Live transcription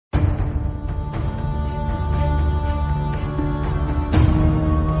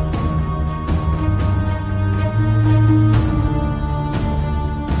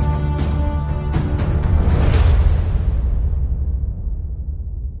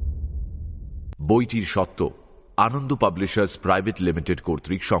বইটির সত্ত্ব আনন্দ publishers private limited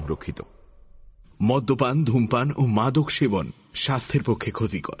কর্তৃক সংরক্ষিত। মদ্যপান, ধূমপান ও মাদক সেবন স্বাস্থ্যের পক্ষে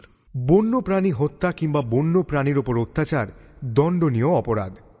ক্ষতিকর। বন্য প্রাণী হত্যা কিংবা বন্য প্রাণীর ওপর অত্যাচার দণ্ডনীয়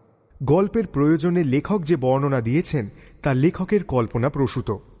অপরাধ। গল্পের প্রয়োজনে লেখক যে বর্ণনা দিয়েছেন তা লেখকের কল্পনা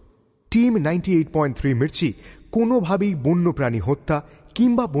প্রসূত। টিম 98.3 মির্চি কোনোভাবেই বন্য প্রাণী হত্যা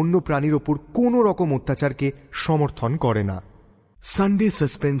কিংবা বন্য প্রাণীর ওপর কোনো রকম অত্যাচারকে সমর্থন করে না। সানডে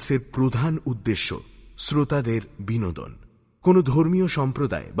সাসপেন্সের প্রধান উদ্দেশ্য শ্রোতাদের বিনোদন, কোনো ধর্মীয়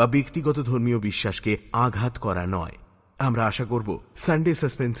সম্প্রদায় বা ব্যক্তিগত ধর্মীয় বিশ্বাসকে আঘাত করা নয়। আমরা আশা করব সানডে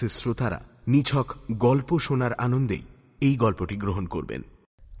সাসপেন্সের শ্রোতারা নিছক গল্প শোনার আনন্দেই এই গল্পটি গ্রহণ করবেন।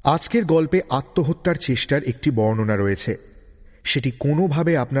 আজকের গল্পে আত্মহত্যার চেষ্টার একটি বর্ণনা রয়েছে। সেটি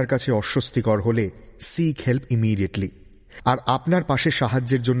কোনোভাবে আপনার কাছে অস্বস্তিকর হলে সিক হেল্প ইমিডিয়েটলি। আর আপনার পাশে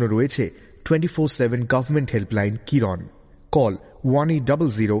সাহায্যের জন্য রয়েছে 24/7 গভর্নমেন্ট হেল্পলাইন কিরণ। কল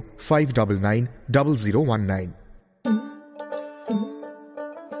 1800-599-0019।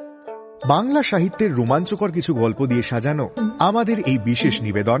 বাংলা সাহিত্যের রোমাঞ্চকর কিছু গল্প দিয়ে সাজানো আমাদের এই বিশেষ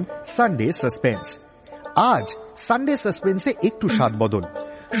নিবেদন সানডে সাসপেন্স। আজ সানডে সাসপেন্সে একটু স্বাদ বদল।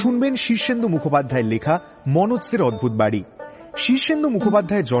 শুনবেন শীর্ষেন্দু মুখোপাধ্যায়ের লেখা মনোজদের অদ্ভুত বাড়ি। শীর্ষেন্দু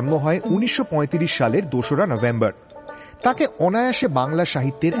মুখোপাধ্যায়ের জন্ম হয় 1935 সালের 2রা নভেম্বর। তাকে অনায়াসে বাংলা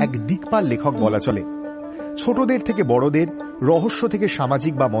সাহিত্যের এক দিকপাল লেখক বলা চলে। ছোটদের থেকে বড়দের, রহস্য থেকে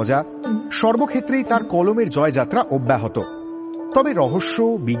সামাজিক বা মজা, সর্বক্ষেত্রেই তার কলমের জয়যাত্রা অব্যাহত। তবে রহস্য,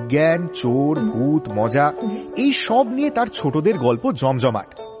 বিজ্ঞান, চোর, ভূত, মজা এই সব নিয়ে তার ছোটদের গল্প জমজমাট।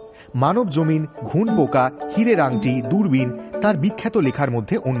 মানব জমিন, ঘুণ পোকা, হীরের আংটি, দূরবীন তার বিখ্যাত লেখার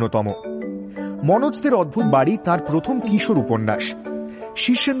মধ্যে অন্যতম। মনোজদের অদ্ভুত বাড়ি তার প্রথম কিশোর উপন্যাস।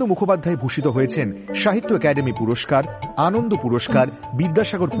 শীর্ষেন্দু মুখোপাধ্যায় ভূষিত হয়েছেন সাহিত্য একাডেমি পুরস্কার, আনন্দ পুরস্কার,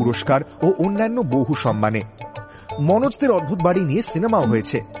 বিদ্যাসাগর পুরস্কার ও অন্যান্য বহু সম্মানে। মনোজদের অদ্ভুত বাড়ি নিয়ে সিনেমাও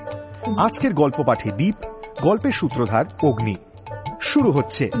হয়েছে। আজকের গল্প পাঠে দীপ, গল্পের সূত্রধার অগ্নি। শুরু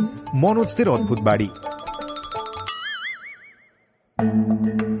হচ্ছে মনোজদের অদ্ভুত বাড়ি।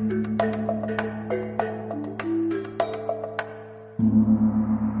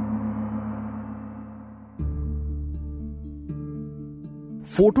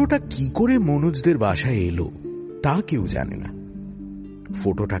 ফটোটা কি করে মনোজদের বাসায় এলো তা কেউ জানে না।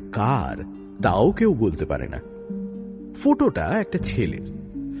 ফটোটা কার তাও কেউ বলতে পারে না। ফটোটা একটা ছেলের,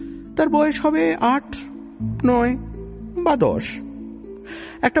 তার বয়স হবে 8, 9 বা 10।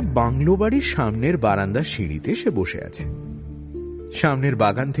 একটা বাংলো বাড়ির সামনের বারান্দার সিঁড়িতে সে বসে আছে। সামনের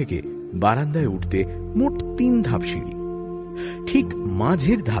বাগান থেকে বারান্দায় উঠতে মোট 3 ধাপ সিঁড়ি। ঠিক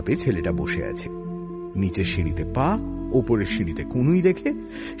মাঝের ধাপে ছেলেটা বসে আছে। নিচের সিঁড়িতে পা, ওপরের সিঁড়িতে কুনুই রেখে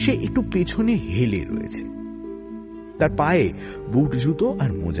সে একটু পেছনে হেলে রয়েছে। তার পায়ে বুট জুতো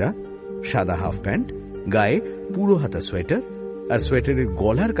আর মোজা, সাদা হাফ প্যান্ট, গায়ে পুরো হাতা সোয়েটার, আর সোয়েটারের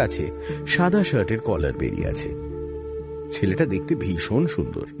গলার কাছে সাদা শার্টের কলার বেরিয়ে আছে। ছেলেটা দেখতে ভীষণ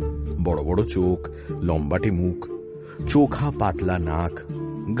সুন্দর। বড় বড় চোখ, লম্বাটে মুখ, চোখা পাতলা নাক,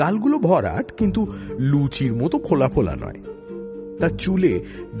 গালগুলো ভরাট কিন্তু লুচির মতো ফোলা ফোলা নয়। তার চুলে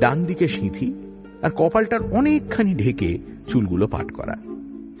ডান দিকে সিঁথি আর কপালটার অনেকখানি ঢেকে চুলগুলো পাট করা।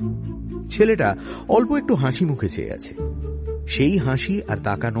 ছেলেটা অল্প একটু হাসি মুখে চেয়ে আছে। সেই হাসি আর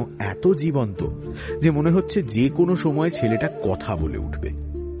তাকানো এত জীবন্ত যে মনে হচ্ছে যে কোনো সময় ছেলেটা কথা বলে উঠবে।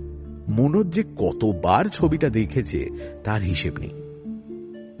 মনোজ যে কতবার ছবিটা দেখেছে তার হিসেব নেই।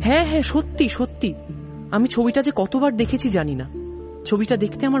 হ্যাঁ হ্যাঁ, সত্যি সত্যি আমি ছবিটা যে কতবার দেখেছি জানি না। ছবিটা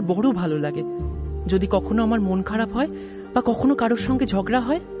দেখতে আমার বড় ভালো লাগে। যদি কখনো আমার মন খারাপ হয় বা কখনো কারোর সঙ্গে ঝগড়া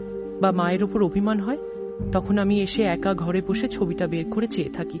হয় বা মায়ের ওপর অভিমান হয়, তখন আমি এসে একা ঘরে বসে ছবিটা বের করে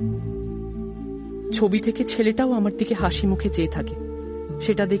চেয়ে থাকি। ছবি থেকে ছেলেটাও আমার দিকে হাসি মুখে চেয়ে থাকে।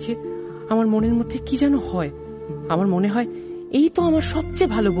 সেটা দেখে আমার মনের মধ্যে কি যেন হয়। আমার মনে হয় এই তো আমার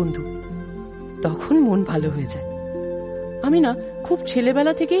সবচেয়ে ভালো বন্ধু। তখন মন ভালো হয়ে যায়। আমি না খুব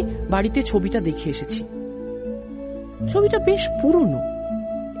ছেলেবেলা থেকেই বাড়িতে ছবিটা দেখে এসেছি। ছবিটা বেশ পুরনো,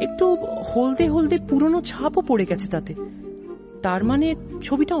 একটু হলদে হলদে পুরনো ছাপও পড়ে গেছে তাতে। তার মানে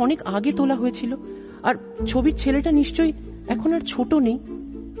ছবিটা অনেক আগে তোলা হয়েছিল। আর ছবির ছেলেটা নিশ্চয়ই এখন আর ছোট নেই,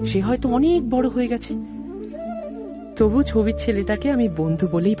 সে হয়তো অনেক বড় হয়ে গেছে। তবু ছবির ছেলেটাকে আমি বন্ধু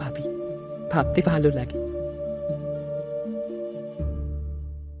বলেই ভাবি, ভাবতে ভালো লাগে।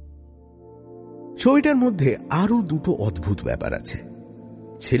 ছবিটার মধ্যে আরো দুটো অদ্ভুত ব্যাপার আছে।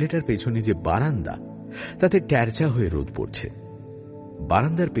 ছেলেটার পেছনে যে বারান্দা, তাতে ট্যারচা হয়ে রোদ পড়ছে।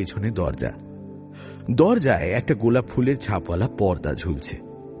 বারান্দার পেছনে দরজা, দরজায় একটা গোলাপ ফুলের ছাপওয়ালা পর্দা ঝুলছে।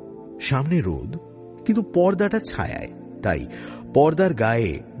 সামনে রোদ, কিন্তু পর্দাটা ছায়ায়, তাই পর্দার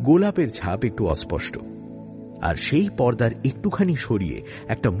গায়ে গোলাপের ছাপ একটু অস্পষ্ট। আর সেই পর্দার একটুখানি সরিয়ে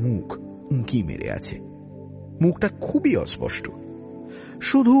একটা মুখ উঁকি মেরে আছে। মুখটা খুবই অস্পষ্ট।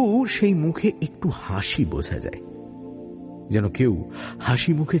 শুধু সেই মুখে একটু হাসি বোঝা যায়, যেন কেউ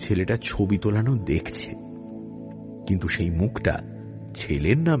হাসি মুখে ছেলেটার ছবি তোলানো দেখছে, কিন্তু সেই মুখটা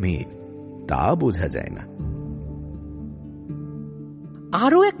ছেলের না মেয়ের তা বোঝা যায় না।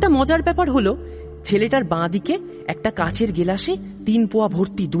 আরো একটা মজার ব্যাপার হলো, ছেলেটার বাঁ দিকে একটা কাচের গেলাসে 3 পোয়া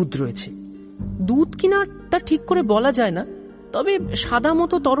ভর্তি দুধ রয়েছে। দুধ কিনা তা ঠিক করে বলা যায় না, তবে সাদা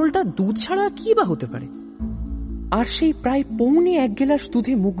মতো তরলটা দুধ ছাড়া কি বা হতে পারে। আর সেই প্রায় 1.25 গেলাস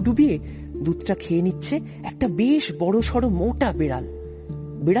দুধে মুখ ডুবিয়ে দুধটা খেয়ে নিচ্ছে একটা বেশ বড় সড়ো মোটা বিড়াল।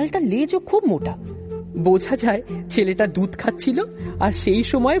 বিড়ালটার লেজও খুব মোটা। বোঝা যায় ছেলেটা দুধ খাচ্ছিল আর সেই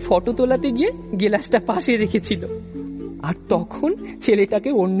সময় ফটো তোলাতে গিয়ে গেলাসটা পাশে রেখেছিল। আর তখন ছেলেটাকে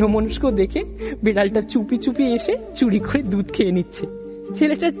অন্যমনস্ক দেখে বিড়ালটা চুপি চুপি এসে চুরি করে দুধ খেয়ে নিচ্ছে।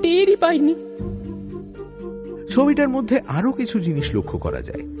 ছেলেটা টেরই পায়নি। ছবিটার মধ্যে আরো কিছু জিনিস লক্ষ্য করা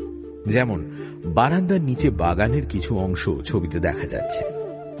যায়, যেমন বারান্দার নিচে বাগানের কিছু অংশ ছবিতে দেখা যাচ্ছে।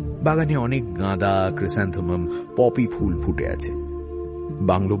 বাগানে অনেক গাঁদা, ক্রিস্যান্থেমাম, পপি ফুল ফুটে আছে।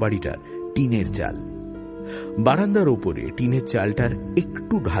 বাংলো বাড়িটার টিনের চাল। বারান্দার ওপরে টিনের চালটার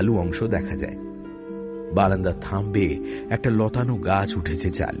একটু ঢালু অংশ দেখা যায়। বারান্দার থাম্বে একটা লতানো গাছ উঠেছে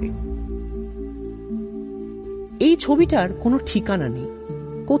চালে। এই ছবিটার কোনো ঠিকানা নেই,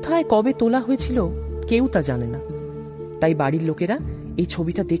 কোথায় কবে তোলা হয়েছিল কেউ তা জানে না। তাই বাড়ির লোকেরা এই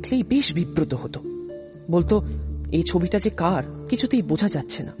ছবিটা দেখলেই বেশ বিব্রত হতো, বলতো এই ছবিটা যে কার কিছুতেই বোঝা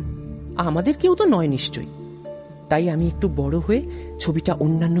যাচ্ছে না। আমাদের কেউ তো নয় নিশ্চয়ই। তাই আমি একটু বড় হয়ে ছবিটা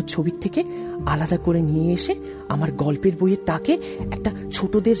অন্যান্য ছবির থেকে আলাদা করে নিয়ে এসে আমার গল্পের বইয়ের তাকে একটা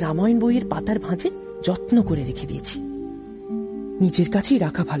ছোটদের রামায়ণ বইয়ের পাতার ভাঁজে যত্ন করে রেখে দিয়েছি। নিজের কাছেই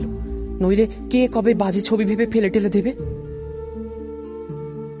রাখা ভালো, নইলে কে কবে বাজে ছবি ভেবে ফেলে টেলে দেবে।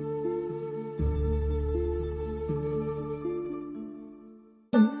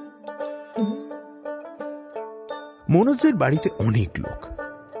 মনোজের বাড়িতে অনেক লোক।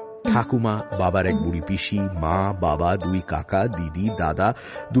 ঠাকুমা, বাবার এক বুড়ি পিসি, মা, বাবা, 2 কাকা, দিদি, দাদা,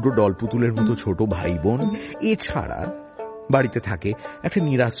 2 ডলপুতুলের মতো ছোট ভাই বোন। এছাড়া বাড়িতে থাকে একটা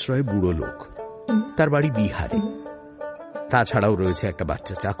নিরাশ্রয় বুড়ো লোক, তার বাড়ি বিহারে। তাছাড়াও রয়েছে একটা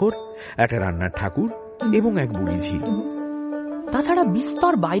বাচ্চা চাকর, একটা রান্নার ঠাকুর এবং এক বুড়ি ঝি। তাছাড়া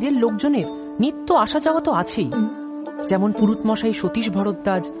বিস্তর বাইরের লোকজনের নিত্য আসা যাওয়া তো আছেই, যেমন পুরুত মশাই সতীশ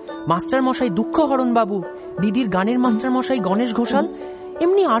ভরদ্বাজ, মাস্টার মশাই দুঃখহরণ বাবু, দিদির গানের মাস্টার মশাই গণেশ ঘোষাল,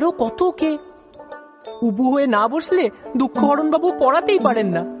 এমনি আরো কত কে। উবু হয়ে না বসলে দুঃখহরণ বাবু পড়াতেই পারেন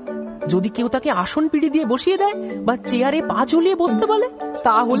না। যদি কেউ তাকে আসন পিড়ি দিয়ে বসিয়ে দেয় বা চেয়ারে পা ঝুলিয়ে বসতে বলে,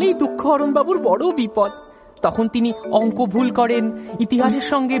 তাহলেই দুঃখহরণ বাবুর বড় বিপদ। তখন তিনি অঙ্ক ভুল করেন, ইতিহাসের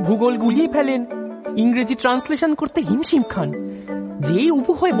সঙ্গে ভূগোল গুলিয়ে ফেলেন, ইংরেজি ট্রান্সলেশন করতে হিমশিম খান। যেই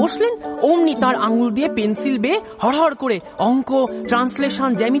উবু হয়ে বসলেন অমনি তার আঙুল দিয়ে পেন্সিল বেয়ে হড়হড় করে অঙ্ক, ট্রান্সলেশন,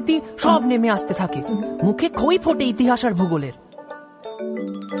 জ্যামিতি সব নেমে আসতে থাকে। মুখে খই ফোটে ইতিহাস আর ভূগোলের।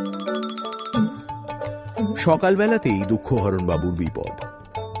 সকালবেলাতেই দুঃখহরণ বাবুর বিপদ।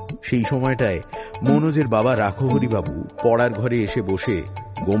 সেই সময়টায় মনোজের বাবা রাঘহরি বাবু পড়ার ঘরে এসে বসে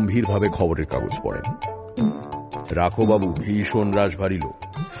গম্ভীরভাবে খবরের কাগজ পড়েন। রাঘবাবু ভীষণ রাশভারী লোক।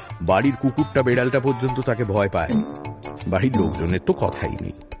 বাড়ির কুকুরটা বেড়ালটা পর্যন্ত তাকে ভয় পায়। বাড়ির লোকজনের তো কথাই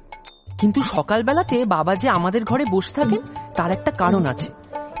নেই। কিন্তু সকালবেলাতে বাবা যে আমাদের ঘরে বসে থাকেন তার একটা কারণ আছে।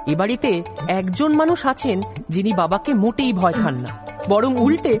 এ বাড়িতে একজন মানুষ আছেন যিনি বাবাকে মোটেই ভয় খান না, বরং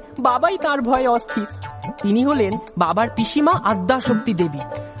উল্টে বাবাই তার ভয়ে অস্থির। তিনি হলেন বাবার পিসিমা আদ্যাশক্তি দেবী।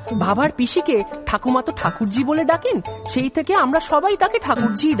 বাবার পিসিকে ঠাকুমা তো ঠাকুরজি বলে ডাকেন, সেই থেকে আমরা সবাই তাকে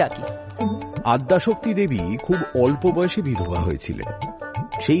ঠাকুরজিই ডাকি। আদ্যাশক্তি দেবী খুব অল্প বয়সে বিধবা হয়েছিলেন।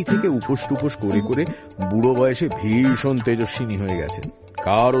 সেই থেকে উপোস টুপোস করে করে বুড়ো বয়সে ভীষণ তেজস্বিনী হয়ে গেছেন,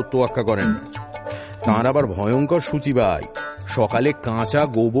 কারও তোয়াক্কা করেন না। তাঁর আবার ভয়ঙ্কর সূচিবাই। সকালে কাঁচা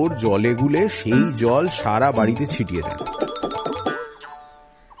গোবর জলে গুলে সেই জল সারা বাড়িতে ছিটিয়ে দেন।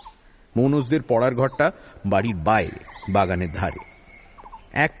 মনোজদের পড়ার ঘরটা বাড়ির বাইরে বাগানের ধারে।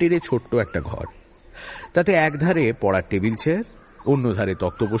 এক টেরে ছোট্ট একটা ঘর, তাতে এক ধারে পড়ার টেবিল চেয়ার, অন্য ধারে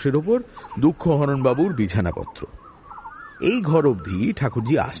তক্তপোষের ওপর দুঃখহরণ বাবুর বিছানাপত্র। এই ঘর অবধি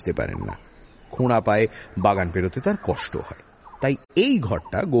ঠাকুরজি আসতে পারেন না, খোঁড়া পায়ে বাগান পেরোতে তার কষ্ট হয়। তাই এই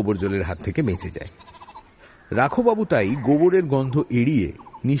ঘরটা গোবর জলের হাত থেকে বেঁচে যায়। রাঘবাবু তাই গোবরের গন্ধ এড়িয়ে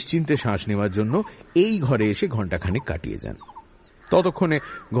নিশ্চিন্তে শ্বাস নেওয়ার জন্য এই ঘরে এসে ঘণ্টাখানেক কাটিয়ে যান। ততক্ষণে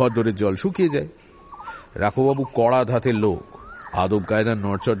ঘরদোরের জল শুকিয়ে যায়। রাঘবাবু কড়া ধাতের লোক, আদব কায়দার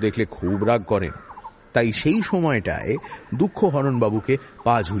নড়চড় দেখলে খুব রাগ করেন। তাই সেই সময়টায় দুঃখহরণ বাবুকে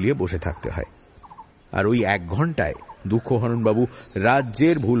পা ঝুলিয়ে বসে থাকতে হয়। আর ওই 1 ঘন্টায় দুঃখহরণ বাবু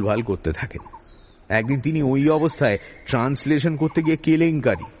রাজ্যের ভুলভাল করতে থাকেন। একদিন তিনি ওই অবস্থায় ট্রান্সলেশন করতে গিয়ে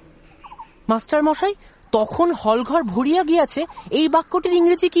কেলেঙ্কারি। মাস্টার মশাই, তখন হলঘর ভরিয়া গিয়াছে, এই বাক্যটির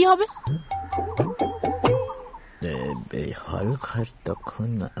ইংরেজি কি হবে? হলঘর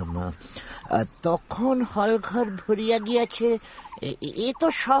তখন হলঘর ভরিয়া গিয়াছে। এ তো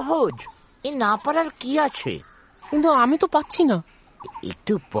সহজ, এ না পারার কি আছে? কিন্তু আমি তো পাচ্ছি না।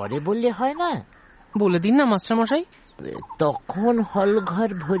 একটু পরে বললে হয় না? বলে দিন না মাস্টার মশাই। তখন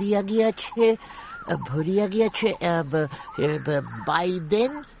হলঘর ভরিয়া গিয়াছে by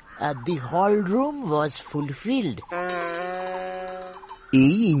then the hall room was fulfilled.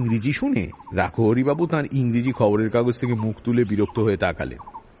 এই ইংরেজি শুনে রাখহরিবাবু তাঁর ইংরেজি খবরের কাগজ থেকে মুখ তুলে বিরক্ত হয়ে তাকালেন।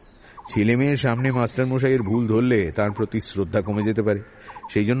 ছেলে মেয়ের সামনে মাস্টার মশাইয়ের ভুল ধরলে তার প্রতি শ্রদ্ধা কমে যেতে পারে,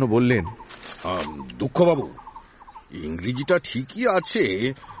 সেই জন্য বললেন, দুঃখবাবু, ইংরেজিটা ঠিকই আছে,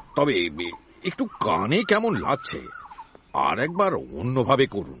 তবে একটু কানে কেমন লাগছে, আর একবার অন্যভাবে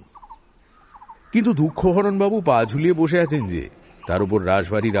করুন। কিন্তু দুঃখহরণবাবু পা ঝুলিয়ে বসে আছেন যে। তার উপর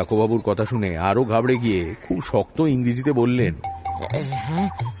রাজবাড়ি রাখবাবুর কথা শুনে আরো ঘাবড়ে গিয়ে খুব শক্ত ইংরেজিতে বললেন,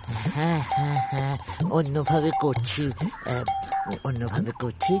 হ্যাঁ, অন্যভাবে করছি।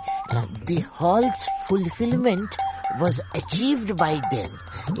 The halls fulfilment was achieved by them.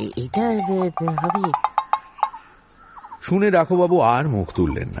 এটা হবে। শুনে রাখবাবু আর মুখ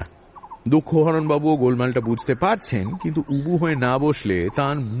তুললেন না। দুঃখহরণবাবুও গোলমালটা বুঝতে পারছেন, কিন্তু উবু হয়ে না বসলে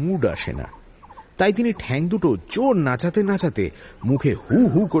তার মুড আসে না। তাই তিনি ঠ্যাং দুটো জোর নাচাতে নাচাতে মুখে হু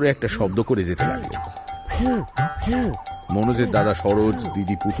হু করে একটা শব্দ করে যেতে লাগলেন। মনোজের দাদা সরোজ,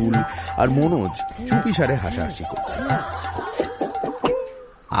 দিদি পুতুল আর মনোজ চুপিসারে হাসাহাসি করছে।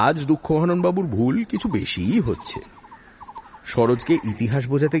 আজ দুঃখহরণবাবুর ভুল কিছু বেশিই হচ্ছে। সরোজকে ইতিহাস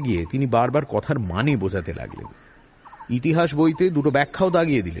বোঝাতে গিয়ে তিনি বারবার কথার মানে বোঝাতে লাগলেন। ইতিহাস বইতে দুটো ব্যাখ্যাও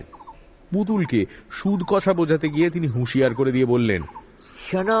দাগিয়ে দিলেন। পুতুলকে সুদ কষা বোঝাতে গিয়ে তিনি হুঁশিয়ার করে দিয়ে বললেন,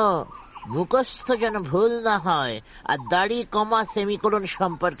 শোনো, মুখস্থ যেন ভুল না হয়, আর দাড়ি কমা সেমিকোলন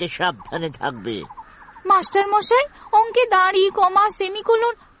সম্পর্কে সাবধানে থাকবে। মাস্টার মশাই, অঙ্কে দাড়ি কমা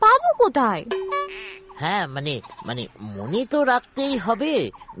সেমিকোলন পাবো কোথায়? হ্যাঁ, মানে মনে তো রাখতেই হবে,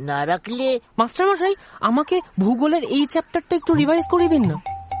 না রাখলে। মাস্টার মশাই, আমাকে ভূগোলের এই চ্যাপ্টারটা একটু রিভাইজ করে দিন না।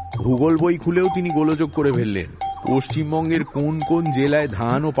 ভূগোল বই খুলেও তিনি গোলযোগ করে ফেললেন। পশ্চিমবঙ্গের কোন কোন জেলায়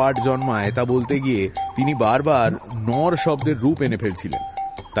ধান ও পাট জন্মায় তা বলতে গিয়ে তিনি বারবার নর শব্দের রূপ এনে ফেলছিলেন।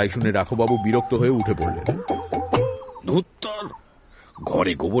 তাই শুনে রাখবাবু বিরক্ত হয়ে উঠে পড়লেন। ধুত্তর,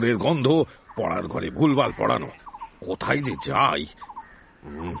 ঘরে গোবরের গন্ধ, পড়ার ঘরে ভুলভাল পড়ানো, কোথায় যে যাই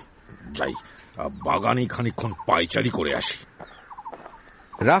বাগানে খানিকক্ষণ পায়চারি করে আসি।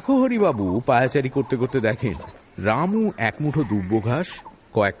 রাখহরিবাবু পায়চারি করতে করতে দেখেন রামু এক মুঠো দুব্বো ঘাস,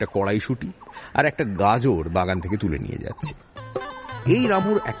 কয়েকটা কড়াইশুঁটি আর একটা গাজর বাগান থেকে তুলে নিয়ে যাচ্ছে। এই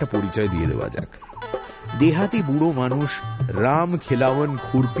রামুর একটা পরিচয় দিয়ে দেওয়া যাক। দেহাতি বুড়ো মানুষ রাম খেলাওয়ান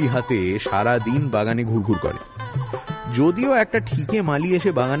খুরপি হাতে সারা দিন বাগানে ঘুরঘুর করে। যদিও একটা ঠিকে মালি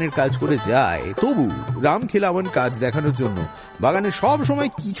এসে বাগানের কাজ করে যায়, তবু রাম খেলাওয়ান কাজ দেখানোর জন্য বাগানে সব সময়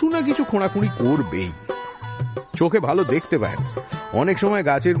কিছু না কিছু খোঁড়াখুঁড়ি করবেই। চোখে ভালো দেখতে পায় না, অনেক সময়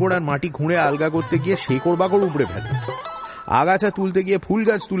গাছের গোড়ার মাটি খুঁড়ে আলগা করতে গিয়ে শেকড় বাকড় উপড়ে ফেলে, আগাছা তুলতে গিয়ে ফুল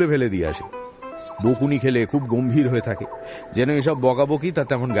গাছ তুলে ফেলে দিয়ে আসে। বকুনি খেলে খুব গম্ভীর হয়ে থাকে, যেন এসব বকাবকি তার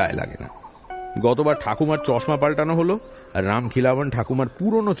তেমন গায়ে লাগে না। গতবার ঠাকুমার চশমা পাল্টানো হলো, আর রাম খিলাওয়ান ঠাকুমার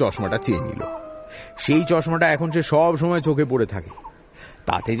পুরনো চশমাটা চেয়ে নিল। সেই চশমাটা এখন সে সব সময় চোখে পড়ে থাকে।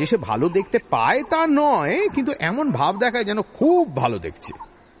 তাতে যে সে ভালো দেখতে পায় তা নয়, কিন্তু এমন ভাব দেখায় যেন খুব ভালো দেখছে।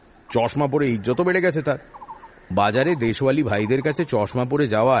 চশমা পরে ইজ্জত বেড়ে গেছে তার। বাজারে দেশওয়ালি ভাইদের কাছে চশমা পরে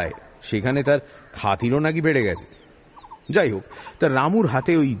যাওয়ায় সেখানে তার খাতিরও নাকি বেড়ে গেছে। যাই হোক, তার রামুর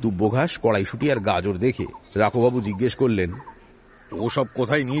হাতে ওই দুব্বো ঘাস, কড়াইশুঁটি আর গাজর দেখে রাখবাবু জিজ্ঞেস করলেন, ওসব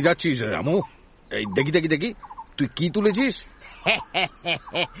কোথায় নিয়ে যাচ্ছিস রামু? এই দেখি তুই কি তুলেছিস?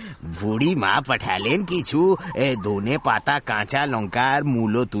 বুড়ি মা পাঠালেন কিছু ধনে পাতা, কাঁচা লঙ্কা আর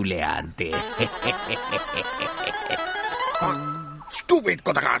মূলো তুলে আনতে। স্টুপিড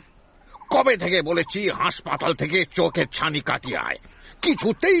কোথাকার! কবে থেকে বলেছি হাসপাতাল থেকে চোখের ছানি কাটিয়ে আয়,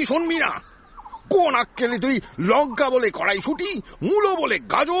 কিছুতেই শুনবি না। কোন আক্কেলে তুই লঙ্কা বলে কড়াইশুঁটি, মূলো বলে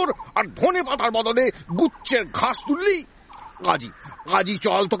গাজর আর ধনে পাতার বদলে গুচ্ছের ঘাস তুললি? আজই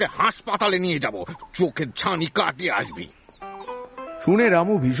চল, তোকে হাসপাতালে নিয়ে যাব, চোখের ছানি কাটিয়ে আসবি। শুনে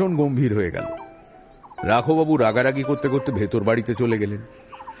রামু ভীষণ গম্ভীর হয়ে গেল। রাঘবাবু রাগারাগি করতে করতে ভেতর বাড়িতে চলে গেলেন।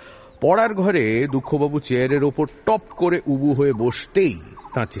 পড়ার ঘরে দুঃখবাবু চেয়ারের ওপর টপ করে উবু হয়ে বসতেই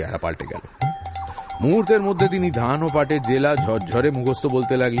তাঁর চেহারা পাল্টে গেল। মুহূর্তের মধ্যে তিনি ধান ও পাটের জেলা ঝরঝরে মুখস্থ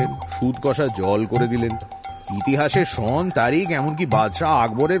বলতে লাগলেন, সুদ কষা জল করে দিলেন। ইতিহাসের সন, তারিখ, এমনকি বাদশাহ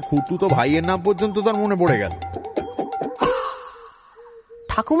আকবরের খুঁড়তুতো ভাইয়ের নাম পর্যন্ত তার মনে পড়ে গেল।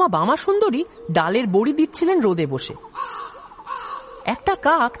 ঠাকুমা বামা সুন্দরী ডালের বড়ি দিচ্ছিলেন রোদে বসে। একটা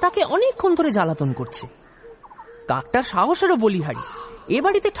কাক তাকে অনেকক্ষণ ধরে জ্বালাতন করছে। কাকটার সাহসেরও বলিহারি। এ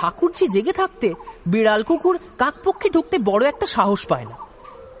বাড়িতে ঠাকুরজি জেগে থাকতে বিড়াল কুকুর কাকপক্ষে ঢুকতে বড় একটা সাহস পায় না।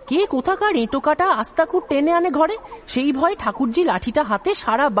 কে কোথাকার এঁটো কাটা আস্তাকুর টেনে আনে ঘরে, সেই ভয়ে ঠাকুরজি লাঠিটা হাতে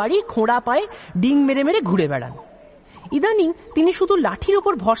সারা বাড়ি খোঁড়া পায়ে ডিং মেরে মেরে ঘুরে বেড়ান। ইদানিং তিনি শুধু লাঠির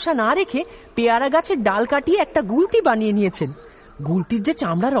ওপর ভরসা না রেখে পেয়ারা গাছের ডাল কাটিয়ে একটা গুলতি বানিয়ে নিয়েছেন। গুলতির যে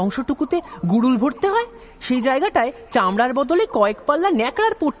চামড়ার অংশটুকুতে গুড়ুল ভরতে হয়, সেই জায়গাটায় চামড়ার বদলে কয়েক পাল্লা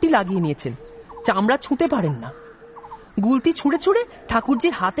ন্যাকড়ার পট্টি লাগিয়ে নিয়েছেন। চামড়া ছুঁতে পারেন না। গুলতি ছুঁড়ে ছুঁড়ে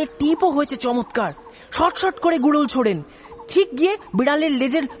ঠাকুরজির হাতের টিপও হয়েছে চমৎকার। শট শট করে গুড়ুল ছোড়েন, ঠিক গিয়ে বিড়ালের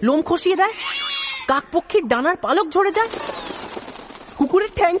লেজের লোম খসিয়ে দেয়, কাকপক্ষীর ডানার পালক ঝরে যায়,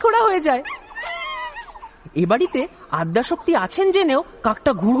 কুকুরের ঠ্যাং খোড়া হয়ে যায়। এ বাড়িতে আদ্যাশক্তি আছেন জেনেও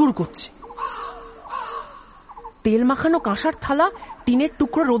কাকটা ঘুরঘুর করছে। তেল মাখানো কাঁসার থালা, টিনের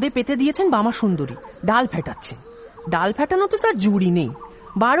টুকরো রোদে পেতে দিয়েছেন বামা সুন্দরী, ডাল ফেটাচ্ছেন। ডাল ফেটানোতে তার জুড়ি নেই।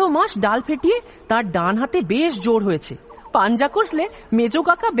 12 মাস ডাল ফেটিয়ে তার ডান হাতে বেশ জোর হয়েছে। পাঞ্জা কষলে মেজো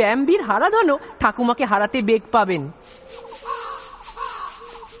কাকা ব্যায়ামবীর হারাধনও ঠাকুমাকে হারাতে বেগ পাবেন।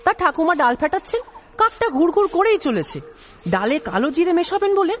 তার ঠাকুমা ডাল ফেটাচ্ছেন, কাকটা ঘুরঘুর করেই চলেছে। ডালে কালো জিরে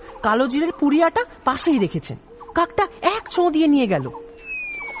মেশাবেন বলে কালো জিরের পুরিয়াটা পাশেই রেখেছেন। কাকটা এক ছোঁ দিয়ে নিয়ে গেল।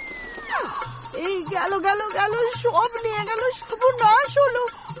 এই গেল গেল গেল, সব নিয়ে গেল, সর্বনাশ হলো।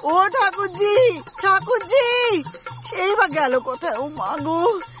 ও ঠাকুরজি, ঠাকুরজি, সেই বা গেল কোথায়? ও মা গো,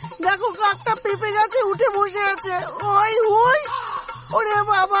 দেখো কাকটা পেঁপে গাছে উঠে বসে আছে। ওই ওই, ওরে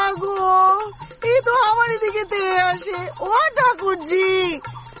বাবা গো, এই তো আমারই দিকে তেড়ে আসে। ও ঠাকুরজি,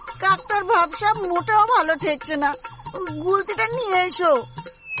 কাকটার ভাবসাব মোটেও ভালো ঠেকছে না, গুলতিটা নিয়ে এসো।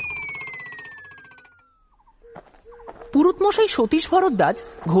 পুরুতমশাই সতীশ ভরদ্বাজ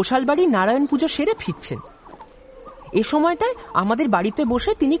ঘোষাল বাড়ি নারায়ণ পুজো সেরে ফিরছেন। এ সময়টায় আমাদের বাড়িতে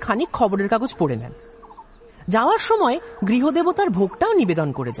বসে তিনি খানিক খবরের কাগজ পড়ে নেন। যাওয়ার সময় গৃহদেবতার ভোগটাও নিবেদন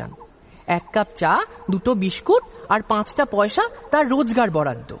করে যান। 1 কাপ চা, 2 বিস্কুট আর 5টা পয়সা তার রোজগার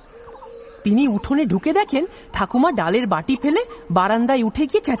বরাদ্দ। তিনি উঠোনে ঢুকে দেখেন ঠাকুমা ডালের বাটি ফেলে বারান্দায় উঠে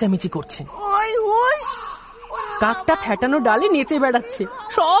গিয়ে চেঁচামেচি করছেন। কাকটা ফেটানো ডালে নেচে বেড়াচ্ছে,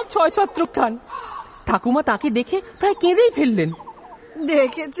 সব ছয়ছত্র খান। ঠাকুমা তাকে দেখে প্রায় কেঁদেই ফেললেন।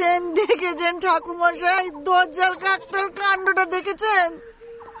 দেখেছেন দেখেছেন ঠাকুমশাই, দজ্জাল কাকটার কাণ্ডটা দেখেছেন?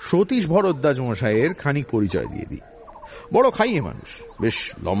 সতীশ ভরদ্বাজ মশাইয়ের খানিক পরিচয় দিয়ে দিই। বড় খাইয়ে মানুষ, বেশ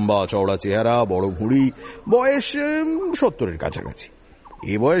লম্বা চওড়া চেহারা, বড় ভুঁড়ি, বয়স 70-এর কাছাকাছি।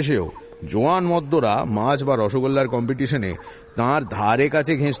 এ বয়সেও জোয়ান মদ্যরা মাছ বা রসগোল্লার কম্পিটিশনে তাঁর ধারে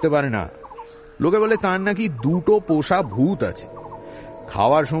কাছে ঘেঁষতে পারে না। লোকে বলে তাঁর নাকি 2টো পোষা ভূত আছে।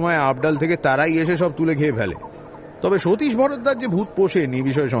 খাওয়ার সময় আবডাল থেকে তারাই এসে সব তুলে খেয়ে ফেলে। তবে সতীশ ভরদ্বাজ যে ভূত পোষেন এ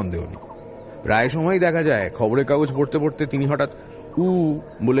বিষয়ে সন্দেহ নেই। প্রায় সময় দেখা যায় খবরের কাগজ পড়তে পড়তে তিনি হঠাৎ উ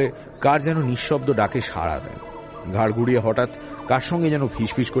বলে কার যেন নিঃশব্দ ডাকে সাড়া দেন। ঘাড় ঘুরিয়ে হঠাৎ কার সঙ্গে যেন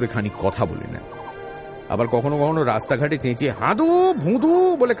ফিসফিস করে খানিক কথা বলে নেন। আবার কখনো কখনো রাস্তাঘাটে চেঁচিয়ে হাঁদু ভুঁদু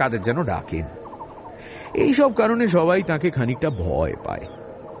বলে কাদের যেন ডাকেন। এইসব কারণে সবাই তাকে খানিকটা ভয় পায়।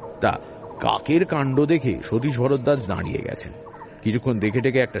 তা কাকের কাণ্ড দেখে সতীশ ভরদ্বাজ দাঁড়িয়ে গেছেন। কিছুক্ষণ দেখে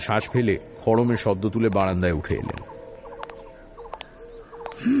টেকে একটা শ্বাস ফেলে খড়মের শব্দ তুলে বারান্দায় উঠে এলেন।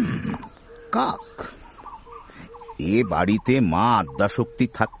 কাক? এ বাড়িতে মা আদ্যাশক্তি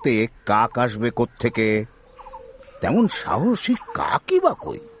থাকতে কাক আসবে কোত্থেকে? তেমন সাহসী কাকই বা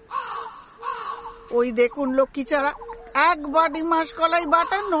কই? ওই দেখুন লক্ষ্মী ছাড়া, 1 বাটি মাসকলাই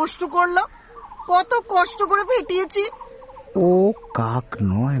বাটা নষ্ট করলো। কত কষ্ট করে ফেটিয়েছি। ও কাক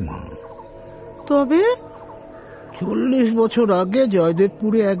নয় মা। তবে 40 বছর আগে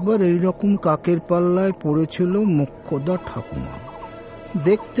জয়দেবপুরে একবার এইরকম কাকের পাল্লায় পড়েছিল মুখ্যদা ঠাকুমা।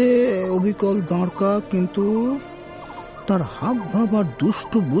 দেখতে অবিকল দাঁড়কা, কিন্তু তার হাব ভাব আর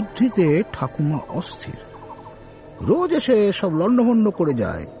দুষ্ট বুদ্ধিতে ঠাকুমা অস্থির। রোজ এসে সব লন্ডভন্ড করে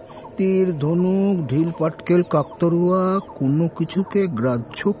যায়। তীর ধনুক ঢিল পাটকেল কাকতরুয়া কোনো কিছুকে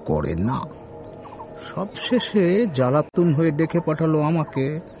গ্রাহ্য করে না। সবশেষে জ্বালাতন হয়ে ডেকে পাঠালো আমাকে।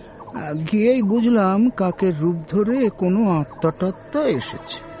 গিয়েই বুঝলাম কাকের রূপ ধরে কোনো আত্মা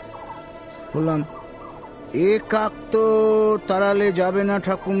এসেছে। বললাম, এ কাক তো তাড়ালে যাবে না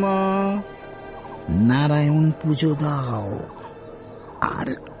ঠাকুমা, নারায়ণ পুজো দাও আর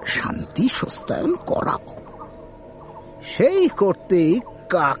শান্তি সস্তায়ন করাও। সেই করতেই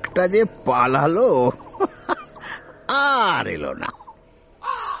কাকটা যে পালালো আর এলো না।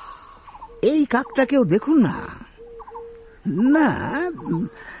 এই কাকটাকেও দেখুন না, না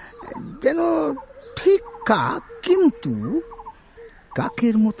যেন ঠিক কাক, কিন্তু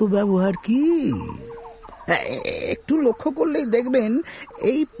কাকের মতো ব্যবহার কি? একটু লক্ষ্য করলেই দেখবেন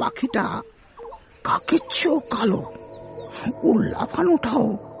এই পাখিটা কাকের চেয়েও কালো। ওর লাফানোটাও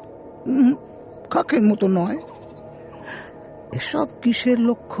কাকের মতো নয়। এসব কিসের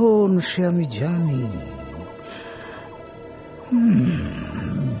লক্ষণ সে আমি জানি।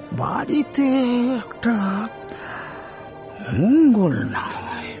 বাড়িতে একটা মঙ্গল না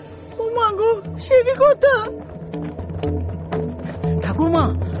হয়। গো, সে কি কথা? ঠাকুরমা,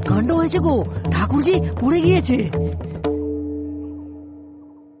 কাণ্ড হয়েছে গো, ঠাকুরজি পড়ে গিয়েছে।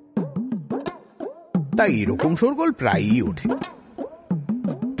 তাই এরকম শোরগোল প্রায়ই ওঠে।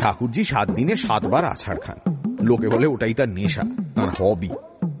 ঠাকুরজি 7 দিনে 7 বার আছাড় খান। লোকে বলে ওটাই তার নেশা, তার হবি।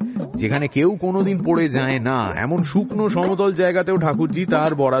 যেখানে কেউ কোনোদিন পড়ে যায় না এমন শুকনো সমতল জায়গাতেও ঠাকুরজি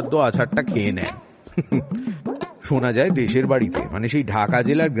তার বরাদ্দ আছাড়টা খেয়ে নেন। শোনা যায় দেশের বাড়িতে, মানে সেই ঢাকা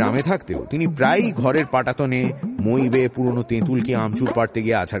জেলার গ্রামে থাকতেও তিনি প্রায়ই ঘরের পাটাতনে মই বেয়ে পুরনো তেঁতুলকে আমচুর পাড়তে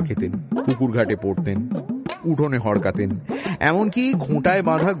গিয়ে আছাড় খেতেন, পুকুর ঘাটে পড়তেন, উঠোনে হড়কাতেন। এমনকি খোঁটায়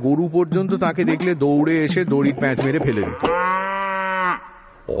বাঁধা গরু পর্যন্ত তাকে দেখলে দৌড়ে এসে দড়ির প্যাঁচ মেরে ফেলে দিত।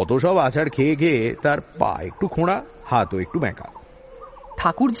 অত সব আছাড় খেয়ে খেয়ে তার পা একটু খোঁড়া, হাতও একটু ব্যাঁকা।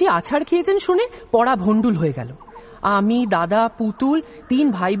 ঠাকুরজি আছাড় খেয়েছেন শুনে পড়া ভণ্ডুল হয়ে গেল। আমি, দাদা, পুতুল 3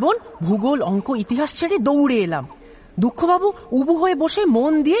 ভাই বোন ভূগোল, অঙ্ক, ইতিহাস ছেড়ে দৌড়ে এলাম। দুঃখবাবু উবু হয়ে বসে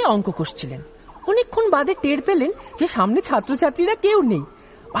মন দিয়ে অঙ্ক কষছিলেন। অনেকক্ষণ বাদে টের পেলেন যে সামনে ছাত্রছাত্রীরা কেউ নেই।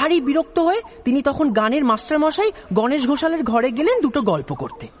 ভারী বিরক্ত হয়ে তিনি তখন গানের মাস্টারমশাই গণেশ ঘোষালের ঘরে গেলেন 2 গল্প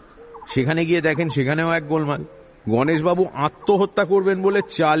করতে। সেখানে গিয়ে দেখেন সেখানেও এক গোলমাল। গণেশবাবু আত্মহত্যা করবেন বলে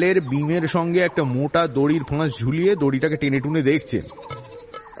চালের বিমের সঙ্গে একটা মোটা দড়ির ফাঁস ঝুলিয়ে দড়িটাকে টেনে টুনে দেখছেন।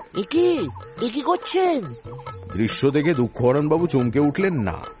 কি করছেন? দৃশ্য দেখে দুঃখহরণবাবু চমকে উঠলেন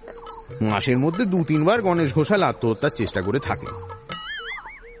না। মাসের মধ্যে 2-3 বার গণেশ ঘোষাল আত্মহত্যার চেষ্টা করে থাকেন।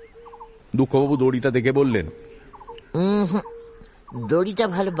 দুঃখবাবু দড়িটা দেখে বললেন, দড়িটা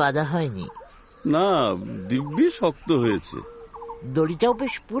ভালো বাঁধা হয়নি। না, দিব্যি শক্ত হয়েছে। দড়িটাও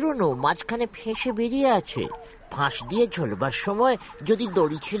বেশ পুরনো, মাঝখানে ফেঁসে বেরিয়ে আছে। ফাঁস দিয়ে ঝোলবার সময় যদি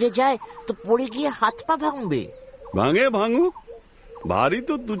দড়ি ছিঁড়ে যায় তো পড়ে গিয়ে হাত পা ভাঙবে। ভাঙুক, ভারী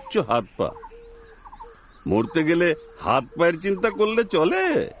তো তুচ্ছ হাত পা। মরতে গেলে হাত পায়ের চিন্তা করলে চলে?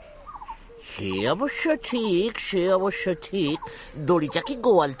 সে অবশ্য ঠিক। দড়িটা কি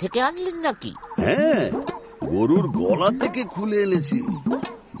গোয়াল থেকে আনলেন নাকি? হ্যাঁ, গরুর গলা থেকে খুলে এনেছি।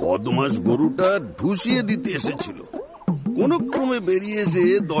 বদমাস গরুটা ঢুসিয়ে দিতে এসেছিল, কোন ক্রমে বেরিয়ে এসে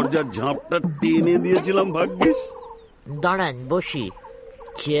দরজার ঝাঁপটা টেনে দিয়েছিলাম। ভাগ্যিস। দাঁড়ান, বসি।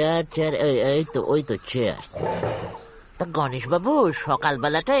 চেয়ার, ওই তো চেয়ার। তা গণেশবাবু,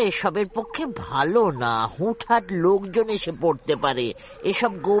 সকালবেলাটা এসবের পক্ষে ভালো না। হুটহাট লোকজন এসে পড়তে পারে।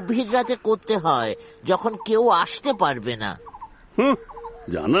 এসব গভীর রাতে করতে হয়, যখন কেউ আসতে পারবে না।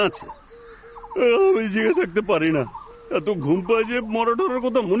 জানা আছে, আমি জেগে থাকতে পারি না। এত ঘুম পায় যে মরাঠরের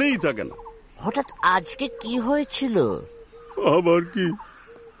কথা মনেই থাকে না। হঠাৎ আজকে কি হয়েছিল? আবার কি,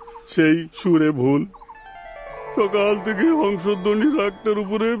 সেই সুরে ভুল। সকাল থেকে হংসধ্বনি রাগটার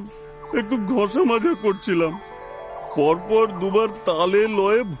উপরে একটু ঘষা মাজা করছিলাম। পরপর 2 বার তালে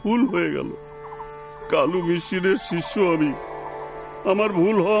লয়ে ভুল হয়ে গেল। কালু মিশ্রের শিষ্য আমি। আমার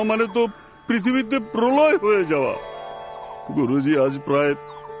ভুল হওয়া মানে তো পৃথিবীতে প্রলয় হয়ে যাওয়া। গুরুজি আজ প্রায়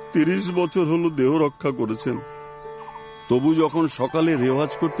 30 বছর হলো দেহ রক্ষা করেছেন। তবু যখন সকালে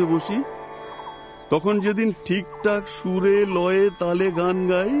রেওয়াজ করতে বসি, তখন যেদিন ঠিকঠাক সুরে লয়ে তালে গান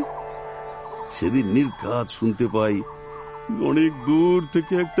গাই, সেদিন নির্ঘাত শুনতে পাই অনেক দূর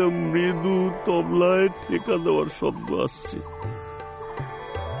থেকে একটা মৃদু তবলায় ঠেকা দেওয়ার শব্দ আসছে।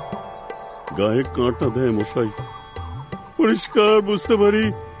 গায়ে কাঁটা দেয় মশাই। পরিষ্কার বুঝতে পারি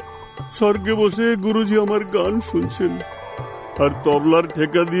স্বর্গে বসে গুরুজি আমার গান শুনছেন, আর তবলার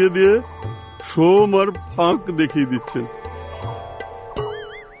ঠেকা দিয়ে দিয়ে সোম আর ফাঁক দেখিয়ে দিচ্ছেন।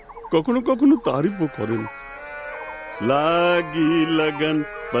 কখনো কখনো তারিফও করেন। লাগি লগন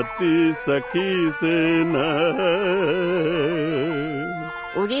পতি সখী সে না।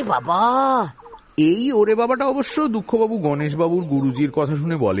 ওরে বাবা! এই ওরে বাবাটা অবশ্য দুঃখবাবু গণেশবাবুর গুরুজির কথা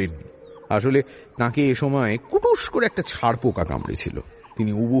শুনে বলেননি। আসলে তাকে এ সময় কুটুস করে একটা ছাড়পোকা কামড়েছিল।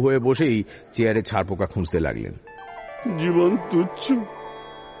 তিনি উবু হয়ে বসেই চেয়ারে ছাড়পোকা খুঁজতে লাগলেন। জীবন তুচ্ছ,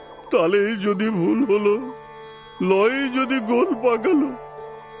 তালে যদি ভুল হলো, লয় যদি গোল পাকালো,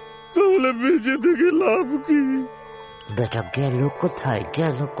 তাহলে বেঁচে থেকে লাভ কি? বেটা গেল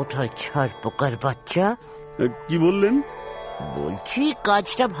কোথায় ছাড়পোকার বাচ্চা? কি বললেন? বলছি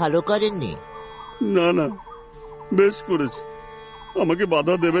কাজটা ভালো করেননি। না, বেশ করেছে। আমাকে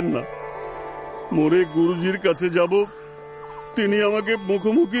বাধা দেবেন না। মরে গুরুজির কাছে যাব, তিনি আমাকে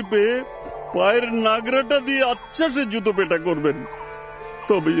মুখোমুখি পেয়ে পায়ের নাগরাটা দিয়ে আচ্ছাসে জুতো পেটা করবেন,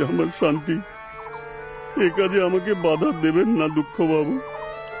 তবেই আমার শান্তি। এ কাজে আমাকে বাধা দেবেন না দুঃখবাবু।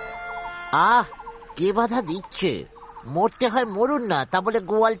 কে বাধা দিচ্ছে? মরতে হয় মরুন না, তা বলে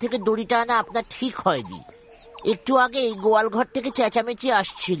গোয়াল থেকে দড়িটা আনা আপনার ঠিক হয়নি। একটু আগে এই গোয়াল ঘর থেকে চেঁচামেচি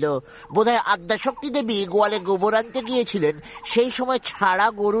আসছিল। বোধহয় আদ্যাশক্তি দেবী গোয়ালে গোবর আনতে গিয়েছিলেন। সেই সময় ছাড়া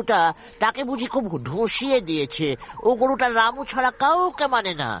গরুটা তাকে বুঝি খুব ঢুসিয়ে দিয়েছে। ও গরুটা রামু ছাড়া কাউকে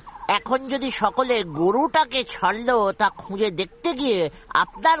মানে না। এখন যদি সকলে গরুটাকে ছাড়লো তা খুঁজে দেখতে গিয়ে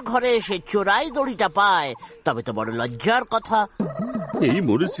আপনার ঘরে এসে চোরাই দড়িটা পায়, তবে তো বড় লজ্জার কথা। এই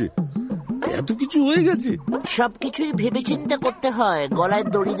মরেছে, এত কিছু হয়ে গেছে। সবকিছুই ভেবে চিন্তে করতে হয়, গলায়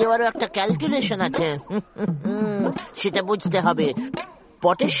দড়ি দেওয়ারও একটা ক্যালকুলেশন আছে, সেটা বুঝতে হবে।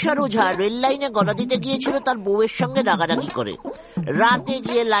 পটেশ্বর ওঝা রেল লাইনে গলা দিতে গিয়েছিল তার বউয়ের সঙ্গে রাগারাগি করে। রাতে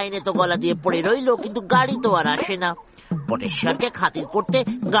গিয়ে লাইনে তো গলা দিয়ে পড়ে রইল, কিন্তু গাড়ি তো আর আসে না। পটেশ্বরকে খাতির করতে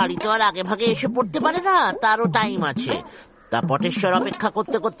গাড়ি তো আর আগে ভাগে এসে পড়তে পারে না, তারও টাইম আছে। তা পটেশ্বর অপেক্ষা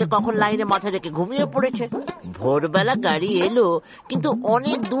করতে করতে কখন লাইনে মাথা রেখে ঘুমিয়ে পড়েছে। ভোরবেলা গাড়ি এলো, কিন্তু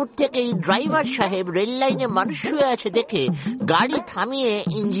অনেক দূর থেকেই ড্রাইভার সাহেব রেল লাইনে মানুষ শুয়ে আছে দেখে গাড়ি থামিয়ে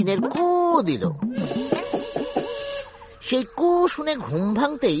ইঞ্জিনের কু দিল। সেই কু শুনে ঘুম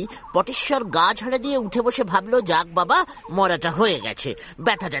ভাঙতেই পটেশ্বর গা ঝাড়া দিয়ে উঠে বসে ভাবলো, যাক বাবা, মরাটা হয়ে গেছে,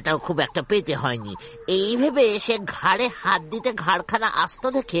 ব্যথা ট্যাথাও খুব একটা পেতে হয়নি। এই ভেবে সে ঘাড়ে হাত দিতে ঘাড়খানা আস্ত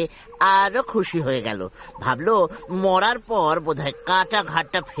দেখে আরো খুশি হয়ে গেল। ভাবলো, মরার পর বোধহয় কাটা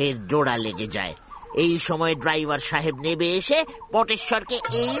ঘাটটা ফের জোড়া লেগে যায়। এই সময় ড্রাইভার সাহেব নেবে এসে পটেশ্বরকে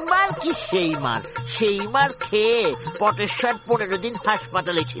এই মার কি সেই মার খেয়ে পটেশ্বর 15 দিন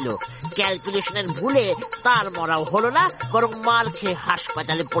হাসপাতালে ছিল। ক্যালকুলেশনের ভুলে তার মরাও হলো না, বরং মার খেয়ে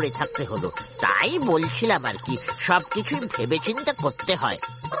হাসপাতালে পড়ে থাকতে হলো। তাই বলছিলাম আর কি, সবকিছুই ভেবে চিন্তা করতে হয়।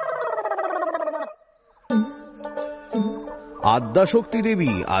 আদ্যাশক্তি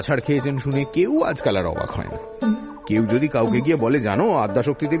দেবী আছাড় খেয়েছেন শুনে কেউ আজকাল আর অবাক হয় না। কেউ যদি কাউকে গিয়ে বলে, জানো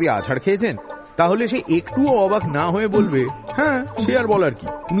আদ্যাশক্তি দেবী আছাড় খেয়েছেন, তাহলে সে একটুও অবাক না হয়ে বলবে, হ্যাঁ, সে আর বলার কি,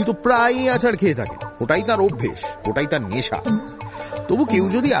 উনি তো প্রায়ই আছাড় খেয়ে থাকেন, ওটাই তার অভ্যেস, ওটাই তার নেশা। তবু কেউ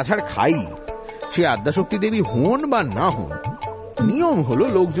যদি আছাড় খাই, সে আদ্যাশক্তি দেবী হন বা না হন, নিয়ম হলো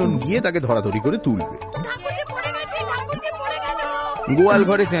লোকজন গিয়ে তাকে ধরাধরি করে তুলবে। গোয়াল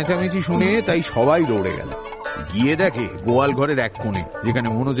ঘরে চেঁচামেচি শুনে তাই সবাই দৌড়ে গেল। গিয়ে দেখে গোয়াল ঘরের এক কোণে, যেখানে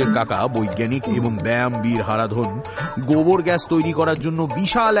মনোজের কাকা বৈজ্ঞানিক এবং ব্যায়ামবীর হারাধন গোবর গ্যাস তৈরি করার জন্য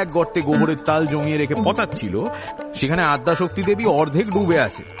বিশাল এক গর্তে গোবরের তাল জমিয়ে রেখে পচাচ্ছিল, সেখানে আদ্যাশক্তি দেবী অর্ধেক ডুবে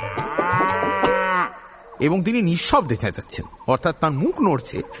আছে এবং তিনি নিঃশব্দে চেঁচাচ্ছেন, অর্থাৎ তার মুখ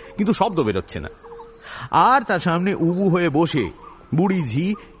নড়ছে কিন্তু শব্দ বেরোচ্ছে না। আর তার সামনে উবু হয়ে বসে বুড়ি ঝি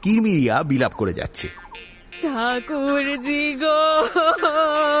কিরমিরিয়া বিলাপ করে যাচ্ছে, ঠাকুরজি গো,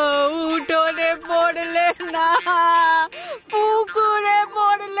 উঠোনে পড়লে না, পুকুরে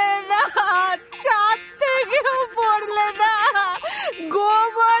পড়লে না, ছাদ থেকেও পড়লে না,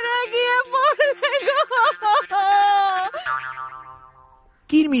 গোবরে গিয়ে পড়লে গো।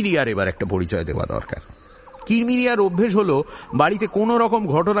 কিরমিরিয়ার এবার একটা পরিচয় দেওয়া দরকার। কিরমিরিয়ার অভ্যেস হলো বাড়িতে কোনো রকম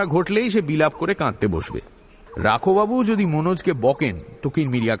ঘটনা ঘটলেই সে বিলাপ করে কাঁদতে বসবে। রাখোবাবু যদি মনোজকে বকেন তো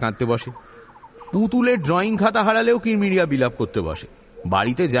কিরমিরিয়া কাঁদতে বসে। পুতুলের ড্রয়িং খাতা হারালেও কিরমিরিয়া বিলাপ করতে বসে।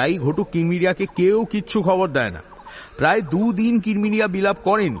 বাড়িতে যাই ঘটুক, কিরমিরিয়াকে কেউ কিচ্ছু খবর দেয় না। প্রায় 2 দিন কিরমিরিয়া বিলাপ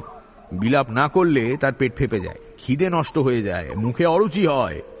করেনি। বিলাপ না করলে তার পেট ফেপে যায়, খিদে নষ্ট হয়ে যায়, মুখে অরুচি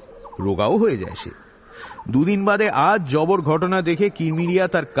হয়, রোগাও হয়ে যায় সে। 2 দিন বাদে আজ জবর ঘটনা দেখে কিরমিরিয়া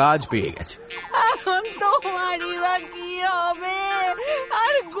তার কাজ পেয়ে গেছে। এখন তোমারই বা কি হবে,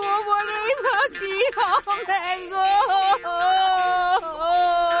 আর গোবরেই বা কি হবে গো।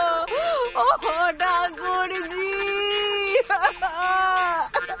 ঠাকুরজি,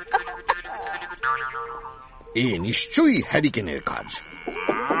 এ নিশ্চয়ই হ্যারিকেনের কাজ।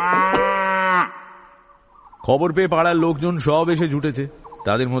 খবর পেয়ে পাড়ার লোকজন সব এসে জুটেছে।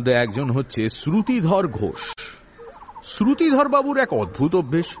 তাদের মধ্যে একজন হচ্ছে শ্রুতিধর ঘোষ। শ্রুতিধর বাবুর এক অদ্ভুত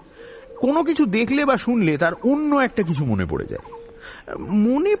অভ্যেস, কোনো কিছু দেখলে বা শুনলে তার অন্য একটা কিছু মনে পড়ে যায়।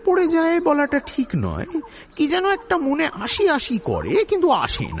 মনে পড়ে যায় বলাটা ঠিক নয়, কি যেন একটা মনে আসি আসি করে কিন্তু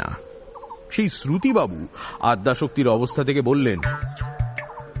আসে না। সেই শ্রুতিবাবু আদ্যাশক্তির অবস্থা থেকে বললেন,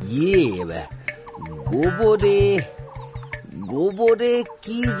 গোবরে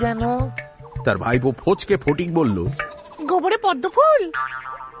কি যেন। তার ভাইপো ফচকে ফটিক বলল, গোবরে পদ্ম ফুল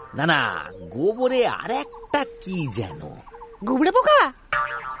না, না, গোবরে আর একটা কি যেন। গোবরে পোকা।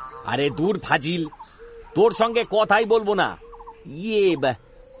 আরে দূর ফাজিল, তোর সঙ্গে কথাই বলবো না।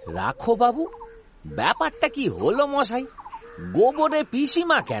 রাখো বাবু, ব্যাপারটা কি হলো মশাই? গোবরে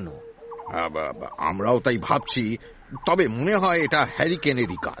পিসিমা কেন? আমরাও তাই ভাবছি, তবে মনে হয় এটা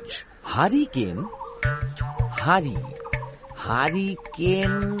হ্যারিকেনেরই কাজ। হারিকেন?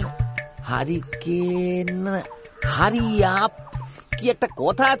 হারিকেন হারিয়াপ কি একটা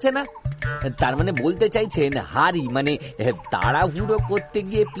কথা আছে না? তার মানে বলতে চাইছেন হারি মানে তাড়াহুড়ো করতে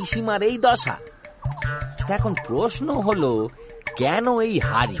গিয়ে পিসিমার এই দশা। এখন প্রশ্ন হলো, কেন এই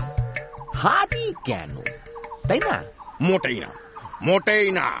হারি কেন, তাই না? মোটেই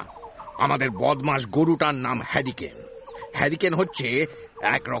না। আমাদের বদমাস গরুটার নাম হ্যারিকেন। হ্যারিকেন হচ্ছে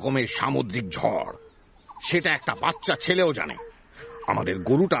এক রকমের সামুদ্রিক ঝড়, সেটা একটা বাচ্চা ছেলেও জানে। আমাদের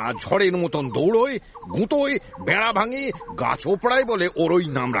গরুটা ঝড়ের মতন দৌড়োয়, গুঁতোয়, বেড়া ভাঙে, গাছ ওপড়ায় বলে ওর ওই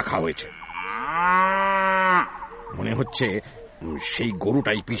নাম রাখা হয়েছে। মনে হচ্ছে সেই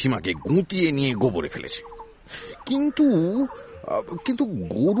গরুটাই পিসিমাকে গুঁতিয়ে নিয়ে গোবরে ফেলেছে। কিন্তু কিন্তু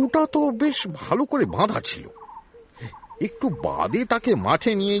গরুটা তো বেশ ভালো করে বাঁধা ছিল। একটু বাদে তাকে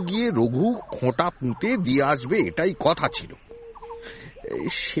মাঠে নিয়ে গিয়ে রঘু খোঁটা পুঁতে দিয়ে আসবে, এটাই কথা ছিল।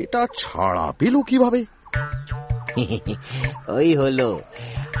 সেটা ছাড়া পেল কিভাবে? ওই হলো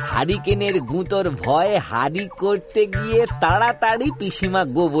হারিকেনের গুঁতোর ভয় হারি করতে গিয়ে তাড়াতাড়ি পিসিমা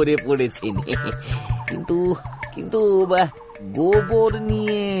গোবরে পড়েছেন। কিন্তু কিন্তু গোবর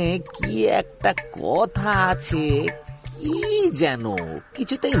নিয়ে কি একটা কথা আছে, কি যেন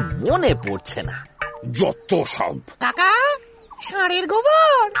কিছুতেই মনে পড়ছে না। যত সব কাকা, ষাঁড়ের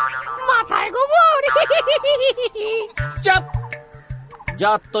গোবর, মাথায় গোবর। চুপ,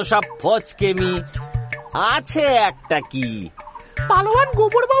 যত সব ফচকেমি। আছে একটা কি, পালোয়ান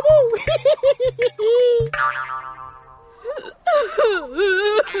গোবর বাবু।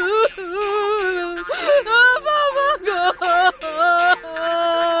 বাবা গো,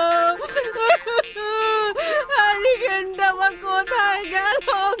 হারিকেনটা আমার কোথায় গেল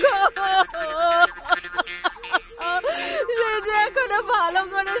গো? সে যে এখনো ভালো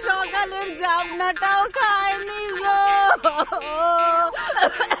করে সকালের জামনাটাও খায়নি গো।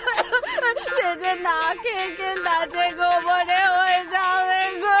 সে যে না খেয়ে লাজে গোবরে হয়ে যাবে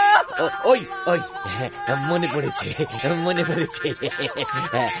গো। ওই ওই মনে পড়েছে, মনে পড়েছে,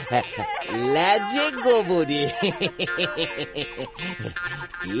 লাজে গোবরে।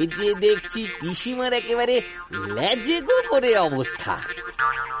 এ যে দেখছি পিসিমার একেবারে লাজে গোবরে অবস্থা।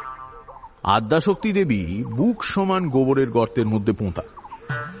 আদ্যাশক্তি দেবী বুক সমান গোবরের গর্তের মধ্যে পোঁতা।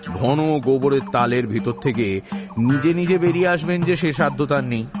 ঘন গোবরের তালের ভিতর থেকে নিজে নিজে বেরিয়ে আসবেন যে সে সাধ্য তার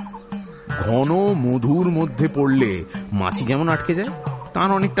নেই। ঘন মধুর মধ্যে পড়লে মাছি যেমন আটকে যায়, তার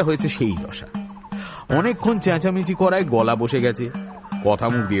অনেকটা হয়েছে সেই দশা। অনেকক্ষণ চেঁচামেচি করায় গলা বসে গেছে, কথা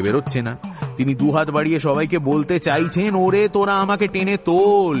মুখ দিয়ে বেরোচ্ছে না। তিনি দুহাত বাড়িয়ে সবাইকে বলতে চাইছেন, ওরে তোরা আমাকে টেনে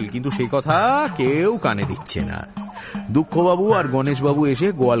তোল, কিন্তু সেই কথা কেউ কানে দিচ্ছে না। দুঃখবাবু আর গণেশবাবু এসে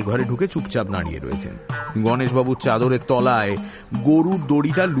গোয়াল ঘরে ঢুকে চুপচাপ দাঁড়িয়ে রয়েছেন। গণেশবাবুর চাদরের তলায় গরুর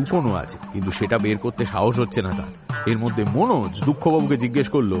দড়িটা লুকোনো আছে, কিন্তু সেটা বের করতে সাহস হচ্ছে না তার। এর মধ্যে মনোজ দুঃখবাবুকে জিজ্ঞেস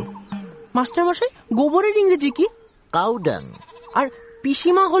করলো, মাস্টার মশাই, গোবরের ইংরেজি কি? কাউডাং। আর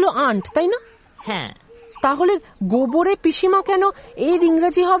পিসিমা হলো আন্ট, তাই না? হ্যাঁ। তাহলে গোবরে পিসিমা কেন, এর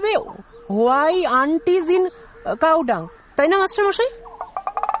ইংরেজি হবে why aunt is in cow dung, তাই না মাস্টার মশাই?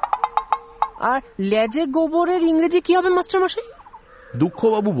 আর লেজে গোবরের ইংরেজি কি হবে মাস্টার মশাই?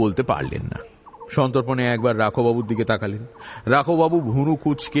 দুঃখবাবু বলতে পারলেন না। সন্তর্পণে একবার রাখোবাবুর দিকে তাকালেন। রাখোবাবু ভুরু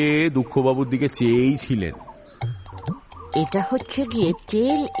কুঁচকে দুঃখবাবুর দিকে চেয়েই ছিলেন। এটা হচ্ছে গিয়ে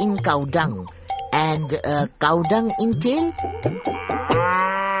টেল in cow dung and cow dung in টেল।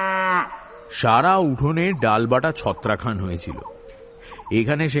 সারা উঠোনে ডালবাটা ছত্রাখান হয়েছিল।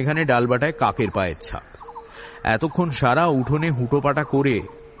 এখানে সেখানে ডালবাটায় কাকের পায়ের ছাপ। এতক্ষণ সারা উঠোনে হুটোপাটা করে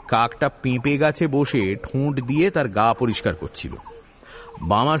কাকটা পেঁপে গাছে বসে ঠোঁট দিয়ে তার গা পরিষ্কার করছিল।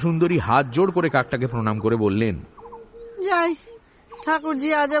 বামা সুন্দরী হাত জোড় করে কাকটাকে প্রণাম করে বললেন, যাই ঠাকুরজি,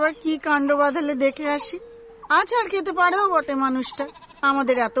 আজ আবার কি কাণ্ড বাঁধালে দেখে আসি। আচার খেতে পারেও বটে মানুষটা।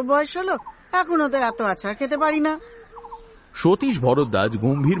 আমাদের এত বয়স হলো, এখনো তো এত আচার খেতে পারি না। সতীশ ভরদ্বাজ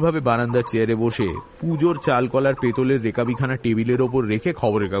গম্ভীরভাবে বারান্দার চেয়ারে বসে পুজোর চালকলার পেতলের রেকাবিখানা টেবিলের ওপর রেখে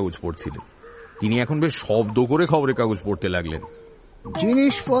খবরের কাগজ পড়ছিলেন। তিনি এখন বেশ শব্দ করে খবরের কাগজ পড়তে লাগলেন।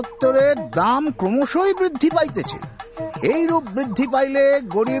 জিনিসপত্রের দাম ক্রমশই বৃদ্ধি পাইতেছে। এইরূপ বৃদ্ধি পাইলে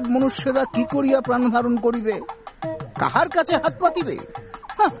গরিব মনুষ্যরা কি করিয়া প্রাণ ধারণ করিবে? কাহার কাছে হাত পাতিবে?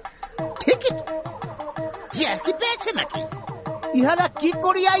 ঠিকই তো, কি পেয়েছে নাকি? ইহারা কি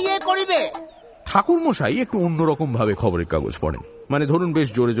করিয়া ইয়ে করিবে? ঠাকুর মশাই একটু অন্যরকম ভাবে খবরের কাগজ পড়েন। মানে ধরুন বেশ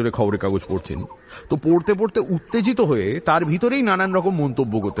জোরে জোরে খবরের কাগজ পড়ছেন, তো পড়তে পড়তে উত্তেজিত হয়ে তার ভিতরেই নানান রকম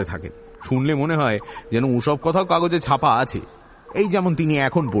মন্তব্য করতে থাকেন। শুনলে মনে হয় যেন ওসব কথাও কাগজে ছাপা আছে। এই যেমন তিনি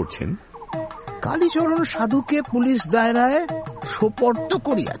এখন পড়ছেন, কালীচরণ সাধুকে পুলিশ দায়রায় সোপর্দ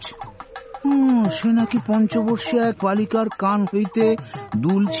করিয়াছে। সে নাকি পঞ্চবর্ষীয় এক বালিকার কান হইতে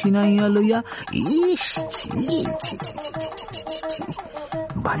দুল ছিনাইয়া লইয়া,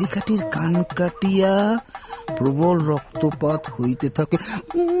 বালিকাটির কান কাটিয়া প্রবল রক্তপাত হইতে থাকে।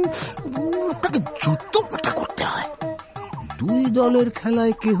 তাকে যুদ্ধ করতে হয়। দুই দলের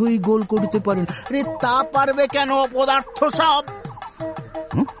খেলায় কেহই গোল করিতে পারেন। রে তা পারবে কেন অপদার্থ সব?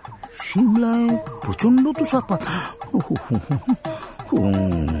 সিমলায় প্রচন্ড তুষারপাত,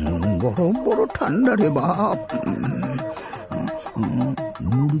 বড় বড় ঠান্ডা রে বাপ।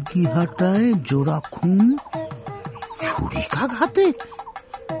 মুরগি হাটায় জোড়া খুন, ছুরিকাঘাতে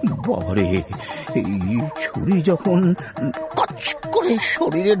বাবারে, এই ছুরি যখন কচ করে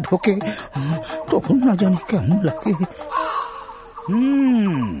শরীরে ঢোকে তখন না জানি কেমন লাগে।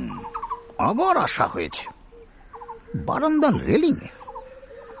 আবার আসা হয়েছে বারান্দার রেলিং এ।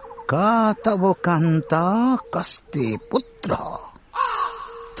 কা তব কান্তা কস্তে পুত্র,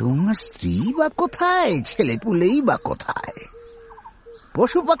 তোমার স্ত্রী বা কোথায়, ছেলে পুলেই বা কোথায়?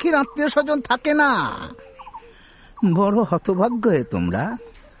 পশু পাখির আত্মীয় স্বজন থাকে না? বড় হতভাগ্য তোমরা।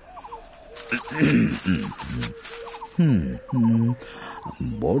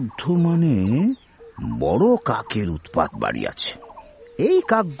 বর্ধমানে বড় কাকের উৎপাত বাড়িয়াছে। এই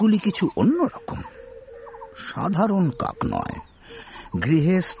কাকগুলি কিছু অন্যরকম, সাধারণ কাক নয়।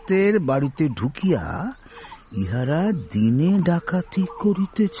 গৃহস্থের বাড়িতে ঢুকিয়া ইহারা দিনে ডাকাতি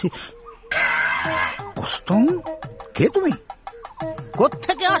করিতেছে। কস্তম, কে তুমি?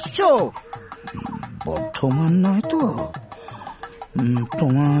 কোত্থেকে আসছো? বর্ধমান নয় তো?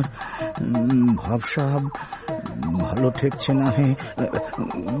 তোমার ভাবসাব ভালো ঠেকছে না। হে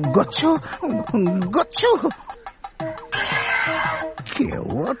গচ্ছ গচ্ছ, কেউ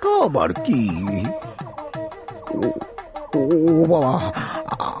তো আবার কি? ও বাবা,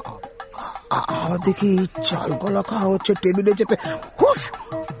 দেখি চাল কলা খাওয়া হচ্ছে টেবিলে চেপে। হুশ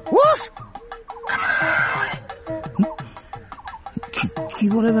হুশ, কি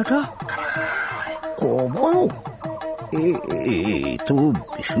বলে বেটা? বলো, এ তো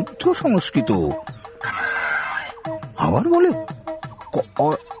বিশুদ্ধ সংস্কৃত। আবার বলে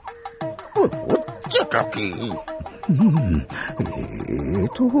হচ্ছেটা কি? এ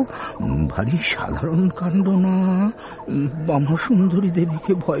তো ভারী সাধারণ কাণ্ড না? বামাসুন্দরী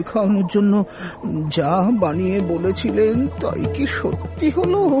দেবীকে ভয় খাওয়ানোর জন্য যা বানিয়ে বলেছিলেন তাই কি সত্যি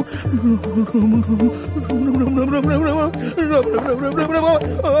হলো?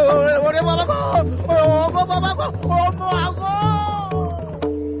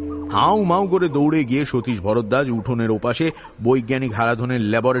 হাউ মাউ করে দৌড়ে গিয়ে সতীশ ভরদ্বাজ উঠোনের ওপাশে বৈজ্ঞানিক হারাধনের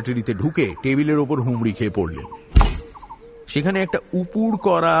ল্যাবরেটরিতে ঢুকে টেবিলের ওপর হুমড়ি খেয়ে পড়লেন। সেখানে একটা উপুড়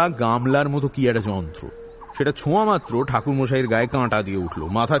করা গামলার মতো কি একটা যন্ত্র, সেটা ছোঁয়া মাত্র ঠাকুরমশাইয়ের গায়ে কাঁটা দিয়ে উঠল,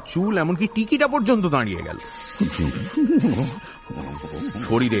 মাথার চুল এমনকি টিকিটা পর্যন্ত দাঁড়িয়ে গেল।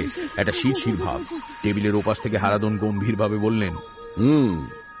 শরীরে একটা শিরশির ভাব। টেবিলের ওপাশ থেকে হারাধন গম্ভীর ভাবে বললেন,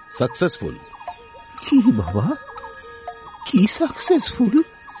 সাকসেসফুল। কি বাবা, কি সাকসেসফুল?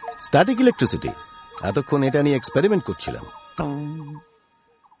 Static electricity. এতক্ষণ এটা নিয়ে এক্সপেরিমেন্ট করছিলাম।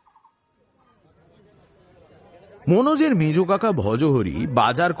 মনোজের মেজ কাকা ভজহরি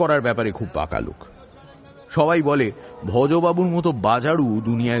বাজার করার ব্যাপারে খুব পাকা লোক। সবাই বলে ভজবাবুর মতো বাজারু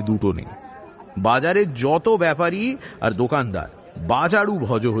দুনিয়ায় দুটো নেই। বাজারের যত ব্যাপারী আর দোকানদার বাজারু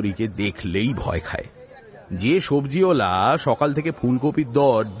ভজহরিকে দেখলেই ভয় খায়। যে সবজিওয়ালা সকাল থেকে ফুলকপির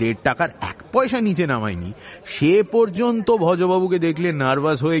দর 1.5 টাকার 1 পয়সা নিচে নামায়নি, সে পর্যন্ত ভজবাবুকে দেখলে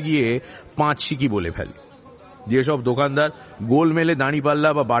নার্ভাস হয়ে গিয়ে 5 সিকি বলে ফেলে। যেসব দোকানদার গোলমেলে দাঁড়িপাল্লা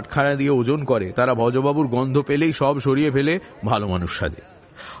বা বাটখারা দিয়ে ওজন করে, তারা ভজবাবুর গন্ধ পেলেই সব সরিয়ে ফেলে ভালো মানুষ সাজে।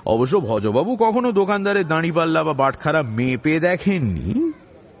 অবশ্য ভজবাবু কখনো দোকানদারের দাঁড়িপাল্লা বা বাটখারা মেপে দেখেননি।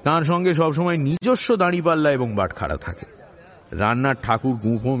 তার সঙ্গে সবসময় নিজস্ব দাঁড়িপাল্লা এবং বাটখারা থাকে। রান্নার ঠাকুর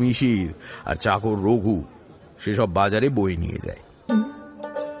গুঁফো মিশির আর চাকর রঘু সেসব বাজারে বই নিয়ে যায়।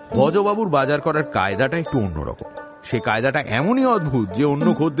 ভজবাবুর বাজার করার কায়দাটা একটু অন্যরকম। সে কায়দাটা এমনই অদ্ভুত যে অন্য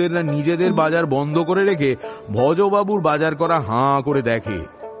খদ্দেররা নিজেদের বাজার বন্ধ করে রেখে ভজবাবুর বাজার করা হাঁ করে দেখে।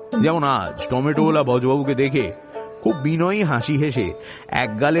 যেমন আজ টমেটোওয়ালা ভজবাবুকে দেখে খুব বিনয়ী হাসি হেসে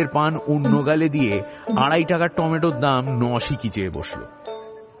 1 গালের পান অন্য গালে দিয়ে 2.5 টাকার টমেটোর দাম 9 সিকি চেয়ে বসল।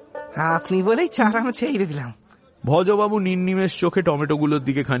 আপনি বলেই চার আমি ছেড়ে দিলাম। ভজবাবু নির্নিমেষ চোখে টমেটোগুলোর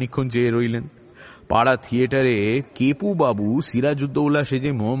দিকে খানিকক্ষণ চেয়ে রইলেন। পাড়া থিয়েটারে কেপু বাবু সিরাজউদ্দৌলা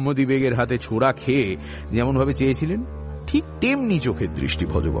সেজে মোহাম্মদী বেগের হাতে ছোড়া খেয়ে যেমন ভাবে চেয়েছিলেন, ঠিক তেমনি চোখের দৃষ্টি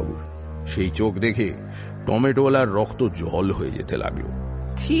ভজবাবুর। সেই চোখ দেখে টমেটোওয়ালার রক্ত জল হয়ে যেতে লাগলো।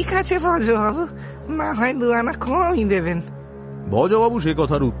 ঠিক আছে ভজবাবু, না হয় 2 আনা কমই দেবেন। ভজবাবু সে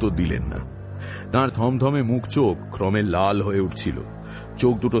কথার উত্তর দিলেন না। তাঁর থমথমে মুখ চোখ ক্রমে লাল হয়ে উঠছিল।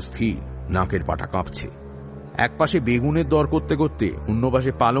 চোখ দুটো স্থির, নাকের পাটা কাঁপছে। এক পাশে বেগুনের দর করতে করতে অন্য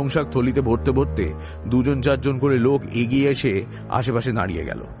পাশে পালং শাক থলিতে ভরতে ভরতে 2-4জন করে লোক এগিয়ে এসে আশেপাশে দাঁড়িয়ে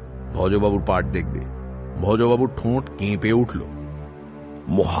গেল ভজবাবুর পাট দেখবে। ভজবাবুর ঠোঁট কেঁপে উঠল।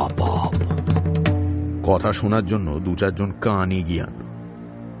 মহাপাপ। কথা শোনার জন্য 2-4জন কান এগিয়ে আনল।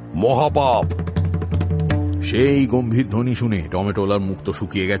 মহাপাপ। সেই গম্ভীর ধ্বনি শুনে টমেটোলার মুখ তো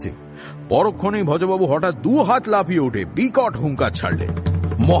শুকিয়ে গেছে। পরক্ষণেই ভজবাবু হঠাৎ 2 হাত লাফিয়ে উঠে বিকট হুঙ্কার ছাড়লেন,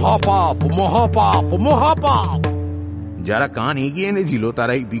 মহাপাপ, মহাপাপ, মহাপাপ। যারা কান এগিয়ে এনেছিল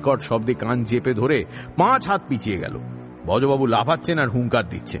তারা এই বিকট শব্দে কান চেপে ধরে 5 হাত পিছিয়ে গেল। ভজবাবু লাফাচ্ছেন আর হুঙ্কার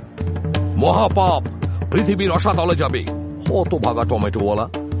দিচ্ছেন, মহাপাপ, পৃথিবীর রসাতলে যাবে। হতভাগা টমেটোওয়ালা,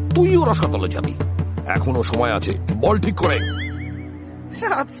 তুইও রসাতলে যাবি। এখনো সময় আছে, বল ঠিক করে।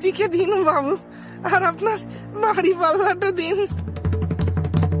 সাত শিখে দিন বাবু, আর আপনার বাড়ি পাল্লাটা দিন।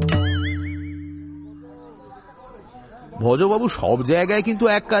 ভজবাবু সব জায়গায় কিন্তু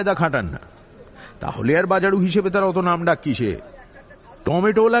এক কায়দা খাটান না, তাহলে আর বাজারু হিসেবে তার অত নাম ডাক কিসে?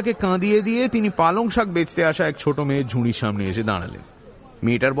 টমেটোলাকে কাঁদিয়ে দিয়ে তিনি পালং শাক বেচতে আসা এক ছোট মেয়ের ঝুড়ির সামনে এসে দাঁড়ালেন।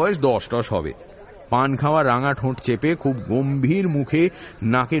 মেয়েটার বয়স 10 হবে। পান খাওয়া রাঙা ঠোঁট চেপে খুব গম্ভীর মুখে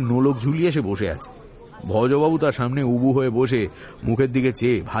নাকে নোলক ঝুলিয়ে এসে বসে আছে। ভজবাবু তার সামনে উবু হয়ে বসে মুখের দিকে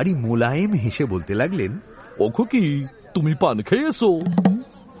চেয়ে ভারী মোলায়েম হেসে বলতে লাগলেন, ও খুকি, তুমি পান খেয়েছো?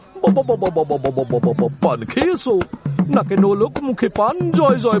 পান খেয়েছো? নাকে নোলক, মুখে পান,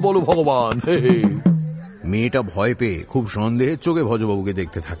 জয় জয় বলো ভগবান। হে হে। মেয়েটা ভয় পেয়ে খুব সন্দেহের চোখে ভজবাবুকে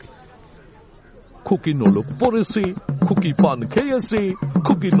দেখতে থাকে। খুকি নোলক পড়েছে, খুকি পান খেয়েছে,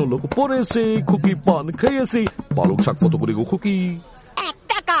 খুকি নোলক পড়েছে, খুকি পান খেয়েছে। পালং শাক কত করে গো খুকি? 1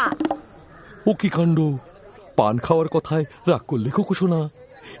 টাকা। ও কি কাণ্ড! পান খাওয়ার কথায় রাগ করলে খুকু শোনা?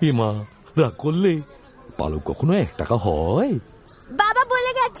 এমা, রাগ করলে পালক কখনো 1 টাকা হয়? বাবা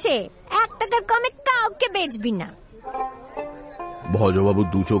বলে গেছে 1 টাকার কমে কাউকে বেচবি না। ভজবাবু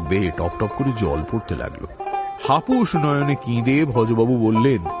 2 চোখ বেয়ে টপ টপ করে জল পড়তে লাগলো। হাপুস নয়নে কেঁদে ভজবাবু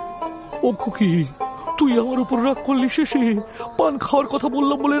বললেন, ও খুকি, তুই আমার উপর রাগ করলি শেষে? পান খাওয়ার কথা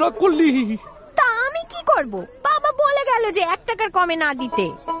বললাম বলে রাগ করলি? তা আমি কি করব? বাবা বলে গেল যে 1 টাকার কমে না দিতে।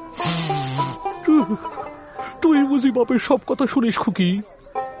 তুই বুঝি বাপের সব কথা শুনিস খুকি?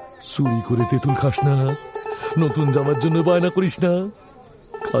 চুরি করে তেঁতুল খাস না, নতুন জামার জন্য বায়না করিস না,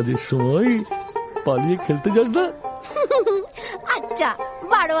 কাজের সময় পালিয়ে খেলতে যাস না। আচ্ছা,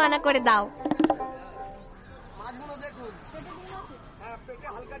 12 আনা করে দাও।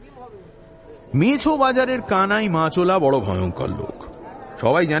 মেছো বাজারের কানাই মাছওয়ালা বড় ভয়ঙ্কর লোক।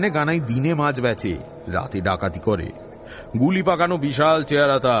 সবাই জানে কানাই দিনে মাছ বেচে, রাতে ডাকাতি করে। গুলি পাকানো বিশাল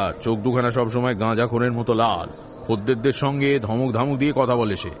চেহারা তার, চোখ দুখানা সবসময় গাঁজাখোরের মতো লাল। খদ্দেরদের সঙ্গে ধমক ধামক দিয়ে কথা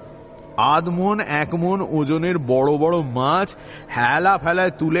বলে সে। 1 মণ 1 মণ ওজনের বড় বড় মাছ হেলা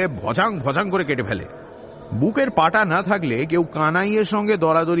ফেলায় তুলে ভজাং ভজাং করে কেটে ফেলে। বুকের পাটা না থাকলে কেউ কানাইয়ের সঙ্গে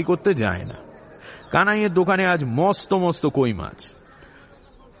দরাদরি করতে যায় না। কানাইয়ের দোকানে আজ মস্ত মস্ত কই মাছ।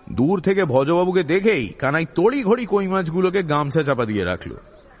 দূর থেকে ভজবাবুকে দেখেই কানাই তড়ি ঘড়ি কই মাছগুলোকে গামছা চাপা দিয়ে রাখলো।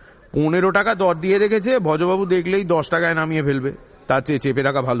 15 টাকা দর দিয়ে রেখেছে, ভজবাবু দেখলেই 10 টাকায় নামিয়ে ফেলবে, তার চেয়ে চেপে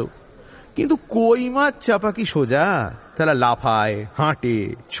রাখা ভালো। কিন্তু কই মাছ চাপা কি সোজা? তারা লাফায়, হাঁটে,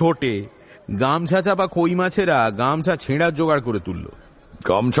 ছোটে। গামছা চাপা কই মাছেরা গামছা ছেঁড়ার জোগাড় করে তুলল।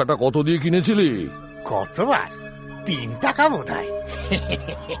 গামছাটা কত দিয়ে কিনেছিলি? কতবার? 3 টাকা বোধহয়।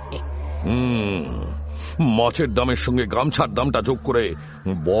 মাছের দামের সঙ্গে গামছার দামটা যোগ করে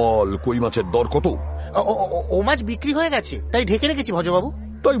বল, কই মাছের দর কত? ও মাছ বিক্রি হয়ে গেছে, তাই ঢেকে রেখেছি ভজবাবু।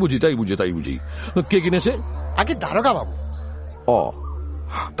 তাই বুঝি, তাই বুঝি, তাই বুঝি। কে কিনেছে? আগে দারোগা বাবু।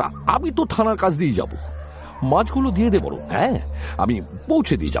 তা আমি তো থানার কাছ দিয়ে যাব, মাছগুলো দিয়ে দে বরং। হ্যাঁ, আমি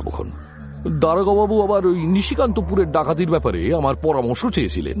পৌঁছে দিয়ে যাবো। দারোগা বাবু আবার ওই নিশিকান্তপুরের ডাকাতির ব্যাপারে আমার পরামর্শ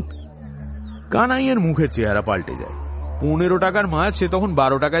চেয়েছিলেন। কানাইয়ের মুখের চেহারা পাল্টে যায়। 15 টাকার মাছ সে তখন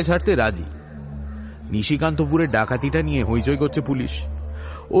 12 টাকায় ছাড়তে রাজি। নিশিকান্তপুরের ডাকাতিটা নিয়ে হইচই করছে পুলিশ।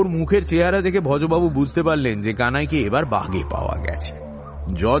 ওর মুখের চেহারা দেখে ভজবাবু বুঝতে পারলেন যে কানাইকে এবার বাগে পাওয়া গেছে।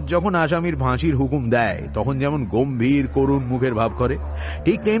 জজ যখন আসামির ফাঁসির হুকুম দেয় তখন যেমন গম্ভীর করুণ মুখের ভাব করে,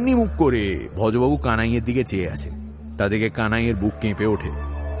 ঠিক তেমনি মুখ করে ভজবাবু কানাইয়ের দিকে চেয়ে আছেন। তা দেখে কানাইয়ের বুক কেঁপে ওঠে।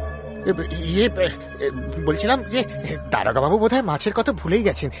 বলছিলাম যে দারোগা বাবু বোধহয় মাছের কথা ভুলেই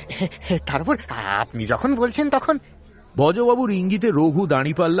গেছেন, তারপর আপনি যখন বলছেন তখন। ভজবাবুর ইঙ্গিতে রঘু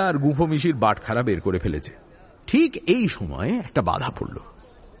দাঁড়িপাল্লা আর গুঁফো মিশির বাটখারা বের করে ফেলেছে। ঠিক এই সময় একটা বাধা পড়ল।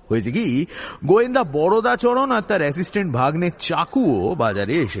 হয়েছে কি, গোয়েন্দা বরদাচরণ আর তার অ্যাসিস্ট্যান্ট ভাগ্নে চাকুও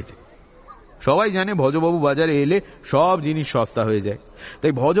বাজারে এসেছে। সবাই জানে ভজবাবু বাজারে এলে সব জিনিস সস্তা হয়ে যায়,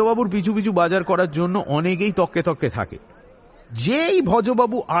 তাই ভজবাবুর পিছু পিছু বাজার করার জন্য অনেকেই তককে তককে থাকে। যেই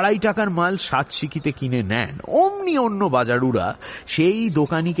ভজবাবু 2.5 টাকার মাল 7 সিকিতে কিনে নেন, অমনি অন্য বাজারুরা সেই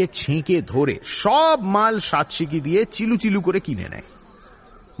দোকানিকে ছেঁকে ধরে সব মাল 7 সিকি দিয়ে চিলু চিলু করে কিনে নেয়।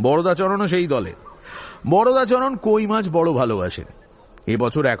 বরদাচরণও সেই দলে। বরদাচরণ কই মাছ বড় ভালোবাসেন।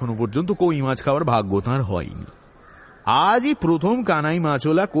 এবছর এখনো পর্যন্ত কই মাছ খাওয়ার ভাগ্য তাঁর হয়নি। আজই প্রথম কানাই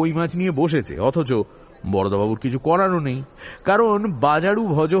মাছওয়ালা কই মাছ নিয়ে বসেছে, অথচ বরদাবাবুর কিছু করারও নেই, কারণ বাজারু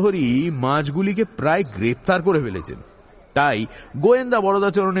ভজহরি মাছগুলিকে প্রায় গ্রেপ্তার করে ফেলেছেন। তাই গোয়েন্দা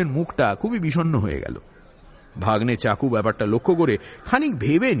বরদাচরণের মুখটা খুবই বিষণ্ণ হয়ে গেল। ভাগ্নে চাকু ব্যাপারটা লক্ষ্য করে খানিক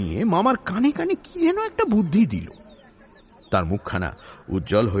ভেবে নিয়ে মামার কানে কানে কি যেন একটা বুদ্ধি দিল। তার মুখখানা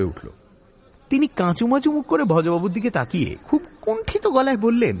উজ্জ্বল হয়ে উঠল। তিনি কাঁচুমাচু মুখ করে ভজবাবুর দিকে তাকিয়ে খুব কুণ্ঠিত গলায়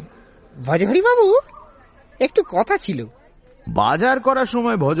বললেন, ভজহরি বাবু, একটু কথা ছিল। বাজার করার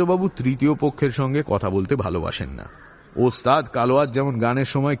সময় ভজবাবু তৃতীয় পক্ষের সঙ্গে কথা বলতে ভালোবাসেন না। ওস্তাদ কালোয়াত যেমন গানের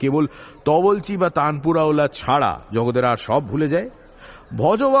সময় কেবল তবলচি বা তানপুরাওলা ছাড়া জগতের আর সব ভুলে যায়,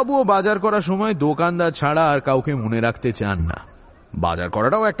 ভজবাবুও বাজার করার সময় দোকানদার ছাড়া আর কাউকে মনে রাখতে চান না। বাজার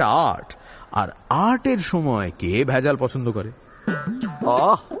করাটাও একটা আর্ট, আর আর্টের সময় কে ভেজাল পছন্দ করে?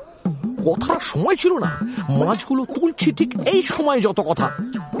 কথার সময় ছিল না, মাছগুলো তুলছি ঠিক এই সময় যত কথা।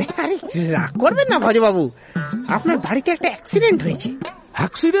 আরে রাগ করবেন না ভজবাবু, আপনার বাড়িতে একটা অ্যাক্সিডেন্ট হয়েছে।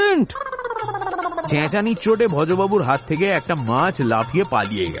 অ্যাক্সিডেন্ট? চেঁচানির চোটে ভজবাবুর হাত থেকে একটা মাছ লাফিয়ে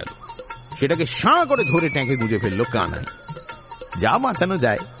পালিয়ে গেল। সেটাকে সাঁ করে ধরে ট্যাঙ্কে গুঁজে ফেললো কানাই। যা বাঁচানো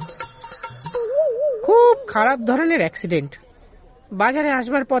যায়। খুব খারাপ ধরনের অ্যাক্সিডেন্ট। বাজারে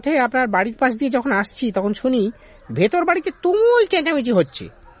আসবার পথে আপনার বাড়ির পাশ দিয়ে যখন আসছি তখন শুনি ভেতর বাড়িতে তুমুল চেঁচামেচি হচ্ছে,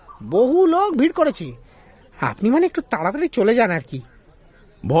 বহু লোক ভিড় করেছে। আপনি মানে একটু তাড়াতাড়ি চলে যান আর কি।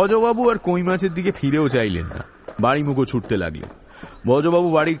 ভজবাবু আর কই মাছের দিকে ফিরেও চাইলেন না, বাড়ি মুখো ছুটতে লাগলেন। ভজবাবু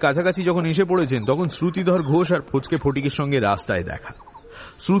বাড়ির কাছাকাছি যখন এসে পড়েছেন তখন শ্রুতিধর ঘোষ আর ফচকে ফটিকের সঙ্গে রাস্তায় দেখা।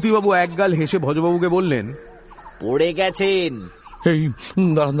 শ্রুতিবাবু একগাল হেসে ভজবাবুকে বললেন, পড়ে গেছেন। এই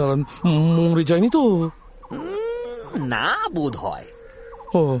দাঁড়ান দাঁড়ান, মরে যায়নি তো? না বোধ হয়।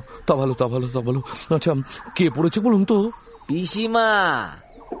 ও তা ভালো তা ভালো তা ভালো। আচ্ছা কে পড়েছে বলুন তো? পিসিমা।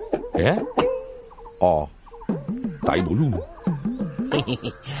 হ্যাঁ, তাই বলুন।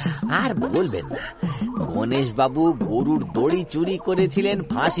 আর বলবেন না, গণেশ বাবু গরুর দড়ি চুরি করেছিলেন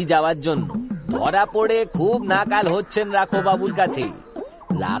ফাঁসি যাওয়ার জন্য। ধরা পড়ে খুব নাকাল হচ্ছেন রাখো বাবুর কাছে।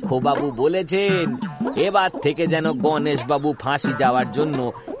 রাখো বাবু বলেছেন এবার থেকে যেন গণেশ বাবু ফাঁসি যাওয়ার জন্য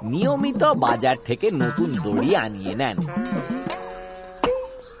নিয়মিত বাজার থেকে নতুন দড়ি আনিয়ে নেন।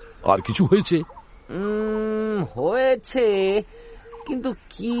 আর কিছু হয়েছে? হয়েছে, কিন্তু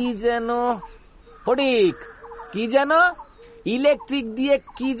কি যেন ফটিক, কি যেন ইলেকট্রিক দিয়ে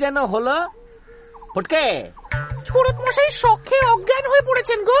কি যেন হলো। ফটকে পুরুত মশাই শখে অজ্ঞান হয়ে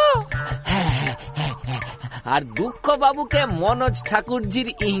পড়েছেন গো। আর দুঃখ বাবুকে মনোজ ঠাকুরজির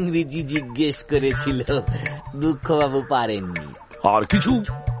ইংরেজি জিজ্ঞেস করেছিল, দুঃখ বাবু পারেননি। আর কিছু?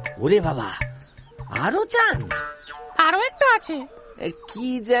 ওরে বাবা, আরো চান? আরো একটা আছে। কি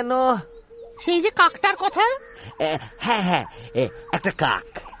যেন? সেই যে কাকটার কথা। হ্যাঁ হ্যাঁ, একটা কাক।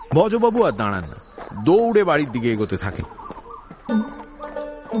 ভজবাবু আর দাঁড়ান না, দৌড়ে বাড়ির দিকে এগোতে থাকেন।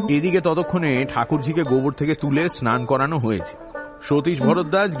 এদিকে ততক্ষণে ঠাকুরজিকে গোবর থেকে তুলে স্নান করানো হয়েছে। সতীশ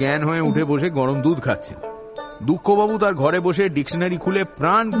ভরদ্বাজ জ্ঞান হয়ে উঠে বসে গরম দুধ খাচ্ছেন। দুঃখবাবু তার ঘরে বসে ডিকশনারি খুলে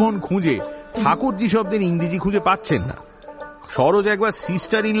প্রাণপণ খুঁজে ঠাকুরজি শব্দের ইংরেজি খুঁজে পাচ্ছেন না। সরোজ একবার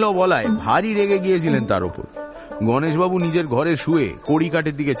সিস্টার ইন ল বলায় ভারী রেগে গিয়েছিলেন তার ওপর। গণেশবাবু নিজের ঘরে শুয়ে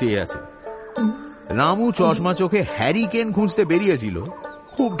কড়িকাঠের দিকে চেয়ে আছেন। রামু চশমা চোখে হ্যারিকেন খুঁজতে বেরিয়েছিল।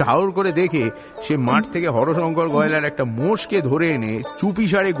 খুব ঢাউর করে দেখে সে মাঠ থেকে হরশঙ্কর গয়লার একটা মোষকে ধরে এনে চুপি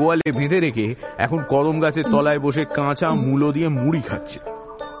সারে গোয়ালে বেঁধে রেখে এখন কদম গাছের তলায় বসে কাঁচা মূলো দিয়ে মুড়ি খাচ্ছে।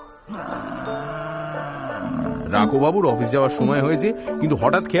 রাঘবাবুর অফিস যাওয়ার সময় হয়েছে, কিন্তু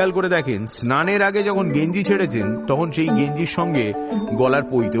হঠাৎ খেয়াল করে দেখেন স্নানের আগে যখন গেঞ্জি ছেড়েছেন তখন সেই গেঞ্জির সঙ্গে গলার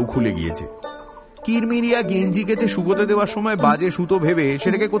পইতেও খুলে গিয়েছে। কিরমিরিয়া গেঞ্জি কেচে শুকোতে দেওয়ার সময় বাজে সুতো ভেবে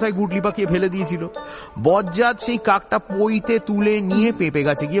সেটাকে কোথায় গুটলি পাকিয়ে ফেলে দিয়েছিল। বজ্জাত সেই কাকটা পইতে তুলে নিয়ে পেঁপে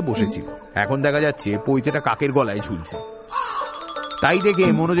গাছে গিয়ে বসেছিল। এখন দেখা যাচ্ছে পইতেটা কাকের গলায় ঝুলছে। তাই দেখে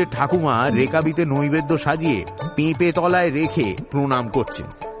মনোজের ঠাকুমা রেকাবিতে নৈবেদ্য সাজিয়ে পেঁপে তলায় রেখে প্রণাম করছেন।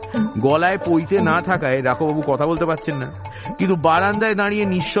 গলায় পইতে না থাকায় রাঘবাবু কথা বলতে পারছেন না, কিন্তু বারান্দায় দাঁড়িয়ে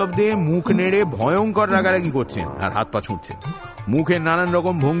নিঃশব্দে মুখ নেড়ে ভয়ঙ্কর রাগারাগি করছেন আর হাত পা ছুটছেন। মুখের নানান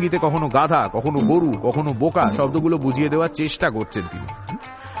রকম ভঙ্গিতে কখনো গাধা, কখনো গরু, কখনো বোকা শব্দগুলো বুঝিয়ে দেওয়ার চেষ্টা করছেন তিনি।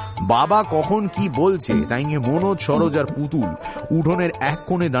 বাবা কখন কি বলছে তাই নিয়ে মনোজ, সরোজ আর পুতুল উঠোনের এক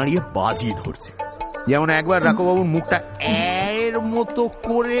কোণে দাঁড়িয়ে বাজি ধরছে। যেমন একবার রাঘবাবুর মুখটা এর মতো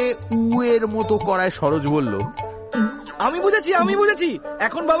করে উয়ের মতো করায় সরোজ বলল, আমি বুঝেছি,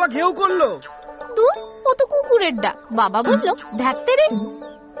 এখন বাবা ঘেউ করলো। তুই ও তো কুকুরের ডাক। বাবা বললো ঢাকতে রে।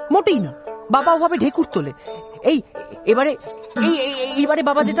 মোটেই না, বাবা ওভাবে ঢেকুর তোলে। এইবারে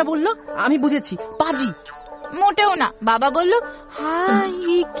বাবা যেটা বললো আমি বুঝেছি, পাজি। মোটেও না, বাবা বললো হাই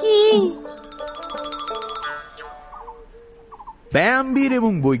কি। ব্যায়ামবীর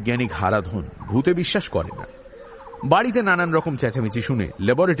এবং বৈজ্ঞানিক হারাধন ভূতে বিশ্বাস করে না। বাড়িতে নানান রকম চেঁচামেচি শুনে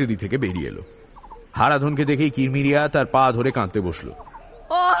ল্যাবরেটরি থেকে বেরিয়ে এলো। হারাধনকে দেখেই কিরমিরিয়া তার পা ধরে কাঁদতে বসলো।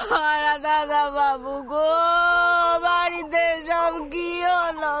 ও হারা দাদা বাবু গো, বাড়িতে সব কি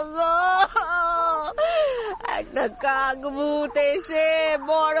হলো গো? একটা কাক ভূত এসে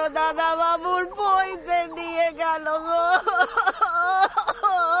বড় দাদা বাবুর পইতে নিয়ে গেল গো।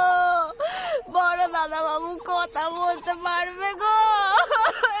 বড় দাদা বাবু কথা বলতে পারবে গো?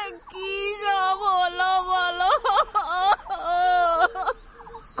 কি সব হলো বলো?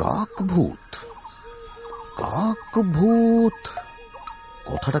 কাক ভূত, কাক ভূত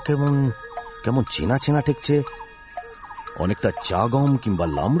কথাটা কেমন কেমন চেনা চেনা ঠেকছে। অনেকটা চা গম কিংবা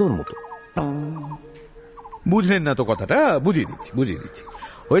লামড়োর মতো। বুঝলেন না তো কথাটা? বুঝিয়ে দিচ্ছি।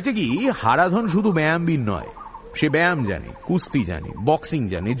 হয়েছে কি, হারাধন শুধু ব্যায়ামবীর নয়, সে ব্যায়াম জানে, কুস্তি জানে, বক্সিং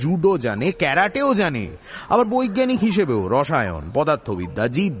জানে, জুডো জানে, ক্যারাটেও জানে, আবার বৈজ্ঞানিক হিসেবেও রসায়ন, পদার্থবিদ্যা,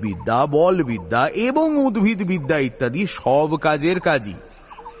 জীববিদ্যা, বলবিদ্যা এবং উদ্ভিদবিদ্যা ইত্যাদি সব কাজের কাজই।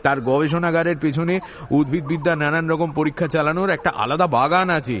 তার গবেষণাগারের পেছনে উদ্ভিদবিদ্যা নানান রকম পরীক্ষা চালানোর একটা আলাদা বাগান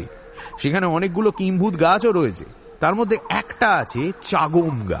আছে। সেখানে অনেকগুলো কিম্ভূত গাছও রয়েছে। তার মধ্যে একটা আছে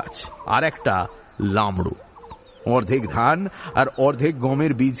চাগম গাছ, আর একটা লামড়ো। অর্ধেক ধান আর অর্ধেক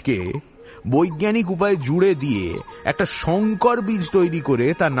গমের বীজকে বৈজ্ঞানিক উপায়ে জুড়ে দিয়ে একটা সংকর বীজ তৈরি করে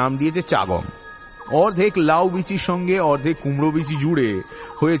তার নাম দিয়েছে চাগম। অর্ধেক লাউ বীচির সঙ্গে অর্ধেক কুমড়ো বীচি জুড়ে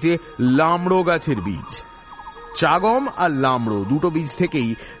হয়েছে লামড়ো গাছের বীজ। চাগম আর লামড়ো দুটো বীজ থেকেই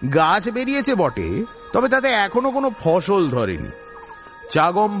গাছ বেরিয়েছে বটে, তবে তাতে এখনো কোনো ফসল ধরেনি।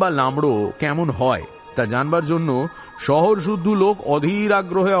 চাগম বা লামড়ো কেমন হয় তা জানবার জন্য শহর শুদ্ধ লোক অধীর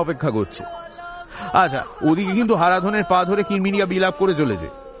আগ্রহে অপেক্ষা করছে। আচ্ছা, ওদিকে কিন্তু হারাধনের পা ধরে কিরমিরিয়া বিলাপ করে চলেছে।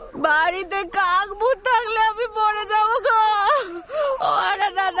 বাড়িতে কাক ভূত থাকলে আমি মরে যাবো গো। ওরা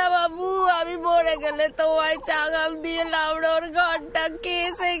দাদা বাবু, আমি মরে গেলে তোমার চাগাম দিয়ে লাউড়োর ঘরটা কে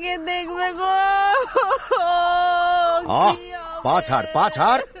সেকে দেখবে গো? পা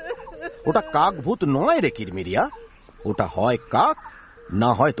ছাড়। ওটা কাক ভূত নয় রে কিরমিরিয়া, ওটা হয় কাক, না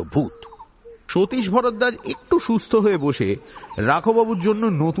হয় তো ভূত। সতীশ ভরদ্বাজ একটু সুস্থ হয়ে বসে রাঘববাবুর জন্য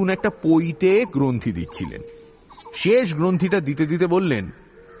নতুন একটা পইতে গ্রন্থি দিচ্ছিলেন। শেষ গ্রন্থিটা দিতে দিতে বললেন,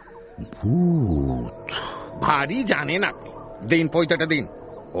 ভূত ভারী জানেন আপনি, দিন পয়তাটা দিন।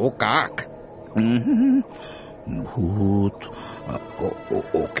 ও কাক। ভূত?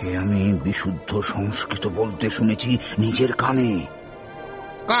 ওকে আমি বিশুদ্ধ সংস্কৃত বলতে শুনেছি নিজের কানে।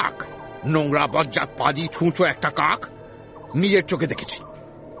 কাক? নোংরা বজ্জাত পাজি ছুঁচো একটা কাক, নিজের চোখে দেখেছি।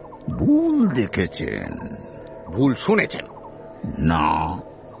 ভুল দেখেছেন? ভুল শুনেছেন? না।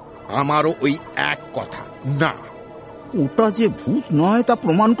 আমারও ওই এক কথা, না। ওটা যে ভূত নয় তা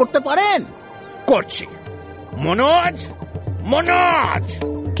প্রমাণ করতে পারেন? করছি। মনোজ,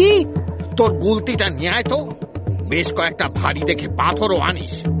 কি? তোর গুলতিটা নিয়ে আয় তো। বেশ কয়েকটা ভারী দেখে পাথরও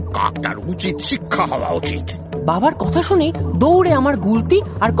আনিস। কাকটার উচিত শিক্ষা হওয়া উচিত। বাবার কথা শুনে দৌড়ে আমার গুলতি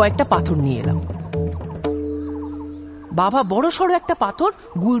আর কয়েকটা পাথর নিয়ে এলাম। বাবা বড় সড়ো একটা পাথর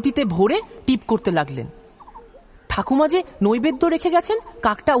গুলতিতে ভরে টিপ করতে লাগলেন। ঠাকুমা যে নৈবেদ্য রেখে গেছেন,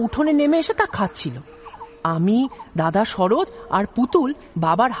 কাকটা উঠোনে নেমে এসে তা খাচ্ছিল। আমি, দাদা সরোজ আর পুতুল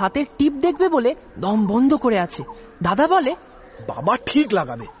বাবার হাতের টিপ দেখবে বলে দম বন্ধ করে আছে। দাদা বলে, বাবা ঠিক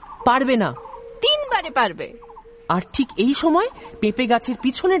লাগাবে। পারবে না। 3 বারে পারবে। আর ঠিক এই সময় পেঁপে গাছের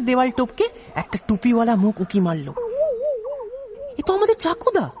পিছনের দেওয়াল টপকে একটা টুপিওয়ালা মুখ উকি মারল। এ তো আমাদের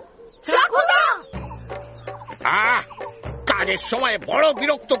চাকুদা। কাজের সময় বড়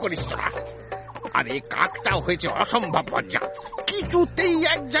বিরক্ত করিস তোরা। আর এই কাকটাও হয়েছে অসম্ভব বজ্জাত, কিছুতেই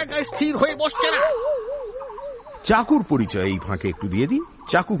এক জায়গায় স্থির হয়ে বসছে না। চাকুর পরিচয় এই ফাঁকে একটু দিয়ে দিই।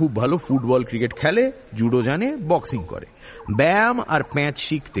 চাকু খুব ভালো ফুটবল, ক্রিকেট খেলে, জুডো জানে, বক্সিং করে। ব্যায়াম আর প্যাঁচ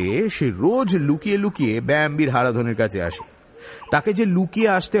শিখতে সে রোজ লুকিয়ে লুকিয়ে ব্যায়ামবীর হারাধনের কাছে আসে। তাকে যে লুকিয়ে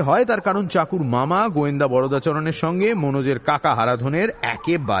আসতে হয় তার কারণ চাকুর মামা গোয়েন্দা বরদাচরণের সঙ্গে মনোজের কাকা হারাধনের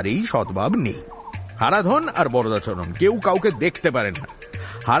একেবারেই সদ্ভাব নেই। হারাধন আর বরদাচরণ কেউ কাউকে দেখতে পারে না।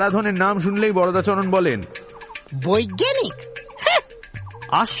 হারাধনের নাম শুনলেই বরদাচরণ বলেন, বৈজ্ঞানিক।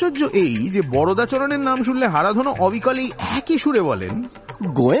 আশ্চর্য এই যে বরদাচরণের নাম শুনলে হারাধনও অবিকলেই একই সুরে বলেন,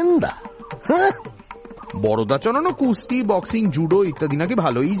 গোয়েন্দা। বরদাচরণও কুস্তি, বক্সিং, জুডো ইত্যাদি নাকি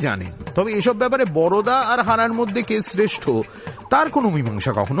ভালোই জানেন। তবে এসব ব্যাপারে বরদা আর হারার মধ্যে কে শ্রেষ্ঠ তার কোনো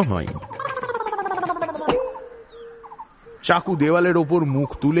মীমাংসা কখনো হয়নি। চাকু দেওয়ালের ওপর মুখ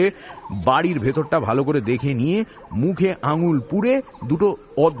তুলে বাড়ির ভেতরটা ভালো করে দেখে নিয়ে মুখে আঙুল পুড়ে দুটো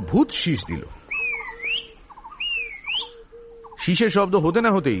অদ্ভুত শীষ দিল। শীষের শব্দ হতে না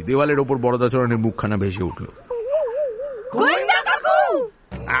হতেই দেওয়ালের ওপর বরদাচরণের মুখখানা ভেসে উঠল।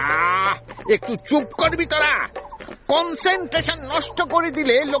 একটু চুপ করবি তোরা। কনসেন্ট্রেশন নষ্ট করে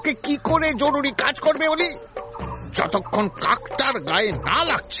দিলে লোকে কি করে জরুরি কাজ করবে বলি। যতক্ষণ কাকটার গায়ে না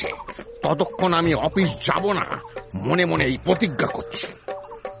লাগছে ততক্ষণ আমি অফিস যাব না, মনে মনে এই প্রতিজ্ঞা করছি।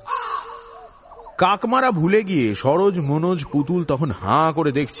 কাকমারা ভুলে গিয়ে সরোজ, মনোজ, পুতুল তখন হাঁ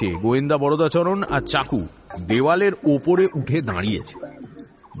করে দেখছে গোয়েন্দা বরদাচরণ আর চাকু দেওয়ালের ওপরে উঠে দাঁড়িয়েছে।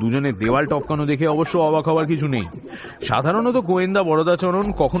 দুজনে দেওয়াল টপকানো দেখে অবশ্য অবাক হওয়ার কিছু নেই। সাধারণত গোয়েন্দা বরদাচরণ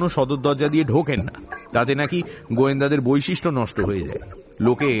কখনো সদর দরজা দিয়ে ঢোকেন না, তাতে নাকি গোয়েন্দাদের বৈশিষ্ট্য নষ্ট হয়ে যায়।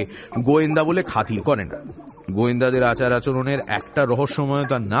 লোকে গোয়েন্দা বলে খাতির করে না। গোয়েন্দাদের আচার আচরণের একটা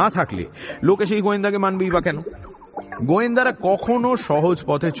রহস্যময়তা না থাকলে লোকে সেই গোয়েন্দাকে মানবেই বা কেন? গোয়েন্দারা কখনো সহজ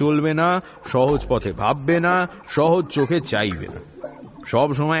পথে চলবে না, সহজ পথে ভাববে না, সহজ চোখে চাইবে না। সব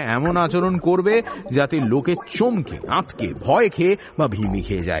সময় এমন আচরণ করবে যাতে লোকে চমকে, আঁতকে, ভয় খেয়ে বা ভিমি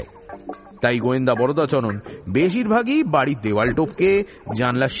খেয়ে যায়। তাই গোয়েন্দা বরদাচরণ বেশিরভাগই বাড়ির দেওয়াল টপকে,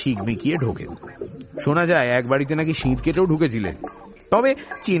 জানলা শিক মেকিয়ে ঢোকেন। শোনা যায় এক বাড়িতে নাকি শীত কেটেও ঢুকেছিলেন। তবে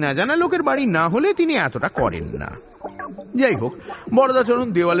চেনা জানা লোকের বাড়ি না হলে তিনি এতটা করেন না। যাই হোক, বরদাচরণ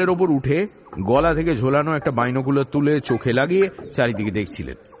দেওয়ালের ওপর উঠে গলা থেকে ঝোলানো একটা বাইনোকুলার তুলে চোখে লাগিয়ে চারিদিকে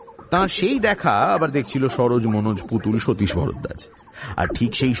দেখছিলেন। তাঁর সেই দেখা আবার দেখছিল সরোজ, মনোজ, পুতুল, সতীশ ভরদ্বাজ। আর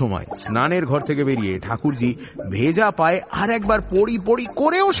ঠিক সেই সময় স্নানের ঘর থেকে বেরিয়ে ঠাকুরজি ভেজা পায়ে আর একবার পড়ি পড়ি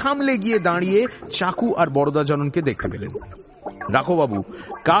করেও সামলে গিয়ে দাঁড়িয়ে চাকু আর বরদাচরণকে দেখতে পেলেন। রাঘববাবু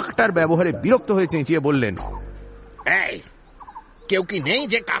কাকটার ব্যবহারে বিরক্ত হয়ে চেঁচিয়ে বললেন, এই কেউ কি নেই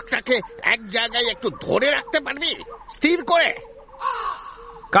যে কাকটাকে এক জায়গায় একটু ধরে রাখতে পারবি স্থির করে?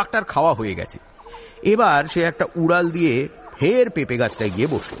 কাকটার খাওয়া হয়ে গেছে, এবার সে একটা উড়াল দিয়ে ফের পেঁপে গাছটায় গিয়ে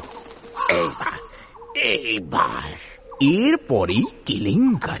বসল। এরপরেই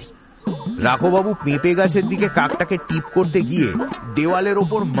কেলেঙ্কারি। রাঘববাবু পেঁপে গাছের দিকে কাকটাকে টিপ করতে গিয়ে দেওয়ালের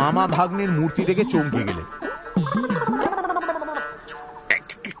ওপর মামা ভাগ্নের মূর্তি থেকে চমকে গেলেন।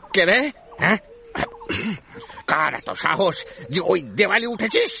 কে রে? হ্যাঁ, কার এত সাহস যে ওই দেওয়ালে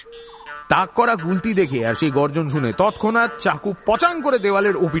উঠেছিস? তাক করা গুলতি দেখে আর সেই গর্জন শুনে তৎক্ষণাৎ চাকু পচাং করে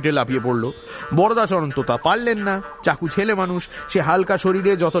দেওয়ালের ওপিটে লাফিয়ে পড়ল। বরদাচরণ তো তা পারলেন না। চাকু ছেলে মানুষ, সে হালকা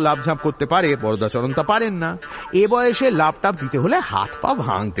শরীরে যত লাফঝাঁপ করতে পারে, বরদাচরণ তা পারেন না। এ বয়সে লাফটাপ দিতে হলে হাত পা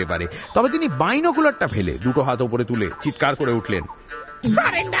ভাঙতে পারে। তবে তিনি বাইনোকুলারটা ফেলে দুটো হাত উপরে তুলে চিৎকার করে উঠলেন,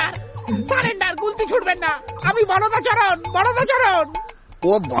 সারেন্ডার, সারেন্ডার, গুলতি ছুটবেন না, আমি বরদাচরণ, বরদাচরণ।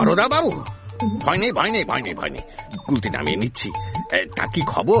 ও বরদা বাবু, ভয় নেই, ভয় নেই, ভয় নেই, ভয় নেই, গুলতি নামিয়ে নিচ্ছি। তা কি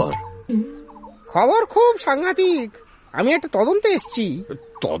খবর? খবর খুব সাংঘাতিক। আমি একটা তদন্তে এসছি।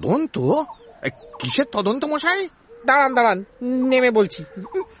 তদন্ত? কিসের তদন্ত মশাই? দাঁড়ান দাঁড়ান, নেমে বলছি।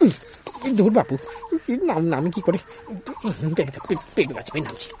 ধুর বাপু, নাম কি করে? পেঁপে গাছ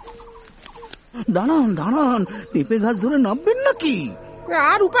নামছি। দাঁড়ান দাঁড়ান, পেঁপে গাছ ধরে নামবেন নাকি?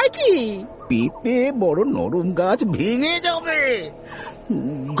 আর উপায় কি? পেঁপে বড় নরম গাছ, ভেঙে যাবে।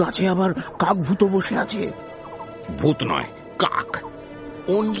 গাছে আবার কাক ভূত বসে আছে। ভূত নয়, কাক,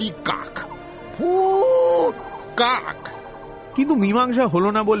 অনলি কাক, ভূত কাক। কিন্তু মীমাংসা হলো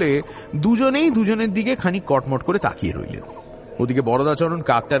না বলে দুজনেই দুজনের দিকে খানিক কটমট করে তাকিয়ে রইলেন। ওদিকে বরদাচরণ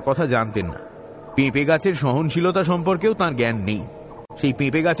কাকটার কথা জানতেন না। পেঁপে গাছের সহনশীলতা সম্পর্কেও তার জ্ঞান নেই। সেই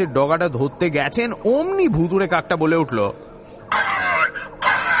পেঁপে গাছের ডগাটা ধরতে গেছেন, অমনি ভুতুড়ে কাকটা বলে উঠল,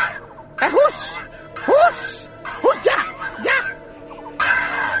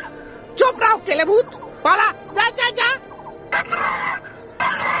 চুপ রাও কেলে ভূত, পালা, যা যা যা।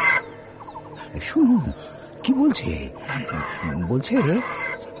 শুনুন কি বলছে, বলছে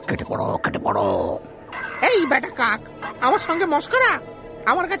কেটে পড়ো, কেটে পড়ো। এই বেটা কাক, আমার সঙ্গে মস্করা?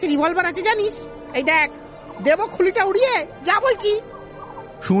 আমার কাছে রিভলভার আছে জানিস? এই দেখ, দেব খুলিটা উড়িয়ে, যা বলছি।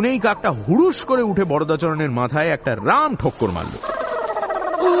 শুনেই কাকটা হুড়ুস করে উঠে বরদাচরণের মাথায় একটা রাম ঠক্কর মারল।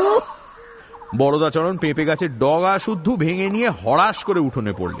 বরদাচরণ পেঁপে গাছের ডগা শুদ্ধ ভেঙে নিয়ে হড়াস করে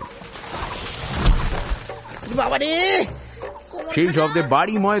উঠোনে পড়লেন। বাবারে! সেই শব্দে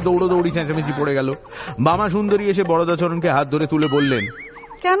বাড়িময় দৌড়োদৌড়ি চেঁচামেচি পড়ে গেল। বামা সুন্দরী এসে বরদাচরণকে হাত ধরে তুলে বললেন,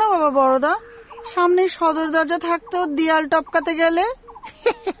 কেন বাবা বড়দা, সামনে সদর দরজা থাকতেও দেয়াল টপকাতে গেলে?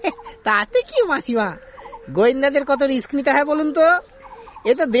 তাতে কি মাসিমা, গোয়েন্দাদের কত রিস্ক নিতে হয় বলুন তো?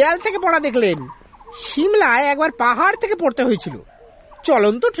 এ তো দেয়াল থেকে পড়া দেখলেন, সিমলায় একবার পাহাড় থেকে পড়তে হয়েছিল।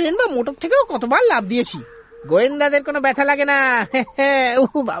 চলন্ত ট্রেন বা মোটর থেকেও কতবার লাফ দিয়েছি, গোয়েন্দাদের কোনো ব্যথা লাগে না।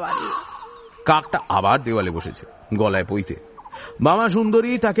 বাবা! কাকটা আবার দেওয়ালে বসেছে, গলায় পইতে। বামা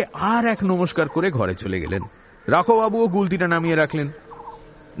সুন্দরী তাকে আর এক নমস্কার করে ঘরে চলে গেলেন। রাঘববাবুও গুলতিটা নামিয়ে রাখলেন।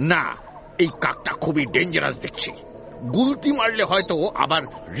 না, এই কাকটা খুবই ডেঞ্জারাস দেখছি। গুলতি মারলে হয়তো আবার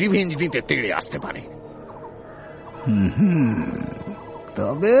রিভেঞ্জ নিতে তেড়ে আসতে পারে।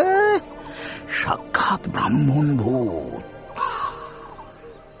 তবে সাক্ষাৎ ব্রাহ্মণ ভূত।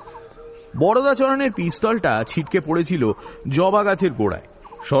 বরদাচরণের পিস্তলটা ছিটকে পড়েছিল জবা গাছের গোড়ায়।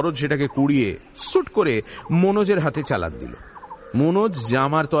 সরোজ সেটাকে কুড়িয়ে সুট করে মনোজের হাতে চালান দিল। মনোজ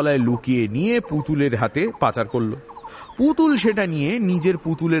জামার তলায় লুকিয়ে নিয়ে পুতুলের হাতে পাচার করল। পুতুল সেটা নিয়ে নিজের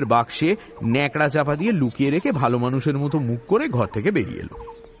পুতুলের বাক্সে ন্যাকড়া চাপা দিয়ে লুকিয়ে রেখে ভালো মানুষের মতো মুখ করে ঘর থেকে বেরিয়ে এলো।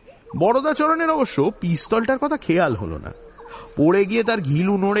 বরদাচরণের অবশ্য পিস্তলটার কথা খেয়াল হলো না। পড়ে গিয়ে তার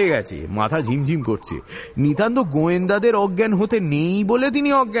ঘিলু নড়ে গেছে, মাথা ঝিমঝিম করছে। নিতান্ত গোয়েন্দাদের অজ্ঞান হতে নেই বলে তিনি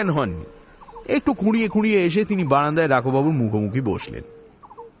অজ্ঞান হননি। একটু খুঁড়িয়ে খুঁড়িয়ে এসে তিনি বারান্দায় রাঘববাবুর মুখোমুখি বসলেন।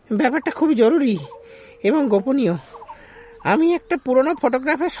 ব্যাপারটা খুবই জরুরি এবং গোপনীয়। আমি একটা পুরনো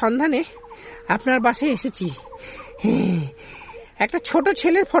ফটোগ্রাফের সন্ধানে আপনার বাসায় এসেছি। একটা ছোট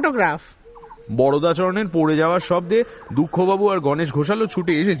ছেলের ফটোগ্রাফ। বরদাচরণের পড়ে যাওয়ার শব্দে দুঃখবাবু আর গণেশ ঘোষালও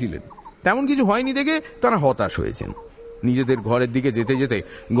ছুটে এসেছিলেন। তেমন কিছু হয়নি দেখে তারা হতাশ হয়েছেন। নিজেদের ঘরের দিকে যেতে যেতে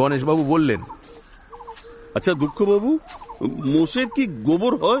গণেশবাবু বললেন, আচ্ছা দুঃখবাবু, মোষের কি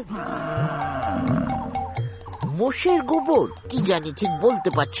গোবর হয়? মোষের গোবর কি জানি, ঠিক বলতে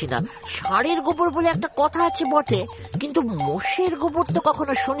পারছি না। ষাঁড়ের গোবর বলে একটা কথা আছে বটে, কিন্তু মোষের গোবর তো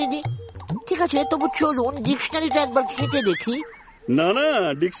কখনো শুনিনি। ঠিক আছে, তবু চলুন ডিকশনারিটা একবার ঘেঁটে দেখি। না না,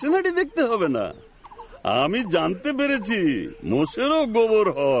 ডিকশনারি দেখতে হবে না, আমি জানতে পেরেছি মোষেরও গোবর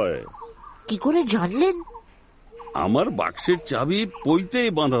হয়। কি করে জানলেন? আমার বাক্সের চাবি পইতেই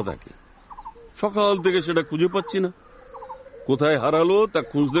বাঁধা থাকে, সকাল থেকে সেটা খুঁজে পাচ্ছি না। কোথায় হারালো তা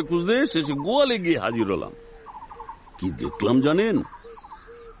খুঁজতে খুঁজতে শেষে গোয়ালে গিয়ে হাজির হলাম। কি দেখলাম জানেন?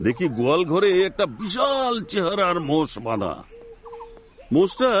 দেখি গোয়াল ঘরে একটা বিশাল চেহারার মোষ বাঁধা।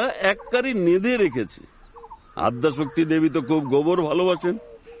 মোষটা এক কারি নেঁদে রেখেছে। আদ্যাশক্তি দেবী তো খুব গোবর ভালোবাসেন।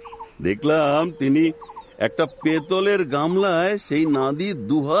 দেখলাম তিনি একটা পেতলের গামলায় সেই নাদি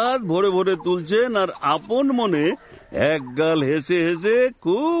দুহাত ভরে ভরে তুলছেন, আর আপন মনে এক গাল হেসে হেসে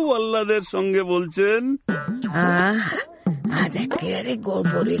খুব আহ্লাদের সঙ্গে বলছেন, আজ একেবারে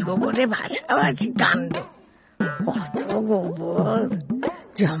গোবরে গোবরে ভাসাভাসি কাণ্ড। কত গোবর,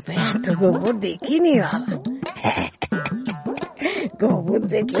 জমে এত গোবর দেখিনি বাবা। গোবর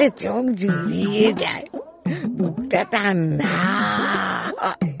দেখলে চোখ জুড়িয়ে যায়, বুকটা ঠান্ডা।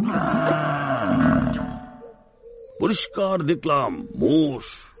 পরিষ্কার দেখলাম মোষ।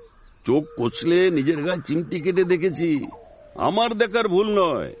 চোখ কচলে নিজের গায়ে চিমটি কেটে দেখেছি। আমার দেখার ভুল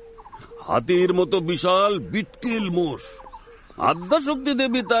নয়, হাতির মতো বিশাল বিটকিল মোষ। আদ্যাশক্তি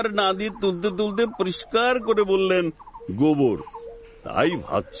দেবী তার নাদি তুলতে তুলতে পরিষ্কার করে বললেন গোবর। তাই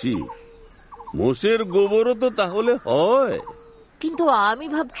ভাবছি মোষের গোবরও তো তাহলে হয়। কিন্তু আমি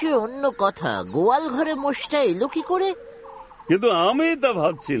ভাবছি অন্য কথা, গোয়াল ঘরে মোষটা এলো কি করে? কিন্তু আমি তা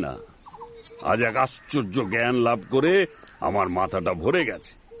ভাবছি না। আজ এক আশ্চর্য জ্ঞান লাভ করে আমার মাথাটা ভরে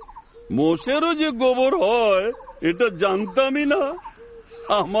গেছে। মোষেরও যে গোবর হয় এটা জানতামই না।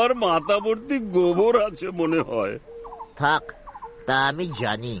 আমার মাথা ভর্তি গোবর আছে মনে হয়। থাক, তা আমি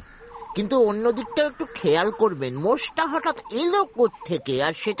জানি, কিন্তু অন্য দিকটাও একটু খেয়াল করবেন। মোষটা হঠাৎ এলো কোত্থেকে,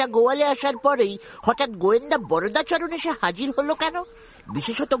 আর সেটা গোয়ালে আসার পরেই হঠাৎ গোয়েন্দা বরদাচরণ এসে হাজির হলো কেন?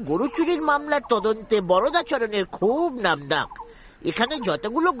 বিশেষত গরু চুরির মামলার তদন্তে বরদাচরণের খুব নামডাক। এখানে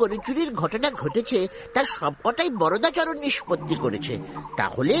যতগুলো গরু চুরির ঘটনা ঘটেছে তার সবকটাই বরদাচরণ নিষ্পত্তি করেছে।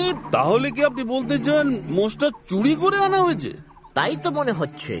 তাহলে কি আপনি বলতে চান মোষটা চুরি করে আনা হয়েছে? তাই তো মনে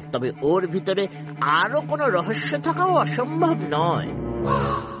হচ্ছে, তবে ওর ভিতরে আরো কোনো রহস্য থাকাও অসম্ভব নয়।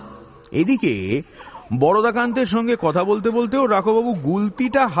 এদিকে বরদাকান্তের সঙ্গে কথা বলতে বলতেও রাঘববাবু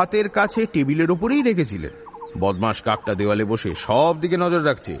গুলতিটা হাতের কাছে টেবিলের ওপরেই রেখেছিলেন। বদমাস কাকটা দেওয়ালে বসে সব দিকে নজর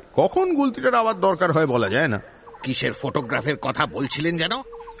রাখছে, কখন গুলতিটার আবার দরকার হয় বলা যায় না। কিসের ফটোগ্রাফের কথা বলছিলেন যেন?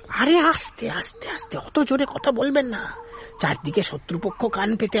 আরে আস্তে আস্তে আস্তে, অত জোরে কথা বলবেন না, চারদিকে শত্রুপক্ষ কান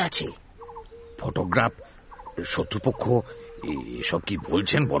পেতে আছে। ফটোগ্রাফ, শত্রুপক্ষ, এসব কি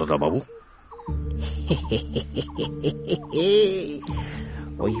বলছেন বরদা বাবু?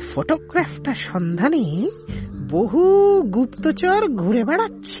 ওই ফটোগ্রাফটার সন্ধানে বহু গুপ্তচর ঘুরে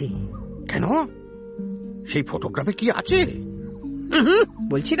বেড়াচ্ছে। কেন? সেই ফটোগ্রাফে কি আছে?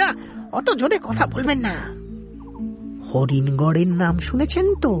 বলছি না, অত জোরে কথা বলবেন না। হরিণগড়ের নাম শুনেছেন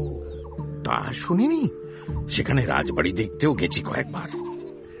তো? তা শুনিনি, সেখানে রাজবাড়ি দেখতেও গেছি কয়েকবার।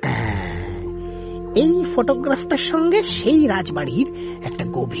 এই ফটোগ্রাফটার সঙ্গে সেই রাজবাড়ির একটা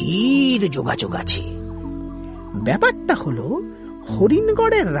গভীর যোগাযোগ আছে। ব্যাপারটা হলো,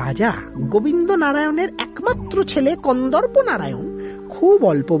 হরিণগড়ের রাজা গোবিন্দ নারায়ণের একমাত্র ছেলে কন্দর্প নারায়ণ খুব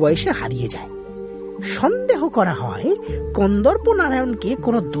অল্প বয়সে হারিয়ে যায়। সন্দেহ করা হয় কন্দর্প নারায়ণকে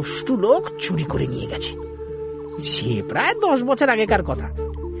কোনো দুষ্টু লোক চুরি করে নিয়ে গেছে। সে প্রায় 10 বছর আগেকার কথা।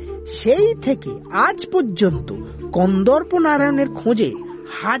 সেই থেকে আজ পর্যন্ত কন্দর্প নারায়ণের খোঁজে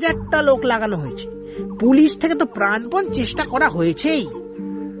 1000টা লোক লাগানো হয়েছে। পুলিশ থেকে তো প্রাণপণ চেষ্টা করা হয়েছেই,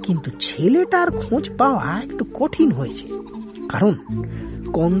 কিন্তু ছেলেটার খোঁজ পাওয়া একটু কঠিন হয়েছে। কারণ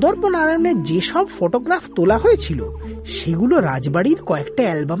কন্দর্প নারায়ণের যেসব ফটোগ্রাফ তোলা হয়েছিল সেগুলো রাজবাড়ির কয়েকটা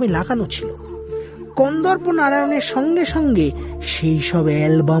অ্যালবামে লাগানো ছিল। কন্দর্প নারায়ণের সঙ্গে সঙ্গে সেই সব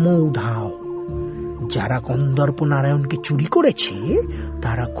অ্যালবামও উধাও। যারা কন্দর্প নারায়ণকে চুরি করেছে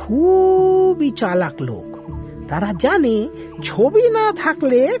তারা খুবই চালাক লোক। তারা জানে ছবি না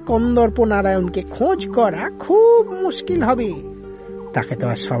থাকলে কন্দর্প নারায়ণকে খোঁজ করা খুব মুশকিল হবে। তাকে তো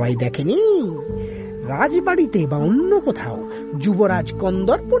আর সবাই দেখেনি। রাজবাড়িতে বা অন্য কোথাও যুবরাজ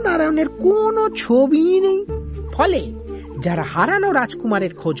কন্দর্প নারায়ণের কোনো ছবি নেই। ফলে যারা হারানো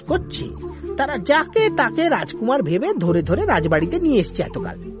রাজকুমারের খোঁজ করছে তারা যাকে তাকে রাজকুমার ভেবে ধরে ধরে রাজবাড়িতে নিয়ে এসছে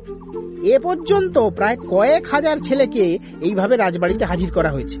এতকাল। এ পর্যন্ত প্রায় কয়েক হাজার ছেলেকে এইভাবে রাজবাড়িতে হাজির করা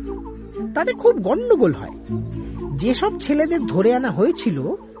হয়েছে। তাতে খুব গন্ডগোল হয়। যেসব ছেলেদের ধরে আনা হয়েছিল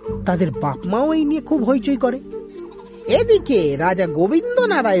তাদের বাপ মাও এই নিয়ে খুব হইচই করে। এদিকে রাজা গোবিন্দ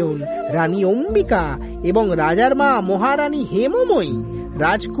নারায়ণ, রানী অম্বিকা এবং রাজার মা মহারানী হেমময়ী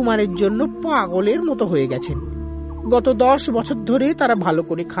রাজকুমারের জন্য পাগলের মতো হয়ে গেছেন। গত 10 বছর ধরে তারা ভালো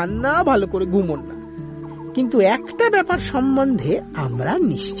করে খান না, ভালো করে ঘুমন না। কিন্তু একটা ব্যাপার সম্বন্ধে আমরা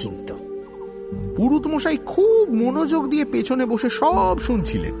নিশ্চিন্ত। পুরুত মশাই খুব মনোযোগ দিয়ে পেছনে বসে সব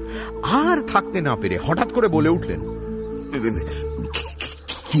শুনছিলেন, আর থাকতে না পেরে হঠাৎ করে বলে উঠলেন,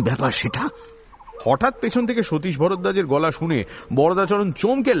 কি ব্যাপার সেটা? হঠাৎ পেছন থেকে সতীশ ভরদ্বাজের গলা শুনে বরদাচরণ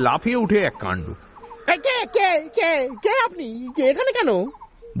চমকে লাফিয়ে উঠে এক কাণ্ড। কে আপনি? এখানে কেন?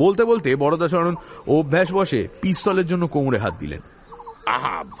 বলতে বলতে বরদাচরণ অভ্যাস বসে পিস্তলের জন্য কোমরে হাত দিলেন।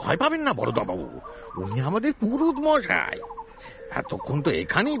 আহা, ভয় পাবেন না বরদা বাবু, উনি আমাদের পুরুত মশাই। এতক্ষণ তো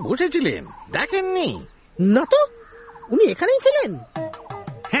এখানেই বসেছিলেন, দেখেননি? না তো, উনি এখানেই ছিলেন।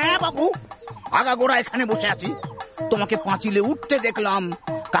 হ্যাঁ বাবু, আগাগোড়া এখানে বসে আছি। তোমাকে পাঁচিলে উঠতে দেখলাম,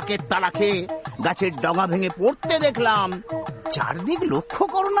 কাকের তাড়া খেয়ে গাছের ডগা ভেঙে পড়তে দেখলাম। চারদিক লক্ষ্য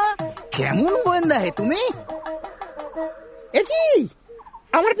করো না, কেমন গোয়েন্দা হে তুমি? একি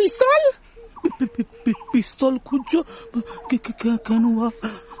আমার পিস্তল? পিস্তল খুঁজছো কেন?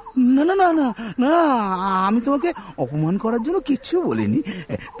 না না না না না, আমি তোমাকে অপমান করার জন্য কিচ্ছু বলিনি।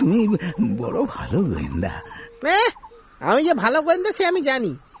 তুমি বড় ভালো গোয়েন্দা। আমি যে ভালো গোয়েন্দা সে আমি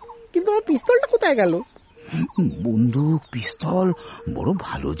জানি, কিন্তু আমার পিস্তলটা কোথায় গেল? বন্দুক পিস্তল বড়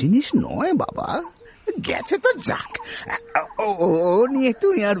ভালো জিনিস নয় বাবা, গেছে তো যাক। ও নিয়ে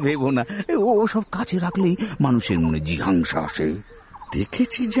তুমি আর ভেবো না, ও সব কাছে রাখলেই মানুষের মনে জিজ্ঞাসা আসে।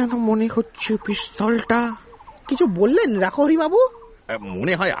 দেখেছি যেন মনে হচ্ছে পিস্তলটা। কিছু বললেন রাখহরি বাবু?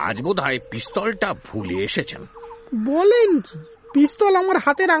 মনে হয় আজ বোধহয় পিস্তলটা ভুলে এসেছেন। বলেন কি? পিস্তল আমার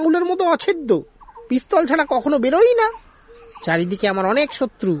হাতের আঙুলের মতো অছেদ্য, পিস্তল ছাড়া কখনো বেরোই না। চারিদিকে আমার অনেক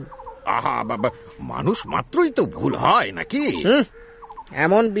শত্রু। আহা বাবা, মানুষ মাত্রই তো ভুল হয় নাকি?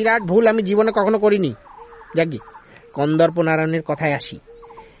 এমন বিরাট ভুল আমি জীবনে কখনো করিনি। যাকি, কন্দর্প নারায়ণের কথায় আসি।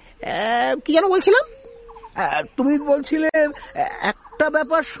 কি যেন বলছিলাম? তুমি বলছিলে একটা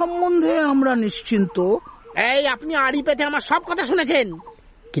ব্যাপার সম্বন্ধে আমরা নিশ্চিন্ত। এই আপনি আড়ি পেতে আমার সব কথা শুনেছেন,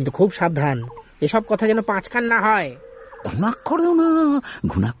 কিন্তু খুব সাবধান, এসব কথা যেন 5 কান না হয়।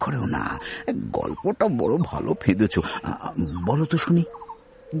 ঘুণাক্ষরেও না। গল্পটা বড় ভালো ফেঁদেছ, বলো তো শুনি।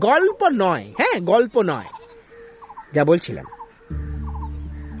 গল্প নয়, হ্যাঁ গল্প নয়। যা বলছিলাম,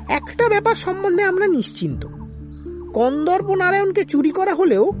 একটা ব্যাপার সম্বন্ধে আমরা নিশ্চিন্ত। কন্দর্প নারায়ণকে চুরি করা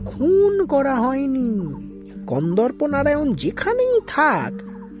হলেও খুন করা হয়নি। কন্দর্প নারায়ণ যেখানেই থাক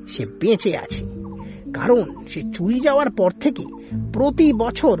সে বেঁচে আছে, কারণ সে চুরি যাওয়ার পর থেকে প্রতি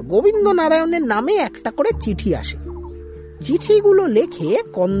বছর গোবিন্দ নারায়ণের নামে একটা করে চিঠি আসে। চিঠিগুলো লেখে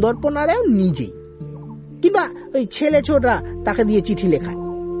কন্দর্প নারায়ণ নিজেই, কিংবা ওই ছেলে ছোটরা তাকে দিয়ে চিঠি লেখায়।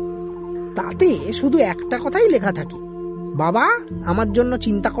 তাতে শুধু একটা কথাই লেখা থাকে, বাবা আমার জন্য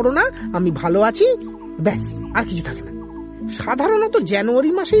চিন্তা করো না, আমি ভালো আছি, ব্যাস, আর কিছু থাকে না। সাধারণত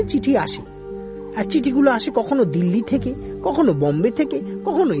জানুয়ারি মাসেই চিঠি আসে, আর চিঠিগুলো আসে কখনো দিল্লি থেকে, কখনো বম্বে থেকে,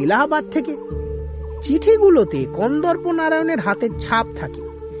 কখনো এলাহাবাদ থেকে। চিঠিগুলোতে কন্দর্প নারায়ণের হাতের ছাপ থাকে,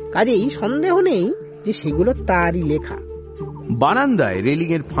 কাজেই সন্দেহ নেই যে সেগুলো তারই লেখা। বারান্দায় রেলিং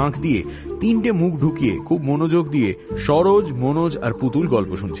এর ফাঁক দিয়ে 3টে মুখ ঢুকিয়ে খুব মনোযোগ দিয়ে সরোজ, মনোজ আর পুতুল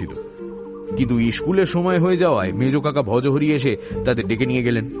গল্প শুনছিল। কিন্তু স্কুলের সময় হয়ে যাওয়ায় মেজ কাকা ভজহরি এসে তাদের ডেকে নিয়ে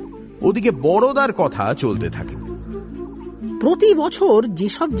গেলেন। ওদিকে বড়দার কথা চলতে থাকে। প্রতি বছর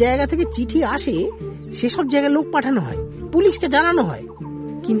যেসব জায়গা থেকে চিঠি আসে সেসব জায়গায় লোক পাঠানো হয়, পুলিশকে জানানো হয়।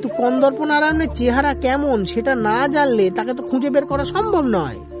 কিন্তু কন্দর্প নারায়ণের চেহারা কেমন সেটা না জানলে তাকে তো খুঁজে বের করা সম্ভব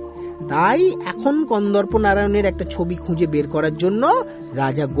নয়। তাই এখন কন্দর্প নারায়ণের একটা ছবি খুঁজে বের করার জন্য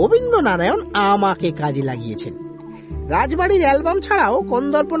রাজা গোবিন্দ নারায়ণ আমাকে কাজে লাগিয়েছেন। রাজবাড়ির অ্যালবাম ছাড়াও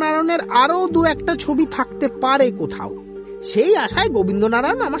কন্দর্প নারায়ণের আরো 2-1টা ছবি থাকতে পারে কোথাও, সেই আশায় গোবিন্দ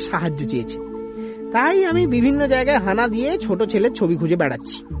নারায়ণ আমার সাহায্য চেয়েছে। তাই আমি বিভিন্ন জায়গায় হানা দিয়ে ছোট ছেলের ছবি খুঁজে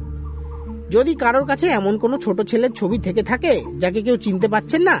বেড়াচ্ছি। যদি কারোর কাছে এমন কোনো ছোট ছেলের ছবি থেকে থাকে যাকে কেউ চিনতে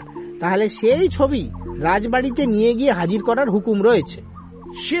পাচ্ছেন না, তাহলে সেই ছবি রাজবাড়িতে নিয়ে গিয়ে হাজির করার হুকুম রয়েছে।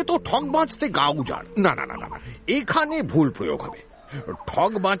 সে তো ঠক বাঁচতে গা উজাড়। না না না না, এখানে ভুল প্রয়োগ হবে।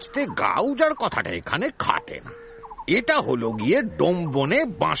 ঠক বাঁচতে গা উজাড় কথাটা এখানে খাটে না। এটা হলো গিয়ে ডোমবনে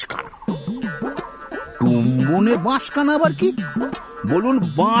বাঁশকানা। ডোমবনে বাঁশকানা আবার কি? বলুন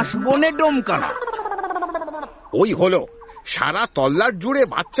বাঁশ বনে ডোমকানা। ওই হলো সারা তল্লাট জুড়ে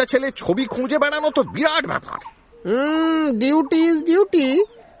বাচ্চা ছেলে ছবি খুঁজে বেড়ানো তো বিরাট ব্যাপার। Duty is duty.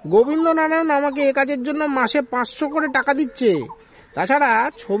 Gobinda Narayan আমাকে এ কাজের জন্য মাসে 500 করে টাকা দিচ্ছে। তাছাড়া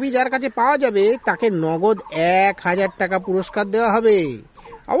ছবি যার কাছে পাওয়া যাবে তাকে নগদ 1000 টাকা পুরস্কার দেওয়া হবে,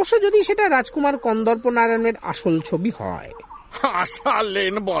 অবশ্য যদি সেটা রাজকুমার কন্দর্প নারায়ণের আসল ছবি হয়।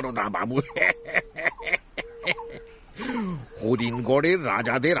 হাসালেন বড়দা বাবু। হরিণগড়ের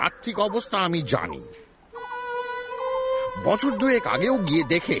রাজাদের আর্থিক অবস্থা আমি জানি। বছর দুয়েক আগেও গিয়ে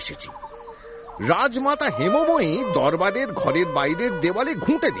দেখে এসেছি। রাজমাতা হেমময়ী দরবারের ঘরের বাইরের দেওয়ালে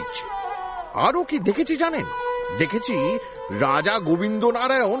ঘুঁটে দিচ্ছে। আরো কি দেখেছি জানেন? দেখেছি রাজা গোবিন্দ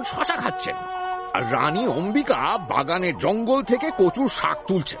নারায়ণ শশা খাচ্ছেন, আর রানী অম্বিকা বাগানের জঙ্গল থেকে কচুর শাক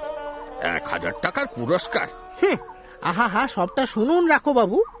তুলছে। 1000 টাকার পুরস্কার। আহা হা, সবটা শুনুন রাখো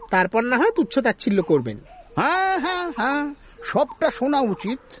বাবু, তারপর না হয় তুচ্ছ তাচ্ছিল্য করবেন। হ্যাঁ হ্যাঁ হ্যাঁ, সবটা শোনা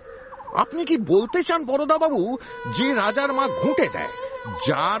উচিত। আপনি কি বলতে চান বড়দা বাবু, যে রাজার মা ঘুঁটে দেয়,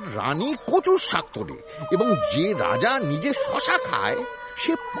 যার রানী কচুর শাক তোলে, এবং যে রাজা নিজে শশা খায়,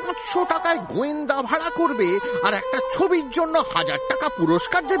 সে 500 টাকায় গোয়েন্দা ভাড়া করবে আর একটা ছবির জন্য 1000 টাকা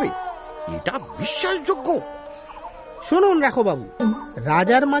পুরস্কার দেবে? এটা বিশ্বাসযোগ্য? শুনুন রাখো বাবু,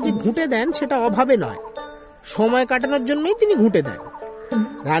 রাজার মাঝে ঘুঁটে দেন সেটা অভাবে নয়, সময় কাটানোর জন্যই তিনি ঘুঁটে দেন।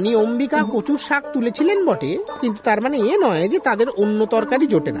 রানী অম্বিকা কচুর শাক তুলেছিলেন বটে, কিন্তু তার মানে এ নয় যে তাদের অন্য তরকারি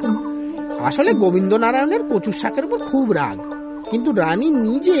জোটে না। আসলে গোবিন্দ নারায়ণের কচুর শাকের উপর খুব রাগ, কিন্তু রানী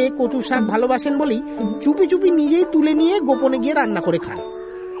নিজে কচুর শাক ভালোবাসেন বলেই চুপি চুপি নিজেই তুলে নিয়ে গোপনে গিয়ে রান্না করে খান।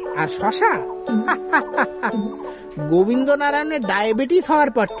 আর শশা, গোবিন্দ নারায়ণের ডায়াবেটিস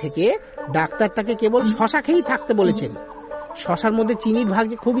হওয়ার পর থেকে ডাক্তার তাকে কেবল শশা খেয়েই থাকতে বলেছেন। শশার মধ্যে চিনির ভাগ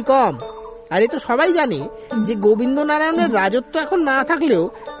যে খুবই কম। আর এ তো সবাই জানে যে গোবিন্দ নারায়ণের রাজত্ব এখন না থাকলেও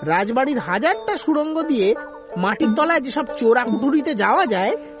রাজবাড়ির 1000টা সুড়ঙ্গ দিয়ে মাটির তলায় যেসব চোরা কুঠুরিতে যাওয়া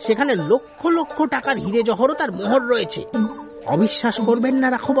যায়, সেখানে লক্ষ লক্ষ টাকার হিরে জহরতার মোহর রয়েছে। অবিশ্বাস করবেন না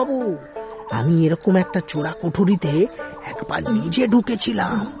রাখো বাবু, আমি এরকম একটা চোরা কুঠুরিতে একবার নিজে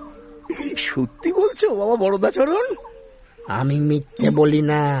ঢুকেছিলাম। সত্যি বলছো বাবা বড়দাচরণ? আমি মিথ্যে বলি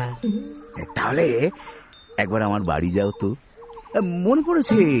না। তাহলে একবার আমার বাড়ি যাও তো। মনে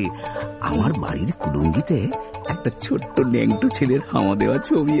পড়েছে, আমার বাড়ির কুলঙ্গিতে একটা ছোট্ট ন্যাংটো ছেলের হামা দেওয়া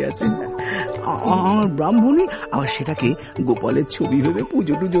ছবি আছে। আমার ব্রাহ্মণী আবার সেটাকে গোপালের ছবি ভেবে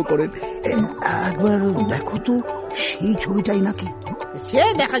পুজো টুজো করেন। একবার দেখো তো সেই ছবিটাই নাকি। সে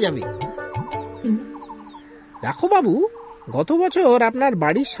দেখা যাবে রাখো বাবু। গত বছর আপনার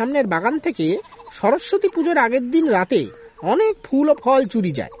বাড়ির সামনের বাগান থেকে সরস্বতী পুজোর আগের দিন রাতে অনেক ফুল ও ফল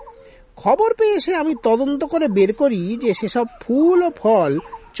চুরি যায়। খবর পেয়ে এসে আমি তদন্ত করে বের করি যে সেসব ফুল ও ফল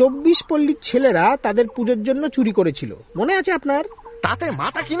 24 পল্লীর ছেলেরা তাদের পুজোর জন্য চুরি করেছিল। মনে আছে আপনার? তাতে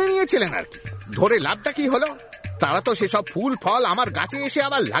মাথা কিনে নিয়েছিলেন আর কি। ধরে লাভটা কি হলো? তারা তো সেসব ফুল ফল আমার গাছে এসে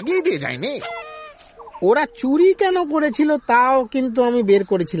আবার লাগিয়ে দিয়ে যায়নি। ওরা চুরি কেন করেছিল তাও কিন্তু আমি বের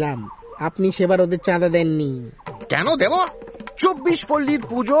করেছিলাম। আপনি সেবার ওদের চাঁদা দেননি। কেন দেব? 24 পল্লীর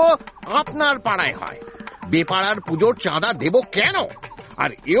পুজো আপনার পাড়ায় হয়, বেপাড়ার পুজোর চাঁদা দেব কেন?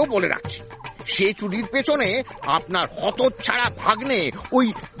 আর এও বলে রাখছি, সে চুরির পেছনে আপনার হতচ্ছাড়া ভাগ্নে ওই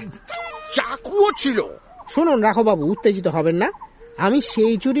চাকুও ছিল। শুনুন রাখো বাবু, উত্তেজিত হবেন না। আমি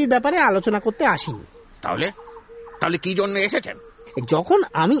সেই চুরির ব্যাপারে আলোচনা করতে আসিনি। তাহলে কি জন্য এসেছেন? যখন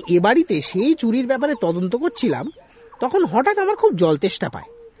আমি এ বাড়িতে সেই চুরির ব্যাপারে তদন্ত করছিলাম, তখন হঠাৎ আমার খুব জল তেষ্টা পায়।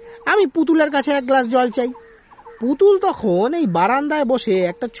 আমি পুতুলের কাছে 1 গ্লাস জল চাই। পুতুল তখন এই বারান্দায় বসে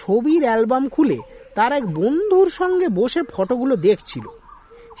একটা ছবির অ্যালবাম খুলে তার এক বন্ধুর সঙ্গে বসে ফটোগুলো দেখছিল।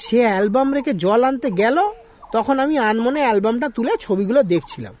 সে অ্যালবাম রেখে জল আনতে গেল, তখন আমি আনমনে অ্যালবামটা তুলে ছবিগুলো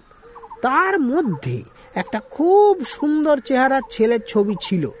দেখছিলাম। তার মধ্যে একটা খুব সুন্দর চেহারার ছেলের ছবি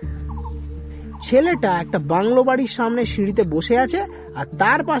ছিল। ছেলেটা একটা বাংলো বাড়ির সামনে সিঁড়িতে বসে আছে, আর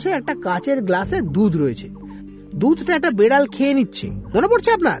তার পাশে একটা কাচের গ্লাসে দুধ রয়েছে। দুধটা একটা বেড়াল খেয়ে নিচ্ছে। মনে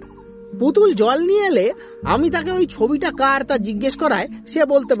পড়ছে আপনার? পুতুল জল নিয়ে এলে আমি তাকে ওই ছবিটা কার তা জিজ্ঞেস করায় সে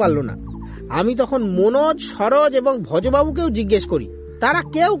বলতে পারলো না। আমি তখন মনোজ, সরোজ এবং ভজবাবুকেও জিজ্ঞেস করি, তারা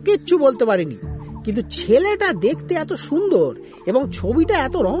কেউ কিচ্ছু বলতে পারেনি। কিন্তু ছেলেটা দেখতে এত সুন্দর এবং ছবিটা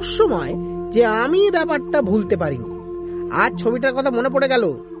এত রহস্যময় যে আমি ব্যাপারটা ভুলতে পারিনি। আজ ছবিটার কথা মনে পড়ে গেল।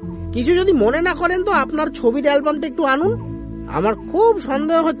 কিছু যদি মনে না করেন তো আপনার ছবির অ্যালবামটা একটু আনুন। আমার খুব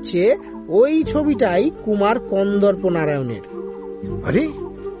সন্দেহ হচ্ছে ওই ছবিটাই কুমার কন্দর্প নারায়ণের। আরে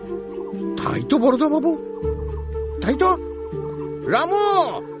তাই তো বড়দা বাবু, তাই তো। রামু,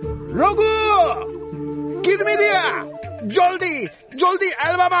 রঘু, কিরমিরিয়া, জলদি জলদি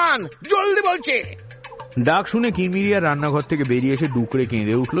অ্যালবাম আন, জলদি বলছে। ডাক শুনে কিরমিরিয়া রান্নাঘর থেকে বেরিয়ে এসে ডুকরে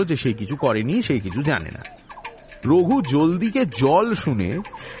কেঁদে উঠল যে সে কিছু করেনি, সে কিছু জানে না। রঘু জলদিকে জল শুনে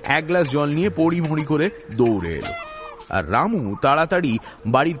 1 গ্লাস জল নিয়ে পড়িমড়ি করে দৌড়ে এলো, আর রামু তাড়াতাড়ি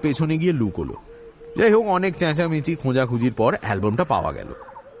বাড়ির পেছনে গিয়ে লুকোলো। যাই হোক, অনেক চেঁচামেচি খোঁজাখুঁজির পর অ্যালবামটা পাওয়া গেল।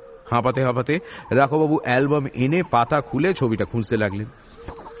 হাঁপাতে হাঁপাতে রাঘবাবু অ্যালবাম এনে পাতা খুলে ছবিটা খুঁজতে লাগলেন।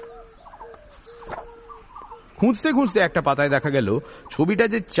 খুঁজতে খুঁজতে একটা পাতায় দেখা গেল ছবিটা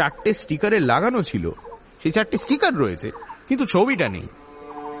যে 4টে স্টিকারে লাগানো ছিল, সেই 4টে স্টিকার রয়েছে, কিন্তু ছবিটা নেই।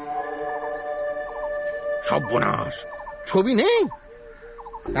 সর্বনাশ, ছবি নেই।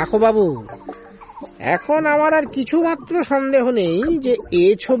 রাখো বাবু, এখন আমার আর কিছু মাত্র সন্দেহ নেই যে এ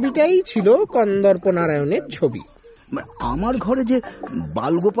ছবিটাই ছিল কন্দর্প নারায়ণের ছবি। আমার ঘরে যে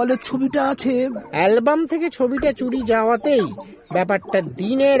বালগোপালের ছবিটা আছে, অ্যালবাম থেকে ছবিটা চুরি যাওয়াতেই ব্যাপারটা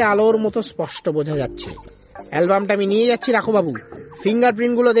দিনের আলোর মতো স্পষ্ট বোঝা যাচ্ছে। অ্যালবামটা আমি নিয়ে যাচ্ছি, রাখো বাবু।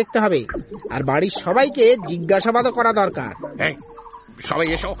 ফিঙ্গারপ্রিন্ট গুলো দেখতে হবে, আর বাড়ির সবাইকে জিজ্ঞাসাবাদও করা দরকার। সবাই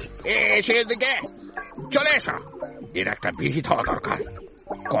এসো, এসে এদিকে চলে এসো। এর একটা বিহিত হওয়া দরকার।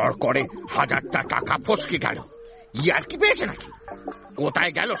 কর করে 1000টা টাকা ফসকে গেল। ইয়ার কি পেয়েছে নাকি?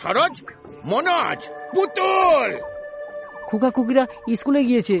 কোথায় গেল সরোজ, মনোজ, পুতুল? খুকা খুকিরা স্কুলে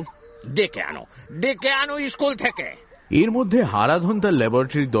গিয়েছে। ডেকে আনো স্কুল থেকে। এর মধ্যে হারাধন তার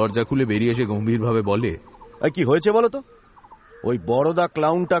ল্যাবরেটরির দরজা খুলে বেরিয়ে এসে গম্ভীরভাবে বলে, কি হয়েছে বলো তো? ওই বড়দা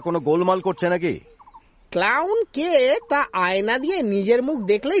ক্লাউনটা কোনো গোলমাল করছে নাকি? ক্লাউন কে তা আয়না দিয়ে নিজের মুখ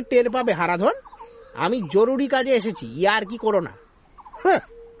দেখলেই টের পাবে হারাধন। আমি জরুরি কাজে এসেছি, ইয়ার কি করো না।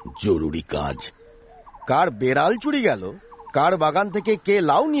 জরুরি কাজ? কার বেড়াল চুরি গেল, কার বাগান থেকে কে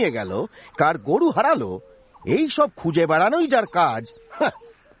লাউ নিয়ে গেল, কার গরু হারালো, এই সব খুঁজে বেড়ানোই যার কাজ,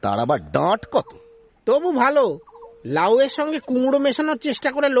 তার আবার ডাঁট কত। তবু ভালো, লাউয়ের সঙ্গে কুমড়ো মেশানোর চেষ্টা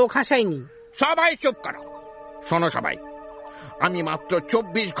করে লোক হাসায়নি। সবাই চুপ করো। শোনো সবাই, আমি মাত্র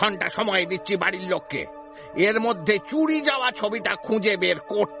 24 ঘন্টা সময় দিচ্ছি বাড়ির লোককে। এর মধ্যে চুরি যাওয়া ছবিটা খুঁজে বের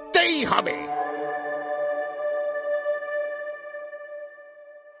করতেই হবে।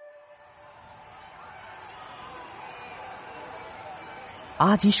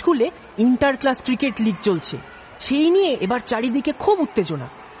 আজ স্কুলে ইন্টার ক্লাস ক্রিকেট লিগ চলছে, সেই নিয়ে এবার চারিদিকে খুব উত্তেজনা।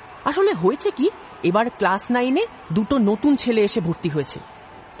 আসলে হয়েছে কি, এবার ক্লাস 9-এ 2টো নতুন ছেলে এসে ভর্তি হয়েছে।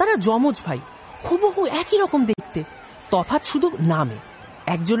 তারা যমজ ভাই, হুবহু একই রকম দেখতে, তফাৎ শুধু নামে।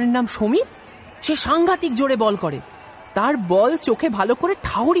 একজনের নাম সমীর, সে সাংঘাতিক জোরে বল করে, তার বল চোখে ভালো করে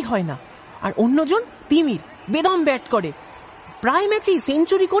ঠাউরি হয় না। আর অন্যজন তিমির, বেদম ব্যাট করে, প্রায় ম্যাচেই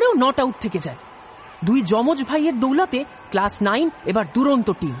সেঞ্চুরি করেও নট আউট থেকে যায়। 2 যমজ ভাইয়ের দৌলতে ক্লাস 9 এবার দুরন্ত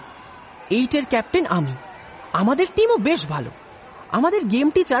টিম। 8-এর ক্যাপ্টেন আমি। আমাদের টিমও বেশ ভালো। আমাদের গেম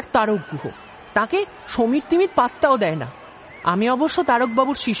টিচার তারক গুহ, তাকে সমীর তিমির পাত্তাও দেয় না। আমি অবশ্য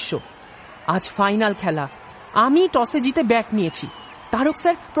তারকবাবুর শিষ্য। আজ ফাইনাল খেলা, আমি টসে জিতে ব্যাট নিয়েছি। তারক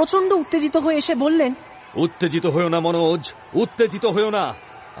স্যার প্রচন্ড উত্তেজিত হয়ে এসে বললেন, উত্তেজিত হয়েও না মনোজ, উত্তেজিত হয়েও না।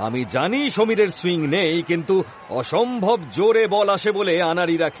 আমি জানি সমীরের সুইং নেই, কিন্তু অসম্ভব জোরে বল আসে বলে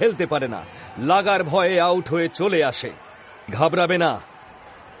আনারিরা খেলতে পারে না, লাগার ভয়ে আউট হয়ে চলে আসে। ঘাবড়াবে না।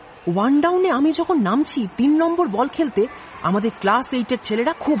 1 ডাউনে আমি যখন নামছি 3 নম্বর বল খেলতে, আমাদের ক্লাস 8-এর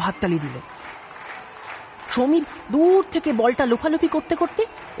ছেলেরা খুব হাততালি দিল। সমীর দূর থেকে বলটা লোফালোফি করতে করতে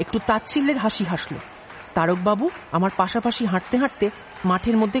একটু তাচ্ছিল্যের হাসি হাসল। তারকবাবু আমার পাশাপাশি হাঁটতে হাঁটতে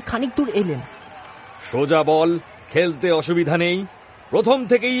মাঠের মধ্যে খানিক দূর এলেন। সোজা বল, খেলতে অসুবিধা নেই, প্রথম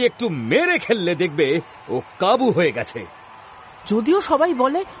থেকেই একটু মেরে খেললে দেখবে ও কাবু হয়ে গেছে। যদিও সবাই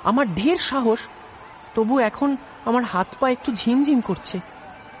বলে আমার ঢের সাহস, তবু এখন আমার হাত পা একটু ঝিমঝিম করছে।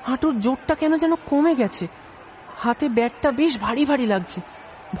 হাঁটুর জোরটা কেন যেন কমে গেছে। হাতে ব্যাটটা বেশ ভারী ভারী লাগছে,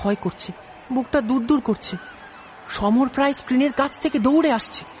 ভয় করছে, বুকটা দূর দূর করছে। সমর প্রায় স্ক্রিনের কাছ থেকে দৌড়ে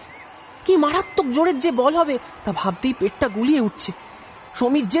আসছে। কি মারাত্মক জোরের যে বল হবে তা ভাবতেই পেটটা গুলিয়ে উঠছে।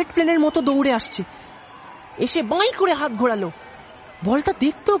 সমীর জেট প্লেনের মতো দৌড়ে আসছে, এসে বাঁই করে হাত ঘোরালো। বলটা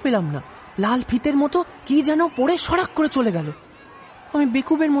দেখতেও পেলাম না, লাল ফিতের মতো কি যেন পড়ে সরাক করে চলে গেল। আমি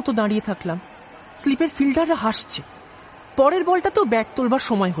বেকুবের মতো দাঁড়িয়ে থাকলাম। স্লিপের ফিল্ডাররা হাসছে। পরের বলটা তো ব্যাট তোলবার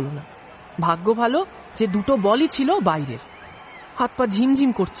সময় হলো না। ভাগ্য ভালো যে 2টো বলই ছিল বাইরের। হাত পা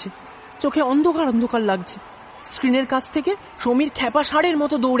ঝিমঝিম করছে, চোখে অন্ধকার অন্ধকার লাগছে। স্ক্রিনের কাছ থেকে সমীর খ্যাপা ষাঁড়ের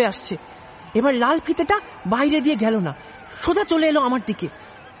মতো দৌড়ে আসছে। এবার লাল ফিতেটা বাইরে দিয়ে গেল না, সোজা চলে এলো আমার দিকে।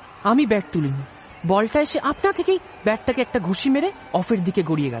 আমি ব্যাট তুলিনি, বলটা এসে আপনা থেকেই ব্যাটটাকে একটা ঘুষি মেরে অফের দিকে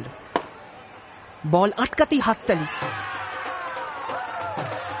গড়িয়ে গেল। বল আটকাতেই হাততালি।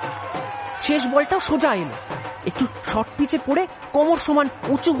 শেষ বলটাও সোজা এলো, একটু শর্ট পিচে পড়ে কোমর সমান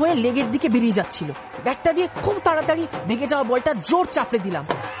উঁচু হয়ে লেগের দিকে বেরিয়ে যাচ্ছিল। ব্যাটটা দিয়ে খুব তাড়াতাড়ি ভেঙে যাওয়া বলটা জোর চাপড়ে দিলাম।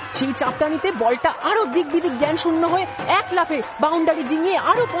 সেই চাপটানিতে বলটা আরো দিক বিদিক জ্ঞান শূন্য হয়ে এক লাফে বাউন্ডারি ডিঙিয়ে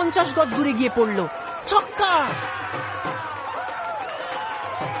আরো 50 গজ দূরে গিয়ে পড়লো। ছক্কা!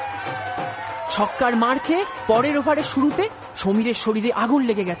 ছক্কার মার খেয়ে পরের ওভারের শুরুতে সমীরের শরীরে আগুন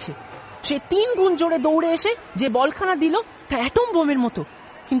লেগে গেছে। সে 3 গুণ জোরে দৌড়ে এসে যে বলখানা দিল তা অ্যাটম বোমের মতো,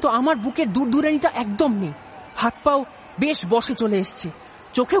 কিন্তু আমার বুকের দূরদূরানিটা একদম নেই। হাত পাও বেশ বসে চলে এসছে,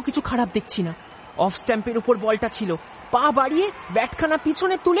 চোখেও কিছু খারাপ দেখছি না। অফ স্ট্যাম্পের উপর বলটা ছিল, পা বাড়িয়ে ব্যাটখানা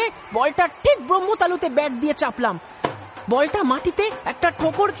পিছনে তুলে বলটা ঠিক ব্রহ্মতালুতে ব্যাট দিয়ে চাপলাম। বলটা মাটিতে একটা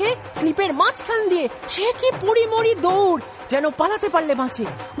ঠোকর খেয়ে স্লিপের মাঝখান দিয়ে সে কি পড়ি দৌড়, যেন পালাতে পারলে বাঁচে।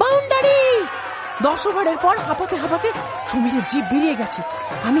 বাউন্ডারি! 10 ওভারের পর হাঁপাতে হাঁপাতে সমীরের জিভ বেরিয়ে গেছে।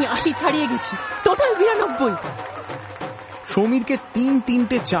 আমি 80 ছাড়িয়ে গেছি, টোটাল 92। সমীরকে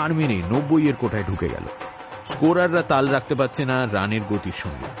 3-3টে 4 মেরে 90-এর কোঠায় ঢুকে গেল। স্কোরাররা তাল রাখতে পারছে না রানের গতির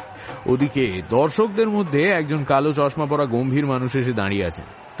সঙ্গে। ওদিকে দর্শকদের মধ্যে একজন কালো চশমা পরা গম্ভীর মানুষ এসে দাঁড়িয়ে আছে।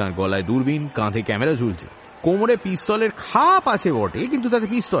 তার গলায় দূরবীন, কাঁধে ক্যামেরা ঝুলছে, কোমরে পিস্তলের খাপ আছে বটে, কিন্তু তাতে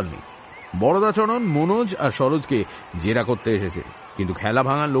পিস্তল নেই। বরদাচরণ মনোজ আর সরোজকে জেরা করতে এসেছে, কিন্তু খেলা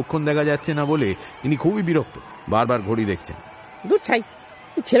ভাঙার লক্ষণ দেখা যাচ্ছে না বলে তিনি খুবই বিরক্ত, বারবার ঘড়ি দেখছেন। দুধ ছাই,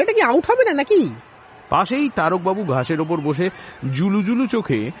 ছেলেটা কি আউট হবে না নাকি? পাশেই তারকবাবু ঘাসের ওপর বসে জুলু জুলু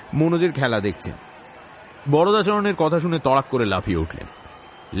চোখে মনোজের খেলা দেখছেন। বরদাচরণের কথা শুনে তড়াক করে লাফিয়ে উঠলেন।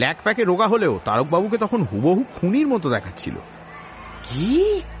 ল্যাক প্যাকে রোগা হলেও তারকবাবুকে তখন হুবহু খুনির মতো দেখাচ্ছিল। কি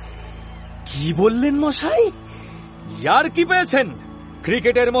কি বললেন মশাই? ইয়ার্কি পেয়েছেন?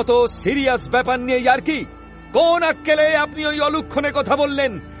 ক্রিকেটের মতো সিরিয়াস ব্যাপার নিয়ে ইয়ার্কি? কোন আক্কেলে আপনি ওই অলুক্ষণে কথা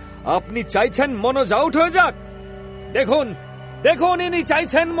বললেন? আপনি চাইছেন মনোজ আউট হয়ে যাক? দেখুন দেখুন, ইনি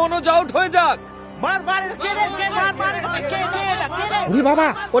চাইছেন মনোজ আউট হয়ে যাক। ওরে বাবা,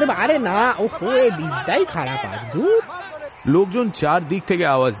 ওরে আরে না, ও এই দিকটাই খারাপ। আজ দূর লোকজন চার দিক থেকে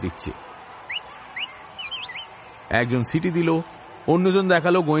আওয়াজ দিচ্ছে। একজন সিটি দিল, অন্যজন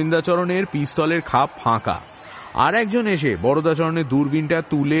দেখালো গোয়েন্দাচরণের পিস্তলের খাপ ফাঁকা, আর একজন এসে বরদাচরণের দূরবীনটা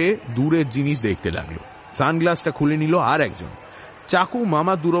তুলে দূরের জিনিস দেখতে লাগলো। সানগ্লাসটা খুলে নিল আর একজন। চাকু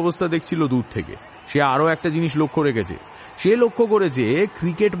মামার দুরবস্থা দেখছিল দূর থেকে। সে আরো একটা জিনিস লক্ষ্য রেখেছে। সে লক্ষ্য করেছে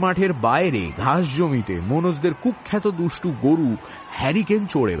ক্রিকেট মাঠের বাইরে ঘাস জমিতে মনোজদের কুখ্যাত দুষ্টু গরু হ্যারিকেন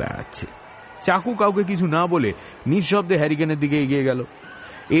চড়ে বেড়াচ্ছে। চাকু কাউকে কিছু না বলে নিঃশব্দে হ্যারিকেনের দিকে এগিয়ে গেল।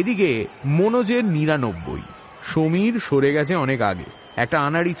 এদিকে মনোজের 99, সমীর সরে গেছে অনেক আগে। একটা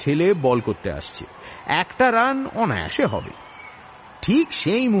আনাড়ি ছেলে বল করতে আসছে, একটা রান অনায়াসে হবে। ঠিক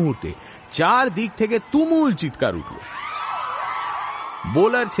সেই মুহূর্তে চার দিক থেকে তুমুল চিৎকার উঠল।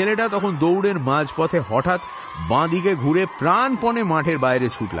 বোলার ছেলেটা তখন দৌড়ের মাঝপথে হঠাৎ বাঁ দিকে ঘুরে প্রাণপণে মাঠের বাইরে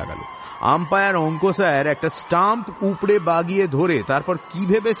ছুট লাগালো। আম্পায়ার অঙ্ক স্যার একটা স্টাম্প উপড়ে বাগিয়ে ধরে তারপর কি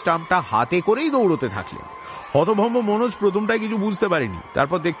ভেবে স্টাম্পটা হাতে করেই দৌড়তে থাকলেন। হতভম্ব মনোজ প্রথমটায় কিছু বুঝতে পারেনি,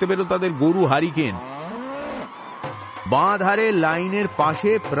 তারপর দেখতে পেল তাদের গরু হ্যারিকেন বাঁ ধারে লাইনের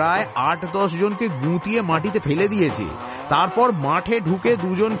পাশে প্রায় 8-10 জনকে গুঁতিয়ে মাটিতে ফেলে দিয়েছে। তারপর মাঠে ঢুকে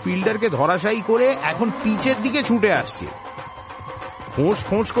দুজন ফিল্ডারকে ধরাশায়ী করে এখন পিচের দিকে ছুটে আসছে। ফোঁস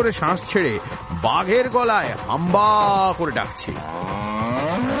ফোঁস করে শ্বাস ছেড়ে বাঘের গলায় হাম্বা করে ডাকছে।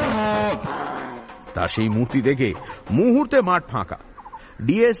 তা সেই মূর্তি দেখে মুহূর্তে মাঠ ফাঁকা।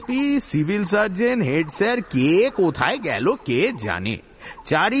 DSP, civil surgeon, head sir কে কোথায় গেল কে জানে।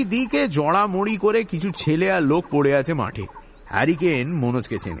 চারিদিকে জড়ামড়ি করে কিছু ছেলে আর লোক পড়ে আছে মাঠে। হ্যারিকেন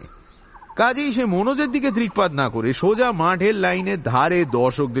মনোজকে চেনে, কাজেই সে মনোজের দিকে দৃকপাত না করে সোজা মাঠের লাইনের ধারে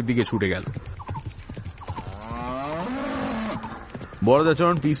দর্শকদের দিকে ছুটে গেল।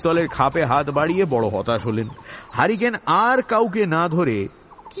 বরদাচরণ পিস্তলের খাপে হাত বাড়িয়ে বড় হতাশ হলেন। হ্যারিকেন আর কাউকে না ধরে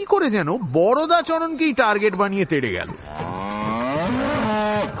কি করে যেন বরদাচরণকেই টার্গেট বানিয়ে তেড়ে গেল।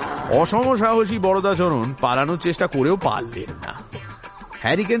 অসম সাহসী বরদাচরণ পালানোর চেষ্টা করেও পারলেন না।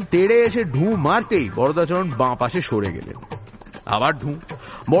 হ্যারিকেন তেড়ে এসে ঢু মারতেই বরদাচরণ বাঁ পাশে সরে গেলেন। আবার ঢু,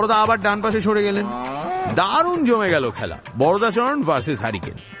 বরদা আবার ডান পাশে সরে গেলেন। দারুণ জমে গেল খেলা। Baradacharan versus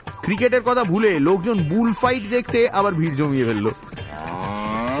hurricane. ক্রিকেটের কথা ভুলে লোকজন বুল ফাইট দেখতে আবার ভিড় জমিয়ে ফেলল।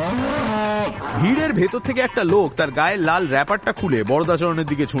 ভিড়ের ভেতর থেকে একটা লোক তার গায়ে লাল র্যাপারটা খুলে বরদাচরণের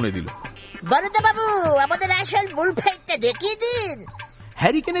দিকে ছুঁড়ে দিল। বরদা বাবু, আমাদের আসল বুল ফাইটটা দেখিয়ে দিন।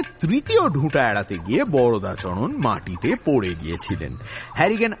 হ্যারিকেনের তৃতীয় ঢুঁটা এড়াতে গিয়ে বরদাচরণ মাটিতে পড়ে গিয়েছিলেন।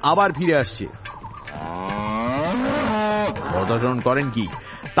 হ্যারিকেন আবার ফিরে আসছে। বরদাচরণ করেন কি,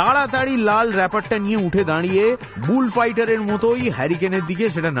 তাড়াতাড়ি লাল র্যাপারটা নিয়ে উঠে দাঁড়িয়ে বুল ফাইটারের মতোই হ্যারিকেনের দিকে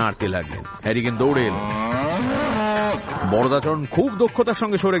সেটা নাড়তে লাগলেন। হ্যারিকেন দৌড়ে এলেন। বরদাচরণ খুব দক্ষতার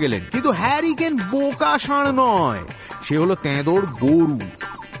সঙ্গে সরে গেলেন, কিন্তু হ্যারিকেন বোকা ষাঁড় নয়, সে হলো তেঁদোর গরু।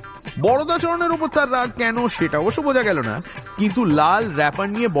 বরদাচরণের উপর তার রাগ কেন সেটা অবশ্য বোঝা গেল না, কিন্তু লাল র্যাপার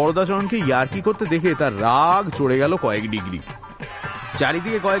নিয়ে বরদাচরণকে ইয়ার্কি করতে দেখে তার রাগ চড়ে গেল কয়েক ডিগ্রি।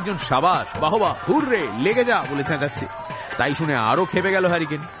 চারিদিকে কয়েকজন সাবাস, বাহবা, হুররে, লেগে যা বলে চেঁচাচ্ছে। তাই শুনে আরো খেপে গেল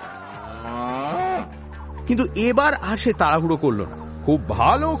হ্যারিকেন। কিন্তু এবার আর সে তাড়াহুড়ো করল না, খুব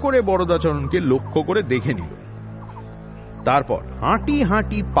ভালো করে বরদাচরণকে লক্ষ্য করে দেখে নিল। তারপর হাঁটি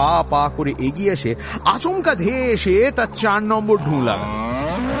হাঁটি পা পা করে এগিয়ে এসে আচমকা ধেয়ে এসে তার 4 নম্বর ঢু লাগাল।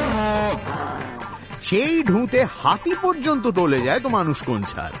 সেই ঢুঁতে হাতি পর্যন্ত টলে যায় তো মানুষ কোন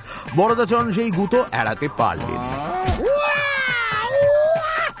ছাড়। বরদাচরণ সেই গুঁতো এড়াতে পারলেন।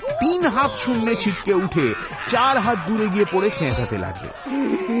 3 হাত শূন্যে ছিটকে উঠে 4 হাত দূরে গিয়ে পড়ে চেঁচাতে লাগবে,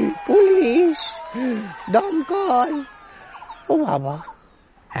 পুলিশ, দমকল। ও বাবা!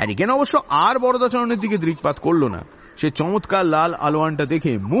 হ্যারিকেন অবশ্য আর বরদাচরণের দিকে দৃকপাত করল না। সে চমৎকার লাল আলোয়ানটা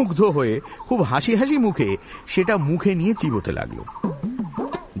দেখে মুগ্ধ হয়ে খুব হাসি হাসি মুখে সেটা মুখে নিয়ে চিবোতে লাগলো।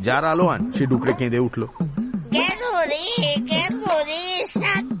 যার আলোয়ান সে ডুকরে কেঁদে উঠল। কেন রে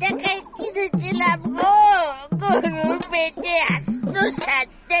 7 টাকায় কিনেছিলাম গো, গরুর পেটে আস্ত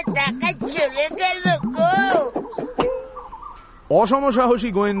 7টা অসমসাহসী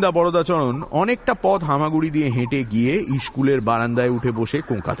গোয়েন্দা বরদাচরণ অনেকটা পথ হামাগুড়ি দিয়ে হেঁটে গিয়ে স্কুলের বারান্দায় উঠে বসে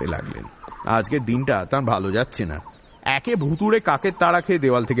কোঁকাতে লাগলেন। আজকের দিনটা তার ভালো যাচ্ছে না। একে ভুতুড়ে কাকের তাড়া খেয়ে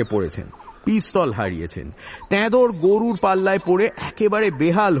দেওয়াল থেকে পড়েছেন, পিস্তল হারিয়েছেন, তেঁদর গরুর পাল্লায় পড়ে একেবারে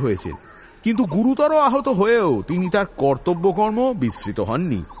বেহাল হয়েছেন। কিন্তু গুরুতর আহত হয়েও তিনি তার কর্তব্যকর্ম বিস্মৃত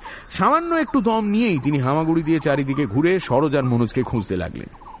হননি। সামান্য একটু দম নিয়েই তিনি হামাগুড়ি দিয়ে চারিদিকে ঘুরে সরোজার মনোজকে খুঁজতে লাগলেন।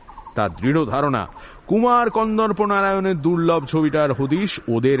 তার দৃঢ় ধারণা কুমার কন্দর্প নারায়ণের দুর্লভ ছবিটার হদিশ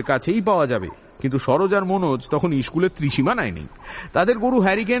ওদের কাছেই পাওয়া যাবে। কিন্তু সরোজার মনোজ তখন স্কুলের ত্রিসীমানায় নেই। তাদের গরু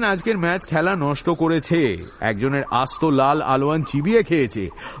হ্যারিকেন আজকের ম্যাচ খেলা নষ্ট করেছে, একজনের আস্ত লাল আলোয়ান চিবিয়ে খেয়েছে,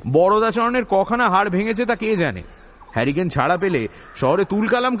 বরদাচরণের কখানা হাড় ভেঙেছে তা কে জানে। হ্যারিকেন ছাড়া পেলে শহরে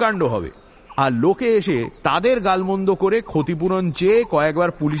তুলকালাম কাণ্ড হবে, আর লোকে এসে তাদের গালমন্দ করে ক্ষতিপূরণ চেয়ে কয়েকবার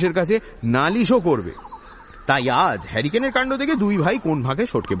পুলিশের কাছে নালিশও করবে। তাই আজ হ্যারিকেনের কাণ্ড দেখে দুই ভাই কোন ভাগে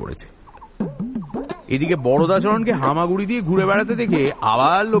সটকে পড়েছে। এদিকে বরদাচরণকে হামাগুড়ি দিয়ে ঘুরে বেড়াতে দেখে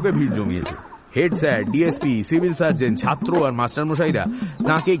আবার লোকে ভিড় জমিয়েছে। Head sir, DSP, civil surgeon, ছাত্র আর মাস্টারমশাইরা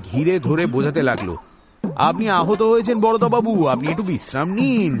তাঁকে ঘিরে ধরে বোঝাতে লাগলো, আপনি আহত হয়েছেন বরদাবাবু, আপনি একটু বিশ্রাম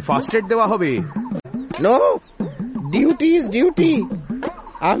নিন, ফার্স্ট এড দেওয়া হবে। No, duty is duty.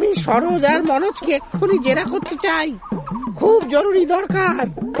 আমি সরোজ আর মনোজকে এক্ষুনি জেরা করতে চাই, খুব জরুরি দরকার।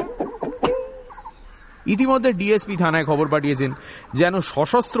 ইতিমধ্যে ডিএসপি থানায় খবর পাঠিয়েছেন যেন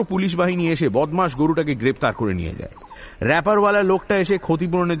সশস্ত্র পুলিশ বাহিনী এসে বদমাশ গরুটাকে গ্রেপ্তার করে নিয়ে যায়। র্যাপারওয়ালা লোকটা এসে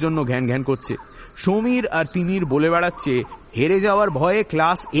ক্ষতিপূরণের জন্য ঘ্যান ঘ্যান করছে। সমীর আর তিমির বলে বেড়াচ্ছে হেরে যাওয়ার ভয়ে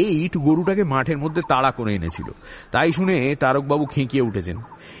ক্লাস 8 গরুটাকে মাঠের মধ্যে তাড়া করে এনেছিল। তাই শুনে তারকবাবু খেঁকিয়ে উঠেছেন।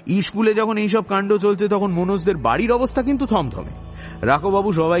 স্কুলে যখন এইসব কাণ্ড চলছে তখন মনোজদের বাড়ির অবস্থা কিন্তু থমথমে। রাঘববাবু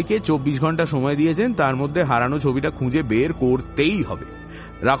সবাইকে 24 ঘন্টা সময় দিয়েছেন, তার মধ্যে হারানো ছবিটা খুঁজে বের করতেই হবে।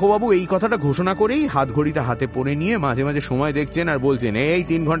 রাঘববাবু এই কথাটা ঘোষণা করেই হাত ঘড়িটা হাতে পড়ে নিয়ে মাঝে মাঝে সময় দেখছেন আর বলছেন, এই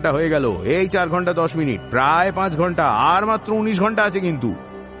 3 ঘন্টা হয়ে গেল, এই 4 ঘন্টা 10 মিনিট, প্রায় 5 ঘন্টা, আর মাত্র 19 ঘন্টা আছে। কিন্তু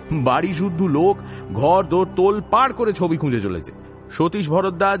বাড়ি শুদ্ধ লোক ঘর দৌড় তোল পাড় করে ছবি খুঁজে চলেছে। সতীশ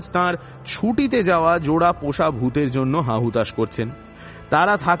ভরদ্বাজ তাঁর ছুটিতে যাওয়া জোড়া পোষা ভূতের জন্য হাহুতাশ করছেন।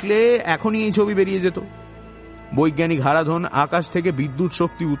 তারা থাকলে এখনই এই ছবি বেরিয়ে যেত। বৈজ্ঞানিক হারাধন আকাশ থেকে বিদ্যুৎ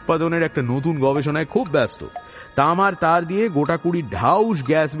শক্তি উৎপাদনের একটা নতুন গবেষণায় খুব ব্যস্ত। তামার তার দিয়ে গোটা 20 ঢাউস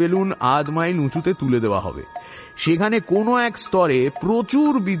গ্যাস বেলুন 1/2 মাইল উঁচুতে তুলে দেওয়া হবে। সেখানে কোনো এক স্তরে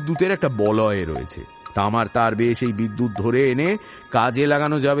প্রচুর বিদ্যুতের একটা বলয় রয়েছে। তামার তার বেয়ে সেই বিদ্যুৎ ধরে এনে কাজে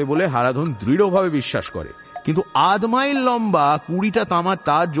লাগানো যাবে বলে হারাধন দৃঢ়ভাবে বিশ্বাস করে। কিন্তু 1/2 মাইল লম্বা 20টা তামার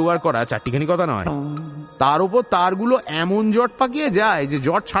তার জোগাড় করা চারটিখানি কথা নয়। তার উপর তারগুলো এমন জট পাকিয়ে যায় যে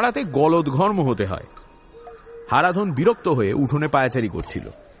জট ছাড়াতে গলদঘর্ম হতে হয়। হারাধন বিরক্ত হয়ে উঠোনে পায়াচারি করছিল।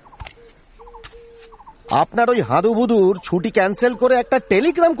 আপনার ওই হাঁদুবুদুর ছুটি ক্যান্সেল করে একটা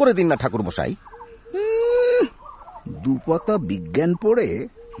টেলিগ্রাম করে দিন না ঠাকুর মশাই। দুপাতা বিজ্ঞান পড়ে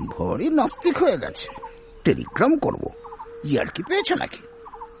ভরি নাস্তিক হয়ে গেছে, টেলিগ্রাম করব? ইয়ার কি পেয়েছে নাকি?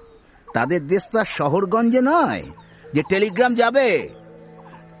 তাদের দেশ তার শহরগঞ্জে নয় যে টেলিগ্রাম যাবে।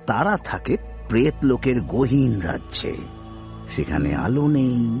 তারা থাকে প্রেত লোকের গহীন রাজ্যে। সেখানে আলো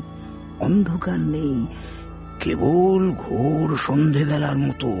নেই, অন্ধকার নেই, কেবল ঘোর সন্ধেবেলার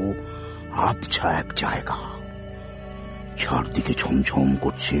মতো আবছা এক জায়গা। চারদিকে ছমছম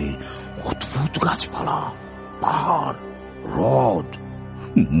করছে অদ্ভুত গাছপালা, পাহাড়, হ্রদ,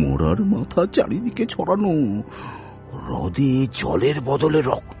 মোড়ার মাথা চারিদিকে ছড়ানো, হ্রদে জলের বদলে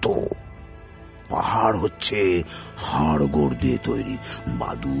রক্ত। পাহাড় হচ্ছে হাড়গোড় দিয়ে তৈরি,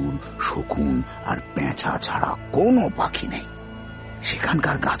 বাদুড়, শকুন আর পেঁচা ছাড়া কোনো পাখি নেই।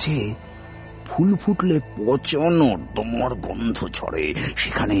 সেখানকার গাছে ফুল ফুটলে পচা নর্দমার গন্ধ ছড়ে।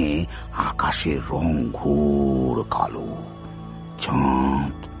 সেখানে আকাশের রং ঘোর কালো,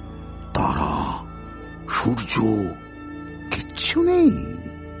 চাঁদ, তারা, সূর্য কিচ্ছু নেই।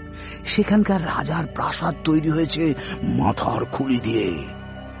 সেখানকার রাজার প্রাসাদ তৈরি হয়েছে মাথার খুলি দিয়ে।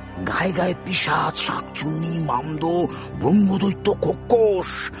 গায়ে গায়ে পিশাচ, শাকচুন্নি, মামদ, ব্রহ্মদৈত্য,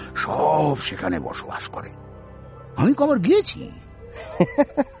 খোকস সব সেখানে বসবাস করে। আমি কবার গিয়েছি।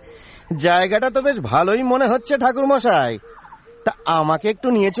 জায়গাটা তো বেশ ভালোই মনে হচ্ছে ঠাকুর মশাই, তা আমাকে একটু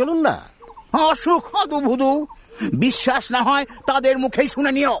নিয়ে চলুন না। অসুখ হাদুভুদু, বিশ্বাস না হয় তাদের মুখেই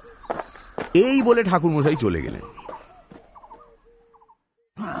শুনে নিও। এই বলে ঠাকুর মশাই চলে গেলেন।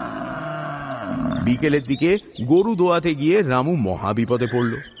 বিকেলের দিকে গরু দোয়াতে গিয়ে রামু মহা বিপদে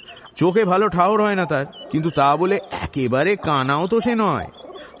পড়ল। চোখে ভালো ঠাওর হয় না তার, কিন্তু তা বলে একেবারে কানাও তো সে নয়।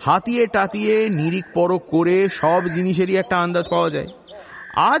 হাতিয়ে টাতিয়ে নিরিখ পরখ করে সব জিনিসেরই একটা আন্দাজ পাওয়া যায়।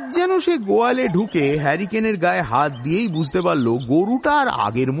 আজ যেন সে গোয়ালে ঢুকে হ্যারিকেনের গায়ে হাত দিয়েই বুঝতে পারল গরুটা আর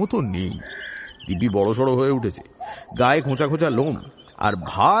আগের মতো নেই। দিব্যি বড়সড় হয়ে উঠেছে, গায়ে খোঁচা খোঁচা লোম আর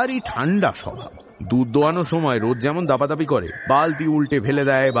ভারী ঠান্ডা স্বভাব। দুধ দোয়ানোর সময় রোজ যেমন দাপাদাপি করে, বালতি উল্টে ফেলে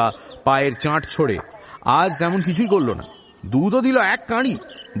দেয় বা পায়ের চাঁট ছোড়ে, আজ তেমন কিছুই করল না। দুধও দিল এক কাঁড়ি,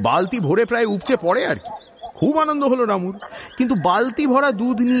 বালতি ভরে প্রায় উপচে পড়ে আর কি। খুব আনন্দ হলো রামুর। কিন্তু বালতি ভরা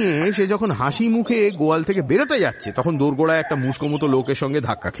দুধ নিয়ে সে যখন হাসি মুখে গোয়াল থেকে বেরোতে যাচ্ছে, তখন দোরগোড়ায় একটা মুস্কো মতো লোকের সঙ্গে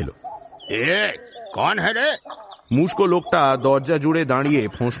ধাক্কা খেলো। এ কন হ্যাঁ রে? মুস্কো লোকটা দরজা জুড়ে দাঁড়িয়ে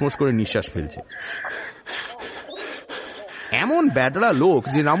ফোঁস করে নিঃশ্বাস ফেলছে। এমন ব্যাদড়া লোক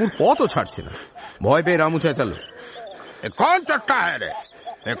যে রামুর পথও ছাড়ছে না। ভয় পেয়ে রামু চেঁচালো, কোন চট্টা হ্যাঁ রে?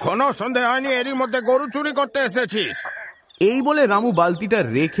 এখনো সন্দেহ হয়নি এরই মধ্যে গরু চুরি করতে এসেছিস? এই বলে রামু বালতিটা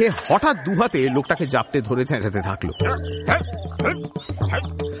রেখে হঠাৎ দুহাতে লোকটাকে জাপটে ধরে চেঁচাতে থাকলো।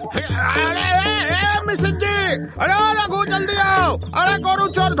 গরু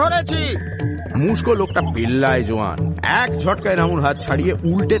চোর ধরেছি। মুস্কো লোকটা পেল্লায় জোয়ান, এক ঝটকায় রামুর হাত ছাড়িয়ে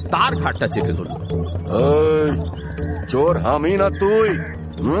উল্টে তার ঘাটটা চেপে ধরল। চোর আমি না তুই?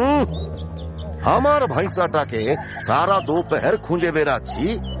 আমার ভাইসাটাকে সারা দোপহর খুঁজে বেড়াচ্ছি,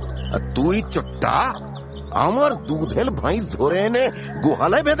 আর তুই চোট্টা আমার দুধের ভাইস ধরে এনে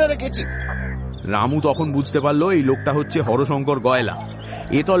গোহালায় বেঁধে রেখেছিস। রামু তখন বুঝতে পারলো এই লোকটা হচ্ছে হরশঙ্কর গয়লা।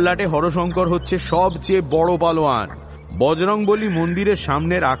 এ তল্লাটে হরশঙ্কর হচ্ছে সবচেয়ে বড় পালোয়ান। বজরংবলী মন্দিরের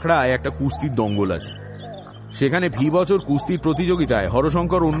সামনের আখড়ায় একটা কুস্তির দঙ্গল আছে। সেখানে ফি বছর কুস্তির প্রতিযোগিতায়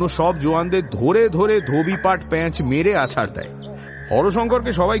হরশঙ্কর অন্য সব জোয়ানদের ধরে ধরে ধোবি পাট প্যাঁচ মেরে আছাড় দেয়।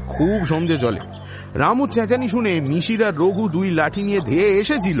 হরশঙ্করকে সবাই খুব সমঝে চলে। রামুর চেঁচানি শুনে মিশির আর রঘু দুই লাঠি নিয়ে ধেয়ে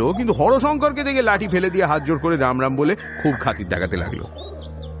এসেছিল, কিন্তু হরশঙ্করকে দেখে লাঠি ফেলে দিয়ে হাত জোর করে রাম রাম বলে খুব খাতির দেখাতে লাগলো।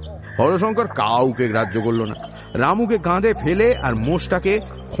 হরশঙ্কর কাউকে গ্রাহ্য করল না। রামুকে কাঁধে ফেলে আর মোষটাকে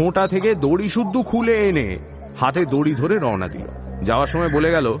খোঁটা থেকে দড়ি শুদ্ধ খুলে এনে হাতে দড়ি ধরে রওনা দিল। যাওয়ার সময় বলে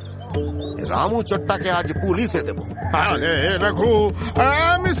গেল, রামু চট্টাকে আজ পুলিশে দেবো। আরে রঘু,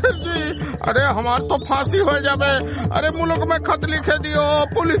 মিসর জি, আরে আমার তো ফাঁসি হয়ে যাবে। আরে মুলুক মে খত লিখে দিও,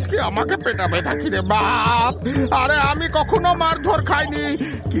 পুলিশ কি আমাকে পেটাবে নাকি রে বাপ? আরে আমি কখনো মারধর খাইনি,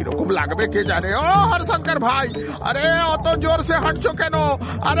 কিরকম লাগবে কে জানে। ও হরশঙ্কর ভাই, আরে অত জোর সে হাঁটছো কেন?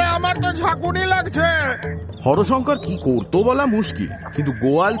 আরে আমার তো ঝাঁকুনি লাগছে। হরশঙ্কর কি করতো বলা মুশকিল, কিন্তু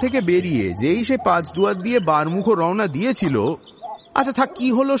গোয়াল থেকে বেরিয়ে যেই সে পাঁচ দুয়ার দিয়ে বারমুখ রওনা দিয়েছিল। আচ্ছা থাক, কি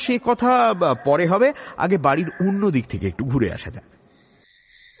হলো সে কথা পরে হবে, আগে বাড়ির অন্য দিক থেকে একটু ঘুরে আসা যাক।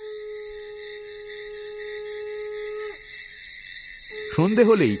 সন্ধে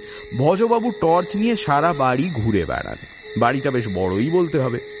হলেই ভজবাবু টর্চ নিয়ে সারা বাড়ি ঘুরে বেড়ান। বাড়িটা বেশ বড়ই বলতে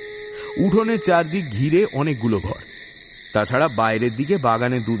হবে। উঠোনের চারদিক ঘিরে অনেকগুলো ঘর, তাছাড়া বাইরের দিকে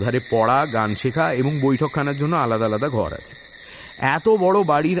বাগানের দুধারে পড়া, গান শেখা এবং বৈঠকখানার জন্য আলাদা আলাদা ঘর আছে। এত বড়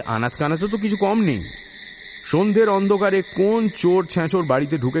বাড়ির আনাজ কানাচও তো কিছু কম নেই। সন্ধ্যের অন্ধকারে কোন চোর ছ্যাঁচোর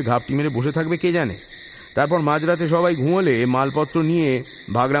বাড়িতে ঢুকে ঘাপটি মেরে বসে থাকবে কে জানে। তারপর মাঝরাতে সবাই ঘুমোলে মালপত্র নিয়ে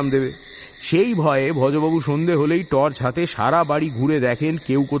ভাগরাম দেবে। সেই ভয়ে ভজবাবু সন্ধে হলেই টর্চ হাতে সারা বাড়ি ঘুরে দেখেন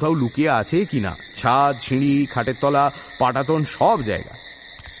কেউ কোথাও লুকিয়ে আছে কিনা। ছাদ, সিঁড়ি, খাটের তলা, পাটাতন, সব জায়গা।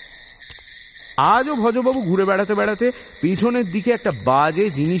 আজও ভজবাবু ঘুরে বেড়াতে বেড়াতে পিছনের দিকে একটা বাজে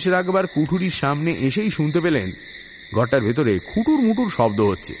জিনিস রাখবার কুঠুরির সামনে এসেই শুনতে পেলেন ঘরটার ভেতরে খুটুর মুটুর শব্দ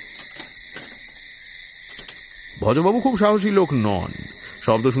হচ্ছে। ভজবাবু খুব সাহসী লোক নন,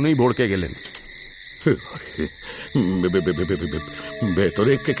 শব্দ শুনেই ভড়কে গেলেন।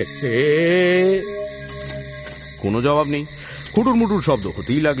 ভেতরে কোনো জবাব নেই। খুটুর মুটুর শব্দ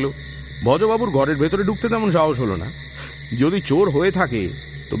হতেই লাগলো। ভজবাবুর ঘরের ভেতরে ঢুকতে তেমন সাহস হলো না। যদি চোর হয়ে থাকে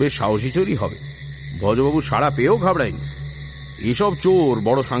তো বেশ সাহসী চোরই হবে। ভজবাবু সাড়া পেয়েও ঘাবড়ায়নি। এসব চোর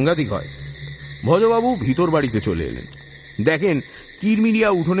বড় সাংঘাতিক হয়। ভজবাবু ভিতর বাড়িতে চলে এলেন। দেখেন কিরমিরিয়া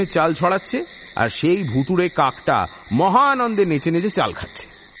উঠোনে চাল ছড়াচ্ছে, আর সেই ভুতুড়ে কাকটা মহানন্দে নেচে নেচে চাল খাচ্ছে।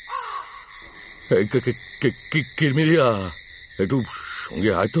 কিরমিরিয়া, একটু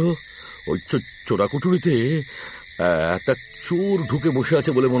সঙ্গে আয় তো। ওই চোরাকুটুরিতে একটা চোর ঢুকে বসে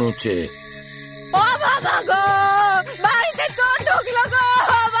আছে বলে মনে হচ্ছে। ও বাবা গো, বাড়িতে চোর ঢুকলো গো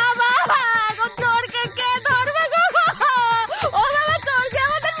বাবা, এখন চোরকে কে ধরবে গো? ও বাবা, চোরকে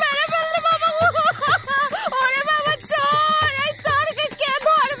আমাদের মেরে ফেললো বাবা গো। ওরে বাবা, চোর, এই চোরকে কে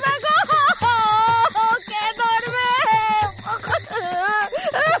ধরবে গো? কে ধরবে?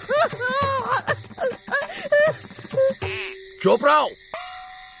 চোপড়াও,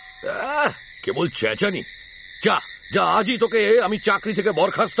 কেবল চেঁচানি। যা যা, আজই তোকে আমি চাকরি থেকে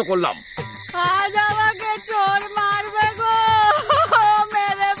বরখাস্ত করলাম। আজ আমাকে চোর মারবে গো,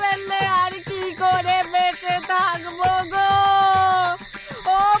 মেরে ফেললে আর কি করে বেঁচে থাকবো গো?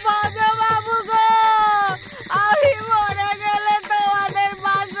 ও ভজবাবু গো, আমি মরে গেলে তোমাদের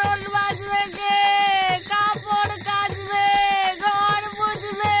বাসন মাজবে কে? কাপড় কাচবে, ঘর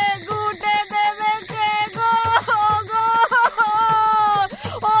মুছবে, ঘুঁটে দেবে কে গো? গো,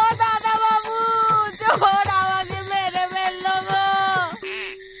 ও দাদা বাবু, চোর আমাকে মেরে ফেললো গো।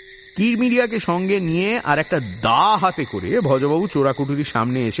 কিরমিরিয়াকে সঙ্গে নিয়ে আর একটা দা হাতে করে ভজবাবু চোরাকুটুরির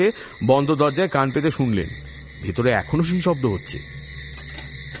সামনে এসে বন্ধ দরজায় কান পেতে শুনলেন। ভেতরে এখনো সেই শব্দ হচ্ছে।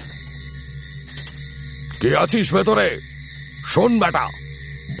 কে আছিস ভেতরে? শোন বেটা,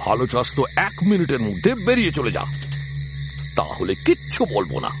 ভালো চাস তো 1 মিনিটের মধ্যে বেরিয়ে চলে যা, তাহলে কিচ্ছু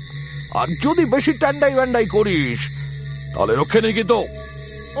বলবো না। আর যদি বেশি ট্যান্ডাই ব্যান্ডাই করিস তাহলে রক্ষে নেই কিন্তু।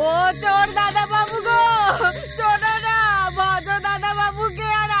 ও চোর দাদা বাবু গো, শোনো না, ভজ দাদা বাবুকে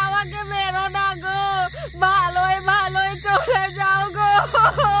আর আমাকে মেরো না গো, ভালোই ভালোই চলে যাও গো।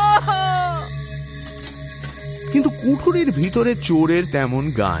 কিন্তু কুঠুরির ভিতরে চোরের তেমন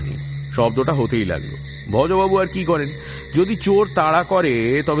গা নেই। শব্দটা হতেই লাগলো। ভজবাবু আর কি করেন, যদি চোর তাড়া করে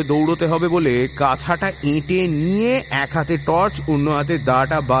তবে দৌড়তে হবে বলে কাছাটা এঁটে নিয়ে এক হাতে টর্চ, অন্য হাতে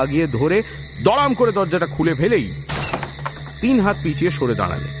দাটা বাগিয়ে ধরে দড়াম করে দরজাটা খুলে ফেলেই 3 হাত পিছিয়ে সরে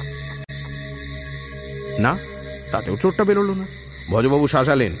দাঁড়ালেন। না, তাতেও চোরটা বেরোলো না। ভজবাবু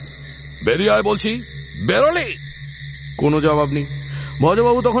শাসালেন, বেরিয়ে আয় বলছি, বেরোলে। কোনো জবাব নেই।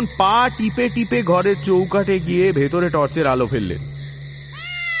 ভজবাবু তখন পা টিপে টিপে ঘরের চৌকাঠে গিয়ে ভেতরে টর্চের আলো ফেললেন।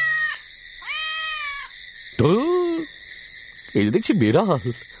 এই দেখছি বেড়াল।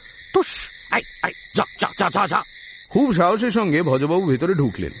 খুব সাহসের সঙ্গে ভজবাবু ভেতরে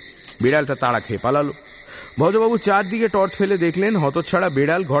ঢুকলেন। বিড়ালটা তাড়া খেয়ে পালালো। ভজবাবু চারদিকে টর্চ ফেলে দেখলেন হতচ্ছাড়া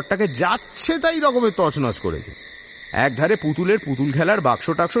বেড়াল ঘরটাকে যাচ্ছে তাই রকমের তছনছ করেছে। একধারে পুতুলের পুতুল খেলার বাক্স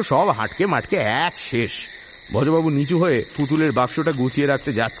টাক্স সব হাটকে মাটকে এক শেষ। ভজবাবু নিচু হয়ে পুতুলের বাক্সটা গুছিয়ে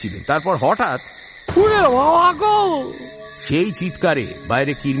রাখতে যাচ্ছিলেন, তারপর হঠাৎ সেই চিৎকারে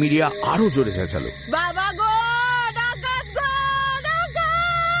বাইরে কিরমিরিয়া আরো জোরে চেঁচালো, বাবা গো, ডাকাত গো,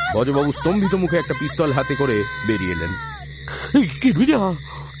 ডাকাত। ভজবাবু স্তম্ভিত মুখে একটা পিস্তল হাতে করে বেরিয়ে এলেন। কিরমিরিয়া,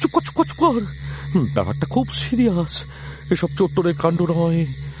 চুপ কর চুপ কর চুপ কর, ব্যাপারটা খুব সিরিয়াস। এসব চোট্টরের কাণ্ড নয়,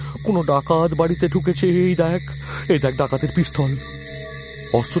 কোন ডাকাত বাড়িতে ঢুকেছে। এই দেখ ডাকাতের পিস্তল।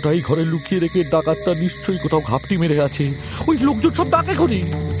 অস্ত্রটাই ঘরে লুকিয়ে রেখে ডাকাতটা নিশ্চয়ই কোথাও ঘাপটি মেরে আছে। ওই লোকজন সব ডাকে করি,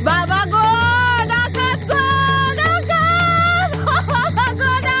 বাবা গো, ডাকাত গো, ডাকাত, বাবা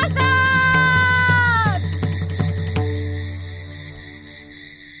গো, ডাকাত।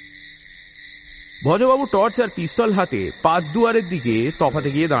 ভজবাবু টর্চ আর পিস্তল হাতে 5 দুয়ারের দিকে তফাতে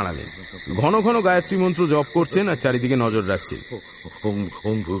গিয়ে দাঁড়ালেন। ঘন ঘন গায়ত্রী মন্ত্র জপ করছেন আর চারিদিকে নজর রাখছেন।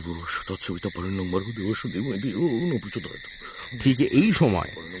 ঠিক এই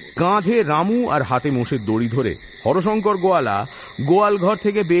সময় কাঁধে রামু আর হাতে মোষের দড়ি ধরে হরশঙ্কর গোয়ালা গোয়াল ঘর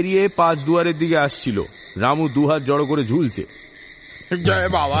থেকে বেরিয়ে 5 দুয়ারের দিকে আসছিল। রামু 2 হাত জড়ো করে ঝুলছে। জয়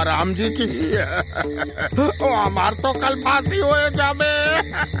বাবা রামজি কি, ও আমার তো কাল ফাঁসি হয়ে যাবে।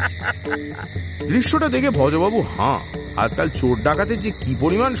 দৃশ্যটা দেখে ভজবাবু আজকাল চোর ডাকাতের যে কি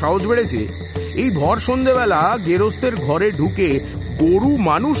পরিমাণ সাহস বেড়েছে। এই ভর সন্ধ্যেবেলা গেরস্তের ঘরে ঢুকে গরু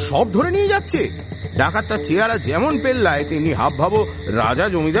মানুষ সব ধরে নিয়ে যাচ্ছে। ডাকাতটা চেহারা যেমন পেল্লায় তেমনি হাব ভাবো রাজা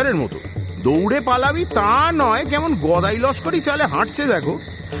জমিদারের মতো। দৌড়ে পালাবি তা নয়, কেমন গদাই লস্করি চালে হাঁটছে দেখো।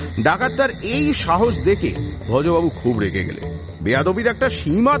 ডাকাতটার এই সাহস দেখে ভজবাবু খুব রেগে গেলেন। বেয়াদবির একটা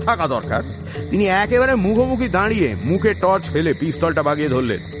সীমা থাকা দরকার। তিনি একেবারে মুখোমুখি দাঁড়িয়ে মুখে টর্চ ফেলে পিস্তলটা বাগিয়ে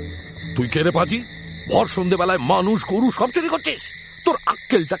ধরলেন। তুই কে রে পাজি? ভর সন্ধ্যেবেলায় মানুষ গরু সব চুরি করছিস? তোর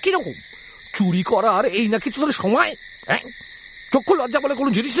আক্কেলটা কিরকম? চুরি করার এই নাকি তোদের সময়? চক্ষু লজ্জা বলে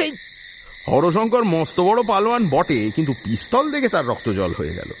কোনো জিনিস নেই? হরশঙ্কর মস্ত বড় পালোয়ান বটে, কিন্তু পিস্তল দেখে তার রক্ত জল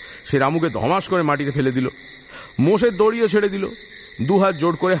হয়ে গেল। সে রামুকে ধমাস করে মাটিতে ফেলে দিল, মোষের দড়িও ছেড়ে দিল। 2 হাত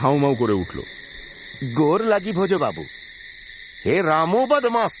জোড় করে হাউমাউ করে উঠল। গোর লাগি ভোজ বাবু, হে রামু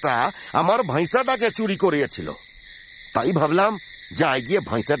বদমাস্তা আমার ভাইসাটাকে চুরি করিয়েছিল, তাই ভাবলাম যাই গিয়ে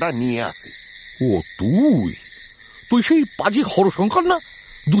ভাইসাটা নিয়ে আসি। ও তুই সেই পাজি হরশঙ্কর না,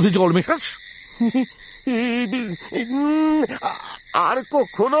 দুধে জল মেশাস? আর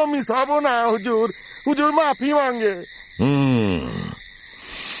কখনো মিশাবো না হুজুর, হুজুর মাফি মাঙ্গে।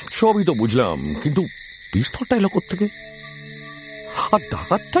 সবই তো বুঝলাম, কিন্তু পিস্তলটা এলো কোত্থেকে? আর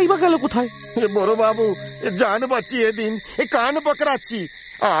ডাকাতটাই বা গেল কোথায়? বড় বাবু জান বাঁচিয়ে দিন, কান পকড়াচ্ছি,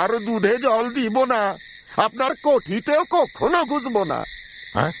 আর দুধে জল দিব না, আপনার কোঠিতেও কখনো ঘুষবো না।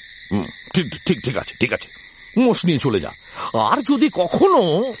 হ্যাঁ ঠিক আছে, মোষ নিয়ে চলে যা। আর যদি কখনো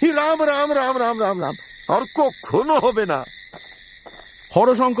রাম রাম রাম রাম রাম রাম, আর কখনো হবে না।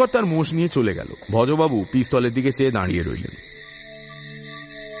 হরশঙ্কর তার মোষ নিয়ে চলে গেল। ভজবাবু পিস্তলের দিকে চেয়ে দাঁড়িয়ে রইলেন।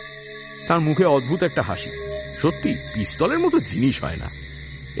 তার মুখে অদ্ভুত একটা হাসি। সত্যি পিস্তলের মতো জিনিস হয় না।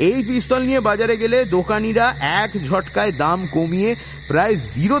 এই পিস্তল নিয়ে বাজারে গেলে দোকানিরা এক ঝটকায় দাম কমিয়ে প্রায়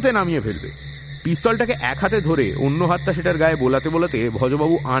 0-তে নামিয়ে ফেলবে। পিস্তলটাকে এক হাতে ধরে অন্য হাতটা সেটার গায়ে বোলাতে বোলাতে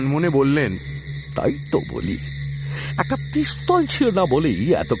ভজবাবু আনমনে বললেন, তাই তো বলি, একটা পিস্তল ছিল না বলেই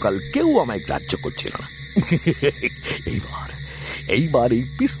এতকাল কেউ আমায় গ্রাহ্য করছিল না। এইবার এই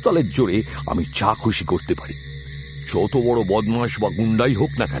পিস্তলের জোরে আমি যা খুশি করতে পারি। যত বড় বদমাশ বা গুন্ডাই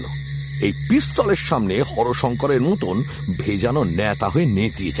হোক না কেন, এই পিস্তলের সামনে হরশঙ্করের মতন ভেজানো নেতা হয়ে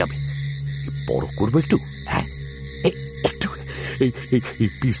নেতিয়ে যাবে। পরখ করবো একটু? হ্যাঁ, একটু এই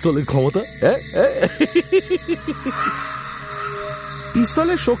পিস্তলের ক্ষমতা।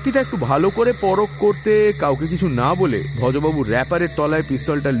 পিস্তলের শক্তিটা একটু ভালো করে পরখ করতে কাউকে কিছু না বলে ভজবাবু র্যাপারের তলায়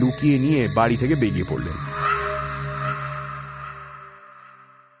পিস্তলটা লুকিয়ে নিয়ে বাড়ি থেকে বেরিয়ে পড়লেন।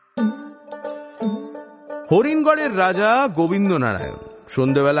 হরিণগড়ের রাজা গোবিন্দনারায়ণ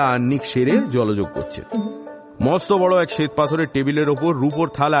সন্ধ্যেবেলা আহ্নিক সেরে জলযোগ করছেন। মস্ত বড় এক শ্বেত পাথরের টেবিলের ওপর রূপোর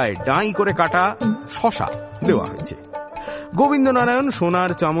থালায় ডাঁই করে কাটা শশা দেওয়া হয়েছে। গোবিন্দনারায়ণ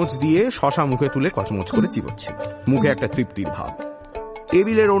সোনার চামচ দিয়ে শশা মুখে তুলে কচমচ করে চিবোচ্ছেন, মুখে একটা তৃপ্তির ভাব।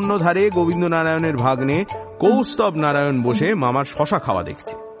 টেবিলের অন্য ধারে গোবিন্দনারায়ণের ভাগ্নে কৌস্তব নারায়ণ বসে মামার শশা খাওয়া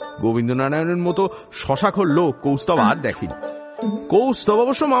দেখছে। গোবিন্দনারায়ণের মতো শশাখোর লোক কৌস্তব আর দেখেনি। কৌস্তব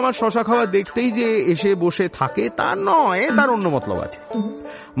অবশ্য মামার শশা খাওয়া দেখতেই যে এসে বসে থাকে তা নয়, তার অন্য মতলব আছে।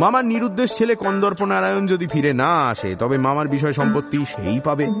 মামার নিরুদ্দেশ ছেলে কন্দর্প নারায়ণ যদি ফিরে না আসে তবে মামার বিষয় সম্পত্তি সেই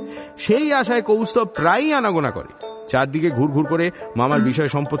পাবে, সেই আশায় কৌস্তব প্রায়ই আনাগোনা করে। চারদিকে ঘুরঘুর করে মামার বিষয়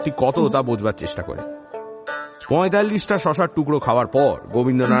সম্পত্তি কত তা বোঝবার চেষ্টা করে। 45টা শশার টুকরো খাওয়ার পর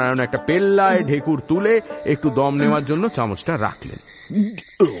গোবিন্দনারায়ণ একটা পেল্লায় ঢেকুর তুলে একটু দম নেওয়ার জন্য চামচটা রাখলেন।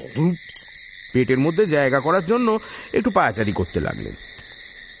 পেটের মধ্যে জায়গা করার জন্য একটু পায়াচারি করতে লাগলেন।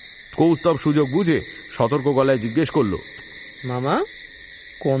 কৌস্তব সুযোগ বুঝে সতর্ক গলায় জিজ্ঞেস করল, মামা,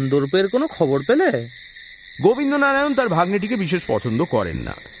 কন্দর্পের কোনো খবর পেলে? গোবিন্দনারায়ণ তার ভাগ্নেটিকে বিশেষ পছন্দ করেন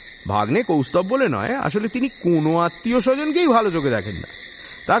না। ভাগ্নে কৌস্তব বলে নয়, আসলে তিনি কোনো আত্মীয় স্বজনকেই ভালো চোখে দেখেন না।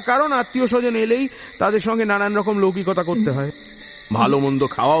 তার কারণ আত্মীয় স্বজন এলেই তাদের সঙ্গে নানান রকম লৌকিকতা করতে হয়। ভালো মন্দ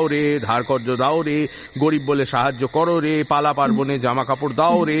খাওয়াও রে, ধার কর্য দাও রে, গরিব বলে সাহায্য করো রে, পালা পার্বণে জামা কাপড়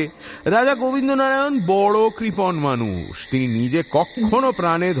দাও রে। রাজা গোবিন্দনারায়ণ বড় কৃপণ মানুষ, তিনি নিজে কখনো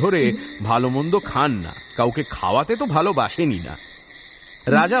প্রাণে ধরে ভালো মন্দ খান না, কাউকে খাওয়াতে তো ভালোবাসেনি না।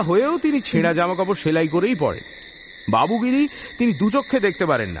 রাজা হয়েও তিনি ছেঁড়া জামা কাপড় সেলাই করেই পড়েন। বাবুগিরি তিনি দুচক্ষে দেখতে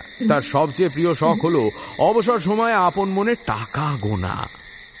পারেন না। তার সবচেয়ে প্রিয় শখ হলো অবসর সময়ে আপন মনে টাকা গোনা।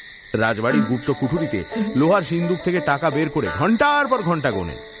 রাজবাড়ির গুপ্ত কুঠুরিতে লোহার সিন্দুক থেকে টাকা বের করে ঘন্টার পর ঘন্টা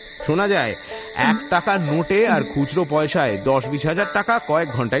গোনেন। শোনা যায় 1 টাকার নোটে আর খুচরো পয়সায় 10-20 হাজার টাকা কয়েক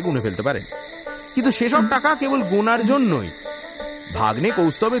ঘন্টায় গুনে ফেলতে পারেন। কিন্তু সেসব টাকা কেবল গোনার জন্যই। ভাগ্নে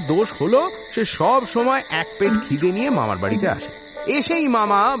কৌস্তবের দোষ হলো সে সব সময় এক পেট খিদে নিয়ে মামার বাড়িতে আসে। এসেই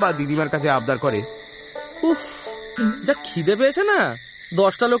মামা বা দিদিমার কাছে আবদার করে, উফ, যা খিদে পেয়েছে না,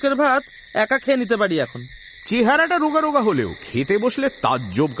 10টা লোকের ভাত একা খেয়ে নিতে পারি এখন। চেহারাটা রোগা রোগা হলেও খেতে বসলে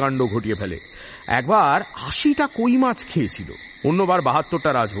তাজ্জব কাণ্ড ঘটিয়ে ফেলে। একবার 80টা কই মাছ খেয়েছিল, অন্যবার 72টা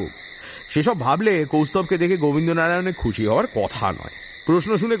রাজভোগ। সেসব ভাবলে কৌস্তবকে দেখে গোবিন্দনারায়ণের খুশি হওয়ার কথা নয়।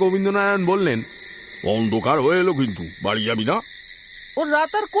 প্রশ্ন শুনে গোবিন্দনারায়ণ বললেন, অন্ধকার হয়ে এলো কিন্তু, বাড়ি যাবি না? ওর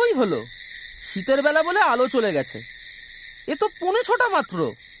রাত আর কই হলো, শীতের বেলা বলে আলো চলে গেছে, এ তো 5:45 মাত্র।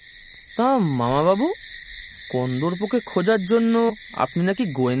 তা মামা বাবু, কন্দর্পকে খোঁজার জন্য আপনি নাকি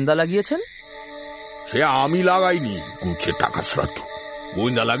গোয়েন্দা লাগিয়েছেন? সে আমি লাগাইনি, গুচ্ছে টাকা শ্রাদ্ধ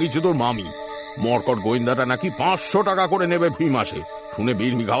গোয়েন্দা লাগিয়েছে তোর মামি। মরকট গোয়েন্দাটা নাকি 500 টাকা করে নেবে ফি মাসে, শুনে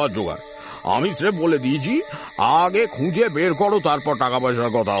বিড়মি খাওয়ার জোগাড়। আমি সে বলে দিয়েছি, আগে খুঁজে বের করো, তারপর টাকা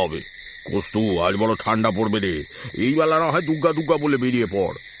পয়সার কথা হবে। কস্তু, আজ বড় ঠান্ডা পড়বে রে, এই বেলা না হয় দুগ্গা দুগ্গা বলে বেরিয়ে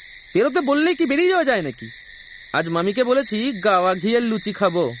পড়। বেরোতে বললেই কি বেরিয়ে যাওয়া যায় নাকি? আজ মামিকে বলেছি গাওয়া ঘিয়ের লুচি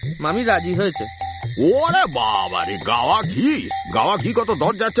খাবো, মামি রাজি হয়েছে। ওরে বাবা রে, গাওয়া ঘি? গাওয়া ঘি কত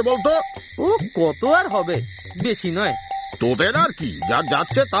দর যাচ্ছে বলতো? ও কত আর হবে, বেশি নয়। তোদের আর কি, যার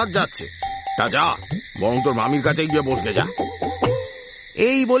যাচ্ছে তার যাচ্ছে। তা যা, বরং তোর মামির কাছে গিয়ে বসতে যা।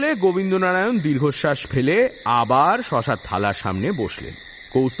 এই বলে গোবিন্দনারায়ণ দীর্ঘশ্বাস ফেলে আবার শশার থালার সামনে বসলেন।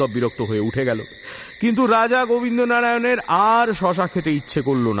 কৌস্তব বিরক্ত হয়ে উঠে গেল, কিন্তু রাজা গোবিন্দনারায়ণের আর শশা খেতে ইচ্ছে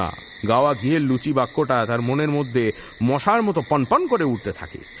করল না। গাওয়া ঘিয়ের লুচি বাক্যটা তার মনের মধ্যে মশার মতো পনপন করে উঠতে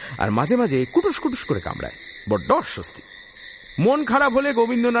থাকে, আর মাঝে মাঝে কুটুস কুটুস করে কামড়ায়। বড্ড অস্বস্তি। মন খারাপ হলে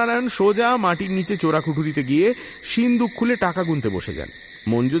গোবিন্দনারায়ণ সোজা মাটির নিচে চোরাকুঠুরিতে গিয়ে সিন্দুক খুলে টাকা গুনতে বসে যান।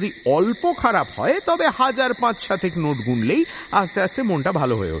 মন যদি অল্প খারাপ হয় তবে 1000 5-7 নোট গুনলেই আস্তে আস্তে মনটা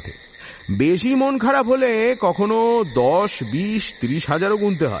ভালো হয়ে ওঠে। বেশি মন খারাপ হলে কখনো 10, 20, 30 হাজারও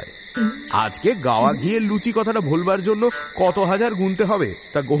গুনতে হয়। আজকে গাওয়া ঘিয়ের লুচি কথাটা ভুলবার জন্য কত হাজার গুনতে হবে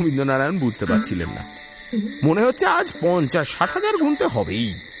তা গোবিন্দনারায়ণ বুঝতে পারছিলেন না। মনে হচ্ছে আজ 50-60 হাজার গুনতে হবেই।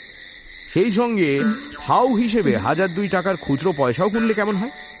 সেই সঙ্গে হাউ হিসেবে 1002 টাকার খুচরো পয়সাও গুনলে কেমন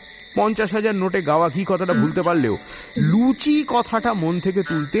হয়? 50,000 নোটে গাওয়া ঘি কথাটা ভুলতে পারলেও লুচি কথাটা মন থেকে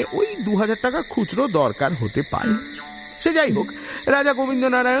তুলতে ওই 2000 টাকার খুচরো দরকার হতে পারে। সে যাই হোক, রাজা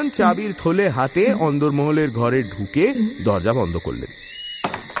গোবিন্দনারায়ণ চাবির থলে হাতে অন্দরমহলের ঘরে ঢুকে দরজা বন্ধ করলেন।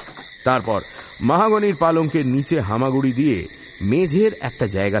 তারপর মাহাগনির পালঙ্কের নিচে হামাগুড়ি দিয়ে মেঝের একটা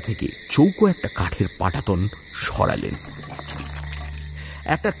জায়গা থেকে চৌকো একটা কাঠের পাটাতন সরালেন।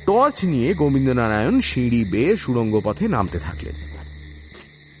 একটা টর্চ নিয়ে গোবিন্দনারায়ণ সিঁড়ি বেয়ে সুড়ঙ্গ পথে নামতে থাকলেন।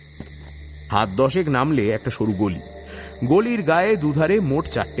 হাত 10 নামলে একটা সরু গলি। গলির গায়ে দুধারে মোট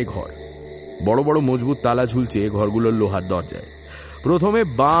 4টে ঘর। বড় বড় মজবুত তালা ঝুলছে ঘরগুলোর লোহার দরজায়। প্রথমে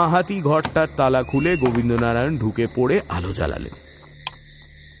বাঁ হাতি ঘরটার তালা খুলে গোবিন্দনারায়ণ ঢুকে পড়ে আলো জ্বালালেন।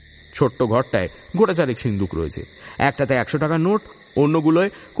 ছোট্ট ঘরটায় গোটা 4 সিন্দুক রয়েছে। একটাতে 100 টাকার নোট, অন্যগুলোয়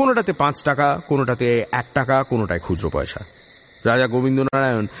কোনোটাতে 5 টাকা, কোনোটাতে 1 টাকা, কোনোটায় খুচরো পয়সা। রাজা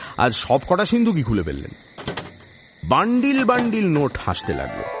গোবিন্দনারায়ণ আজ সব কটা সিন্দুকই খুলে ফেললেন। বান্ডিল বান্ডিল নোট হাসতে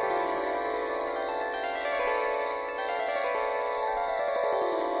লাগলো।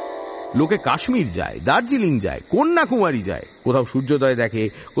 লোকে কাশ্মীর যায়, দার্জিলিং যায়, কন্যাকুমারী যায়, কোথাও সূর্যোদয় দেখে,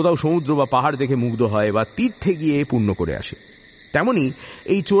 কোথাও সমুদ্র বা পাহাড় দেখে মুগ্ধ হয় বা তীর্থে গিয়ে পুণ্য করে আসে। তেমনি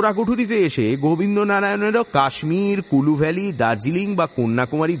এই চোরাকুঠুরিতে এসে গোবিন্দনারায়ণেরও কাশ্মীর, কুলু ভ্যালি, দার্জিলিং বা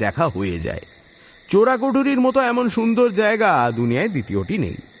কন্যাকুমারী দেখা হয়ে যায়। চোরাকুঠুরির মতো এমন সুন্দর জায়গা দুনিয়ায় দ্বিতীয়টি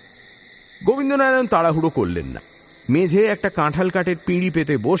নেই। গোবিন্দনারায়ণ তাড়াহুড়ো করলেন না। মেঝে একটা কাঁঠাল কাঠের পিঁড়ি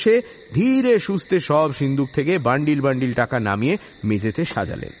পেতে বসে ধীরে সুস্থে সব সিন্দুক থেকে বান্ডিল বান্ডিল টাকা নামিয়ে মেঝেতে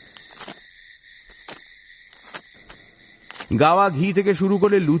সাজালেন। গাওয়া ঘি থেকে শুরু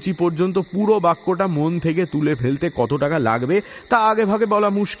করে লুচি পর্যন্ত পুরো বাক্যটা মন থেকে তুলে ফেলতে কত টাকা লাগবে তা আগে ভাগে বলা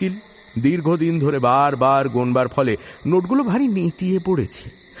মুশকিল। দীর্ঘদিন ধরে বারবার গোনবার ফলে নোটগুলো ভারী নেতিয়ে পড়েছে।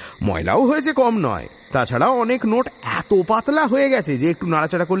 ময়লাও হয়েছে কম নয়। তাছাড়াও অনেক নোট এত পাতলা হয়ে গেছে যে একটু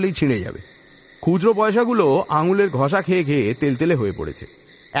নাড়াচাড়া করলেই ছিঁড়ে যাবে। খুচরো পয়সাগুলো আঙুলের ঘষা খেয়ে খেয়ে তেলতেলে হয়ে পড়েছে।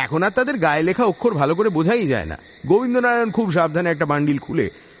 এখন আর তাদের গায়ে লেখা অক্ষর ভালো করে বোঝাই যায় না। গোবিন্দনারায়ণ খুব সাবধানে একটা বান্ডিল খুলে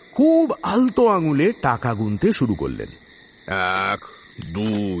খুব আলতো আঙুলে টাকা গুনতে শুরু করলেন। 1,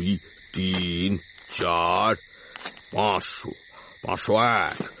 2, 3, 4, 500,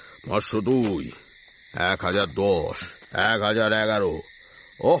 501, 502, 1010, 1011,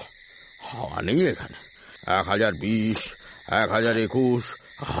 ওহ হাওয়া নেই এখানে, 1020, 1021,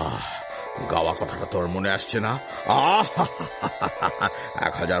 গাওয়া কথাটা তোর মনে আসছে না? 1050,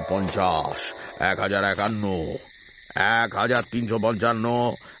 1051,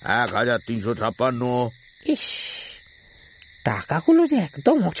 1355, 1356। ইস, টাকাগুলো যে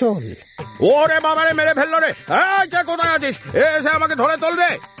একদম অচল। ওরে বাবারে, মেরে ফেললো রে! কোথায় আছিস? এসে আমাকে ধরে তোল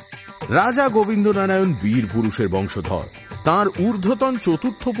রে! রাজা গোবিন্দনারায়ণ বীর পুরুষের বংশধর। তাঁর ঊর্ধ্বতন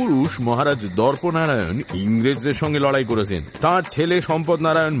চতুর্থ পুরুষ মহারাজ দর্পনারায়ণ ইংরেজদের সঙ্গে লড়াই করেছেন। তাঁর ছেলে সম্পদ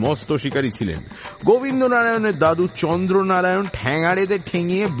নারায়ণ মস্ত শিকারী ছিলেন। গোবিন্দনারায়ণের দাদু চন্দ্রনারায়ণ ঠ্যাঙাড়েদের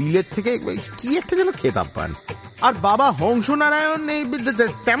ঠেঙিয়ে বিলেত থেকে কি একটা যেন খেতাব পান। আর বাবা হংসনারায়ণ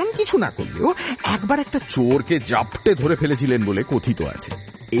তেমন কিছু না করলেও একবার একটা চোরকে জাপটে ধরে ফেলেছিলেন বলে কথিত আছে।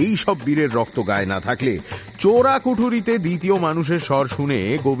 এই সব বীরের রক্ত গায়ে না থাকলে চোরা কুঠুরিতে দ্বিতীয় মানুষের স্বর শুনে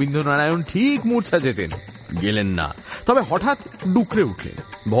গোবিন্দনারায়ণ ঠিক মূর্ছা যেতেন। গেলেন না, তবে হঠাৎ ডুকরে উঠলেন।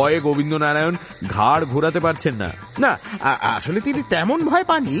 ভয়ে গোবিন্দনারায়ণ ঘাড় ঘোরাতে পারছেন না। না, আসলে তিনি তেমন ভয়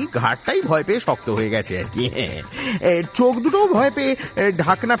পাননি, ঘাড়টাই ভয় পেয়ে শক্ত হয়ে গেছে আর কি। চোখ দুটোও ভয় পেয়ে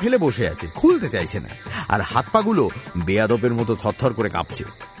ঢাকনা ফেলে বসে আছে, খুলতে চাইছে না। আর হাত পাগুলো বেয়াদবের মতো থরথর করে কাঁপছে।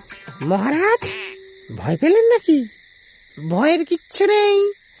 মহারাজ, ভয় পেলেন নাকি? ভয়ের কিচ্ছু নেই,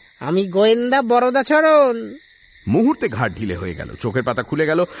 আমি গোয়েন্দা বরদাচরণ। মুহূর্তে ঘাট ঢিলে হয়ে গেল, চোখের পাতা খুলে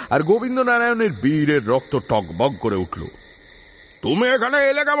গেল, আর গোবিন্দনারায়ণের বীরের রক্ত টকবক করে উঠল। তুমি এখানে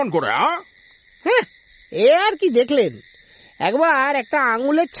এলে কেমন করে? হ্যাঁ, এ আর কি দেখলেন? একবার একটা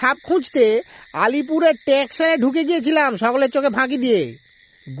আঙুলের ছাপ খুঁজতে আলিপুরের ট্যাক্সারে ঢুকে গিয়েছিলাম সকলের চোখে ফাঁকি দিয়ে।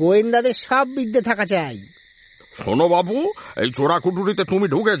 গোয়েন্দাদের সব বিদ্যে থাকা চাই। শোনো বাবু, এই চোরা কুটুরিতে তুমি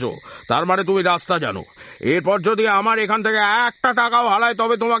ঢুকেছ, তার মানে তুমি রাস্তা জানো। এরপর যদি আমার এখান থেকে একটা টাকাও হারায়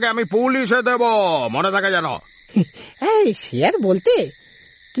তবে তোমাকে আমি পুলিশে দেব, মনে থাকে জানো? সে আর বলতে,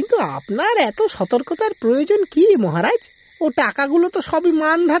 কিন্তু আপনার এত সতর্কতার প্রয়োজন কি মহারাজ? ও টাকাগুলো তো সবই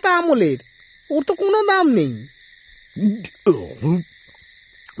মানধাতা আমলের, ওর তো কোনো দাম নেই।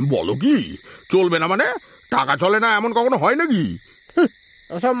 বলো কি? চলবে না মানে? টাকা চলে না এমন কখনো হয় নাকি?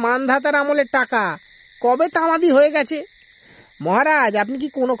 ওসব মানধাতার আমলের টাকা কবে তামাদি হয়ে গেছে। মহারাজ, আপনি কি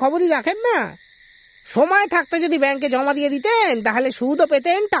কোনো খবরই রাখেন না? সময় থাকতে যদি ব্যাংকে জমা দিয়ে দিতেন তাহলে সুদও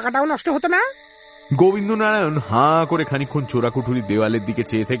পেতেন, টাকাটাও নষ্ট হতো না। গোবিন্দনারায়ণ হাঁ করে খানিকক্ষণ চোরাকুঠুরির দেওয়ালের দিকে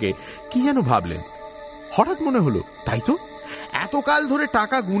চেয়ে থেকে কি যেন ভাবলেন। হঠাৎ মনে হলো, তাই তো, এতকাল ধরে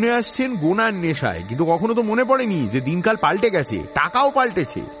টাকা গুনে আসছেন গোনার নেশায়, কিন্তু কখনো তো মনে পড়েনি যে দিনকাল পাল্টে গেছে, টাকাও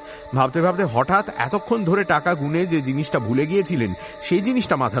পাল্টেছে। ভাবতে ভাবতে হঠাৎ এতক্ষণ ধরে টাকা গুনে যে জিনিসটা ভুলে গিয়েছিলেন সেই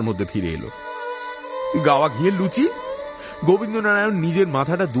জিনিসটা মাথার মধ্যে ফিরে এলো। গাওয়া ঘিয়ের লুচি। গোবিন্দনারায়ণ নিজের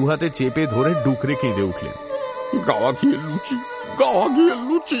মাথাটা দুহাতে চেপে ধরে ডুকরে কেঁদে উঠলেন। গাওয়া ঘিয়ের লুচি, গাওয়া ঘিয়ের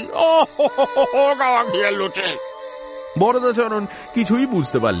লুচি, গাওয়া ঘিয়ের লুচি। বরদাচরণ কিছুই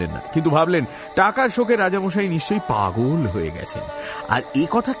বুঝতে পারলেন না, কিন্তু ভাবলেন টাকার শোকে রাজামশাই নিশ্চয়ই পাগল হয়ে গেছেন। আর এ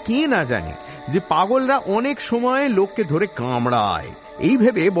কথা কে না জানে যে পাগলরা অনেক সময় লোককে ধরে কামড়ায়। এই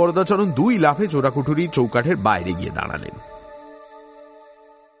ভেবে বরদাচরণ 2 লাফে চোরাকুঠুরির চৌকাঠের বাইরে গিয়ে দাঁড়ালেন।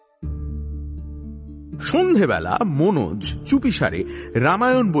 সন্ধেবেলা মনোজ চুপিসারে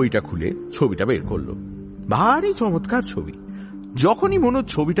রামায়ণ বইটা খুলে ছবিটা বের করলো। ভারী চমৎকার ছবি। যখনই মনোজ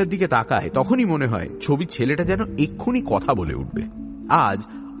ছবিটার দিকে তাকায় তখনই মনে হয় ছবির ছেলেটা যেন এক্ষুনি কথা বলে উঠবে। আজ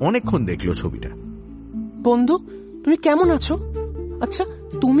অনেকক্ষণ দেখলো ছবিটা। বন্ধু, তুমি কেমন আছো? আচ্ছা,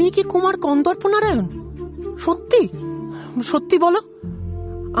 তুমি কি কুমার কন্দর্প নারায়ণ? সত্যি সত্যি বলো।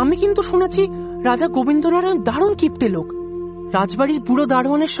 আমি কিন্তু শুনেছি রাজা গোবিন্দনারায়ণ দারুণ কিপ্টে লোক। রাজবাড়ির বুড়ো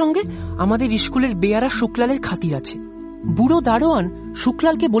দারোয়ানের সঙ্গে আমাদের স্কুলের বেয়ারা শুক্লালের খাতির আছে। বুড়ো দারোয়ান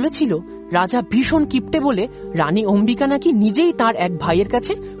শুক্লালকে বলেছিল রাজা ভীষণ কিপ্টে বলে রানী অম্বিকা নাকি নিজেই তার এক ভাইয়ের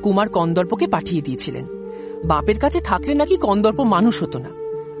কাছে কুমার কন্দর্পকে পাঠিয়ে দিয়েছিলেন। বাপের কাছে থাকলে নাকি কন্দর্প মানুষ হতো না।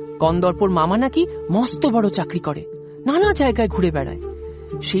 কন্দর্পর মামা নাকি মস্ত বড় চাকরি করে, নানা জায়গায় ঘুরে বেড়ায়।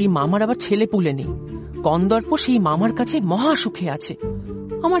 সেই মামার আবার ছেলে পুলে নেই। কন্দর্প সেই মামার কাছে মহা সুখে আছে।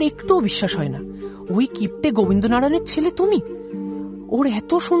 আমার একটুও বিশ্বাস হয় না ওই কিপ্টে গোবিন্দনারায়ণের ছেলে তুমি। ওর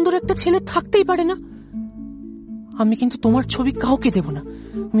এত সুন্দর একটা ছেলে থাকতেই পারে না। আমি কিন্তু তোমার ছবি কাউকে দেব না,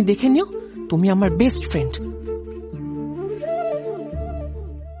 তুমি দেখে নিও, তুমি আমার বেস্ট ফ্রেন্ড।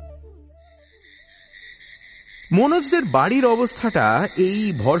 মনোজদের বাড়ির অবস্থাটা এই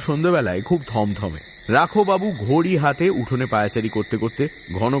ভর সন্ধ্যাবেলায় খুব থমথমে। রাখো বাবু ঘড়ি হাতে উঠোনে পায়াচারি করতে করতে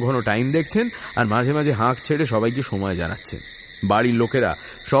ঘন ঘন টাইম দেখছেন আর মাঝে মাঝে হাঁক ছেড়ে সবাইকে সময় জানাচ্ছেন। বাড়ির লোকেরা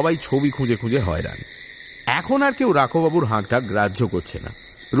সবাই ছবি খুঁজে খুঁজে হয়রান। এখন আর কেউ রাখোবাবুর হাঁকটা গ্রাহ্য করছে না।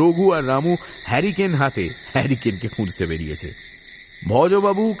 রঘু আর রামু হ্যারিকেন হাতে হ্যারিকেনকে খুঁজতে বেরিয়েছে।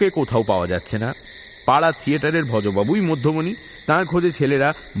 ভজবাবুকে কোথাও পাওয়া যাচ্ছে না। পাড়া থিয়েটারের ভজবাবুই মধ্যমণি, তার খোঁজে ছেলেরা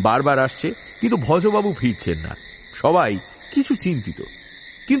বারবার আসছে, কিন্তু ভজবাবু ফিরছেন না। সবাই কিছু চিন্তিত,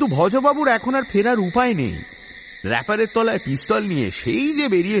 কিন্তু ভজবাবুর এখন আর ফেরার উপায় নেই। র্যাপারের তলায় পিস্তল নিয়ে সেই যে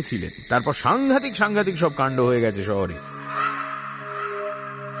বেরিয়েছিলেন, তারপর সাংঘাতিক সাংঘাতিক সব কাণ্ড হয়ে গেছে শহরে।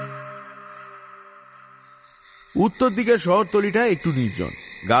 উত্তর দিকের শহরতলিটা একটু নির্জন,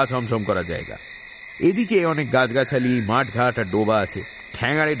 গা ছমছম করা জায়গা। এদিকে অনেক গাছগাছালি, মাঠঘাট আর ডোবা আছে।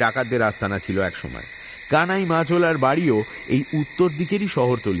 ঠ্যাঙাড়ে ডাকাতদের আস্তানা ছিল একসময়। কানাই মাছলার বাড়িও এই উত্তর দিকেরই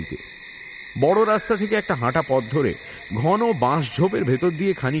শহরতলিতে। বড় রাস্তা থেকে একটা হাঁটা পথ ধরে ঘন বাঁশ ঝোপের ভেতর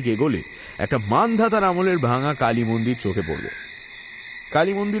দিয়ে খানিক এগোলে একটা মানধাতার আমলের ভাঙা কালী মন্দির চোখে পড়ল।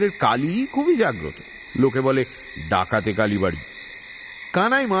 কালী মন্দিরের কালী খুবই জাগ্রত, লোকে বলে ডাকাতে কালী বাড়ি।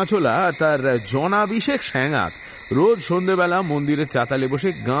 কানাই মাছলা তার জনাভিষেক স্যাঙাত রোজ সন্ধ্যেবেলা মন্দিরের চাতালে বসে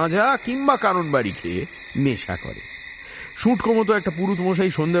গাঁজা কিংবা কারণ বাড়ি খেয়ে নেশা করে। সুটকো মতো একটা পুরুত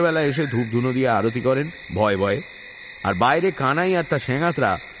মশাই সন্ধ্যেবেলা এসে ধূপ ধুনো দিয়ে আরতি করেন ভয়ে ভয়ে, আর বাইরে কানাই আর তার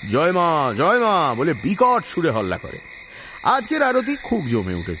স্যাঙাতরা জয় মা জয় মা বলে বিকট সুরে হল্লা করে। আজকের আরতি খুব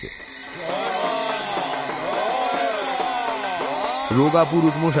জমে উঠেছে। রোগা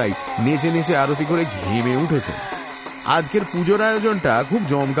পুরুত মশাই নেচে নেচে আরতি করে ঘেমে উঠেছে। আজকের পুজোর আয়োজনটা খুব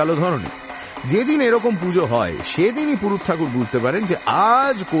জমকালো ধরনের। যেদিন এরকম পুজো হয় সেদিনই পুরুত ঠাকুর বুঝতে পারেন যে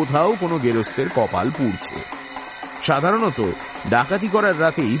আজ কোথাও কোনো গেরস্তের কপাল পুড়ছে। সাধারণত ডাকাতি করার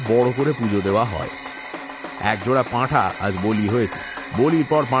রাতেই বড় করে পুজো দেওয়া হয়। একজোড়া পাঁঠা আজ বলি হয়েছে। বলির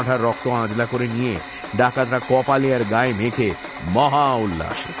পর পাঁঠার রক্ত আঁজলা করে নিয়ে ডাকাতরা কপালে আর গায়ে মেখে মহা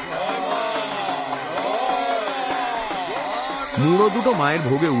উল্লাসে। মুড়ো দুটো মায়ের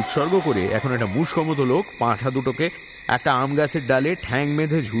ভোগে উৎসর্গ করে এখন একটা মুষ্কমতো লোক পাঁঠা দুটোকে একটা আম গাছের ডালে ঠ্যাং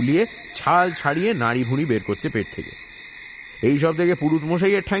বেঁধে ঝুলিয়ে ছাল ছাড়িয়ে নাড়ি ভুঁড়ি বের করছে পেট থেকে। এইসব দেখে পুরুত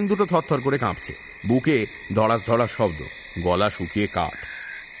মশাইয়ের ঠ্যাং দুটো থরথর করে কাঁপছে, বুকে ধড়াস ধড়াস শব্দ, গলা শুকিয়ে কাঠ।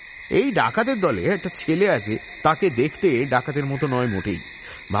 এই ডাকাতের দলে একটা ছেলে আছে, তাকে দেখতে ডাকাতের মতো নয় মোটেই।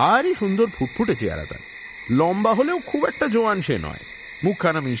 ভারী সুন্দর ফুটফুটে চেহারা তার। লম্বা হলেও খুব একটা জোয়ান সে নয়।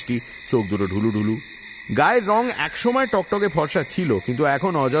 মুখখানা মিষ্টি, চোখ দুটো ঢুলু ঢুলু। গায়ের রং একসময় টকটকে ফর্সা ছিল, কিন্তু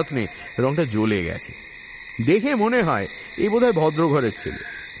এখন অযত্নে রংটা জ্বলে গেছে। দেখে মনে হয় এই বোধহয় ভদ্র ঘরের ছেলে,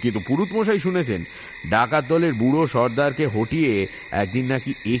 কিন্তু পুরুত মশাই শুনেছেন ডাকাত দলের বুড়ো সর্দারকে হটিয়ে একদিন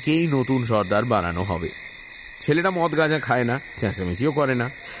নাকি একেই নতুন সর্দার বানানো হবে। ছেলেটা মদ গাঁজা খায় না, চেঁচামেচিও করে না,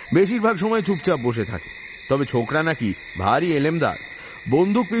 বেশিরভাগ সময় চুপচাপ বসে থাকে। তবে ছোকরা নাকি ভারী এলেমদার,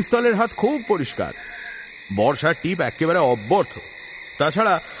 বন্দুক পিস্তলের হাত খুব পরিষ্কার, বর্ষার টিপ একেবারে অব্যর্থ।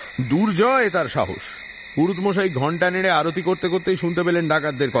 তাছাড়া দুর্জয় তার সাহস। পুরুত মশাই ঘণ্টা নেড়ে আরতি করতে করতেই শুনতে পেলেন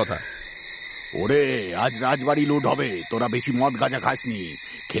ডাকাতদের কথা। ওরে, আজ রাজবাড়ি লুট হবে, তোরা বেশি মদ গাঁজা খাসনি,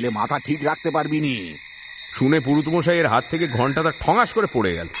 খেলে মাথা ঠিক রাখতে পারবি নি। শুনে পুরুত মশাইয়ের হাত থেকে ঘণ্টাটা ঠঙাস করে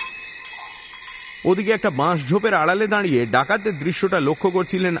পড়ে গেল। ওদিকে একটা বাঁশ ঝোপের আড়ালে দাঁড়িয়ে ডাকাতদের দৃশ্যটা লক্ষ্য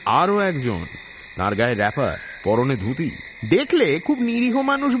করছিলেন আরো একজন। তার গায়ে র্যাপার, পরনে ধুতি। দেখলে খুব নিরীহ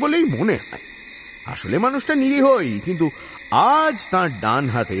মানুষ বলেই মনে হয়। আসলে মানুষটা নিরীহই, কিন্তু আজ তার ডান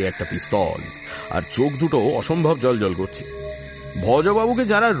হাতে একটা পিস্তল, আর চোখ দুটো অসম্ভব জলজল করছে। ভজবাবুকে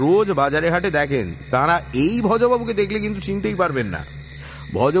যারা রোজ বাজারে হাটে দেখেন তারা এই ভজবাবুকে দেখলে কিন্তু চিনতেই পারবেন না।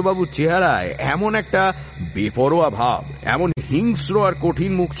 ভজবাবুর চেহারায় এমন একটা বেপরোয়া ভাব, এমন হিংস্র আর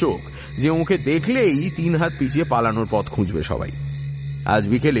কঠিন মুখ চোখ যে ওকে দেখলেই 3 হাত পিছিয়ে পালানোর পথ খুঁজবে সবাই। আজ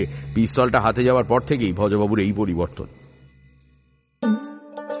বিকেলে পিস্তলটা হাতে যাওয়ার পর থেকেই ভজবাবুর এই পরিবর্তন।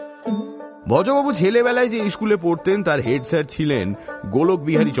 ভজবাবু ছেলেবেলায় যে স্কুলে পড়তেন তার হেড স্যার ছিলেন গোলক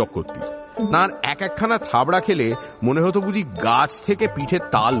বিহারী চক্রবর্তী। তাঁর একখানা থাবড়া খেলে মনে হতো বুঝি গাছ থেকে পিঠে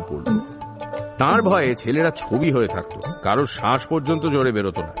তাল পড়ল। তাঁর ভয়ে ছেলেরা ছবি হয়ে থাকত, কারোর শ্বাস পর্যন্ত জোরে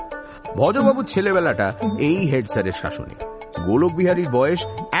বেরোত না। ভজবাবুর ছেলেবেলাটা এই হেড স্যারের শাসনে। গোলক বিহারীর বয়স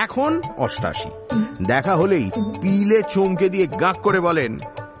এখন 88। দেখা হলেই পিলে চমকে দিয়ে গাঁক করে বলেন,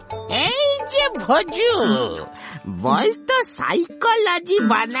 এই যে ভজু, বলতো সাইকোলজি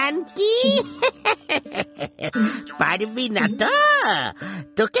বানান কি? পারবি না তো?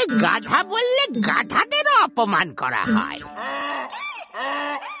 তোকে গাধা বললে গাধাদেরও অপমান করা হয়।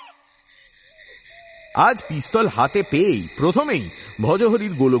 আজ পিস্তল হাতে পেয়েই প্রথমেই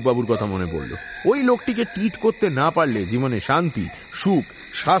ভজহরির গোলকবাবুর কথা মনে পড়ল। ওই লোকটিকে টিট করতে না পারলে জীবনে শান্তি, সুখ,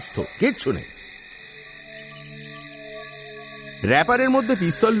 স্বাস্থ্য কিচ্ছু নেই। র্যাপারের মধ্যে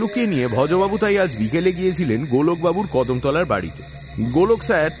পিস্তল লুকিয়ে নিয়ে ভজবাবু তাই আজ বিকেলে গিয়েছিলেন গোলকবাবুর কদমতলার বাড়িতে। গোলক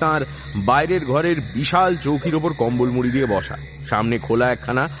স্যার তাঁর বাইরের ঘরের বিশাল চৌকির ওপর কম্বল মুড়ি দিয়ে বসা, সামনে খোলা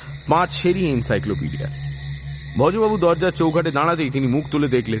একখানা 5 সেরি এনসাইক্লোপিডিয়া। ভজবাবু দরজার চৌকাঠে দাঁড়াতেই তিনি মুখ তুলে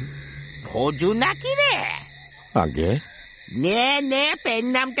দেখলেন, ভজু নাকি রে? আগে নে নে, পেন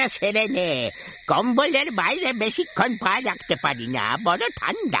নামটা সেরে নে। কম্বলের বাইরে বেশিক্ষণ পা রাখতে পারি না, বড়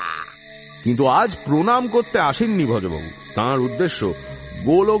ঠান্ডা। কিন্তু আজ প্রণাম করতে আসেননি ভজবাবু। তাঁর উদ্দেশ্য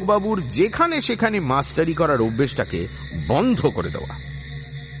গোলকবাবুর যেখানে সেখানে মাস্টারি করার অভ্যেসটাকে বন্ধ করে দেওয়া।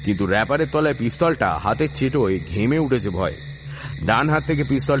 কিন্তু র্যাপারের তলায় পিস্তলটা হাতের চেটোয় ঘেমে উঠেছে ভয়। ডান হাত থেকে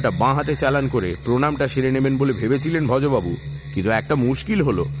পিস্তলটা বাঁ হাতে চালান করে প্রণামটা সেরে নেবেন বলে ভেবেছিলেন ভজবাবু, কিন্তু একটা মুশকিল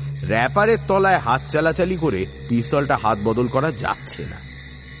হলো, র্যাপারের তলায় হাত চালাচালি করে পিস্তলটা হাত বদল করা যাচ্ছে না।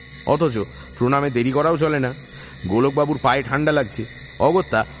 অথচ প্রণামে দেরি করাও চলে না। গোলকবাবুর পায়ে ঠান্ডা লাগছে।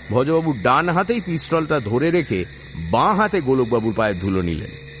 অগত্যা ভজবাবু ডান হাতেই পিস্তলটা ধরে রেখে বাঁ হাতে গোলকবাবুর পায়ের ধুলো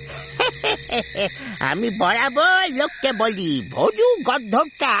নিলেন। আমি বরাবর লোককে বলি, ভজু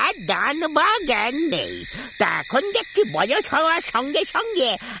গর্ধবটা দান বা জ্ঞান নেই। তা এখন দেখছি বয়স হওয়ার সঙ্গে সঙ্গে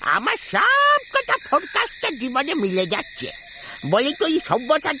আমার সব কথা ফোরকাস্টটা জীবনে মিলে যাচ্ছে। বলি, তুই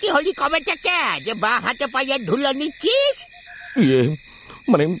সব্যসাচী হলি কবে থেকে যে বাঁ হাতে পায়ের ধুলো নিচ্ছিস?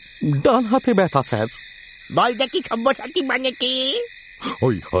 মানে ডান হাতে ব্যথা স্যার। বল দেখি সব্যসাচী মানে কি?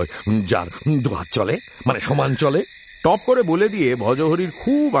 ওই যার 2 হাত চলে, মানে সমান চলে। টপ করে বলে দিয়ে ভজহরির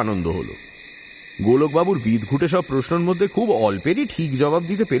খুব আনন্দ হলো। গোলকবাবুর বিদঘুটে সব প্রশ্নের মধ্যে খুব অল্পেরই ঠিক জবাব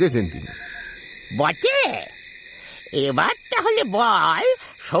দিতে পেরেছেন তিনি। বটে, এবার তাহলে বল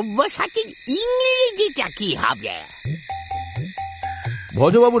সব্যসাচীর ইংরেজিটা কি হবে?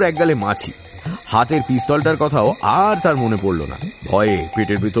 ভজবাবুর একগালে মাছি। হাতের পিস্তলটার কথাও আর তার মনে পড়ল না। ভয়ে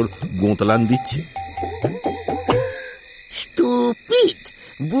পেটের ভেতর গোঁতলান দিচ্ছে। স্টুপিড,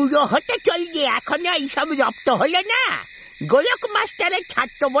 বুড়ো হতে চল যে এখনো এইসব রপ্ত হলো না। গোলক মাস্টারের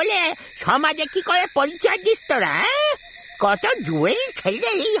ছাত্র বলে সমাজে কি করে পরিচয় দিস তোরা? কত জুয়েল ছেলে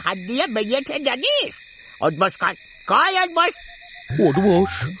এই হাত দিয়ে বেরিয়েছে জানিস? অডবস কর, কয় অডবস।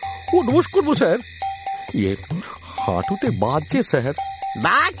 উঠবোস করবো স্যার। হাঁটুতে বাজছে স্যার।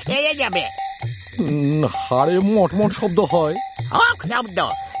 বা ছেড়ে যাবে। হাড়ে মটমট শব্দ হয়। হোক শব্দ,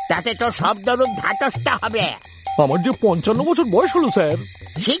 তাতে তো শব্দরূপ ধাতস্থ হবে। আমার যে 55 বছর বয়স হলো স্যার।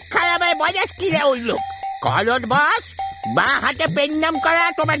 শিক্ষার আমার বয়স কি রে উল্লুক? কলর বস, বা হাতে পেন নাম করা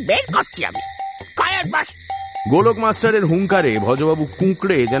তোমার বের করছি আমি। কলর বস। গোলক মাস্টারের হুঙ্কারে ভজবাবু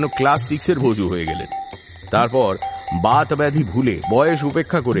কুঁকড়ে যেন ক্লাস 6 ভজু হয়ে গেলেন। তারপর বাত ব্যাধি ভুলে, বয়স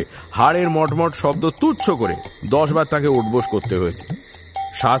উপেক্ষা করে, হাড়ের মটমট শব্দ তুচ্ছ করে 10 বার তাকে উঠবোস করতে হয়েছে।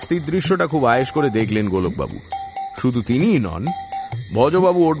 শাস্তির দৃশ্যটা খুব আয়েশ করে দেখলেন গোলকবাবু। শুধু তিনিই নন,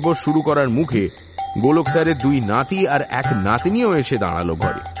 ভজবাবু উঠবোস শুরু করার মুখে গোলক স্যারের 2 নাতি আর 1 নাতনিও এসে দাঁড়ালো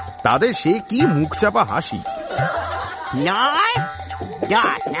ঘরে। তাদের সে কি মুখ চাপা হাসি! নয়,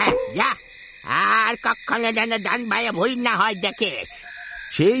 আর কখনো যেন ডান ভাইয়ে ভুল না হয় দেখে।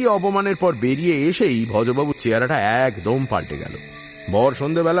 সেই অপমানের পর বেরিয়ে এসেই ভজবাবুর চেহারাটা একদম পাল্টে গেল। ভর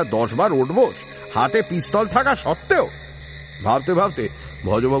সন্ধ্যেবেলা 10 বার উঠবোস, হাতে পিস্তল থাকা সত্ত্বেও। ভাবতে ভাবতে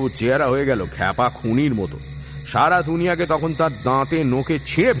ভজবাবুর চেহারা হয়ে গেল খ্যাপা খুনির মতো। সারা দুনিয়াকে তখন তার দাঁতে নোকে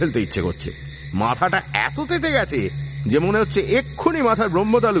ছিঁড়ে ফেলতে ইচ্ছে করছে। মাথাটা এত তেতে গেছে যে মনে হচ্ছে এক্ষুনি মাথার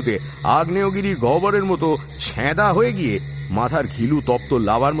ব্রহ্মতালুতে আগ্নেয়গিরির গহ্বরের মতো ছেঁদা হয়ে গিয়ে মাথার ঘিলু তপ্ত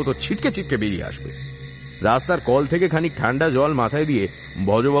লাভার মতো ছিটকে ছিটকে বেরিয়ে আসবে। রাস্তার কল থেকে খানিক ঠান্ডা জল মাথায় দিয়ে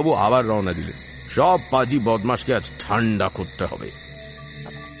ভজবাবু আবার রওনা দিলেন। সব পাজি বদমাশকে আজ ঠান্ডা করতে হবে।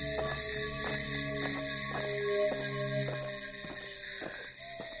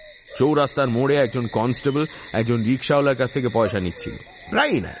 চৌরাস্তার মোড়ে একজন কনস্টেবল একজন রিক্সাওয়ালার কাছ থেকে পয়সা নিচ্ছিল।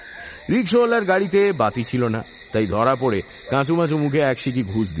 প্রায়ই না। রিক্সাওয়ালার গাড়িতে বাতি ছিল না, তাই ধরা পড়ে কাঁচুমাচু মুখে এক শিকি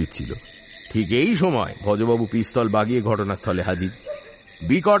ঘুষ দিচ্ছিল। ঠিক এই সময় ভজবাবু পিস্তল বাগিয়ে ঘটনাস্থলে হাজির।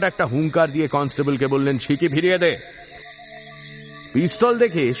 বিকট একটা হুঙ্কার দিয়ে কনস্টেবলকে বললেন, শিকি ফিরিয়ে দে। পিস্তল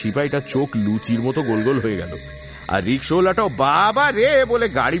দেখে সিপাহীটা চোখ লুচির মতো গোল গোল হয়ে গেল, আর রিক্সাওয়ালাটাও বাবা রে বলে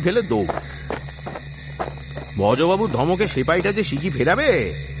গাড়ি ফেলে দৌড়। ভজবাবুর ধমকে সিপাহীটা যে শিকি ফেরাবে,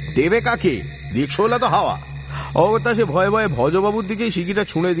 দেবে কাকে? রিক্সাওয়ালা তো হাওয়া। অগত্যা সে ভয়ে ভয়ে ভজবাবুর দিকে শিকিটা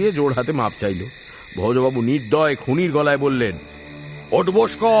ছুঁড়ে দিয়ে জোর হাতে মাপ চাইল। ভজবাবু নির্দয় খুনির গলায় বললেন,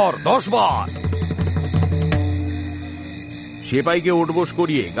 ওঠবোস কর 10 বার। সেপাইকে ওঠবোস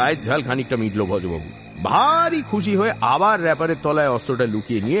করিয়ে গায়ের ঝাল খানিকটা মিটল ভজবাবু। ভারী খুশি হয়ে আবার র্যাপারের তলায় অস্ত্রটা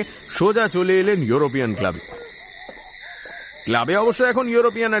লুকিয়ে নিয়ে সোজা চলে এলেন ইউরোপিয়ান ক্লাবে। ক্লাবে অবশ্য এখন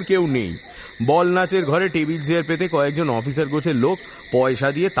ইউরোপিয়ান আর কেউ নেই। বল নাচের ঘরে টেবিল চেয়ার পেতে কয়েকজন অফিসার গোছের লোক পয়সা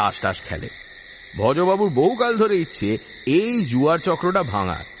দিয়ে তাস টাস খেলে। ভজবাবুর বহুকাল ধরে ইচ্ছে এই জুয়ার চক্রটা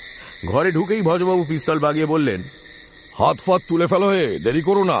ভাঙার। ঘরে ঢুকেই ভজবাবু পিস্তল বাগিয়ে বললেন, হাত ফাত তুলে ফেলো, হে দেরি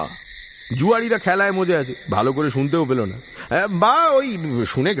করো না। জুয়ারিরা খেলায় মজে আছে, ভালো করে শুনতেও পেল না, বা ওই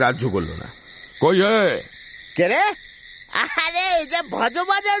শুনে গ্রাহ্য করল না। কই হে? কে রে? আরে এই যে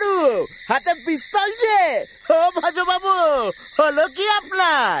ভজবাজারু, হাতে পিস্তল যে। ও ভজবাবু, হলো কি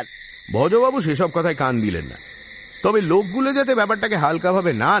আপনার? ভজবাবু সেসব কথায় কান দিলেন না, তবে লোকগুলো যাতে ব্যাপারটাকে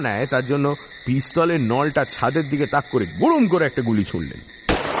হালকাভাবে না নেয় তার জন্য পিস্তলের নলটা ছাদের দিকে তাক করে গুড়ুম করে একটা গুলি ছুড়লেন।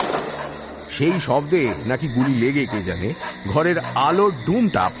 সেই শব্দে নাকি গুলি লেগে কে জানে ঘরের আলোর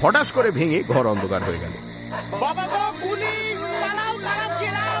ডুমটা ফটাস করে ভেঙে ঘর অন্ধকার হয়ে গেল।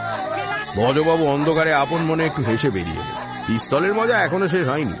 ভজবাবু অন্ধকারে আপন মনে একটু হেসে বেরিয়ে এলেন। পিস্তলের মজা এখনো শেষ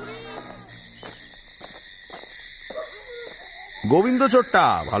হয়নি। গোবিন্দ চোরটা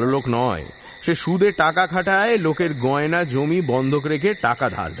ভালো লোক নয়। সে সুদে টাকা খাটায়, লোকের গয়না জমি বন্ধক রেখে টাকা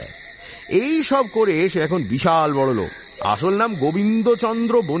ধার দেয়। এই সব করে সে এখন বিশাল বড় লোক। আসল নাম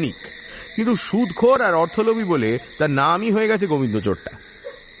গোবিন্দচন্দ্র বণিক, কিন্তু সুদখোর আর অর্থলোভী বলে তার নামই হয়ে গেছে গোবিন্দ চোরটা।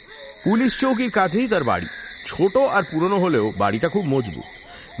 পুলিশ চৌকির কাছেই তার বাড়ি। ছোট আর পুরনো হলেও বাড়িটা খুব মজবুত।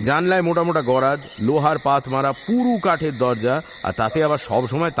 জানলায় মোটা মোটা গরাদ, লোহার পাত মারা পুরু কাঠের দরজা, আর তাতে আবার সব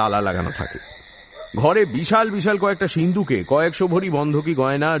সময় তালা লাগানো থাকে। ঘরে বিশাল বিশাল কয়েকটা সিন্ধুকে 100 ভরি বন্ধকি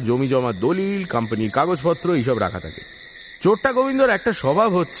গয়না, জমি জমা দলিল, কোম্পানির কাগজপত্র এইসব রাখা থাকে। চোরটা গোবিন্দর একটা স্বভাব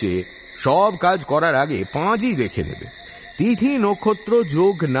হচ্ছে সব কাজ করার আগে পাঁজই দেখে নেবে। তিথি নক্ষত্র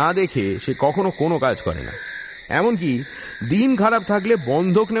যোগ না দেখে সে কখনো কোনো কাজ করে না। এমনকি দিন খারাপ থাকলে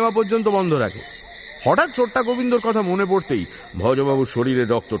বন্ধক নেওয়া পর্যন্ত বন্ধ রাখে। হঠাৎ চোরটা গোবিন্দর কথা মনে পড়তেই ভজবাবুর শরীরে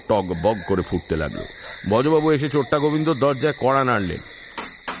রক্ত টক বগ করে ফুটতে লাগলো। ভজবাবু এসে চোরটা গোবিন্দর দরজায় কড়া নাড়লেন।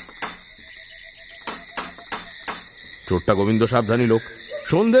 চোরটা গোবিন্দ সাবধানী লোক।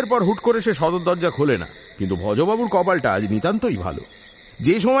 সন্ধ্যের পর হুট করে সে সদর দরজা খোলে না, কিন্তু ভজবাবুর কপালটা আজ নিতান্তই ভালো।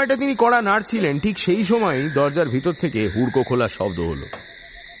 যে সময়টা তিনি কড়া নাড়ছিলেন ঠিক সেই সময়ই দরজার ভিতর থেকে হুড়কো খোলার শব্দ হলো।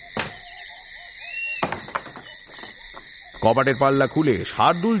 কপাটের পাল্লা খুলে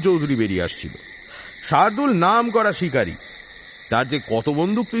শার্দুল চৌধুরী বেরিয়ে আসছিল। শার্দুল নাম করা শিকারী। তার যে কত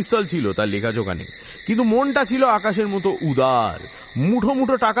বন্দুক পিস্তল ছিল তার লেখাজোখা নেই, কিন্তু মনটা ছিল আকাশের মতো উদার। মুঠো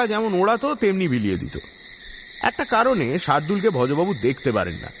মুঠো টাকা যেমন ওড়াতো তেমনি বিলিয়ে দিত। একটা কারণে শার্দুলকে ভজবাবু দেখতে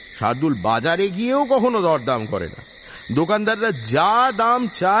পারেন না। শার্দুল বাজারে গিয়েও কখনো দরদাম করে না। দোকানদাররা যা দাম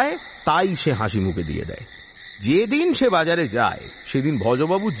চায় তাই সে হাসি মুখে দিয়ে দেয়। যেদিন সে বাজারে যায় সেদিন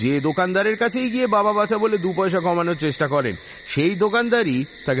ভজবাবু যে দোকানদারের কাছেই গিয়ে বাবা বাঁচা বলে 2 পয়সা কমানোর চেষ্টা করেন, সেই দোকানদারই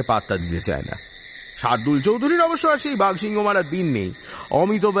তাকে পাত্তা দিতে চায় না। শার্দুল চৌধুরীর অবশ্য আর সেই বাঘসিংহ মারার দিন নেই।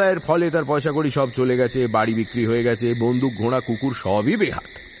 অমিত ব্যয়ের ফলে তার পয়সা কড়ি সব চলে গেছে, বাড়ি বিক্রি হয়ে গেছে, বন্দুক ঘোড়া কুকুর সবই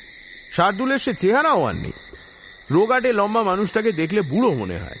বেহাত। শার্দুলের সে চেহারাও আর নেই। রোগাটে লম্বা মানুষটাকে দেখলে বুড়ো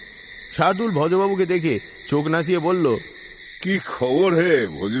মনে হয়। শার্দুল ভজবাবুকে দেখে চোখ নাচিয়ে বলল, কি খবর হে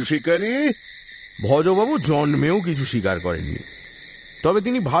ভজু শিকারী? ভজবাবু জন্মেও কিছু শিকার করেননি, তবে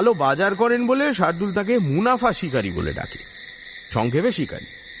তিনি ভালো বাজার করেন বলে শার্দুল তাকে মুনাফা শিকারী বলে ডাকে, সংক্ষেপে শিকারী।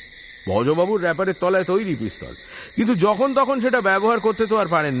 ভজবাবুর র্যাপারের তলায় তৈরি পিস্তল, কিন্তু যখন তখন সেটা ব্যবহার করতে তো আর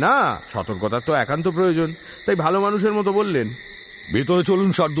পারেন না। সতর্কতার তো একান্ত প্রয়োজন। তাই ভালো মানুষের মতো বললেন, ভেতরে চলুন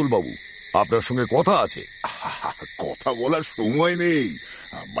শার্দুল বাবু, আপনার সঙ্গে কথা আছে। কথা বলার সময় নেই,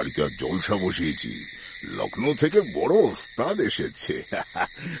 বাড়িতে আর জলসা বসিয়েছি। লখনৌ থেকে বড় ওস্তাদ এসেছে,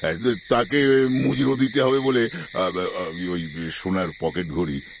 তাকে মজুরি দিতে হবে বলে আমি ওই সোনার পকেট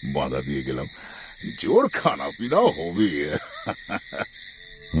ঘড়ি বাঁধা দিয়ে গেলাম। জোর খানা পিনাও হবে।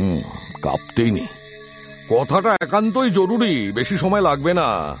 কাঁপতেই নেই, কথাটা একান্তই জরুরি, বেশি সময় লাগবে না।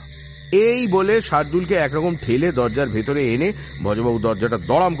 এই বলে শার্দুলকে একরকম ঠেলে দরজার ভেতরে এনে ভজবাবু দরজাটা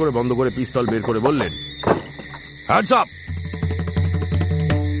দড়াম করে বন্ধ করে পিস্তল বের করে বললেন, হ্যান্ডস আপ।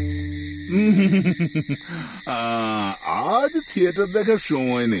 আজ থিয়েটার দেখার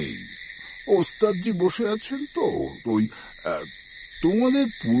সময় নেই। ওস্তাদজি বসে আছেন তো, ওই তোমাদের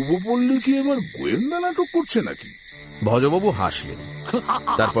পূর্বপল্লী কি এবার গোয়েন্দা নাটক করছে নাকি? ভজবাবু হাসলেন,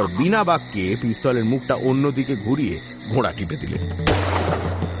 তারপর বিনা বাক্যে পিস্তলের মুখটা অন্যদিকে ঘুরিয়ে ঘোড়া টিপে দিলেন।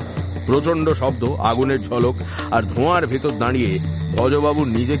 প্রচন্ড শব্দ, আগুনের ঝলক আর ধোঁয়ার ভেতর দাঁড়িয়ে ভজবাবুর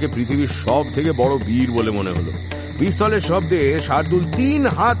নিজেকে পৃথিবীর সব থেকে বড় বীর বলে মনে হলো। পিস্তলের শব্দে শার্দুল 3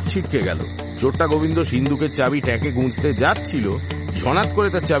 হাত ছিটকে গেল। চোট্টা গোবিন্দ সিন্দুকের চাবি ট্যাকে গুঁজতে যাচ্ছিল, ঝনাত করে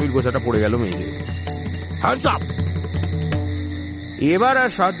তার চাবির গোছাটা পড়ে গেল মেঝে। এবার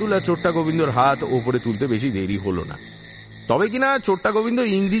আর শার্দুল আর চোট্টা গোবিন্দর হাত ওপরে তুলতে বেশি দেরি হলো না। তবে কিনা চোট্টা গোবিন্দ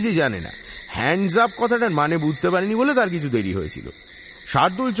ইংরেজি জানে না, হ্যান্ডস আপ কথাটার মানে বুঝতে পারেনি বলে তার কিছু দেরি হয়েছিল।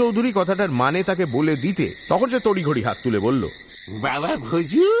 শার্দুল চৌধুরী কথাটার মানে তাকে বলে দিতে তখন সে তড়িঘড়ি হাত তুলে বলল, বাবা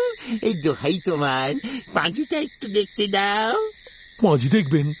ভজু, এই দোহাই তোমার, পাঁজিটা একটু দেখতে দাও। পাঁজি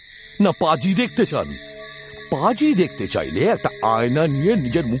দেখবেন না পাজি দেখতে চান? পাজি দেখতে চাইলে একটা আয়না নিয়ে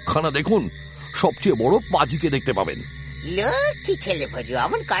নিজের মুখখানা দেখুন, সবচেয়ে বড় পাজিকে দেখতে পাবেন। লক্ষ্মী ছেলে ভজু,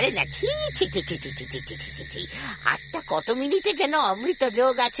 অমন করে না। ছি ছি ছি ছি ছি ছি ছি ছি ছি। আটটা কত মিনিটে যেন অমৃত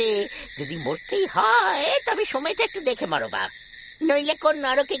যোগ আছে। যদি মরতেই হয় তবে সময়টা একটু দেখে মারো বাপ, নইলে কোন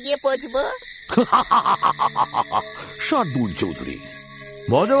নরকে গিয়ে পৌঁছবো। শার্দুল চৌধুরী।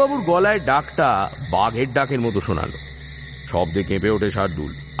 ভজবাবুর গলায় ডাকটা বাঘের ডাকের মতো শোনালো। শব্দে কেঁপে ওঠে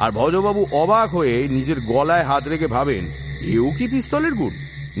শার্দুল, আর ভজবাবু অবাক হয়ে নিজের গলায় হাত রেখে ভাবেন, এও কি পিস্তলের গুণ?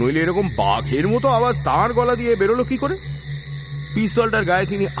 নইলে এরকম বাঘের মতো আওয়াজ তাঁর গলা দিয়ে বেরোলো কি করে? পিস্তলটার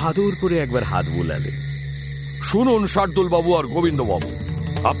গায়ে তিনি আদর করে একবার হাত বোলালেন। শুনুন শার্দুল বাবু আর গোবিন্দ বাবু,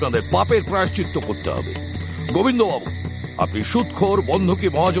 আপনাদের পাপের প্রায়শ্চিত্ত করতে হবে। গোবিন্দ বাবু, আপনি সুদখোর, বন্ধকি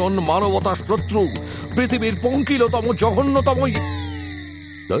মহাজন, মানবতার শত্রু, পৃথিবীর পঙ্কিলতম জঘন্যতম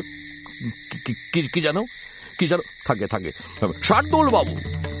কি জানো থাকে থাকে শার্দুল বাবু,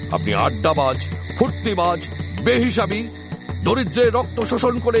 আপনি আড্ডাবাজ, ফুর্তিবাজ, বেহিসাবি, দরিদ্রের রক্ত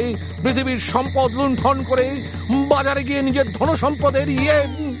শোষণ করে, পৃথিবীর সম্পদ লুণ্ঠন করে, বাজারে গিয়ে নিজের ধন সম্পদের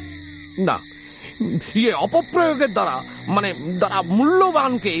অপপ্রয়োগের দ্বারা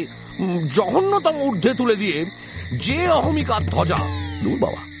মূল্যবানকে জঘন্যতম ঊর্ধ্বে তুলে দিয়ে যে অহমিকার ধ্বজা। দূর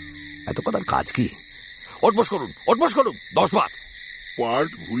বাবা, এত কথার কাজ কি? ওঠবস করুন 10 বার।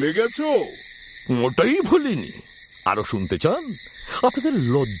 পার্ট ভুলে গেছো? ওটাই ভুলিনি। আরো শুনতে চান? আপনাদের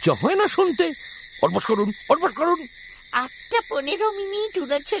লজ্জা হয় না শুনতে? ওঠবস করুন। 8টা 15 মিনিট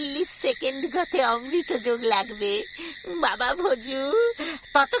 39 সেকেন্ড গতে অমৃত যোগ লাগবে। বাবা ভজু,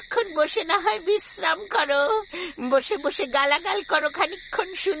 ততক্ষণ বসে না হয় বিশ্রাম করো, বসে বসে গালাগাল করো খানিকক্ষণ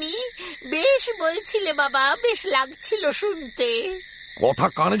শুনি। বেশ বলছিলে বাবা, বেশ লাগছিল শুনতে। কথা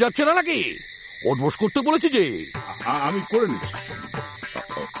কানে যাচ্ছে না নাকি? ওঠবস করতে বলেছি যে। আমি করে নিচ্ছি।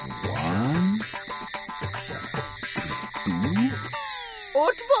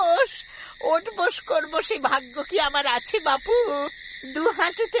 1 2 ওঠবস করবো সে ভাগ্য কি আমার আছে বাপু? 2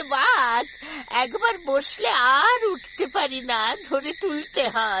 হাঁটুতে বাত, একবার বসলে আর উঠতে পারি না, ধরে তুলতে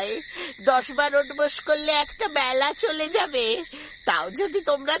হয়। 10 বার ওঠবস করলে একটা বেলা চলে যাবে, তাও যদি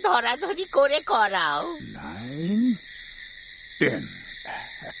তোমরা ধরাধরি করে করাও। 9 10।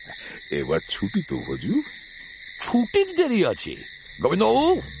 এবার ছুটি তো ভজু? ছুটির দেরি আছে গোবিন্দ।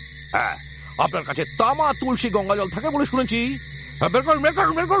 হ্যাঁ, আপনার কাছে তামা তুলসী গঙ্গাজল থাকে বলে শুনেছি। বের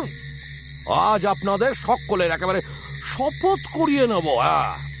করুন। আজ আপনাদের সকলের একেবারে শপথ করিয়ে নেব।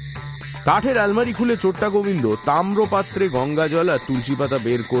 কাঠের আলমারি খুলে চোট্টা গোবিন্দ তাম্রপাত্রে গঙ্গাজল আর তুলসী পাতা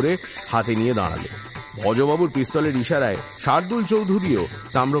বের করে হাতে নিয়ে দাঁড়ালো। ভজবাবুর পিস্তলের ইশারায় শার্দুল চৌধুরীও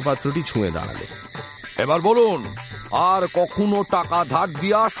তাম্রপাত্রটি ছুঁয়ে দাঁড়ালো। এবার বলুন, আর কখনো টাকা ধার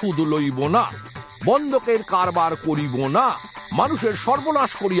দিয়া সুদ লইব না, বন্ধকের কারবার করিব না, মানুষের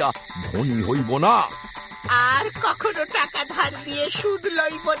সর্বনাশ করিয়া ধনী হইব না। আর কখনো টাকা ধার দিয়ে সুদ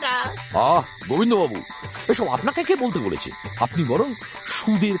লইব না। গোবিন্দ বাবু, এসব আপনাকে কে বলতে বলেছে? আপনি বরং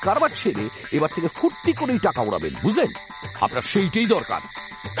সুদের কারবার ছেড়ে এবার থেকে ফুর্তি করেই টাকা উড়াবেন, বুঝলেন? আপনার সেইটাই দরকার।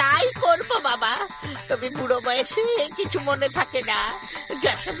 তাই করবো বাবা, তবে বুড়ো বয়সে কিছু মনে থাকে না।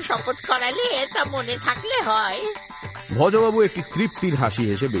 যেসব শপথ করালে তা মনে থাকলে হয়। ভজবাবু একটি তৃপ্তির হাসি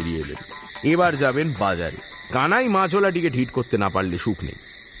হেসে বেরিয়ে এলেন। এবার যাবেন বাজারে। কানাই মাছওয়ালাটিকে ঢিট করতে না পারলে সুখ নেই।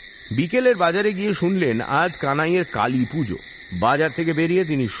 বিকেলের বাজারে গিয়ে শুনলেন আজ কানাইয়ের কালী পুজো। বাজার থেকে বেরিয়ে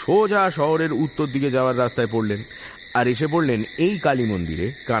তিনি সোজা শহরের উত্তর দিকে যাওয়ার রাস্তায় পড়লেন, আর এসে পড়লেন এই কালী মন্দিরে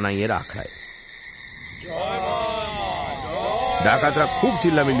কানাইয়ের আখড়ায়। ডাকাতরা খুব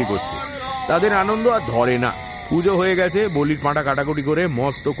চিল্লামিল্লি করছে, তাদের আনন্দ আর ধরে না। পুজো হয়ে গেছে, বলির পাঁটা কাটাকুটি করে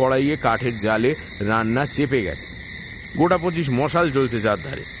মস্ত কড়াইয়ে কাঠের জালে রান্না চেপে গেছে। গোটা 25 মশাল চলছে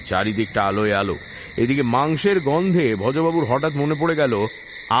চারধারে, চারিদিকটা আলোয় আলো। এদিকে মাংসের গন্ধে ভজবাবুর হঠাৎ মনে পড়ে গেল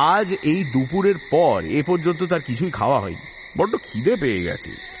আজ এই দুপুরের পর এ পর্যন্ত তার কিছুই খাওয়া হয়নি, বড্ড খিদে পেয়ে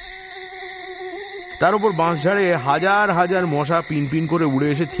গেছে। তার উপর বাঁশঝাড়ে হাজার হাজার মশা পিনপিন করে উড়ে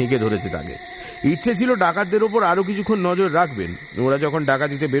এসে ছেঁকে ধরেছে তাকে। ইচ্ছে ছিল ডাকাতদের ওপর আরো কিছুক্ষণ নজর রাখবেন, ওরা যখন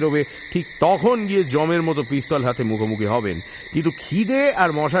ডাকাতিতে বেরোবে ঠিক তখন গিয়ে জমের মতো পিস্তল হাতে মুখোমুখি হবেন, কিন্তু খিদে আর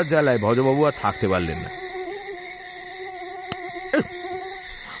মশার জ্বালায় ভজবাবু আর থাকতে পারলেন না।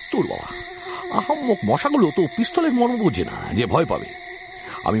 তোর বাবা, আহাম্মক মশাগুলো তো পিস্তলের মর্ম বোঝে না যে ভয় পাবে।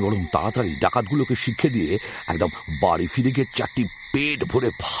 আমি বরং তাড়াতাড়ি ডাকাতগুলোকে শিক্ষা দিয়ে একদম বাড়ি ফিরে গিয়ে 4টি পেট ভরে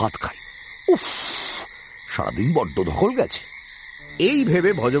ভাত খাই। উফ, সারাদিন বড্ড ধকল গেছে। এই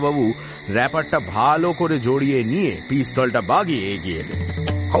ভেবে ভজবাবু র্যাপারটা ভালো করে জড়িয়ে নিয়ে পিস্তলটা বাগিয়ে এগিয়ে এলেন।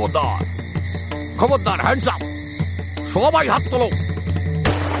 খবরদার, খবরদার, হ্যান্ডস আপ, সবাই হাত তোলো।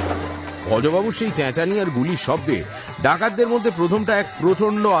 ভজবাবুর সেই চেঁচানি আর গুলির শব্দে ডাকাতদের মধ্যে প্রথমটা এক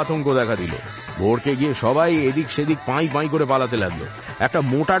প্রচন্ড আতঙ্ক দেখা দিল। ভোরকে গিয়ে সবাই এদিক সেদিক পাই পাই করে পালাতে লাগলো। একটা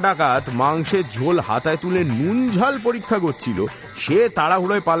মোটা ডাকাত মাংসের ঝোল হাতায় তুলে নুন ঝাল পরীক্ষা করছিল, সে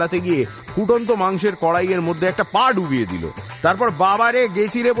তাড়াহুড়োয় পালাতে গিয়ে ফুটন্ত মাংসের কড়াইয়ের মধ্যে একটা পা ডুবিয়ে দিল। তারপর বাবারে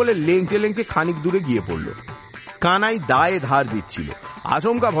গেছিরে বলে লেংচে লেংচে খানিক দূরে গিয়ে পড়ল। কানাই দায়ে ধার দিচ্ছিল।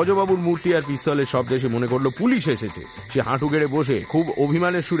 আচমকা ভজবাবুর মূর্তি আর পিস্তলের শব্দে সে মনে করলো পুলিশ এসেছে। সে হাঁটু গেড়ে বসে খুব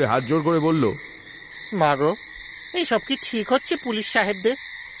অভিমানের সুরে হাত জোর করে বলল, মাগো, এইসব কি ঠিক হচ্ছে পুলিশ সাহেবদের?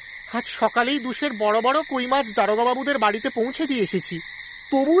 আজ সকালেই দুশের বড় বড় কই মাছ দারোগাবাবুদের বাড়িতে পৌঁছে দিয়ে এসেছি,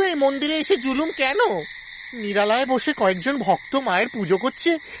 তবু এই মন্দিরে এসে জুলুম কেন? নিরালয়ে বসে কয়েকজন ভক্ত মায়ের পুজো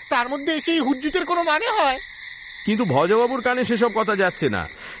করছে, তার মধ্যে এসে এই হুজ্জুতের কোনো মানে হয়? কিন্তু ভজবাবুর কানে সেসব কথা যাচ্ছে না।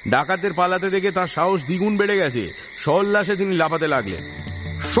 ডাকাতদের পালাতে দেখে তার সাহস দ্বিগুণ বেড়ে গেছে। সল্লাসে তিনি লাফাতে লাগলেন।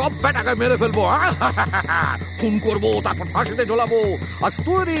 সব বেটাকে মেরে ফেলবো, খুন করবো, তারপর ফাঁসিতে ঝোলাবো। আজ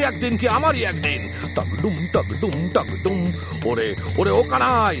তোরই একদিন কি আমারই একদিন। টাকডুম টাকডুম টাকডুম। ওরে ওরে, ও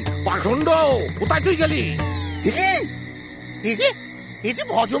কানাই পাখণ্ড, কোথায় তুই গেলি?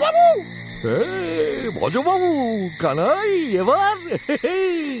 ভজবাবু, ভজবাবু, কানাই এবার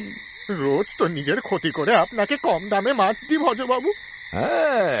রোজ তো নিজের ক্ষতি করে আপনাকে কম দামে মাছ দি ভজবাবু।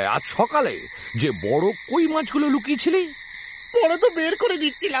 হ্যাঁ, আজ সকালে যে বড় কই মাছগুলো লুকিয়েছিলি, পরে তো বের করে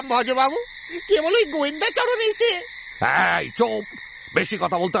দিচ্ছিলাম ভজবাবু, কেবল ওই গোয়েন্দা চরণ এসে। এই চুপ, বেশি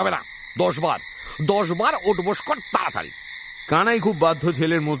কথা বলতে হবে না। 10 বার ওঠবোস কর তাড়াতাড়ি। কানাই খুব বাধ্য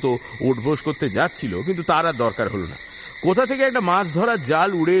ছেলের মতো ওঠবোস করতে যাচ্ছিল, কিন্তু তার আর দরকার হলো না। কোথা থেকে একটা মাছ ধরার জাল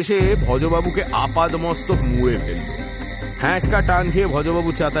উড়ে এসে ভজবাবুকে আপাদ মস্তক মুড়ে ফেলল। হ্যাঁচকা টান খেয়ে ভজবাবু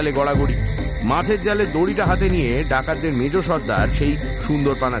চাতালে গড়াগড়ি। মাছের জালে দড়িটা হাতে নিয়ে ডাকাতদের মেজ সর্দার সেই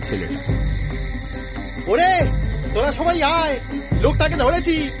সুন্দরপানা ছেলেটা। ওরে, তোরা সবাই আয়, লোকটাকে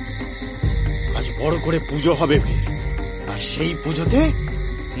ধরেছি। আজ বড় করে পুজো হবে, আর সেই পুজোতে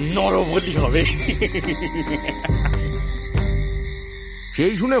নরবলি হবে।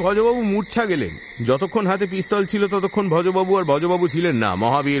 সেই শুনে ভজবাবু মূর্ছা গেলেন। যতক্ষণ হাতে পিস্তল ছিল ততক্ষণ ভজবাবু আর ভজবাবু ছিলেন না,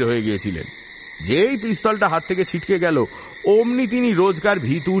 মহাবীর হয়ে গিয়েছিলেন। যেই পিস্তলটা হাত থেকে ছিটকে গেল, অমনি তিনি রোজকার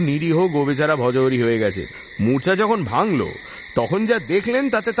ভীতু নিরীহ গোবেচারা ভজহরি হয়ে গেছে। মূর্ছা যখন ভাঙল, তখন যা দেখলেন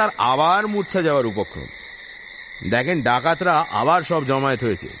তাতে তার আবার মূর্ছা যাওয়ার উপক্রম। দেখেন ডাকাতরা আবার সব জমায়েত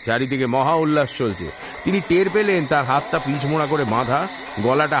হয়েছে, চারিদিকে মহা উল্লাস চলছে। তিনি টের পেলেন তার হাতটা পিছমোড়া করে বাঁধা,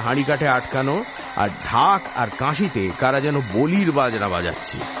 গলাটা হাঁড়ি কাঠে আটকানো, আর ঢাক আর কাঁশিতে কারা যেন বলির বাজনা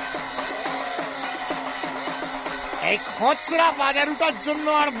বাজাচ্ছে। এই খচরা বাজারুটার জন্য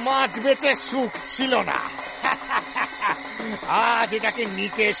আর মাছ বেচে সুখ ছিল না। আজ এটাকে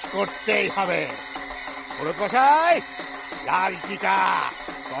নিকেশ করতেই হবে। পুরোকসাই, লাল টিকা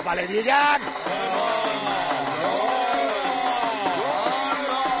কপালে দিয়ে যান।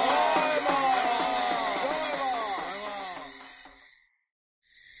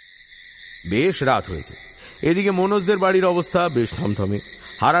 বেশ রাত হয়েছে। এদিকে মনোজদের বাড়ির অবস্থা বেশ থমথমে।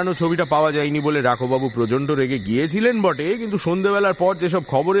 হারানো ছবিটা পাওয়া যায়নি বলে রাঘববাবু প্রচন্ড রেগে গিয়েছিলেন বটে, কিন্তু সন্ধ্যেবেলার পর যেসব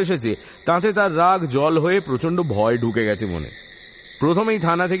খবর এসেছে তাতে তার রাগ জল হয়ে প্রচন্ড ভয় ঢুকে গেছে মনে। প্রথমেই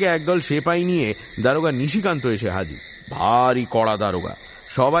থানা থেকে একদল সেপাই নিয়ে দারোগা নিশিকান্ত এসে হাজির। ভারী কড়া দারোগা,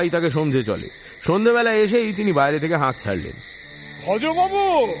 সবাই তাকে সমঝে চলে। সন্ধ্যেবেলা এসেই তিনি বাইরে থেকে হাঁক ছাড়লেন। ভজবাবু,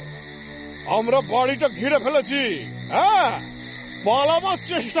 আমরা বাড়িটা ঘিরে ফেলেছি। হ্যাঁ, পালাবার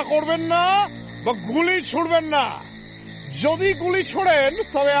চেষ্টা করবেন না বা গুলি ছুড়বেন না। যদি গুলি ছোড়েন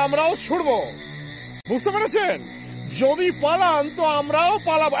তবে আমরাও ছুড়ব, বুঝতে পেরেছেন? যদি পালান তো আমরাও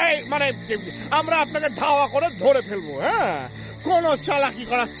পালাবো, মানে আমরা আপনাকে ধাওয়া করে ধরে ফেলবো। হ্যাঁ, কোনো চালাকি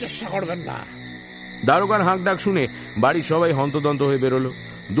করার চেষ্টা করবেন না। দারোগার হাঁক ডাক শুনে বাড়ির সবাই হন্তদন্ত হয়ে বেরোলো।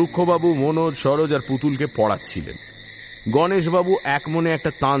 দুঃখবাবু মনোজ, সরোজ আর পুতুলকে পড়াচ্ছিলেন। গণেশবাবু এক মনে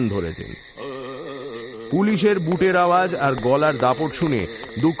একটা তান ধরেছেন। পুলিশের বুটের আওয়াজ আর গলার দাপট শুনে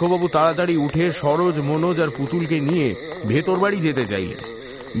দুঃখবাবু তাড়াতাড়ি উঠে সরোজ, মনোজ আর পুতুলকে নিয়ে ভেতর বাড়ি যেতে চাইলেন।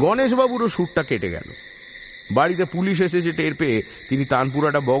 গণেশবাবুরও সুরটা কেটে গেল। বাড়িতে পুলিশ এসেছে টের পেয়ে তিনি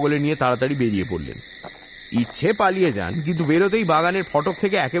তানপুরাটা বগলে নিয়ে তাড়াতাড়ি বেরিয়ে পড়লেন। ইচ্ছে পালিয়ে যান, কিন্তু বেরোতেই বাগানের ফটক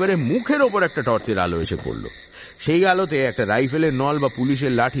থেকে একেবারে মুখের ওপর একটা টর্চের আলো এসে পড়ল। সেই আলোতে একটা রাইফেলের নল বা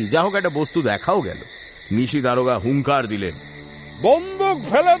পুলিশের লাঠি, যা হোক একটা বস্তু দেখাও গেল। নিশি দারোগা হুঙ্কার দিলেন, বন্দুক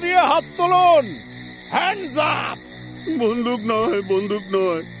ফেলে দিয়ে হাত তোলুন, হ্যান্ডস আপ। বন্দুক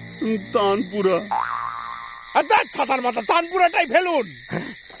নয়, তানপুরা। ছাতার মাথা, তানপুরাটাই ফেলুন।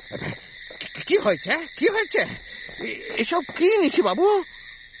 কি হয়েছে এসব কি নিশি বাবু?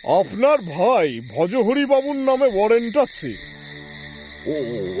 আপনার ভাই ভজহরি বাবুর নামে ওয়ারেন্ট আছে। ও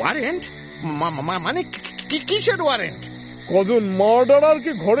ওয়ারেন্ট? মানে কিসের ওয়ারেন্ট? কজন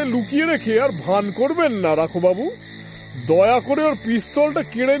মার্ডারারকে ঘরে লুকিয়ে রেখে আর ভান করবেন না রাখো বাবু। দয়া করে ওর পিস্তলটা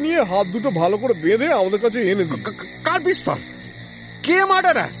কেড়ে নিয়ে হাত দুটো ভালো করে বেঁধে আমাদের কাছে এনে দিন। কার পিস্তল? কে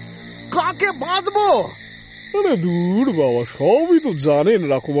মার্ডারার? কাকে বাঁধবো? আরে দূর বাবা, সবই তো জানেন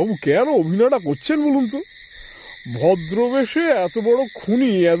রাখো বাবু, কেন অভিনয়টা করছেন বলুন তো? ভদ্রবেশে এত বড়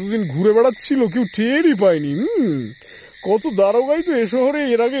খুনি এতদিন ঘুরে বেড়াচ্ছিল, কেউ টেরই পায়নি। কত দারোগাই তো এ শহরে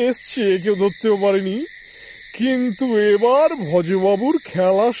এর আগে এসছে, কেউ ধরতেও পারেনি। কিন্তু এবার ভজবাবুর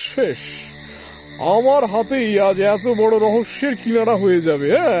খেলা শেষ। আমার হাতেই আজ এত বড় রহস্যের কিনারা হয়ে যাবে।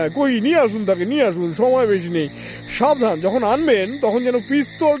 কই নিয়ে আসুন তাকে, নিয়ে আসুন, সময় বেশি নেই। সাবধান, যখন আনবেন তখন যেন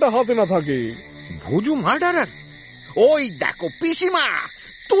পিস্তলটা হাতে না থাকে। ভুজু মার্ডারার? ওই দেখো পিসিমা,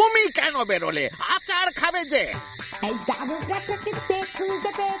 তুমি কেন বেরোলে? আচার খাবে যে।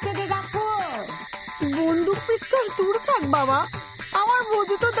 বন্দুক পিস্তল দূর থাক বাবা, আমার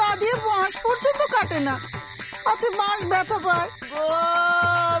ভুজু তো দা দিয়ে বাঁশ পর্যন্ত কাটে না। আচ্ছা, বাঁশ ব্যথা পায়।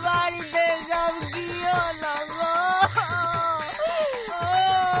 বাড়িতে সব কি হলো গো?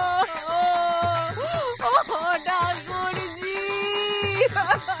 ঠাকুরজি,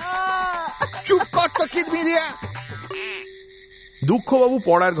 চুপ কর তো কিদমিরিয়া। দুঃখবাবু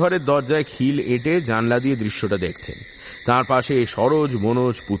পড়ার ঘরের দরজায় খিল এঁটে জানলা দিয়ে দৃশ্যটা দেখছেন। তার পাশে সরোজ,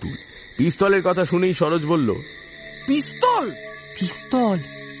 মনোজ, পুতুল। পিস্তলের কথা শুনেই সরোজ বলল, পিস্তল?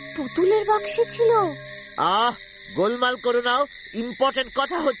 পুতুলের বাক্সে ছিল। গোলমাল করো নাও, ইম্পর্টেন্ট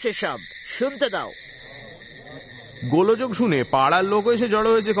কথা হচ্ছে সব, শুনতে দাও। গোলযোগ শুনে পাড়ার লোক এসে জড়ো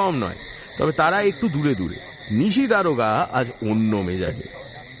হয়েছে কম নয়, তবে তারা একটু দূরে দূরে। নিশি দারোগা আজ অন্য মেজাজে।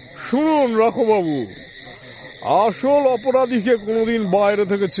 শুনুন রাখো বাবু, আসল অপরাধীকে কোনোদিন বাইরে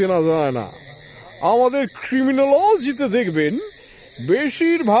থেকে চেনা যায় না। আমাদের ক্রিমিনোলজিতে দেখবেন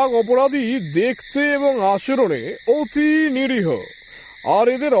বেশিরভাগ অপরাধী দেখতে এবং আচরণে অতি নিরীহ, আর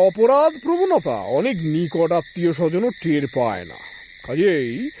এদের অপরাধ প্রবণতা অনেক নিকট আত্মীয় স্বজনও টের পায় না।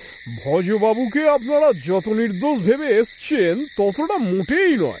 কাজেই ভজবাবুকে আপনারা যত নির্দোষ ভেবে এসছেন ততটা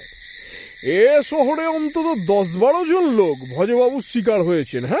মোটেই নয়। এ শহরে অন্তত 10-12 জন লোক ভজবাবুর শিকার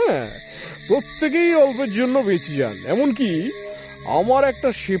হয়েছেন। প্রত্যেকেই অল্পের জন্য বেঁচে যান। এমনকি আমার একটা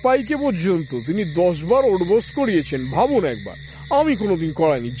সেপাইকে পর্যন্ত তিনি 10 বার ওঠবোস করিয়েছেন। ভাবুন একবার, আমি কোনোদিন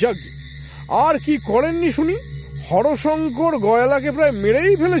করাইনি। যাকে আর কি করেননি শুনি? হরশঙ্কর গয়লাকে প্রায়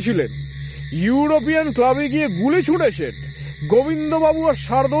মেরেই ফেলেছিলেন। ইউরোপিয়ান ক্লাবে গিয়ে গুলি ছুঁড়েছেন। গোবিন্দবাবু আর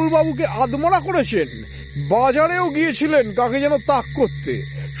শার্দুল বাবুকে আদমরা করেছেন। বাজারেও গিয়েছিলেন কাকে যেন তাক করতে।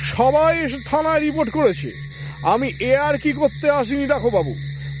 সবাই এসে থানায় রিপোর্ট করেছে। আমি এ আর কি করতে আসিনি রাখো বাবু।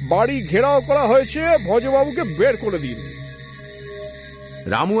 বাড়ি ঘেরাও করা হয়েছে, ভজবাবুকে বের করে দিন।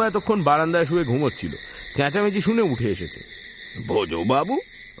 রামু এতক্ষণ বারান্দায় শুয়ে ঘুমোচ্ছিল, চেঁচামেচি শুনে উঠে এসেছে।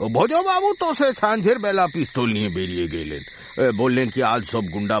 ভজবাবু তো সে সাঁঝের বেলা পিস্তল নিয়ে বেরিয়ে গেলেন। বললেন কি আজ সব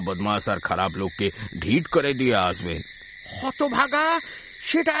গুন্ডা বদমাশ আর খারাপ লোককে ঢিট করে দিয়ে আসবেন। হতভাগা,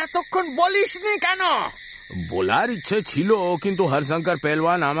 সেটা এতক্ষণ বলিসনি কেন? বলার ইচ্ছে ছিল, কিন্তু হরশঙ্কর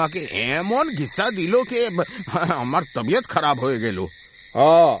পেলওয়ান আমাকে এমন ঘিসা দিল যে আমার তবিয়ত খারাপ হয়ে গেল।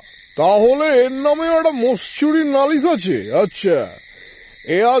 তাহলে এর নামে একটা মোষ চুরির নালিশ আছে? আচ্ছা,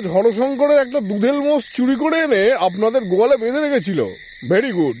 এ আজ হরশঙ্করের একটা দুধেল মোষ চুরি করে এনে আপনাদের গোয়ালে বেঁধে রেখেছিল।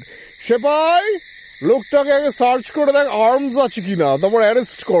 Very good. সেপাই, লোকটাকে আগে সার্চ করে দেখ আর্মস আছে কিনা, তারপর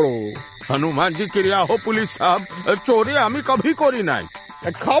অ্যারেস্ট করো। হনুমান জি ক্রিয়া হো পুলিশ সাহেব, চোরি আমি কভি করি নাই।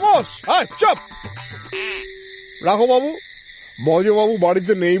 খামোশ, চুপ। রাখো বাবু, ভজবাবু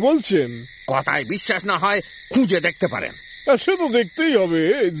বাড়িতে নেই বলছেন। কথায় বিশ্বাস না হয় খুঁজে দেখতে পারেন। সে তো দেখতেই হবে,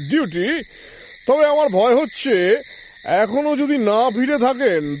 ইটস ডিউটি। তবে আমার ভয় হচ্ছে এখনো যদি না ফিরে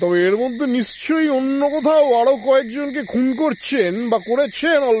থাকেন তবে এর মধ্যে নিশ্চয়ই অন্য কোথাও আরো কয়েকজনকে খুন করছেন বা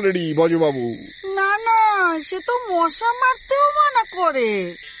করেছেন অলরেডি ভজবাবু। না না, সে তো মশা মারতেও মানা করে।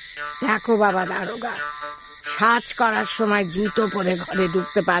 দেখো বাবা দারোগা, সাজ করার সময় জুতো পরে ঘরে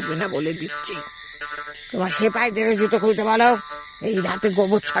ঢুকতে পারবে না বলে দিচ্ছি। তোমার সেপাইদের জুতো খুলতে বলো। এই রাতে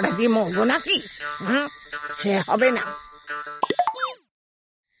গোবর ছড়া দিয়ে মরবো নাকি? সে হবে না।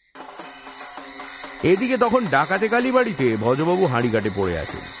 এদিকে তখন ডাকাতে কালী বাড়িতে ভজবাবু হাঁড়িঘাটে পড়ে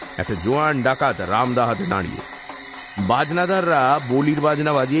আছে। একটা জোয়ান ডাকাত রামদা হাতে দাঁড়িয়ে। বাজনাদাররা বলির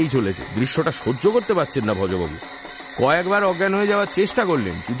বাজনা বাজিয়েই চলেছে। দৃশ্যটা সহ্য করতে পারছেন না ভজবাবু। কয়েকবার অজ্ঞান হয়ে যাওয়ার চেষ্টা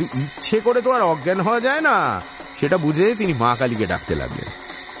করলেন, কিন্তু ইচ্ছে করে তো আর অজ্ঞান হওয়া যায় না। সেটা বুঝে তিনি মা কালীকে ডাকতে লাগলেন।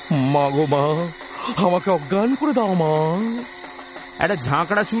 মা গো মা, আমাকে অজ্ঞান করে দাও মা। একটা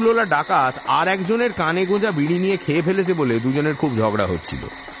ঝাঁকড়া চুলোলা ডাকাত আর একজনের কানে গোঁজা বিড়ি নিয়ে খেয়ে ফেলেছে বলে দুজনের খুব ঝগড়া হচ্ছিল।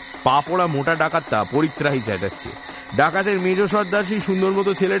 পা পোড়া মোটা ডাকাতটা পরিত্রাহী চেঁচাচ্ছে। ডাকাতের মেজ সর্দার সেই সুন্দর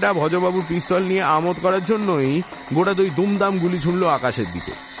মতো ছেলেটা ভজবাবুর পিস্তল নিয়ে আমোদ করার জন্যই গোটা দুই দুমদাম গুলি ছুড়ল আকাশের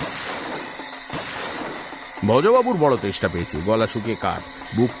দিকে। ভজবাবুর বড় তেষ্টা পেয়েছে, গলা শুকিয়ে কাঠ,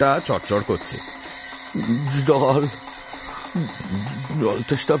 বুকটা চড়চড় করছে। জল জল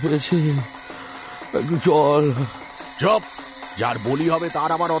তেষ্টা পেয়েছে, জল। চুপ, যার বলি হবে তার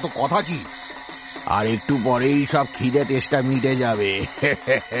আবার অত কথা কি? আর একটু পরেই সব খিদে তেষ্টা মিটে যাবে।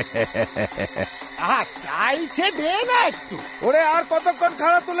 চাইছে দে না একটু। ওরে আর কতক্ষণ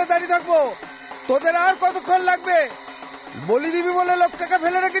খাড়া তুলে দাঁড়িয়ে থাকবো? তোদের আর কতক্ষণ লাগবে? বলি দিবি বলে লোকটাকে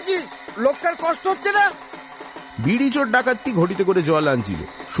ফেলে রেখেছিস, লোকটার কষ্ট হচ্ছে না? বিড়ি চোর ডাকাতি ঘটিতে করে জল আনছিল।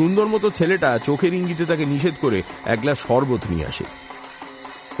 সুন্দর মতো ছেলেটা চোখের ইঙ্গিতে তাকে নিষেধ করে এক গ্লাস শরবত নিয়ে আসে।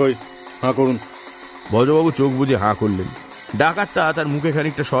 কই, হাঁ করুন। ভজবাবু চোখ বুজে হাঁ করলেন। ডাকাতটা তার মুখে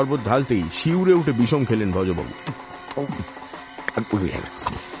খানিকটা শরবত ঢালতেই শিউরে উঠে বিষম খেলেন ভজবাবু।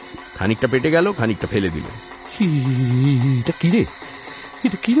 খানিকটা পেটে গেল, খানিকটা ফেলে দিলেন। এটা কি রে,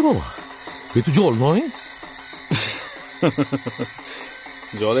 এটা কি রে বাবা? এ তো জল নয়।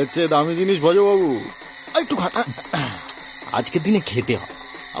 জলের চেয়ে দামি জিনিস ভজবাবু। একটু আজকের দিনে খেতে হয়,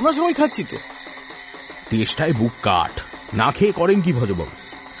 আমরা সবাই খাচ্ছি তো। তেষ্টায় বুক কাঠ, না খেয়ে করেন কি ভজবাবু?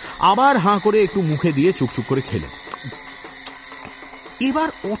 আবার হাঁ করে একটু মুখে দিয়ে চুপচুপ করে খেলেন। এবার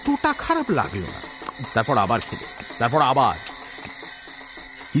অতটা খারাপ লাগলো না। তারপর আবার খেলেন, তারপর আবার।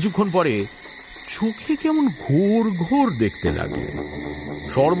 কিছুক্ষণ পরে চোখে কেমন ঘোর ঘোর দেখতে লাগলেন।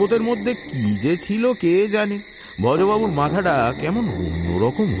 শরবতের মধ্যে কি যে ছিল কে জানে। ভজবাবুর মাথাটা কেমন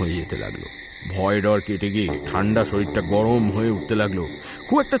অন্যরকম হয়ে যেতে লাগলো। ভয় ডর কেটে গিয়ে ঠান্ডা শরীরটা গরম হয়ে উঠতে লাগলো।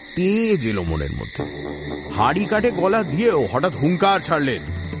 খুব একটা তেজ এলো মনের মধ্যে। হাড়ি কাটে গলা দিয়েও হঠাৎ হুঙ্কার ছাড়লেন,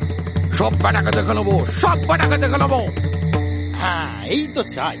 সব বাটাকে দেখে নেবো, সব বাটাকে দেখে নেবো। হ্যাঁ, এই তো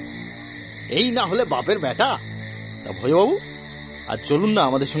চাই। এই না হলে বাপের বেটা। তা ভজবাবু, আর চলুন না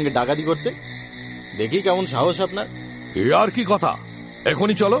আমাদের সঙ্গে ডাকাতি করতে, দেখি কেমন সাহস আপনার। এ আর কি কথা,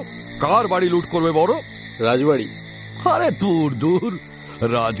 এখনই চলো। কার বাড়ি লুট করবে বড়? রাজবাড়ি। আরে দূর দূর,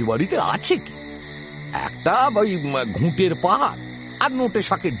 রাজবাড়িতে আছে কি? একটা ওই ঘুঁটের পাহাড় আর নোটে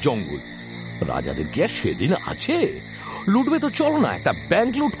শাকের জঙ্গল। রাজাদের কি আর সেদিন আছে? লুটবে তো চলো না একটা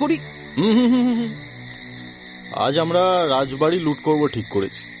ব্যাংক লুট করি। আজ আমরা রাজবাড়ি লুট করব ঠিক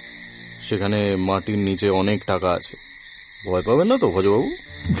করেছি। সেখানে মাটির নিচে অনেক টাকা আছে। ভয় পাবেন না তো ভজবাবু?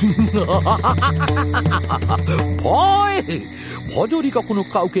 ভয়? ভজরি কখনো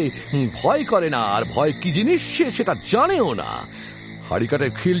কাউকে ভয় করে না, আর ভয় কি জিনিস সেটা জানেও না।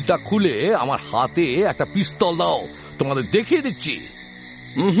 হাড়িকাটের খিলটা খুলে আমার হাতে একটা পিস্তল দাও, তোমাদের দেখিয়ে দিচ্ছি।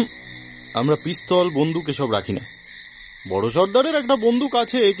 আমরা পিস্তল বন্দুক এসব রাখি না। বড় সর্দারের একটা বন্দুক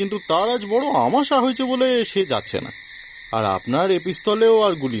আছে, কিন্তু তার আজ বড় আমাশা হয়েছে বলে সে যাচ্ছে না। আর আপনার এ পিস্তলেও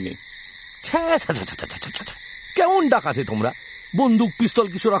আর গুলি নেই। কেমন ডাকাতে তোমরা? বন্দুক পিস্তল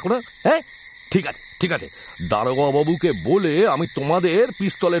কিছু রাখো না? হ্যাঁ, ঠিক আছে ঠিক আছে, দারোগা বাবুকে বলে আমি তোমাদের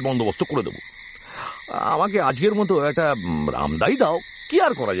পিস্তলের বন্দোবস্ত করে দেবো। আমাকে আজকের মতো একটা রামদাই দাও, কি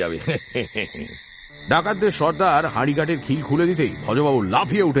আর করা যাবে। ডাকাতদের সর্দার হাড়িঘাটের খিল খুলে দিতেই ভজবাবু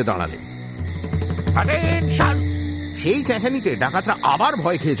লাফিয়ে উঠে দাঁড়ালেন। সেই চেঁচানিতে ডাকাতরা আবার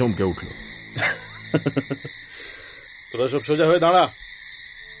ভয় খেয়ে চমকে উঠল। তোরা সব সোজা হয়ে দাঁড়া।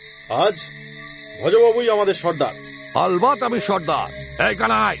 আজ ভজবাবুই আমাদের সর্দার। আলবাত আমি সর্দার। এই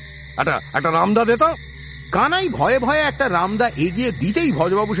কানাই, একটা রামদা দে তো। কানাই ভয়ে ভয়ে একটা রামদা এগিয়ে দিতেই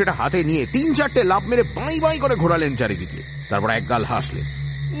ভজবাবু সেটা হাতে নিয়ে 3-4টে লাফ মেরে বাঁই বাঁই করে ঘোরালেন চারিদিকে। তারপর একগাল হাসলেন।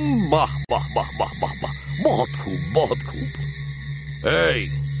 বাহ বাহ বাহ বাহ বাহ বাহ, বহুত খুব বহুত খুব। এই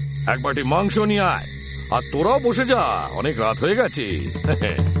এক বাটি মাংস নিয়ে আয়, আর তোরাও বসে যা, অনেক রাত হয়ে গেছে।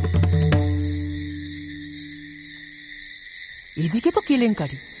 এদিকে তো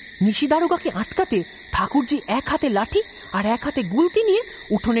কেলেঙ্কারি। নিশি দারোগাকে আটকাতে ঠাকুরজি এক হাতে লাঠি আর এক হাতে গুলতি নিয়ে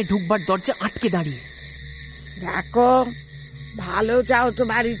উঠোনে ঢুকবার দরজা আটকে দাঁড়িয়ে। দেখো, ভালো চাও তো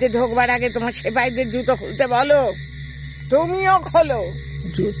বাড়িতে ঢোকবার আগে তোমার সেপাইদের জুতো খুলতে বলো। তুমিও খোলো।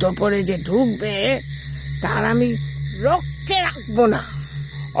 জুতো পরে যে ঢুকবে তার আমি রক্ষে রাখবো না।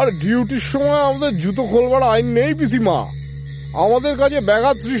 আর ডিউটির সময় আমাদের জুতো খোলবার আইন নেই পিসিমা। আমাদের কাছে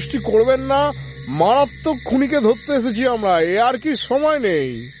ব্যাঘাত সৃষ্টি করবেন না, মারাত্মক খুনিকে ধরতে এসেছি আমরা, এ আর কি সময় নেই।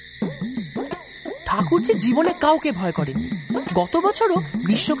 ঠাকুরজি জীবনে কাউকে ভয় করেনি। গত বছরও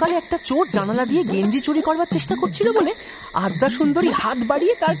গ্রীষ্মকালে একটা চোর জানালা দিয়ে গেঞ্জি চুরি করবার চেষ্টা করছিল বলে আদ্যা সুন্দরী হাত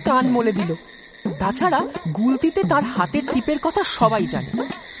বাড়িয়ে তার কান মলে দিল। তাছাড়া গুলতিতে তার হাতের টিপের কথা সবাই জানে।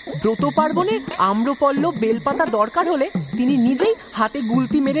 ব্রত পার্বণে আম্রপল্লব বেলপাতা দরকার হলে তিনি নিজেই হাতে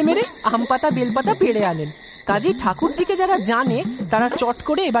গুলতি মেরে মেরে আম পাতা বেলপাতা পেড়ে আনেন। কাজেই ঠাকুরজিকে যারা জানে তারা চট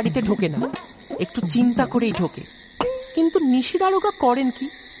করে এ বাড়িতে ঢোকে না, একটু চিন্তা করেই ঢোকে। কিন্তু নিশি দারোগা করেন কি?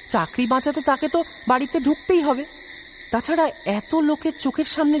 চাকরি বাঁচাতে তাকে তো বাড়িতে ঢুকতেই হবে। তাছাড়া এত লোকের চোখের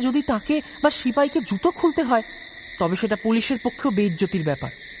সামনে যদি তাকে বা সিপাইকে জুতো খুলতে হয় তবে সেটা পুলিশের পক্ষেও বেইজ্জতির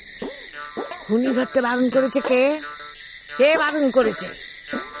ব্যাপার। খুনি ধরতে বারণ করেছে কে? কে বারণ করেছে?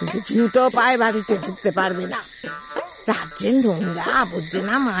 জুতো পায়ে বাড়িতে ঢুকতে পারবে না। রাজ্যের নোংরা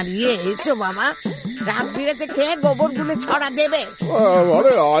আবর্জনা মারিয়ে তো বাবা রাত বিরেতে খেয়ে গোবর গুলে ছড়া দেবে।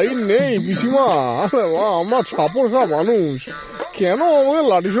 আরে আইন নেই পিসিমা, আমরা ছাপোষা মানুষ, কেন আমাকে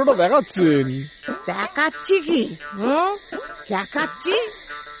লাঠিসোঁটা দেখাচ্ছেন? দেখাচ্ছি কি? দেখাচ্ছি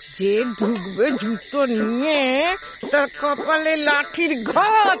যে ঢুকবে জুতো নিয়ে তার কপালে লাঠির ঘা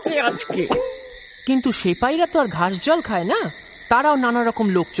আছে আজকে। কিন্তু সেপাইরা তো আর ঘাস জল খায় না, তারাও নানা রকম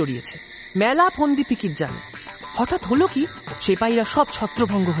লোক চড়িয়েছে, মেলা ফন্দি ফিকির জানে। হঠাৎ হলো কি, সেপাইরা সব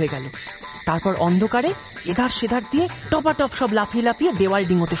ছত্রভঙ্গ হয়ে গেল। তারপর অন্ধকারে এধার সেধার দিয়ে টপাটপ সব লাফিয়ে লাফিয়ে দেওয়াল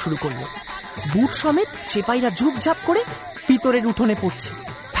ডিঙোতে শুরু করলো। বুট সমেত সেপাইরা ঝুপঝাপ করে ভিতরের উঠোনে পড়ছে।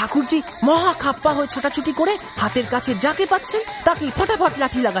 ঠাকুরজি মহা খাপ্পা হয়ে ছোটাছুটি করে হাতের কাছে যাকে পাচ্ছেন তাকেই ফটাফট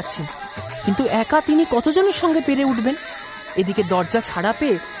লাঠি লাগাচ্ছেন। কিন্তু একা তিনি কতজনের সঙ্গে পেরে উঠবেন? এদিকে দরজা ছাড়া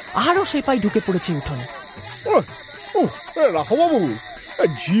পেয়ে আরো সেপাই ঢুকে পড়েছে উঠোনে। রাখো বাবু,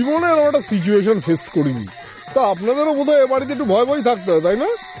 জীবনের একটা সিচুয়েশন ফেস করিনি, তা আপনাদেরও বোধহয় এ বাড়িতে একটু ভয় ভয় থাকতে হয়, তাই না?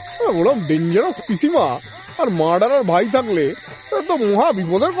 ওরা ডেঞ্জারাস পিসিমা আর মার্ডারার ভাই থাকলে তো মহা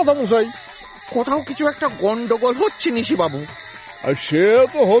বিপদের কথা মশাই। কোথাও কিছু একটা গন্ডগোল হচ্ছে নিশি বাবু। আর সে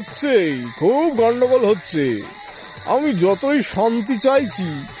তো হচ্ছেই, খুব গন্ডগোল হচ্ছে। আমি যতই শান্তি চাইছি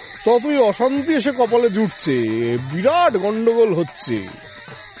ততই অশান্তি এসে কপালে জুটছে, বিরাট গন্ডগোল হচ্ছে।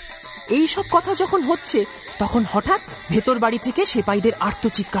 এই সব কথা যখন হচ্ছে তখন হঠাৎ ভেতর বাড়ি থেকে সেপাইদের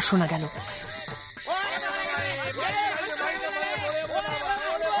আর্তচিৎকার শোনা গেল।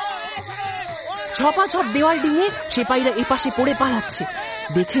 ঝপাঝপ দেওয়াল ডিঙে সেপাইরা এপাশে পড়ে পালাচ্ছে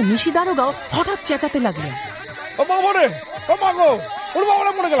দেখে নিশি দারোগাও হঠাৎ চেঁচাতে লাগলেন, ও বাবা রে, ও বাবা, ওর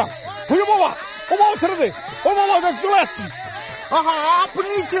বাবা মরে গেলাম, ও বাবা, ও বাবা ছেড়ে দে, ও বাবা চলে যাচ্ছি।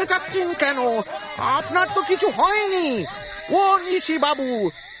 আপনি চেঁচাচ্ছেন কেন? আপনার তো কিছু হয়নি। ও নিশি বাবু,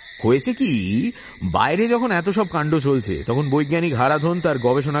 হয়েছে কি, বাইরে যখন এত সব কাণ্ড চলছে তখন বৈজ্ঞানিক হারাধন তার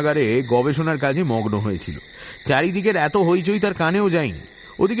গবেষণাগারে গবেষণার কাজে মগ্ন হয়েছিল। চারিদিকের এত হইচই তার কানেও যায়নি।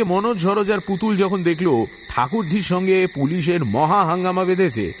 ওদিকে মনোজ সরোজ আর পুতুল যখন দেখলো ঠাকুরজির সঙ্গে পুলিশের মহা হাঙ্গামা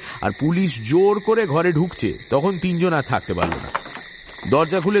বেঁধেছে আর পুলিশ জোর করে ঘরে ঢুকছে, তখন তিনজন আর থাকতে পারল না।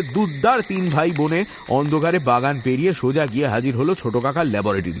 দরজা খুলে দুধদার তিন ভাই বোনে অন্ধকারে বাগান পেরিয়ে সোজা গিয়ে হাজির হলো ছোট কাকার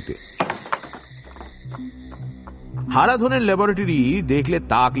ল্যাবরেটরিতে। হারাধনের ল্যাবরেটরি দেখলে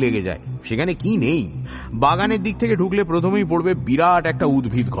তাক লেগে যায়। সেখানে কি নেই? বাগানের দিক থেকে ঢুকলে প্রথমেই পড়বে বিরাট একটা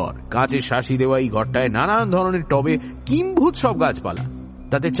উদ্ভিদ ঘর। কাঁচের শাসি দেওয়া এই ঘরটায় নানান ধরনের টবে কিম্ভূত সব গাছপালা,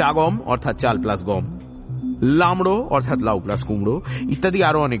 তাতে চা গম অর্থাৎ চাল প্লাস গম, লামড়ো অর্থাৎ লাউ প্লাস কুমড়ো ইত্যাদি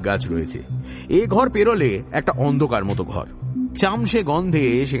আরো অনেক গাছ রয়েছে। এ ঘর পেরোলে একটা অন্ধকার মতো ঘর, চামসে গন্ধে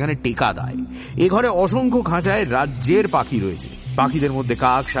সেখানে টেকা দেয়। এ ঘরে অসংখ্য খাঁচায় রাজ্যের পাখি রয়েছে। পাখিদের মধ্যে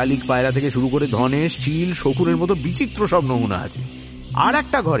কাক, শালিক, পায়রা থেকে শুরু করে ধনেশ, চিল, শকুনের মতো বিচিত্র সব নমুনা আছে। আর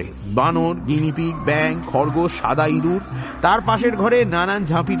একটা ঘরে বানর, গিনিপিগ, ব্যাঙ, খরগোশ, সাদা ইঁদুর। তার পাশের ঘরে নানান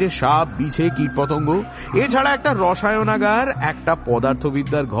ঝাঁপিতে সাপ, বিছে, কীটপতঙ্গ। এছাড়া একটা রসায়নাগার, একটা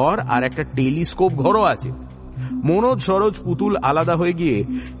পদার্থবিদ্যার ঘর আর একটা টেলিস্কোপ ঘরও আছে। মনোজ, সরোজ, পুতুল আলাদা হয়ে গিয়ে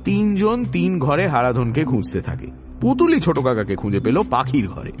তিনজন তিন ঘরে হারাধনকে খুঁজতে থাকে। পুতুলই ছোট কাকাকে খুঁজে পেল পাখির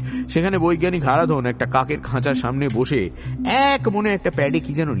ঘরে। সেখানে বৈজ্ঞানিক হারাধন একটা কাকের খাঁচার সামনে বসে এক মনে একটা প্যাডে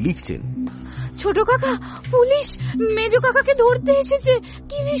কি যেন লিখছেন। ছোট কাকা, পুলিশ মেজো কাকাকে ধরতে এসেছে,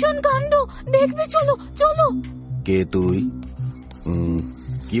 কি ভীষণ কাণ্ড, দেখবে, চলো চলো। কে তুই?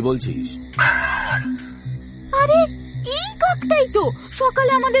 কি বলছিস? আরে এই কাকটাই তো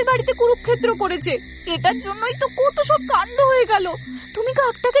সকালে আমাদের বাড়িতে কুরুক্ষেত্র করেছে, এটার জন্যই তো কত সব কাণ্ড হয়ে গেল। তুমি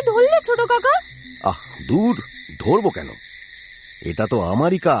কাকটাকে ধরলে ছোট কাকা? দূর, ধরবো কেন? এটা তো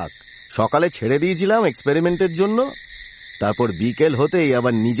আমারই কাক। সকালে ছেড়ে দিয়েছিলাম এক্সপেরিমেন্টের জন্য, তারপর বিকেল হতেই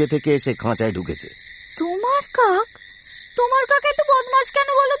আবার নিজে থেকে এসে খাঁচায় ঢুকেছে। তোমার কাক? তোমার কাক এত বদমাশ কেন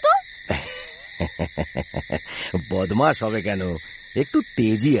বলো তো? বদমাশ হবে কেন, একটু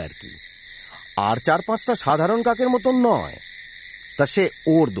তেজি আর কি। আর 4-5টা সাধারণ কাকের মতন নয়। তা সে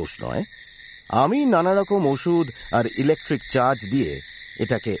ওর দোষ নয়। আমি নানা রকম ওষুধ আর ইলেকট্রিক চার্জ দিয়ে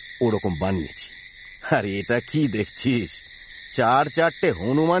এটাকে ওরকম বানিয়েছি। আর এটা কি দেখছিস, 4-4টে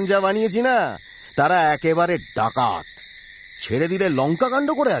হনুমান যা বানিয়েছি না, তারা একেবারে ডাকাত। ছেড়ে দিলে লঙ্কা কাণ্ড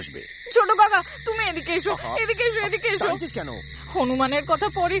করে আসবে। ছোট কাকা তুমি এদিকে এসো, এদিকে এসো, এদিকে এসো। কেন? হনুমানের কথা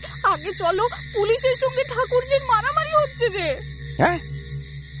পরে, আগে চলো। পুলিশের সঙ্গে ঠাকুরজির মারামারি হচ্ছে যে। হ্যাঁ,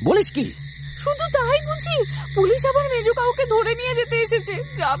 বলিস কি? শুধু তাই বুঝি, পুলিশ আবার মেজো কাউকে ধরে নিয়ে যেতে এসেছে।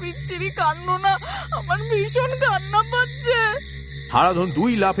 যা বিচ্ছিরি কান্ড না, আমার ভীষণ কান্না পাচ্ছে। হারাধন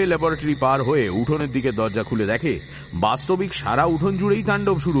 2 লাফে ল্যাবরেটরি পার হয়ে উঠোনের দিকে দরজা খুলে দেখে বাস্তবিক সারা উঠোন জুড়েই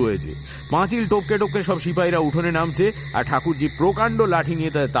তাণ্ডব শুরু হয়েছে। পাঁচিল টপকে টপকে সব সিপাহীরা উঠোনে নামছে আর ঠাকুরজি প্রকাণ্ড লাঠি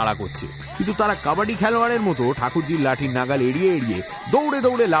নিয়ে তাদের তাড়া করছে। কিন্তু তারা কাবাডি খেলোয়াড়ের মতো ঠাকুরজির লাঠির নাগাল এড়িয়ে এড়িয়ে দৌড়ে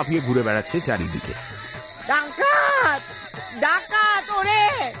দৌড়ে লাফিয়ে ঘুরে বেড়াচ্ছে চারিদিকে। ডাকাত, ডাকাত, ওরে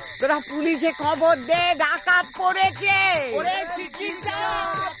তোরা পুলিশে খবর দে, ডাকাত পড়েছে।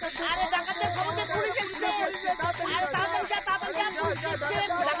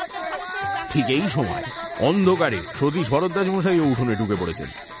 ঠিক এই সময় অন্ধকারে সতীশ ভরদ্বাজ মশাইও উঠোনে ঢুকে পড়েছেন।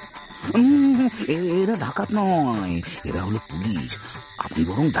 এরা ডাকাত নয়, এরা হলো পুলিশ। আপনি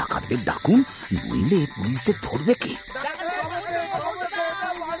বরং ডাকাতদের ডাকুন, নইলে পুলিশদের ধরবে কে?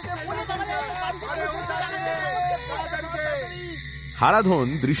 হারাধন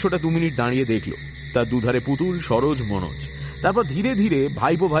দৃশ্যটা 2 মিনিট দাঁড়িয়ে দেখল। তার দুধারে পুতুল, সরোজ, মনোজ। তারপর ধীরে ধীরে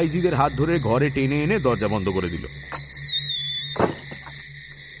ভাইপো ভাইজিদের হাত ধরে ঘরে টেনে এনে দরজা বন্ধ করে দিল।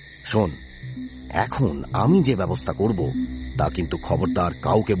 শোন, এখন আমি যে ব্যবস্থা করব তা কিন্তু খবরদার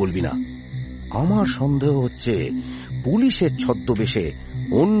কাউকে বলবি না। আমার সন্দেহ হচ্ছে পুলিশের ছদ্মবেশে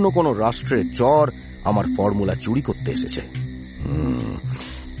অন্য কোন রাষ্ট্রের চর আমার ফর্মুলা চুরি করতে এসেছে।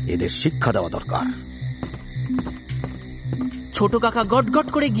 এদের শিক্ষা দেওয়া দরকার। ছোট কাকা গট গট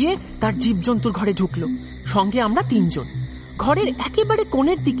করে গিয়ে তার জীবজন্তুর ঘরে ঢুকলো। সঙ্গে আমরা 3 জন। ঘরের একেবারে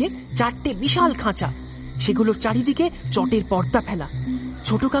কোণের দিকে 4টে বিশাল খাঁচা, সেগুলোর চারিদিকে চটের পর্দা ফেলা।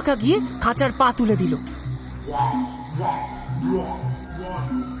 ছোট কাকা গিয়ে খাঁচার পা তুলে দিল।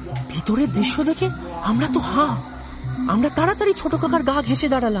 ভিতরের দৃশ্য দেখে আমরা তো হাঁ। আমরা তাড়াতাড়ি ছোট কাকার গা ঘেঁষে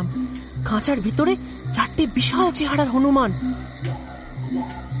দাঁড়ালাম। খাঁচার ভিতরে 4টে বিশাল চেহারার হনুমান।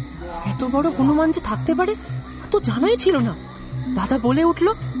 এত বড় হনুমান যে থাকতে পারে তো জানাই ছিল না। দাদা বলে উঠল,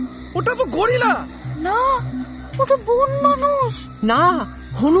 ওটা তো গরিলা না, ওটা বন মানুষ। না,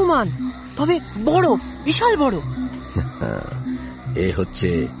 হনুমান, তবে বড়, বিশাল বড়। এ হচ্ছে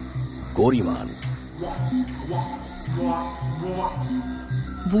গরিমান।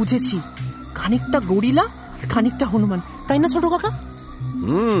 বুঝেছি, খানিকটা গরিলা আর খানিকটা হনুমান, তাই না ছোট কাকা?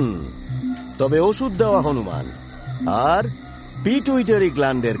 তবে ওষুধ দেওয়া হনুমান আর পিটুইটারি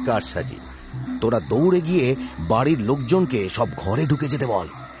গ্ল্যান্ডের কারসাজি। তোরা দৌড়ে গিয়ে বাড়ির লোকজনকে সব ঘরে ঢুকে যেতে বল।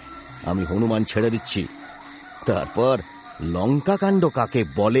 আমি হনুমান ছেড়ে দিচ্ছি, তারপর লঙ্কা কাণ্ড কাকে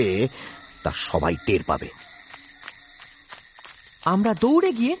বলে তা সবাই টের পাবে। আমরা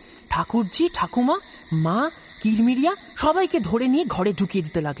দৌড়ে গিয়ে ঠাকুরজি, ঠাকুমা, মা, কিরমিরিয়া সবাইকে ধরে নিয়ে ঘরে ঢুকিয়ে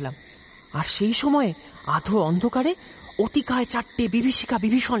দিতে লাগলাম। আর সেই সময়ে আধো অন্ধকারে অতিকায় 4টে বিভীষিকা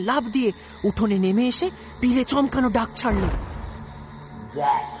বিভীষণ লাফ দিয়ে উঠোনে নেমে এসে পিলে চমকানো ডাক ছাড়ল।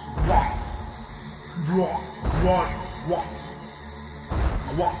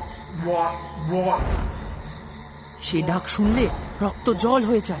 সে ডাক শুনলে রক্ত জল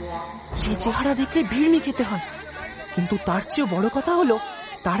হয়ে যায়। সে চেহারা দেখলে ভিড়মি খেতে হয়। কিন্তু তার চেয়েও বড় কথা হলো,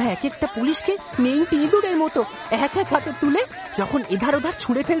 তারা এক একটা পুলিশকে মেইনটি ইঁদুরের মতো এক এক হাতে তুলে যখন এধার ওধার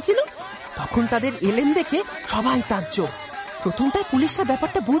ছুঁড়ে ফেলছিল, তখন তাদের এলেন দেখে সবাই তাজ্জব। প্রথমটায় পুলিশরা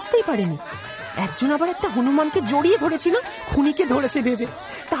ব্যাপারটা বুঝতেই পারেনি। একজন আবার একটা হনুমানকে জড়িয়ে ধরেছিল খুনিকে ধরেছে ভেবে।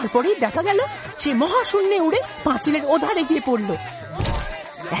 তারপরেই দেখা গেল সে মহাশূন্যে উড়ে পাঁচিলের ওধারে গিয়ে পড়ল।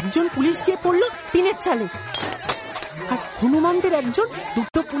 একজন পুলিশ গিয়ে পড়ল টিনের চালে, আর হনুমানদের একজন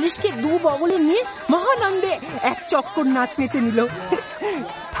 2টো পুলিশকে 2 বগলে নিয়ে মহানন্দে এক চক্কর নাচ নেচে নিল।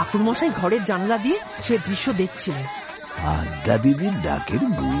 ঠাকুর মশাই ঘরের জানলা দিয়ে সে দৃশ্য দেখছিলেন। আদ্যা দিদির ডাকের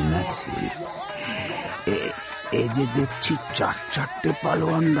গুণ আছে। এই যে দেখছি 4-4টে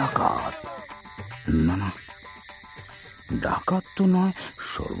পালোয়ান ডাকাত। না না, ডাকাত তো নয়,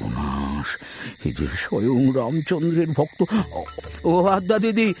 সর্বনাশ, এই যে স্বয়ং রামচন্দ্রের ভক্ত। ও আদ্যা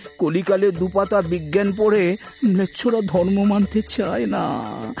দিদি, কলিকালে 2 পাতা বিজ্ঞান পড়ে ম্লেচ্ছরা ধর্ম মানতে চায় না,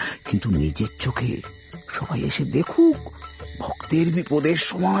 কিন্তু নিজের চোখে সবাই এসে দেখুক ভক্তের বিপদের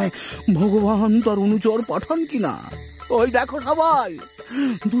সময় ভগবান তার অনুচর পাঠান কিনা। ওই দেখো সবাই,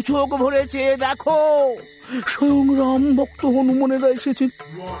 2 চোখ ভরেছে, দেখো স্বয়ং রাম ভক্ত হনুমানেরা এসেছে।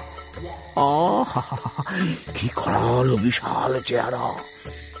 কি করাল বিশাল চেহারা,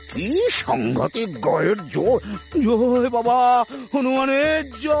 কি সাংঘাতিক গায়ের জোর। জয় বাবা হনুমানের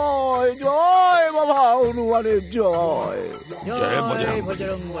জয়, জয় বাবা হনুমানের জয়। जय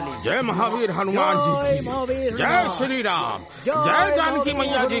बजरंगबली, जय महावीर हनुमान जी की, जय श्री राम, जय जानकी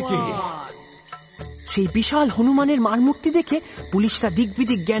मैया जी की। সেই বিশাল হনুমানের মারমূর্তি দেখে পুলিশরা দিক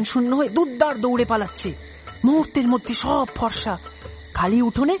বিদিক জ্ঞান শূন্য হয়ে দুদ্দার দৌড়ে পালাচ্ছে। মুহূর্তের মধ্যে সব ফর্সা। খালি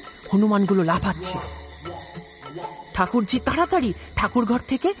উঠোনে হনুমানগুলো লাফাচ্ছে। ঠাকুরজি তাড়াতাড়ি ঠাকুর ঘর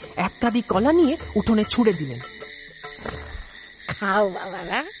থেকে একটা দিক কলা নিয়ে উঠোনে ছুঁড়ে দিলেন। খাও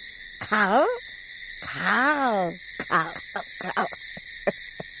বাবারা, খাও খাও খাও খাও।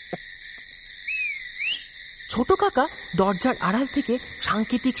 ছোট কাকা দরজার আড়াল থেকে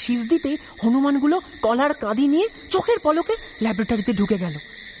সাংকেতিক শীষ দিতেই হনুমানগুলো কলার কাঁদি নিয়ে চোখের পলকে ল্যাবরেটরিতে ঢুকে গেল।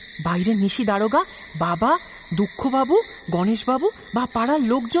 বাইরে নিশি দারোগা, বাবা, দুঃখবাবু, গণেশবাবু বা পাড়ার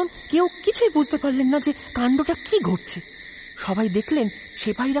লোকজন কেউ কিছুই বুঝতে পারলেন না যে কাণ্ডটা কি ঘটছে। সবাই দেখলেন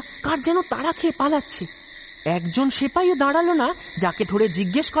সেপাইরা কার যেন তাড়া খেয়ে পালাচ্ছে। একজন সেপাইও দাঁড়ালো না যাকে ধরে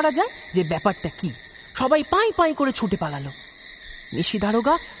জিজ্ঞেস করা যায় যে ব্যাপারটা কি। সবাই পাই পাই করে ছুটে পালালো। নিশি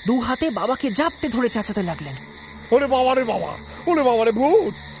দারোগা দু হাতে বাবাকে জাপটে ধরে চেঁচাতে লাগলেন, ওরে বাবা রে বাবা, ওরে বাবা রে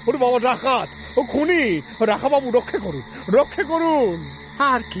ভূত, ওরে বাবা ডাকাত, ও খুনি, রাখা বাবু রক্ষা করুন, রক্ষা করুন।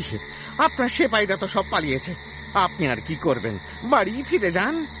 আর কি, আপনার সেপাইরা তো সব পালিয়েছে, আপনি আর কি করবেন? বাড়ি ফিরে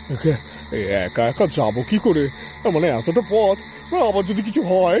যান। একা একা যাবো কি করে, মানে এতটা পথ, আবার যদি কিছু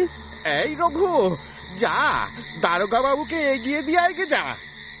হয়। এই রঘু, যা দারোগা বাবুকে এগিয়ে দিয়ে আগে যা।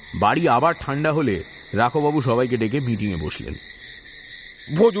 বাড়ি আবার ঠান্ডা হলে রাখবাবু সবাইকে ডেকে মিটিং এ বসলেন।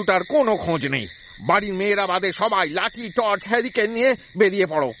 ভজুটার কোনো খোঁজ নেই। বাড়ির মেয়েরা বাদে সবাই লাঠি, টর্চ, হ্যারিকেন নিয়ে বেরিয়ে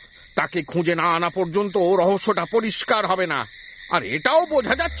পড়ো। তাকে খুঁজে না আনা পর্যন্ত রহস্যটা পরিষ্কার হবে না। আর এটাও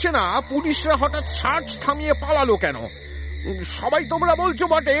বোঝা যাচ্ছে না পুলিশরা হঠাৎ সার্চ থামিয়ে পালালো কেন। সবাই তোমরা বলছো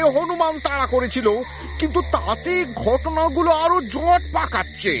বটে হনুমান তাড়া করেছিল, কিন্তু তাতে ঘটনাগুলো আরো জট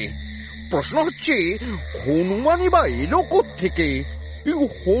পাকাচ্ছে। প্রশ্ন হচ্ছে হনুমানই বা এলো কোত্থেকে?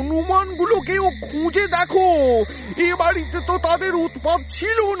 হনুমানগুলোকেও খুঁজে দেখো, এ বাড়িতে তো তাদের উৎপাত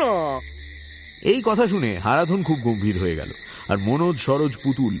ছিল না। এই কথা শুনে হারাধন খুব গম্ভীর হয়ে গেল, আর মনোজ, সরোজ,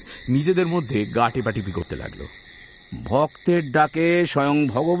 পুতুল নিজেদের মধ্যে গা টেপাটিপি করতে লাগলো। ভক্তের ডাকে স্বয়ং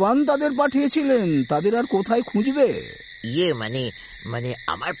ভগবান তাদের পাঠিয়েছিলেন, তাদের আর কোথায় খুঁজবে? মানে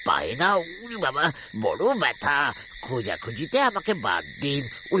আমার পায়ে না, উনি বাবা বড় ব্যথা, খোঁজাখুঁজিতে আমাকে বাদ দিন।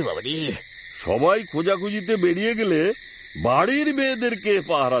 উনি বাবা রে, সবাই খোঁজাখুঁজিতে বেরিয়ে গেলে বাড়ির মেয়েদেরকে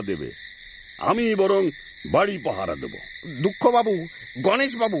পাহারা দেবে, আমি বরং বাড়ি পাহারা দেব। দুঃখবাবু,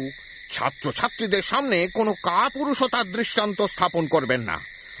 গণেশবাবু, ছাত্রছাত্রীদের সামনে কোনো কাপুরুষতার দৃষ্টান্ত স্থাপন করবেন না।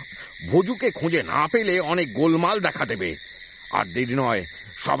 ভজুকে খুঁজে না পেলে অনেক গোলমাল দেখা দেবে। আর দেরি নয়,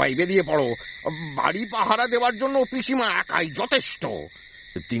 সবাই বেরিয়ে পড়ো। বাড়ি পাহারা দেওয়ার জন্য পিসিমা একাই যথেষ্ট।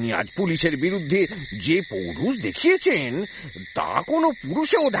 তিনি আজ পুলিশের বিরুদ্ধে যে পৌরুষ দেখিয়েছেন তা কোনো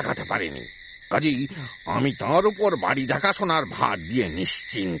পুরুষেও দেখাতে পারেনি। কাজেই আমি তার উপর বাড়ি দেখাশোনার ভার দিয়ে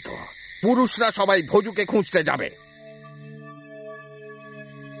নিশ্চিন্ত। পুরুষরা সবাই ভজুকে খুঁজতে যাবে।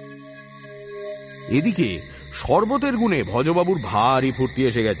 এদিকে শরবতের গুণে ভজবাবুর ভারী ফুর্তি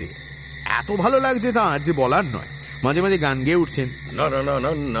এসে গেছে। এত ভালো লাগছে তার যে বলার নয়। মাঝে মাঝে গান গেয়ে উঠছেন।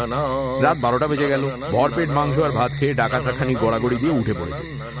 রাত 12টা বেজে গেল। ভরপেট মাংস আর ভাত খেয়ে ডাকাতরা খানিক গড়াগড়ি দিয়ে উঠে পড়েছে।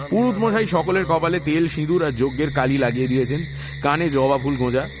 পুরুত মশাই সকলের কপালে তেল, সিঁদুর আর যজ্ঞের কালি লাগিয়ে দিয়েছেন, কানে জবা ফুল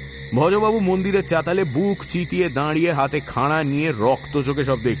গোঁজা। ভজবাবু মন্দিরের চাতালে বুক চিতিয়ে দাঁড়িয়ে হাতে খাড়া নিয়ে রক্ত চোখে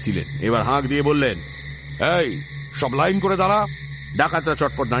সব দেখছিলেন। এবার হাঁক দিয়ে বললেন, এই সব লাইন করে দাঁড়া। ডাকাতরা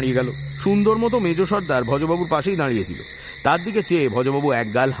চটপট দাঁড়িয়ে গেল। সুন্দর মতো মেজ সর্দার ভজবাবুর পাশেই দাঁড়িয়েছিল। তার দিকে চেয়ে ভজবাবু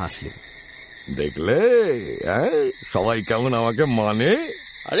একগাল হাসলেন। দেখলে সবাই কেমন আমাকে মানে?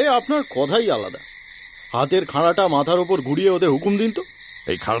 আরে আপনার কথাই আলাদা। হাতের খাড়াটা মাথার উপর ঘুরিয়ে ওদের হুকুম দিন তো।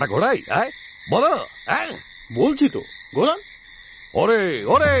 এই খাড়াটা ঘোরাই বলো। বলছি তো, ঘোরান। ওরে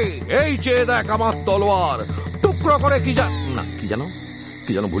ওরে, এই চেয়ে দেখ আমার তলোয়ার, টুকরো করে কি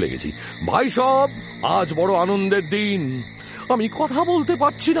যেন ভুলে গেছি। ভাই সব, আজ বড় আনন্দের দিন। আমি কথা বলতে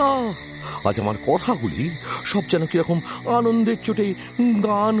পারছি না। আজ আমার কথাগুলি সব যেন কিরকম আনন্দের চোটে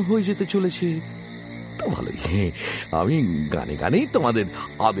গান হয়ে যেতে চলেছে। তা ভালোই, আমি গানে গানেই তোমাদের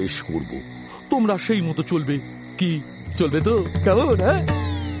আদেশ করব, তোমরা সেই মতো চলবে। কি চলবে তো? কেমন?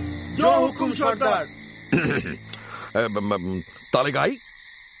 জয় হুকুম সর্দার। তালে গাই।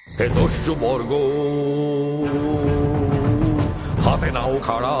 হে দস্যু বর্গ, হাতে নাও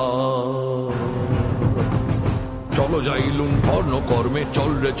খাড়া, চলো যাই লুণ্ঠন কর্মে,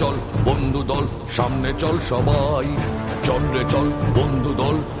 চল রে চল বন্ধু দল, সামনে চল সবাই, চল রে চল বন্ধু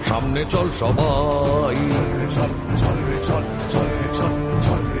দল, সামনে চল সবাই।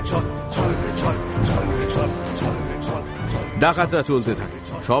 ডাকাতরা চলতে থাকে।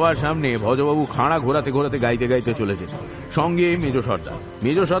 সবার সামনে ভজবাবু খাড়া ঘোরাতে ঘোরাতে গাইতে গাইতে চলেছে। সঙ্গে মেজ সর্দার।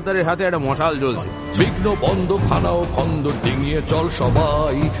 মেজ সর্দারের হাতে একটা মশাল জ্বলছে। বিঘ্ন বন্ধ খানাও খন্দ ডিঙিয়ে চল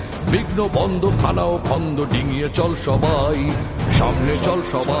সবাই, বিঘ্ন বন্ধ খানাও খন্দ ডিঙিয়ে চল সবাই, সামনে চল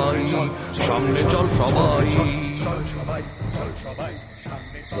সবাই, সামনে চল সবাই।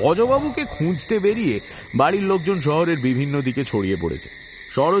 ভজবাবুকে খুঁজতে বেরিয়ে বাড়ির লোকজন শহরের বিভিন্ন দিকে ছড়িয়ে পড়েছে।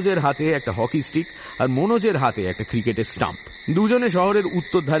 সরোজের হাতে একটা হকি স্টিক আর মনোজের হাতে একটা ক্রিকেটের স্টাম্প। দুজনে শহরের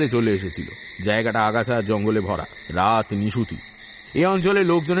উত্তর ধারে চলে এসেছিল। জায়গাটা আগাছা আর জঙ্গলে ভরা, রাত নিশুতি। এই অঞ্চলে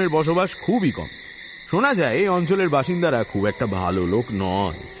লোকজনের বসবাস খুবই কম। শোনা যায় এই অঞ্চলের বাসিন্দারা খুব একটা ভালো লোক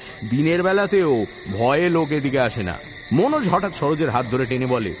নয়। দিনের বেলাতেও ভয়ে লোক এদিকে আসে না। মনোজ হঠাৎ সরোজের হাত ধরে টেনে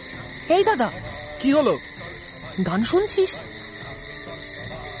বলে, এই দাদা, কি হলো? গান শুনছিস?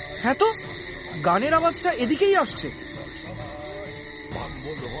 হ্যাঁ তো, গানের আওয়াজটা এদিকেই আসছে।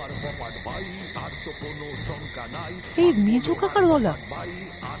 এই মেজো কাকার গলা।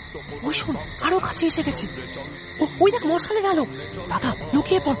 ওই শোন, আরো কাছে এসে গেছে। ওই দেখ মশালের আলো। দাদা,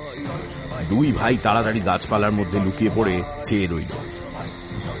 লুকিয়ে পড়। দুই ভাই তাড়াতাড়ি গাছপালার মধ্যে লুকিয়ে পড়ে চেয়ে রইল।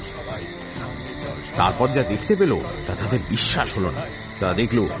 তারপর যা দেখতে পেল তা তাদের বিশ্বাস হলো না। তা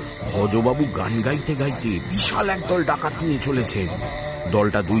দেখলো ভজবাবু গান গাইতে গাইতে বিশাল একদল ডাকাত নিয়ে চলেছেন।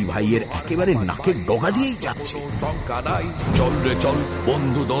 দলটা দুই ভাইয়ের একেবারে নাকের ডগা দিয়েই যাচ্ছে। চল রে চল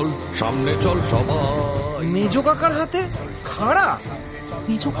বন্ধু দল, সামনে চল সবাই। মেজো কাকার হাতে খাড়া।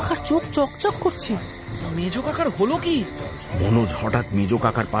 মেজো কাকার চোখ চকচক করছে। মেজো কাকার হলো কি? মনোজ হঠাৎ মেজো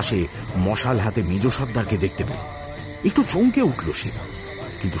কাকার পাশে মশাল হাতে মেজো সর্দারকে দেখতে পেল। একটু চমকে উঠল সে,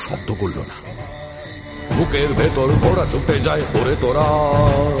 কিন্তু শব্দ করল না। বুকের ভেতর ঘোড়া ছুটে যায়, ওরে তোরা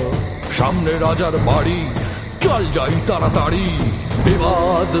সামনে রাজার বাড়ি, চল যাই তাড়াতাড়ি,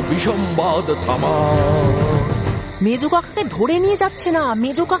 বিবাদ বিসম্বাদ থামা। মেজো কাকাকে ধরে নিয়ে যাচ্ছে না,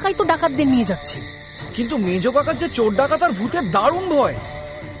 মেজো কাকাই তো ডাকাতদের নিয়ে যাচ্ছে। কিন্তু মেজো কাকার যে চোর ডাকাত আর ভূতের দারুণ ভয়।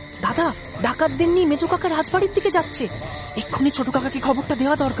 দাদা, ডাকাতদের নিয়ে মেজো কাকা রাজবাড়ির দিকে যাচ্ছে। এক্ষুনি ছোট কাকাকে খবরটা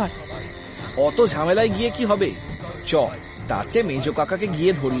দেওয়া দরকার। অত ঝামেলায় গিয়ে কি হবে? চল, তার চেয়ে মেজো কাকাকে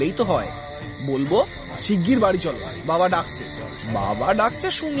গিয়ে ধরলেই তো হয়। বলবো শিগগির বাড়ি চলো, বাবা ডাকছে। বাবা ডাকছে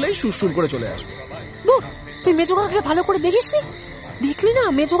শুনলেই সুরসুর করে চলে আসবে। দূর, তুই মেজো কাকাকে ভালো করে দেখিসনি? দেখলি না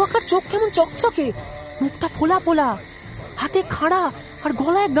মেজো কাকার চোখ কেমন চকচকে, মুখটা ফোলা ফোলা, হাতে খাড়া আর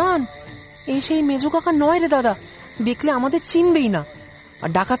গলায় গান। এই সেই মেজো কাকা নয় রে দাদা, দেখলে আমাদের চিনবেই না। আর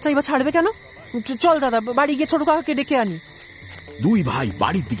ডাকাতটা এবার ছাড়বে কেন? চল দাদা, বাড়ি গিয়ে ছোট কাকাকে ডেকে আনি। দুই ভাই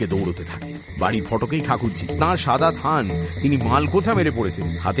বাড়ির দিকে দৌড়তে থাকে। বাড়ির ফটকেই ঠাকুরজি, তাঁর সাদা থান, তিনি মালকোচা মেরে পড়েছেন।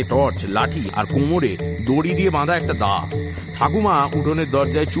 হাতে টর্চ, লাঠি আর কোমরে দড়ি দিয়ে বাঁধা একটা দা। ঠাকুমা উঠোনের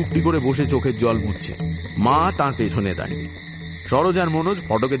দরজায় চুপটি করে বসে চোখের জল মুছছে। মা তাঁর পেছনে দাঁড়িয়ে। সরোজ আর মনোজ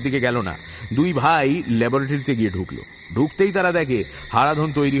ফটকের দিকে গেল না। দুই ভাই ল্যাবরেটরিতে গিয়ে ঢুকলো। ঢুকতেই তারা দেখে হারাধন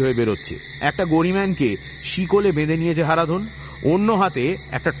তৈরি হয়ে বেরোচ্ছে। একটা গরিম্যানকে শিকলে বেঁধে নিয়েছে হারাধন, অন্য হাতে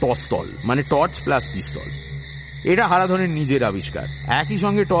একটা টর্চতল, মানে টর্চ প্লাস পিস্তল। এটা হারাধনের নিজের আবিষ্কার। একই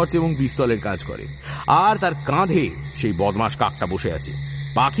সঙ্গে টর্চ এবং পিস্তলের কাজ করে। আর তার কাঁধে সেই বদমাস কাকটা বসে আছে।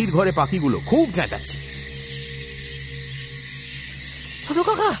 পাখির ঘরে পাখিগুলো খুব চেঁচাচ্ছে। ছোট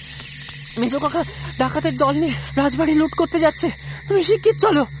কাকা, মেজো কাকা ডাকাতের দল নিয়ে রাজবাড়ি লুট করতে যাচ্ছে, তুমি শিগগির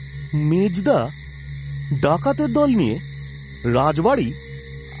চলো। মেজদা ডাকাতের দল নিয়ে রাজবাড়ি?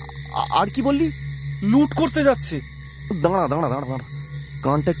 আর কি বললি? লুট করতে যাচ্ছে। দাঁড়া দাঁড়া দাঁড়া দাঁড়া,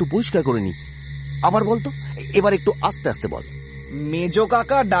 কানটা একটু পরিষ্কার করে নি। আবার বলতো, এবার একটু আস্তে আস্তে বল। মেজো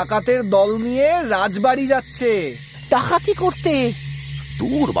কাকা ডাকাতের দল নিয়ে রাজবাড়ি যাচ্ছে ডাকাতি করতে।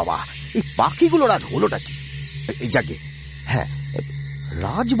 দূর বাবা, এই পাখিগুলো রাজ হলোটা কি? যাকে, হ্যাঁ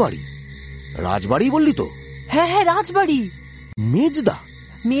রাজবাড়ি। রাজবাড়ি বললি তো? হ্যাঁ হ্যাঁ, রাজবাড়ি। মেজদা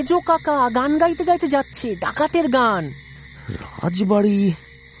মেজো কাকা গান গাইতে গাইতে যাচ্ছে, ডাকাতের গান। রাজবাড়ি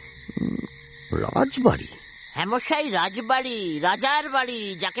রাজবাড়ি হেমশাই রাজবাড়ি, রাজার বাড়ি,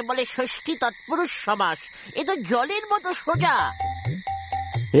 যাকে বলে ষষ্ঠী তৎপুরুষ সমাস। এ তো জলের মতো সোজা।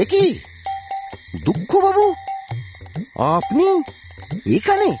 এ কি দুঃখ বাবু, আপনি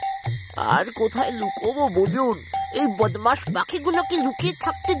এখানে? আর কোথায় লুকোবো বলুন? এই বদমাস পাখিগুলোকে লুকিয়ে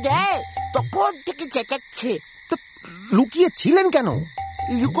থাকতে দেয়, তখন থেকে চেঁচাচ্ছে। লুকিয়ে ছিলেন কেন?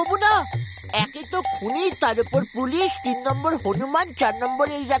 লুকোবো না? একে তো খুনি, তার উপর পুলিশ, 3 নম্বর হনুমান, 4 নম্বর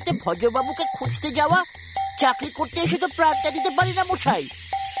এই রাতে ভজবাবুকে খুঁজতে যাওয়া। চাকরি করতে এসে তো প্রাণটা দিতে পারি না মশাই।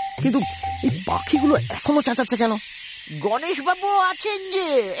 কিন্তু এই পাখিগুলো এখনো চেঁচাচ্ছে কেন? গণেশ বাবু আছেন যে,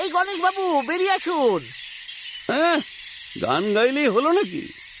 এই গণেশ বাবু বেরিয়ে আসুন। হ্যাঁ, গান গাইলেই হলো নাকি?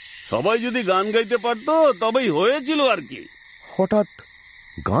 সবাই যদি গান গাইতে পারতো তবেই হয়েছিল আর কি। হঠাৎ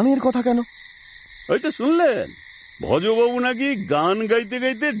গানের কথা কেন? হয়তো শুনলেন ভজবাবু নাকি গান গাইতে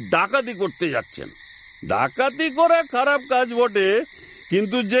গাইতে ডাকাতি করতে যাচ্ছেন। ডাকাতি করা খারাপ কাজ বটে,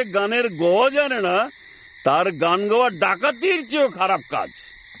 কিন্তু যে গানের গ জানে না তার গান গাওয়া ডাকাতির চেয়েও খারাপ কাজ।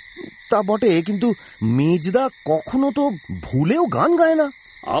 তা বটে, কিন্তু মেজদা কখনো তো ভুলেও গান গায় না।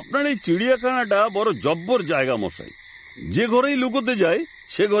 আপনার এই চিড়িয়াখানাটা বড় জব্বর জায়গা মশাই। যে ঘরেই লুকোতে যায়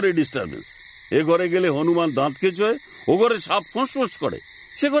সে ঘরে ডিস্টারবেন্স। এ ঘরে গেলে হনুমান দাঁত কেচোয়, ও ঘরে সাপ ফোঁস করে,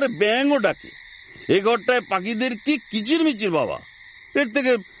 সে ঘরে ব্যাঙও ডাকে। এ ঘরটায় পাখিদের কি কিচির মিচির বাবা। এর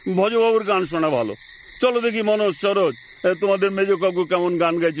থেকে ভজবাবুর গান শোনা ভালো। চলো দেখি মনোজ, সরোজ, তোমাদের মেজো কাকু কেমন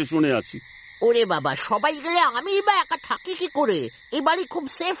গান গাইছে শুনে আসি। ওরে বাবা, সবাই গেলে আমি বা একা থাকি কি করে? এ বাড়ি খুব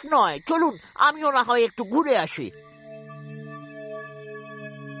সেফ নয়, চলুন আমিও না হয় একটু ঘুরে আসি।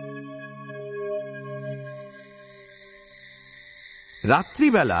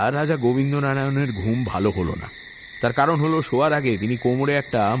 রাত্রিবেলা রাজা গোবিন্দনারায়ণের ঘুম ভালো হলো না। তার কারণ হলো, শোয়ার আগে তিনি কোমরে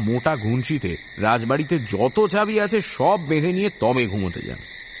একটা মোটা ঘুঞ্চিতে রাজবাড়িতে যত চাবি আছে সব বেঁধে নিয়ে তবে ঘুমোতে যান।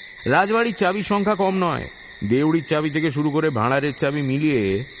 রাজবাড়ির চাবির সংখ্যা কম নয়, দেউড়ির চাবি থেকে শুরু করে ভাঁড়ারের চাবি মিলিয়ে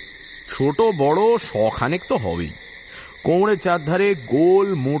ছোট বড় শখানেক তো হবেই। কোমরের চারধারে গোল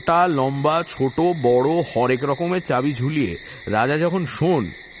মোটা লম্বা ছোট বড় হরেক রকমের চাবি ঝুলিয়ে রাজা যখন শোন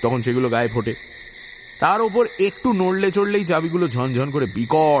তখন সেগুলো গায়ে ফোটে। তার ওপর একটু নড়লে চড়লেই চাবিগুলো ঝনঝন করে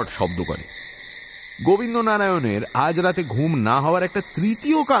বিকট শব্দ করে। গোবিন্দনারায়ণের আজ রাতে ঘুম না হওয়ার একটা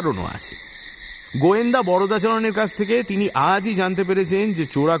তৃতীয় কারণও আছে। গোয়েন্দা বরদাচরণের কাছ থেকে তিনি আজই জানতে পেরেছেন যে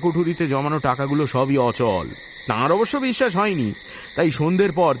চোরাকুঠুরিতে জমানো টাকাগুলো সবই অচল। তাঁর অবশ্য বিশ্বাস হয়নি, তাই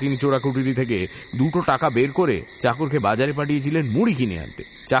সন্ধ্যের পর তিনি চোরাকুঠুরি থেকে 2 টাকা বের করে চাকরকে বাজারে পাঠিয়েছিলেন মুড়ি কিনে আনতে।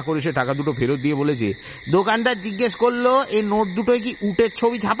 চাকর এসে টাকা দুটো ফেরত দিয়ে বলেছে, দোকানদার জিজ্ঞেস করলো এই নোট দুটোয় কি উটের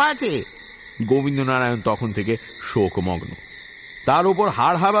ছবি ছাপা আছে। গোবিন্দনারায়ণ তখন থেকে শোকমগ্ন। তার উপর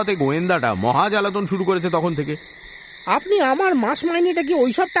হাড় হাবাতে গোয়েন্দাটা মহা জ্বালাতন শুরু করেছে তখন থেকে। আপনি আমার মাস মাইনেটা কি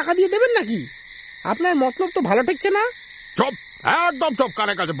ওইসব টাকা দিয়ে দেবেন নাকি? আপনার মতলব তো ভালো ঠেকছে না। চুপ, একদম চুপ,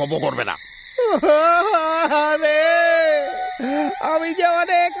 কানে কাছে বব করবে না। আমি যে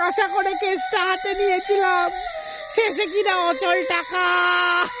অনেক আশা করে কেসটা হাতে নিয়েছিলাম, শেষে কিনা অচল টাকা।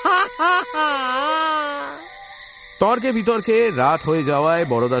 তর্কে বিতর্কে রাত হয়ে যাওয়ায়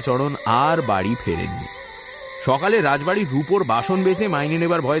বরদাচরণ আর বাড়ি ফেরেননি। সকালে রাজবাড়ির রূপোর বাসন বেচে মাইনে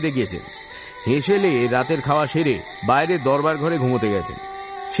নেবার ভয় দেখিয়েছেন। হেসেলে রাতের খাওয়া সেরে বাইরের দরবার ঘরে ঘুমোতে গেছেন।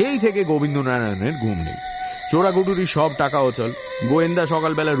 সেই থেকে গোবিন্দনারায়ণের ঘুম নেই। চোরাকুটুরির সব টাকা অচল। গোয়েন্দা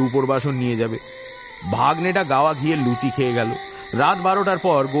সকালবেলা রূপোর বাসন নিয়ে যাবে। ভাগ্নেটা গাওয়া ঘিয়ের লুচি খেয়ে গেল। রাত 12টার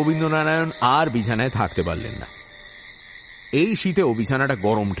পর গোবিন্দনারায়ণ আর বিছানায় থাকতে পারলেন না। এই শীতেও বিছানাটা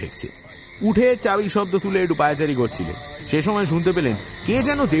গরম ঠেকছে। উঠে চাবির শব্দ তুলে একটু পায়চারি করছিলেন। সে সময় শুনতে পেলেন কে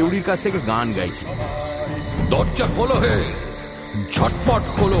যেন দেউড়ির কাছ থেকে গান গাইছে। দরজা খোলো হে, ঝটপট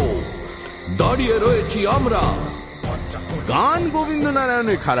খোলো, দাঁড়িয়ে রয়েছি আমরা। গান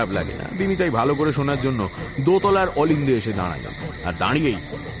গোবিন্দনারায়ণের খারাপ লাগে না। তিনি তাই ভালো করে শোনার জন্য দোতলার অলিন্দে এসে দাঁড়ালেন। আর দাঁড়িয়েই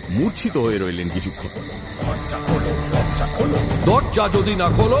মূর্ছিত হয়ে রইলেন কিছুক্ষণ। দরজা যদি না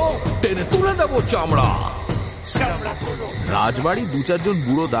খোলো টেনে তুলে দেবো চামড়া। রাজবাড়ি 2-4 জন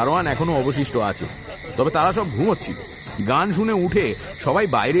বুড়ো দারোয়ান এখনো অবশিষ্ট আছে, তবে তারা সব ঘুমোচ্ছিল। গান শুনে উঠে সবাই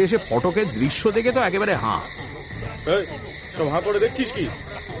বাইরে এসে ফটকের দৃশ্য দেখে তো একেবারে হাঁ। সব হাঁ করে দেখছিস কি?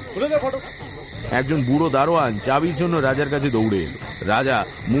 খুলে দে ফটক। একজন বুড়ো দারোয়ান চাবির জন্য রাজার কাছে দৌড়ে এল। রাজা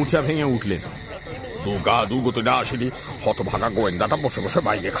মূর্ছা ভেঙে উঠলেন। দুগা দুগোতে না আসেনি, হতভাগা গোয়েন্দাটা বসে বসে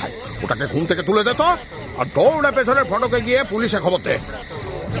বাইরে খায়। ওটাকে ঘুম থেকে তুলে দে তো, আর দৌড়ে পেছনের ফটকে গিয়ে পুলিশে খবর দে।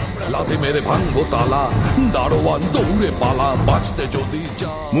 লাথি মেরে ভাঙবো তালা, দারোয়ান দৌড়ে পালা, বাঁচতে যদি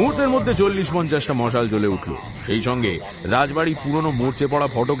যা। মুহূর্তের মধ্যে 40-50টা মশাল জ্বলে উঠল। সেই সঙ্গে রাজবাড়ির পুরনো মরচে পড়া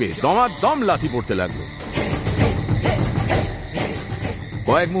ফটকে দমাদম লাথি পড়তে লাগলো।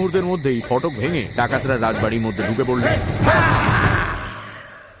 কয়েক মুহূর্তের মধ্যেই ফটক ভেঙে ডাকাতরা রাজবাড়ির মধ্যে ঢুকে পড়ল।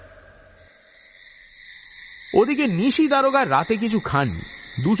 ওদিকে নিশি দারোগা রাতে কিছু খাননি।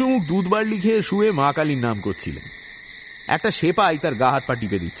 2 চুমুক দুধ বার্লি খেয়ে শুয়ে মা কালীর নাম করছিলেন। একটা সেপাই তার গা হাত পা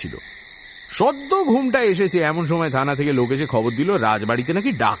টিপে দিচ্ছিল। সদ্য ঘুমটা এসেছে এমন সময় থানা থেকে লোক এসে খবর দিল রাজবাড়িতে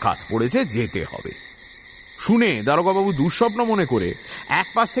নাকি ডাকাত পড়েছে, যেতে হবে। শুনে দারোগাবাবু দুঃস্বপ্ন মনে করে এক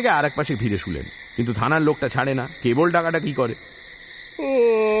পাশ থেকে আর এক পাশে ভিড়ে শুলেন, কিন্তু থানার লোকটা ছাড়ে না, কেবল ডাকাটা কি করে।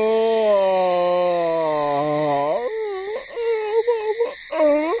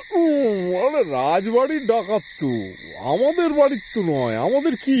 রাজবাড়ির ডাকাত তো আমাদের বাড়ির তো নয়,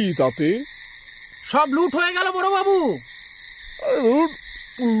 আমাদের কি তাতে? সব লুট হয়ে গেল বড় বাবু।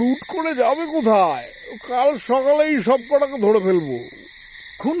 লুট করে যাবে কোথায়? কাল সকালেই সব কটাকে ধরে ফেলবো।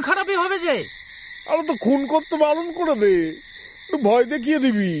 খুন খারাপই হবে যে। আরে তো খুন করতে বারণ করে দে, একটু ভয় দেখিয়ে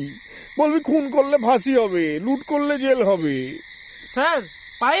দিবি, বলবি খুন করলে ফাঁসি হবে, লুট করলে জেল হবে। স্যার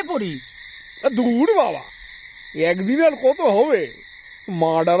পায়ে পড়ি। দূর বাবা, একদিন আর কত হবে?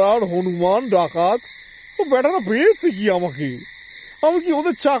 মার্ডারার, হনুমান, ডাকাত, ও বেটারা পেয়েছে কি আমাকে? আমি কি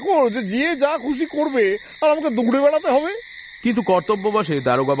ওদের চাকর যে যা খুশি করবে আর আমাকে দৌড়ে বেড়াতে হবে? কিন্তু কর্তব্যবশে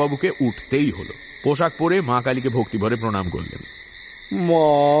দারোগাবাবুকে উঠতেই হলো। পোশাক পরে মা কালীকে ভক্তি ভরে প্রণাম করলেন।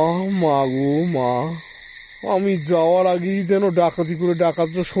 মা গো মা, আমি যাওয়ার আগেই যেন ডাকাতি করে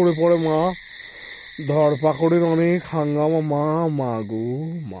ডাকাতরা সরে পড়ে মা। ধরপাকড়ের অনেক হাঙ্গামা মা গো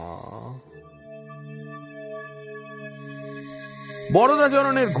মা।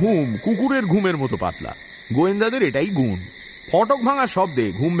 বরদাচরণের ঘুম কুকুরের ঘুমের মতো পাতলা। গোয়েন্দাদের এটাই গুণ। ফটক ভাঙার শব্দে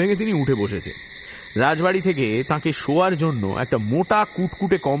ঘুম ভেঙে তিনি উঠে বসেছেন। রাজবাড়ি থেকে তাকে শোয়ার জন্য একটা মোটা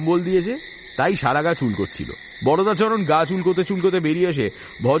কুটকুটে কম্বল দিয়েছে, তাই সারা গা চুল করছিল। বরদাচরণ গা চুলকোতে চুলকোতে বেরিয়ে এসে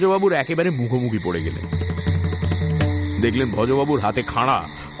ভজবাবুর একেবারে মুখোমুখি পড়ে গেলেন। দেখলেন ভজবাবুর হাতে খাঁড়া,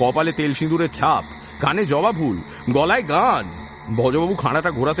 কপালে তেল সিঁদুরের ছাপ, কানে জবা ফুল, গলায় গান। ভজবাবু খাঁড়াটা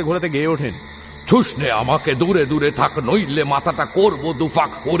ঘোরাতে ঘোরাতে গেয়ে ওঠেন, ছুসনে আমাকে দূরে দূরে থাক, নইলে মাথাটা করবো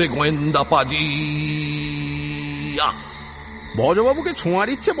দুফাক করে গোয়েন্দা পাজি। ভজবাবুকে ছোঁয়ার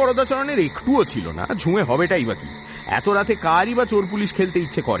ইচ্ছে বরদাচরণের একটুও ছিল না। ঝুঁয়ে হবেটাই বা কি? এত রাতে কারই বা চোর পুলিশ খেলতে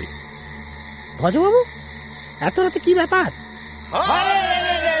ইচ্ছে করে? ভজবাবু, এত রাতে কি ব্যাপার?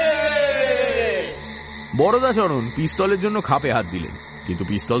 বরদাচরণ পিস্তলের জন্য খাপে হাত দিলেন, কিন্তু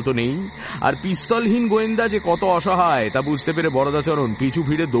পিস্তল তো নেই। আর পিস্তলহীন গোয়েন্দা যে কত অসহায় তা বুঝতে পেরে বরদাচরণ পিছু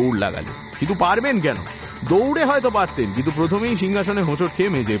ফিরে দৌড় লাগালেন। কিন্তু পারবেন কেন? দৌড়ে হয়তো পারতেন, কিন্তু প্রথমেই সিংহাসনে হোঁচট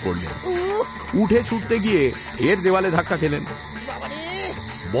খেয়ে মেজে পড়লেন। উঠে ছুটতে গিয়ে ফের দেওয়ালে ধাক্কা খেলেন।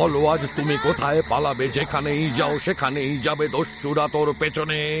 বলো আজ তুমি কোথায় পালাবে? যেখানেই যাও সেখানেই যাবে দস্যুরা তোর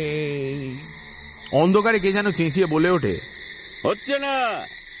পেছনে। অন্ধকারে কে যেন চেঁচিয়ে বলে ওঠে, হচ্ছে না,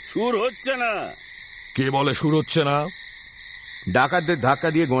 সুর হচ্ছে না। কে বলে সুর হচ্ছে না? ডাকাতদের ধাক্কা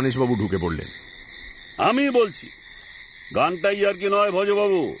দিয়ে গণেশবাবু ঢুকে পড়লেন। আমি বলছি, গানটাই আর কি নয়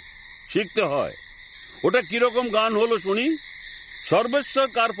ভজবাবু, শিখতে হয়। ওটা কিরকম গান হলো শুনি? সর্বেশ্বর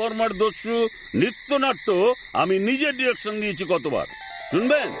কারফরমার দস্যু নৃত্যনাট্য আমি নিজে ডিরেকশন দিয়েছি কতবার,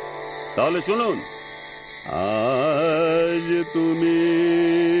 শুনবেন? তাহলে শুনুন। আজ তুমি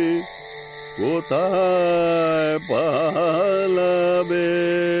কোথায় পালাবে?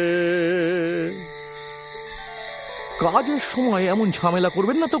 কাজের সময় এমন ঝামেলা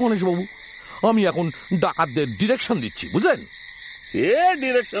করবেন না তো গণেশবাবু, আমি এখন ডাকাতদের ডিরেকশন দিচ্ছি, বুঝলেন? এ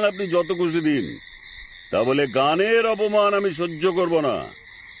ডিরেকশন আপনি যত খুশি দিন, তা বলে গানের অপমান আমি সহ্য করব না।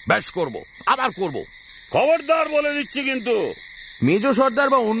 বেশ করব, আবার করব। খবরদার বলে দিচ্ছি কিন্তু। মেজ সর্দার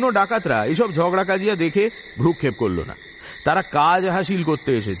বা অন্য ডাকাতরা এসব ঝগড়া কাজিয়া দেখে ভ্রুক্ষেপ করল না। তারা কাজ হাসিল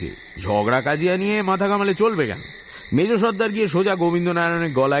করতে এসেছে, ঝগড়া কাজিয়া নিয়ে মাথা ঘামালে চলবে কেন? মেজ সর্দার গিয়ে সোজা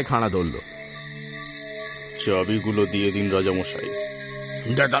গোবিন্দনারায়ণের গলায় খাঁড়া ধরল। চাবিগুলো দিয়ে দিন রাজামশাই।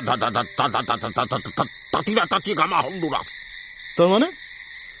 তার মানে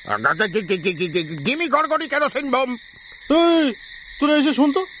গিমি গড়গড়ি কেরোসিন বোম। তোরা এসে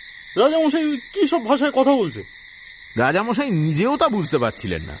শুনতো রাজামশাই কি সব ভাষায় কথা বলছে। রাজামশাই নিজেও তা বুঝতে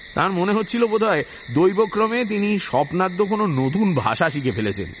পারছিলেন না। তার মনে হচ্ছিল বোধহয় দৈবক্রমে তিনি স্বপ্নাদ্য কোনো নতুন ভাষা শিখে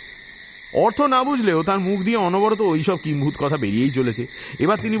ফেলেছেন। অর্থ না বুঝলেও তার মুখ দিয়ে অনবরত ওইসব কিম্ভূত কথা বেরিয়েই চলেছে।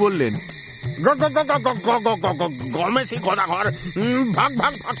 এবার তিনি বললেন,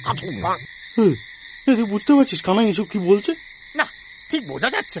 বুঝতে পারছিস কানাই এসব কি বলছে? না, ঠিক বোঝা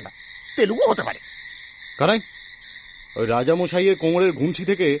যাচ্ছে না। তেলুগু হতে পারে। কানাই, ওই রাজামশাইয়ের কোমরের ঘুমছি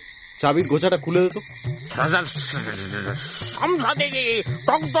থেকে চাবির গোছাটা খুলে দিত।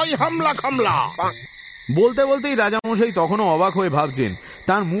 বলতে বলতেই রাজামশাই তখনও অবাক হয়ে ভাবছেন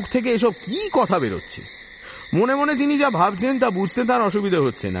তার মুখ থেকে এসব কি কথা বেরোচ্ছে। মনে মনে তিনি যা ভাবছেন তা বুঝতে তার অসুবিধা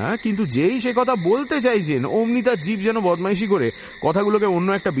হচ্ছে না, কিন্তু যেই সে কথা বলতে চাইছেন অমনি তার জিভ যেন বদমাইশি করে কথাগুলোকে অন্য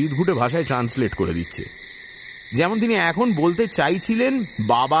একটা বিদঘুটে ভাষায় ট্রান্সলেট করে দিচ্ছে। যেমন তিনি এখন বলতে চাইছিলেন,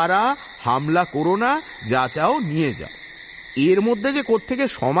 বাবারা হামলা করো না, যা চাও নিয়ে যাও। এর মধ্যে যে কোত্থেকে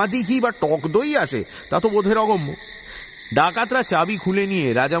সমাধি ঘি বা টক দই আসে তা তো বোধের অগম্য। ডাকাতরা চাবি খুলে নিয়ে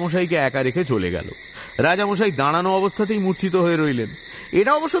রাজামশাইকে একা রেখে চলে গেল। রাজামশাই দাঁড়ানো অবস্থাতেই মূর্ছিত হয়ে রইলেন।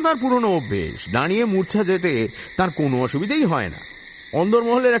 এটা অবশ্য তার পুরনো অভ্যেস, দাঁড়িয়ে মূর্ছা যেতে তার কোনো অসুবিধাই হয় না।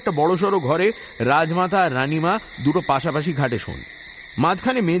 অন্দরমহলের একটা বড়সড় ঘরে রাজমাতা আর রানীমা দুটো পাশাপাশি খাটে শোন।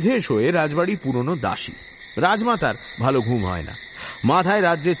 মাঝখানে মেঝে শোয়ে রাজবাড়ি পুরনো দাসী। রাজমাতার ভালো ঘুম হয় না, মাথায়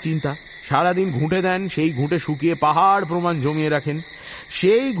রাজ্যের চিন্তা। সারাদিন ঘুঁটে দেন, সেই ঘুঁটে শুকিয়ে পাহাড় প্রমাণ জমিয়ে রাখেন।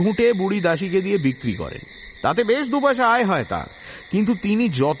 সেই ঘুঁটে বুড়ি দাসীকে দিয়ে বিক্রি করেন, তাতে বেশ দুপয়সা আয় হয় তার। কিন্তু তিনি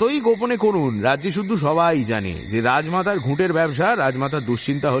যতই গোপনে করুন, রাজ্যে শুধু সবাই জানে যে রাজমাতার ঘুঁটের ব্যবসা। রাজমাতার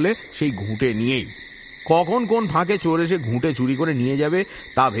দুশ্চিন্তা হলে সেই ঘুঁটে নিয়েই। কখন কোন ফাঁকে চোর এসে ঘুঁটে চুরি করে নিয়ে যাবে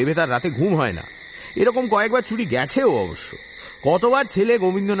তা ভেবে তার রাতে ঘুম হয় না। এরকম কয়েকবার চুরি গেছেও অবশ্য। কতবার ছেলে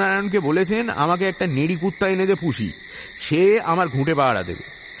গোবিন্দনারায়ণকে বলেছেন, আমাকে একটা নেড়ি কুত্তা এনে দে পুষি, সে আমার ঘুঁটে পাহারা দেবে।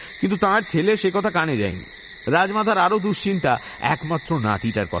 কিন্তু তার ছেলে সে কথা কানে যায়নি। রাজমাতার আরো দুশ্চিন্তা একমাত্র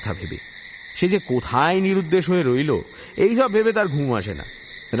নাতিটার কথা ভেবে। সে যে কোথায় নিরুদ্দেশ হয়ে রইল, এইসব ভেবে তার ঘুম আসে না।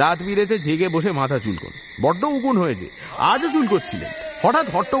 রাত বিরেতে জেগে বসে মাথা চুলকোন, বড্ড উকুন হয়েছে, আজও চুলকোচ্ছিলেন। হঠাৎ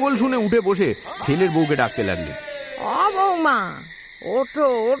হট্টগোল শুনে উঠে বসে ছেলের বউকে ডাকতে লাগলেন। ও বৌমা, ওঠো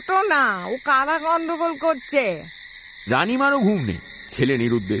ওঠো না, ও কারা গন্ডগোল করছে। রানীমারও ঘুম নেই, ছেলে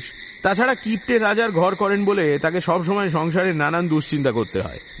নিরুদ্দেশ। তাছাড়া কিপ্টে রাজার ঘর করেন বলে তাকে সবসময় সংসারের নানান দুশ্চিন্তা করতে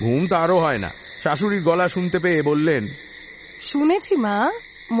হয়। ঘুম তারও হয় না। শাশুড়ির গলা শুনতে পেয়ে বললেন, শুনেছি মা,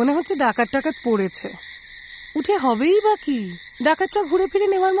 মনে হচ্ছে ডাকাত টাকাত পড়েছে। উঠে হবেই বা কি? ডাকাতরা ঘুরে ফিরে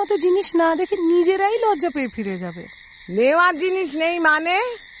নেওয়ার মতো জিনিস না দেখে নিজেরাই লজ্জা পেয়ে ফিরে যাবে। নেওয়ার জিনিস নেই মানে?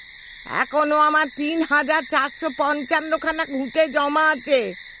 এখনো আমার ৩,৪৫৫ খানা ঘুঁটে জমা আছে,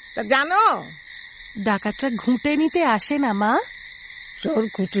 তা জানো? ডাকাতরা ঘুঁটে নিতে আসে না মা, চোর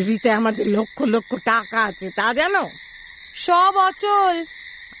কুটুরিতে আমাদের লক্ষ লক্ষ টাকা আছে, তা জানো? সব অচল।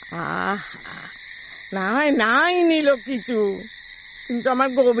 না হয় নাই নিল কিছু, কিন্তু আমার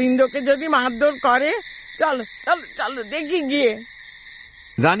গোবিন্দকে যদি মারধর করে, চলো চলো চলো দেখি গিয়ে।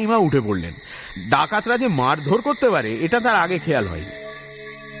 রানীমা উঠে পড়লেন। ডাকাতরা যে মারধর করতে পারে এটা তার আগে খেয়াল হয়নি।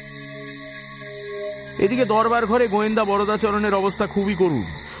 এদিকে দরবার ঘরে গোয়েন্দা বরদাচরণের অবস্থা খুবই করুণ।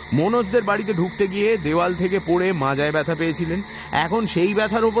 মনোজদের বাড়িতে ঢুকতে গিয়ে দেওয়াল থেকে পড়ে মাজায় ব্যথা পেয়েছিলেন, এখন সেই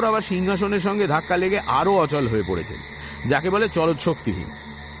ব্যথার উপর আবার সিংহাসনের সঙ্গে ধাক্কা লেগে আরো অচল হয়ে পড়েছেন, যাকে বলে চলৎ শক্তিহীন।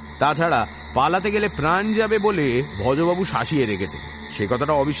 তাছাড়া পালাতে গেলে প্রাণ যাবে বলে ভজবাবু শাসিয়ে রেখেছেন। সে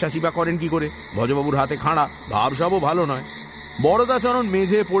কথাটা অবিশ্বাসী বা করেন কি করে? ভজবাবুর হাতে খাঁড়া, ভাবসাবও ভালো নয়। বরদাচরণ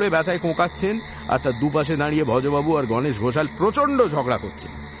মেঝে পড়ে ব্যথায় কোঁকাচ্ছেন, আর তার দুপাশে দাঁড়িয়ে ভজবাবু আর গণেশ ঘোষাল প্রচন্ড ঝগড়া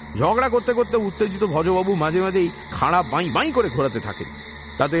করছেন। ঝগড়া করতে করতে উত্তেজিত ভজবাবু মাঝে মাঝেই খাঁড়া বাঁই বাঁই করে ঘোরাতে থাকেন।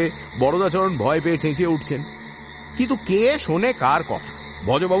 তাতে বরদাচরণ ভয় পেয়ে চেঁচিয়ে উঠছেন, কিন্তু কে শোনে কার কথা?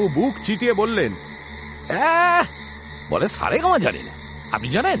 ভজবাবু বুক চিতিয়ে বললেন, বলে সারেগামা জানি না। আপনি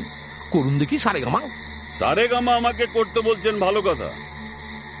জানেন? করুন দেখি সারেগামা। সারেগামা আমাকে করতে বলছেন, ভালো কথা,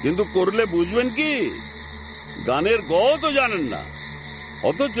 কিন্তু করলে বুঝবেন কি? গানের গ তো জানেন না,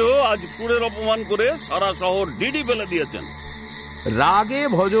 অথচ আজ সুরের অপমান করে সারা শহর ডিডি ফেলে দিয়েছেন। রাগে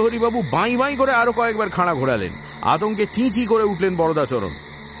ভজহরিবাবু বাঁই বাঁই করে আরো কয়েকবার খাঁড়া ঘোরালেন। আতঙ্কে চি চি করে উঠলেন বরদাচরণ।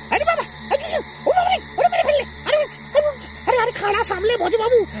 খাঁড়া সামলে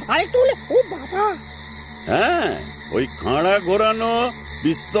ভজবাবু, আরেকটু হলে ও বাবা। হ্যাঁ, ওই খাঁড়া ঘোরানো,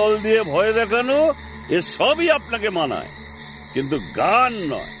 পিস্তল দিয়ে ভয় দেখানো, এ সবই আপনাকে মানায়, কিন্তু গান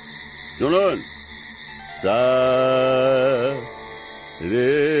নয়। শুনুন, সা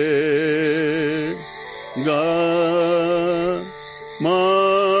রে গা মা,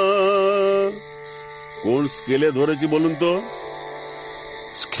 কোন স্কেলে ধরেছি বলুন তো?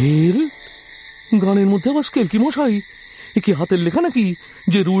 স্কেল? গানের মধ্যে আবার স্কেল কি মশাই? এ কি হাতের লেখা নাকি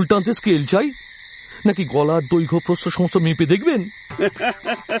যে রুল টানতে স্কেল চাই? নাকি গলার দৈর্ঘ্য প্রস্থ সমস্ত মেপে দেখবেন?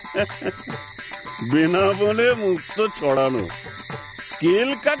 বিনা বলে মুক্ত ছড়ানো। স্কেল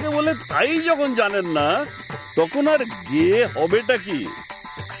কাকে বলে তাই যখন জানেন না, তখন আর গেয়ে হবেটা কি?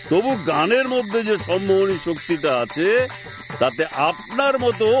 তবু গানের মধ্যে যে সম্মোহনী শক্তিটা আছে, তাতে আপনার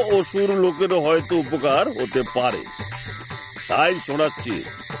মতো অসুর লোকেরও হয়তো উপকার হতে পারে। তাই শোনাচ্ছি,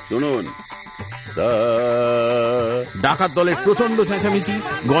 শুনুন। ডাকাত দলের প্রচন্ড চেঁচামেচি,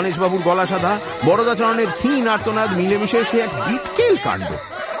 গণেশবাবুর গলা সাধা, বরদাচরণের ক্ষীণ আর্তনাদ মিলেমিশে সে এক বিটকেল কাণ্ড।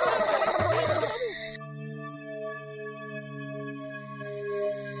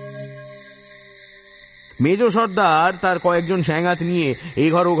 মেজ সর্দার তার কয়েকজন স্যাঙাত নিয়ে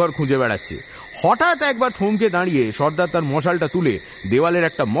এঘর ওঘর খুঁজে বেড়াচ্ছে। হঠাৎ একবার থমকে দাঁড়িয়ে সর্দার তার মশালটা তুলে দেওয়ালের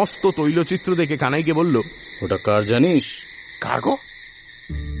একটা মস্ত তৈলচিত্র দেখে কানাইকে বলল, ওটা কার জানিস? কার গো?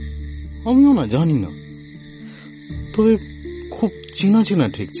 আমিও না জানি না, তবে খুব চেনা চেনা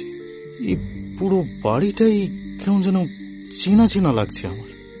ঠেকছে। এই পুরো বাড়িটাই কেমন যেন চেনা চেনা লাগছে আমার।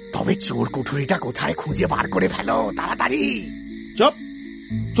 তবে চোর কুঠুরিটা কোথায় খুঁজে বার করে ফেলো তাড়াতাড়ি। চপ,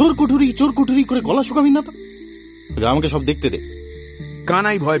 চোর কুঠুরি করে গলা শুকাবি না তো। আমাকে সব দেখতে দে।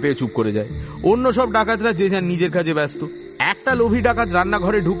 কানাই ভয় পেয়ে চুপ করে যায়। অন্য সব ডাকাতরা যে যার নিজের কাজে ব্যস্ত। একটা লোভী ডাকাত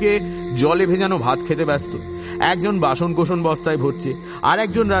রান্নাঘরে ঢুকে জলে ভেজানো ভাত খেতে ব্যস্ত, একজন বাসন কোসন বস্তায় ভরছে, আর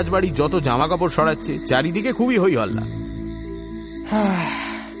একজন রাজবাড়ির যত জামা কাপড় সরাচ্ছে। চারিদিকে খুবই হই হল্লা।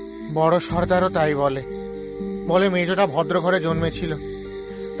 বড় সর্দারও তাই বলে। মেজোটা ভদ্র ঘরে জন্মেছিল,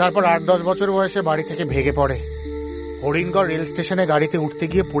 তারপর 8-10 বছর বয়সে বাড়ি থেকে ভেগে পড়ে। হরিণগড় রেল স্টেশনে গাড়িতে উঠতে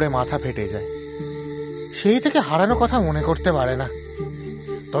গিয়ে পুড়ে মাথা ফেটে যায়। সেই থেকে হারানো কথা মনে করতে পারে না।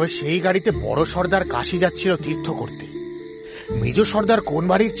 তবে সেই গাড়িতে বড় সর্দার কাশি যাচ্ছিল তীর্থ করতে। মেজ সর্দার কোন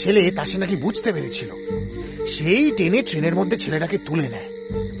বাড়ির ছেলে তা সে নাকি বুঝতে পেরেছিল। সেই টেনে ট্রেনের মধ্যে ছেলেটাকে তুলে নেয়।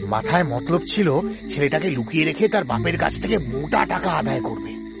 মাথায় মতলব ছিল ছেলেটাকে লুকিয়ে রেখে তার বাপের কাছ থেকে মোটা টাকা আদায়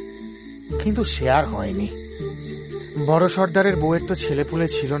করবে, কিন্তু সে আর হয়নি। বড় সর্দারের বউয়ের তো ছেলেপুলে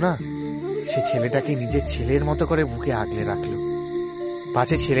ছিল না। সে ছেলেটাকে নিজের ছেলের মতো করে বুকে আগলে রাখল।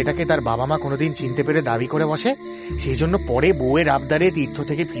 পাছে ছেলেটাকে তার বাবা মা কোনোদিন চিনতে পেরে দাবি করে বসে, সেই জন্য পরে বউয়ের আবদারে তীর্থ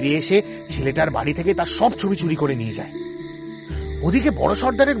থেকে ফিরে এসে ছেলেটার বাড়ি থেকে তার সব ছবি চুরি করে নিয়ে যায়। ওদিকে বড়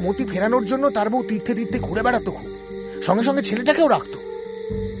সর্দারের মতি ফেরানোর জন্য তার বউ তীর্থে তীর্থে ঘুরে বেড়াতো খুব, সঙ্গে সঙ্গে ছেলেটাকেও রাখতো।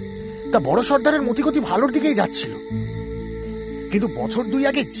 তা বড় সর্দারের মতিগতি ভালোর দিকেই যাচ্ছিল। কিন্তু বছর 2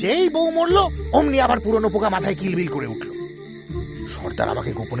 আগে যেই বউ মরল, অমনি আবার পুরনো পোকা মাথায় কিলবিল করে উঠল। সর্দার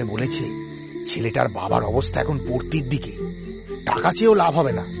আমাকে গোপনে বলেছে ছেলেটার বাবার অবস্থা এখন পড়তির দিকে, টাকা চেয়েও লাভ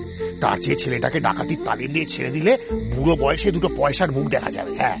হবে না, তার চেয়ে ছেলেটাকে ডাকাতির তালিম দিয়ে ছেড়ে দিলে বুড়ো বয়সে দুটো পয়সার মুখ দেখা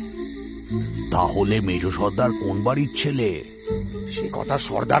যাবে। হ্যাঁ, তাহলে মেজ সর্দার কোন বাড়ির ছেলে? সে কথা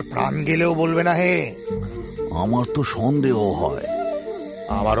সর্দার প্রাণ গেলেও বলবে না। হে, আমার তো সন্দেহ হয়।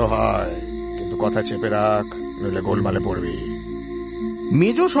 আমারও হয়, কিন্তু কথা চেপে রাখ, নইলে গোলমালে পড়বি।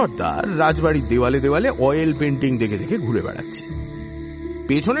 মেজ সর্দার রাজবাড়ির দেওয়ালে দেওয়ালে অয়েল পেন্টিং দেখে দেখে ঘুরে বেড়াচ্ছে।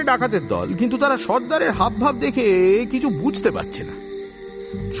 পেছনে ডাকাতের দল, কিন্তু তারা সর্দারের হাবভাব দেখে কিছু বুঝতে পারছে না।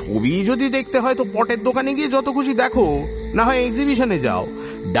 ছবি যদি দেখতে হয় তো পটের দোকানে গিয়ে যত খুশি দেখো, না হয় এক্সিবিশনে যাও।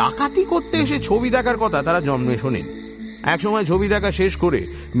 ডাকাতি করতে এসে ছবি দেখার কথা তারা জন্মে শোনেন। একসময় ছবি দেখা শেষ করে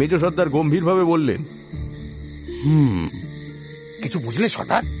মেজ সর্দার গম্ভীরভাবে বললেন, কিছু বুঝলে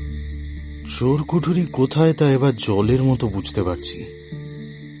সর্দার? চোর কুঠুরি কোথায় তা এবার জলের মতো বুঝতে পারছি।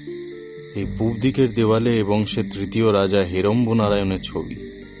 এই পূব দিকের দেওয়ালে বংশের তৃতীয় রাজা হেরম্ব নারায়ণের ছবি।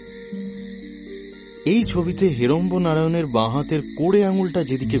 এই ছবিতে হেরম্ব নারায়ণের বাঁ হাতের কোড়ে আঙুলটা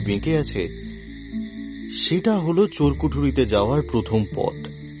যেদিকে বেঁকে আছে, সেটা হলো চোর কুঠুরিতে যাওয়ার প্রথম পথ।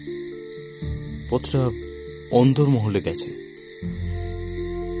 পথটা অন্দরমহলে গেছে।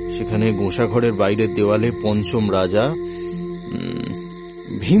 সেখানে গোঁসাঘরের বাইরের দেওয়ালে পঞ্চম রাজা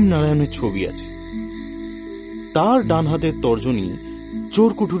ভীম নারায়ণের ছবি আছে। তার ডান হাতের তর্জনী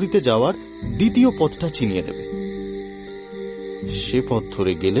চোর কুঠুরিতে যাওয়ার দ্বিতীয় পথটা চিনিয়ে দেবে। সে পথ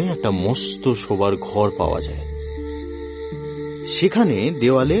ধরে গেলে একটা মস্ত শোবার ঘর পাওয়া যায়। সেখানে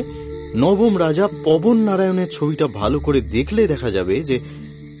দেওয়ালে নবম রাজা পবন নারায়ণের ছবিটা ভালো করে দেখলে দেখা যাবে যে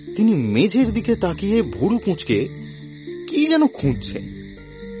তিনি মেঝের দিকে তাকিয়ে ভুরু কুঁচকে কি যেন খুঁজছেন।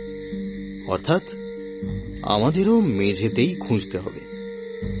 অর্থাৎ আমাদেরও মেঝেতেই খুঁজতে হবে।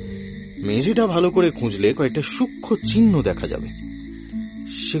 মেঝেটা ভালো করে খুঁজলে কয়েকটা সূক্ষ্ম চিহ্ন দেখা যাবে।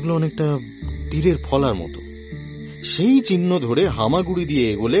 সেগুলো অনেকটা তীরের ফলার মতো। সেই চিহ্ন ধরে হামাগুড়ি দিয়ে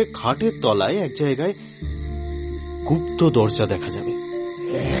এগোলে খাটের তলায় এক জায়গায় গুপ্ত দরজা দেখা যাবে।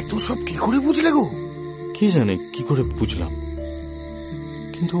 এত সব কি করে বুঝলে গো? কে জানে কি করে বুঝলাম,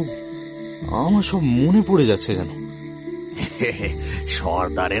 কিন্তু আমার সব মনে পড়ে যাচ্ছে যেন।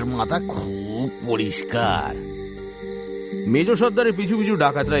 সর্দারের মাথা খুব পরিষ্কার। মেজ সর্দারের পিছু পিছু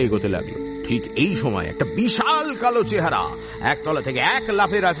ডাকাতরা এগোতে লাগলো। ঠিক এই সময় একটা বিশাল কালো চেহারা একতলা থেকে এক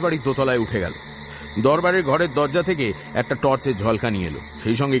লাফে রাজবাড়ির দোতলায় উঠে গেল। দরবারের ঘরের দরজা থেকে একটা টর্চের ঝলকানি এলো,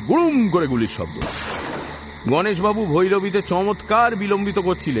 সেই সঙ্গে গুড়ুম করে গুলির শব্দ। গণেশবাবু ভৈরবীতে চমৎকার বিলম্বিত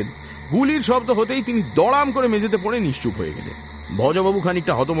করছিলেন। গুলির শব্দ হতেই তিনি দড়াম করে মেঝেতে পড়ে নিশ্চুপ হয়ে গেলেন। ভজবাবু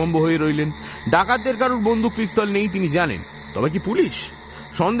খানিকটা হতভম্ব হয়ে রইলেন। ডাকাতদের কারুর বন্দুক পিস্তল নেই তিনি জানেন, তবে কি পুলিশ?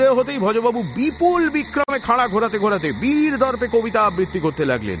 সন্দেহ হতেই ভজবাবু বিপুল বিক্রমে খাড়া ঘোরাতে ঘোরাতে বীর দর্পে কবিতা আবৃত্তি করতে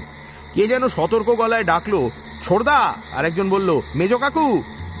লাগলেন। কে যেন সতর্ক গলায় ডাকলো, ছোড়দা। আর একজন বলল, মেজ কাকু।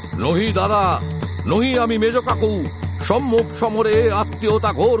 নহি দাদা, নহি আমি মেজ কাকু। সম্মুখ সমরে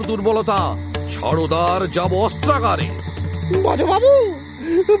আত্মীয়তা ঘোর দুর্বলতা, ছাড়োদার যাব অস্ত্রাগারে। বজবাবু,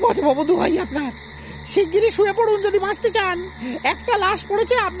 বজবাবু দোহাই আপনার, শিগগিরই শুয়ে পড়ুন যদি বাঁচতে চান। একটা লাশ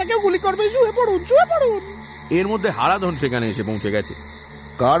পড়েছে, আপনাকেও গুলি করবে। শুয়ে পড়ুন, শুয়ে পড়ুন। এর মধ্যে হারাধন সেখানে এসে পৌঁছে গেছে।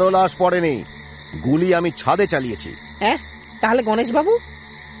 কারো লাশ পড়েনি, গুলি আমি ছাদে চালিয়েছি। হ্যাঁ, তাহলে গণেশ বাবু?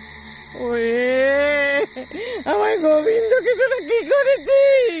 আমার গোবিন্দকে তোরা কি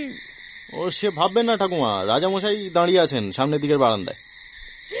করেছিস? ও সে ভাববেন না ঠাকুমা, রাজামশাই দাঁড়িয়ে আছেন সামনের দিকের বারান্দায়।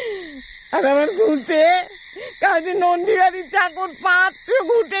 আর আমার ঘুঁটে কাজে নন্দীবাড়ির চাকর 500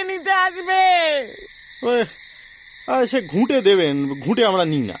 ঘুঁটে নিতে আসবে। সে ঘুঁটে দেবেন, ঘুঁটে আমরা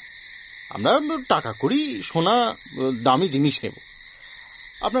নিই না। আমরা টাকা করি, সোনা, দামি জিনিস নেব।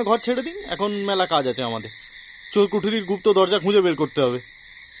 আপনার ঘর ছেড়ে দিন, এখন মেলা কাজ আছে আমাদের। চোর কুঠুরির গুপ্ত দরজা খুঁজে বের করতে হবে।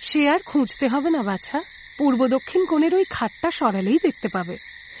 সে আর খুঁজতে হবে না বাছা, পূর্ব দক্ষিণ কোণের ওই খাটটা সরালেই দেখতে পাবে।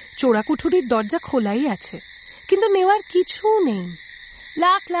 চোরা কুঠুরির দরজা খোলাই আছে, কিন্তু নেওয়ার কিছু নেই।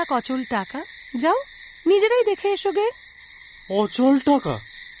 লাখ লাখ অচল টাকা। যাও, নিজেরাই দেখে এসো গে। অচল টাকা?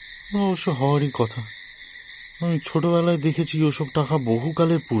 অবশ্য হওয়ারই কথা। আমি ছোটবেলায় দেখেছি ওসব টাকা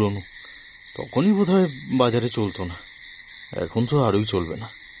বহুকালের পুরনো। তখনই বোধহয় বাজারে চলতো না, এখন তো আরই চলবে না।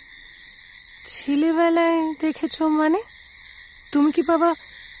 ছেলেবেলায় দেখেছ মানে? তুমি কি বাবা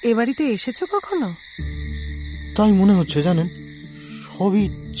এ বাড়িতে এসেছো কখনো? তাই মনে হচ্ছে জানেন, সবই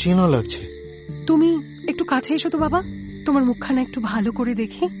চেনা লাগছে। তুমি একটু কাছে এসো তো বাবা, তোমার মুখখানা একটু ভালো করে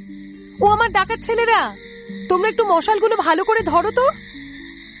দেখি। ও আমার ডাকাত ছেলেরা, তোমরা একটু মশালগুলো ভালো করে ধরো তো।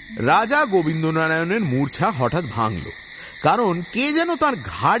 রাজা গোবিন্দনারায়ণের মূর্ছা হঠাৎ ভাঙল, কারণ কে যেন তার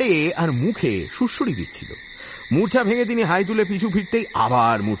ঘাড়ে আর মুখে সুড়সুড়ি দিচ্ছিল। মূর্ছা ভেঙে তিনি হাই তুলে পিছু ফিরতেই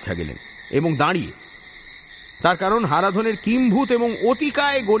আবার মূর্ছা গেলেন এবং দাঁড়িয়ে। তার কারণ হারাধনের কিম্ভূত এবং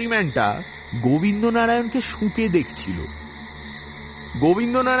অতিকায় গরিম্যানটা গোবিন্দনারায়ণকে শুঁকে দেখছিল।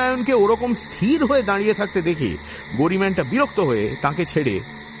 গোবিন্দনারায়ণকে ওরকম স্থির হয়ে দাঁড়িয়ে থাকতে দেখে গরিম্যানটা বিরক্ত হয়ে তাকে ছেড়ে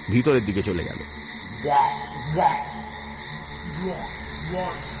ভিতরের দিকে চলে গেল।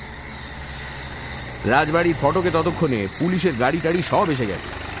 রাজবাড়ির ফটকে ততক্ষণে পুলিশের গাড়ি টাড়ি সব এসে গেছে।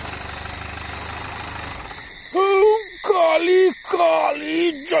 কালি কালি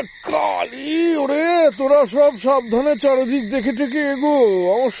কালি, ওরে তোরা সব সাবধানে চারিদিক দেখে টেকে এগো।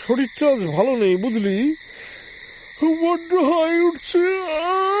 আমার শরীরটা আজ ভালো নেই বুঝলি, বড্ড হাই উঠছে।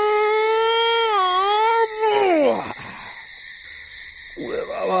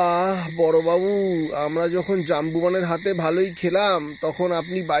 বাবা বড় বাবু, আমরা যখন জাম্বুবানের হাতে ভালোই খেলাম তখন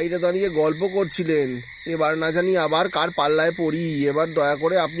আপনি বাইরে দাঁড়িয়ে গল্প করছিলেন। এবার না জানি আবার কার পাল্লায় পড়ি। এবার দয়া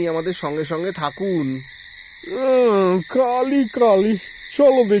করে আপনি আমাদের সঙ্গে সঙ্গে থাকুন। কালি কালি,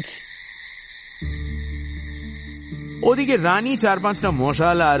 চলো দেখি। ওদিকে রানী 4-5টা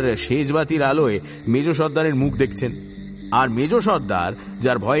মশাল আর সেজবাতির আলোয় মেজ সর্দারের মুখ দেখছেন। আর মেজ সর্দার,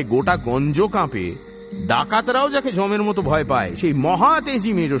 যার ভয়ে গোটা গঞ্জ কাঁপে, ডাকাতরাও যাকে জমের মতো ভয় পায়, সেই মহা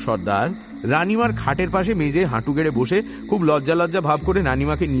তেজি মেজ সর্দার রানীমার খাটের পাশে মেজে হাঁটু গেড়ে বসে খুব লজ্জা লজ্জা ভাব করে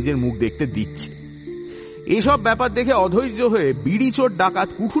রানীমাকে নিজের মুখ দেখতে দিচ্ছে। এসব ব্যাপার দেখে অধৈর্য হয়ে বিড়ি চোর ডাকাত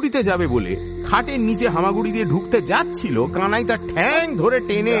কুঠুরিতে যাবে বলে খাটের নিচে হামাগুড়ি দিয়ে ঢুকতে যাচ্ছিল, কানাই তার ঠ্যাং ধরে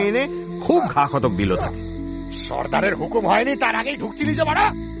টেনে এনে খুব ঘা খতক দিল তাকে। সর্দারের হুকুম হয়নি তার আগেই ঢুকছিলি যে বড়,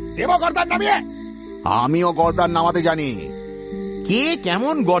 দেব গর্দান নামিয়ে। আমিও গর্দান নামাতে জানি। কে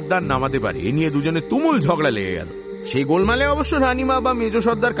কেমন গর্দান নামাতে পারে এ নিয়ে দুজনে তুমুল ঝগড়া লেগে গেল। সেই গোলমালে অবশ্য রানীমা বা মেজ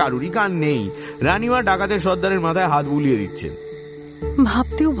সর্দার কারুরই কান নেই। রানীমা ডাকাতের সর্দারের মাথায় হাত বুলিয়ে দিচ্ছেন।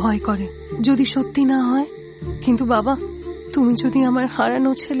 ভাবতেও ভয় করে যদি সত্যি না হয়। কিন্তু বাবা, তুমি যদি আমার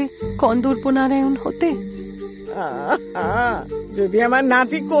হারানো ছেলে কন্দর্প নারায়ণ হতে। যদি আমার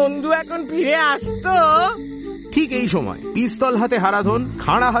নাতি কন্দু এখন ফিরে আসতো। ঠিক এই সময় পিস্তল হাতে হারাধন,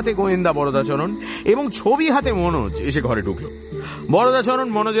 খাঁড়া হাতে গোয়েন্দা বরদাচরণ এবং ছবি হাতে মনোজ এসে ঘরে ঢুকলো। বরদাচরণ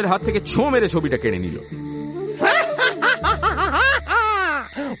মনোজের হাত থেকে ছো মেরে ছবিটা কেড়ে নিল।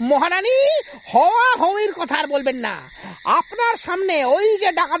 মহারানী, হওয়া হওয়ির কথা আর বলবেন না। আপনার সামনে ওই যে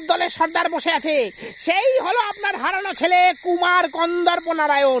ডাকাত দলের সর্দার বসে আছে, সেই হলো আপনার হারানো ছেলে কুমার কন্দর্প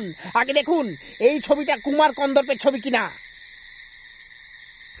নারায়ণ। আগে দেখুন এই ছবিটা কুমার কন্দর্পের ছবি কিনা।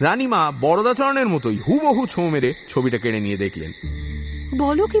 রানীমা বরদাচরণের মতোই হুবহু ছো মেরে ছবিটা কেড়ে নিয়ে দেখলেন।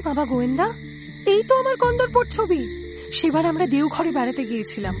 বলো কি বাবা গোয়েন্দা, এই তো আমার কন্দর্পর ছবি। সেবার আমরা দেওঘরে বেড়াতে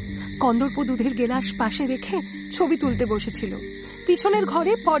গিয়েছিলাম। কন্দর্প দুধের গেলাস পাশে রেখে ছবি তুলতে বসেছিল। পিছনের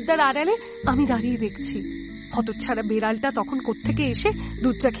ঘরে পর্দার আড়ালে আমি দাঁড়িয়ে দেখছি। হতচ্ছাড়া বেড়ালটা তখন কোত্থেকে এসে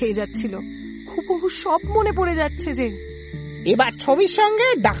দুধটা খেয়ে যাচ্ছিল। হুবহু সব মনে পড়ে যাচ্ছে যে। এবার ছবির সঙ্গে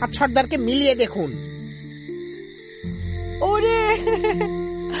ডাকাত সর্দারকে মিলিয়ে দেখুন। ওরে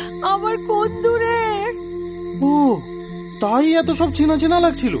আমার কন্দুরে। ও তাই এত সব চেনা চেনা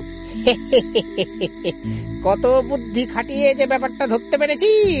লাগছিল। কত বুদ্ধি খাটিয়ে যে ব্যাপারটা ধরতে পেরেছি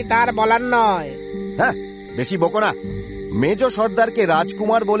তার বলার নয়। হ্যাঁ, বেশি বকো না। মেজ সর্দারকে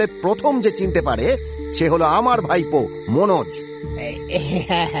রাজকুমার বলে প্রথম যে চিনতে পারে সে হলো আমার ভাইপো মনোজ।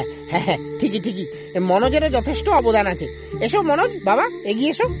 ঠিকই ঠিকই, মনোজের যথেষ্ট অবদান আছে। এসো মনোজ, বাবা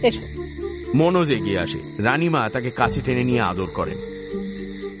এগিয়ে এসো। এসো। মনোজ এগিয়ে আসে। রানীমা তাকে কাছে টেনে নিয়ে আদর করেন।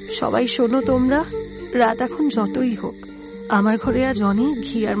 সবাই শোনো তোমরা, রাত এখন যতই হোক আমার ঘরে আজ অনেক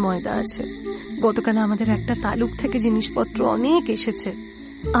ঘি আর ময়দা আছে। গতকাল আমাদের একটা তালুক থেকে জিনিসপত্র অনেক এসেছে।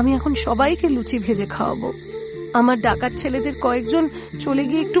 আমি এখন সবাইকে লুচি ভেজে খাওয়াবো। আমার ডাকাত ছেলেদের কয়েকজন চলে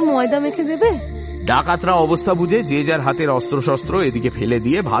গিয়ে একটু ময়দা মেখে দেবে। ডাকাতরা অবস্থা বুঝে যে যার হাতের অস্ত্রশস্ত্র এদিকে ফেলে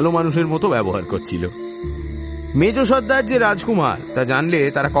দিয়ে ভালো মানুষের মতো ব্যবহার করছিল। মেজ সর্দার যে রাজকুমার তা জানলে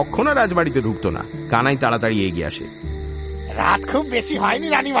তারা কখনো রাজবাড়িতে ঢুকতো না। কানাই তাড়াতাড়ি এগিয়ে আসে। রাত খুব বেশি হয়নি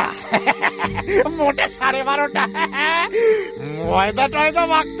রানীমা, মোটে 12:30। ময়দা টয়দা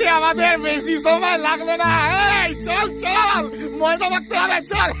মাখতে আমাদের বেশি সময় লাগবে না। চল চল, ময়দা মাখতে হবে,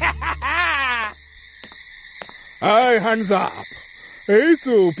 চল। Hands up. এই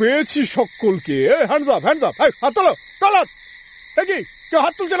তো পেয়েছি সকলকে। Hands up, hands up. হাত তোলো, তোলো। দেখি কেউ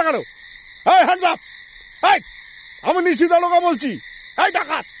হাত তুলছে না কেন? Hands up. আমি নিশ্চিত আলোকা বলছি।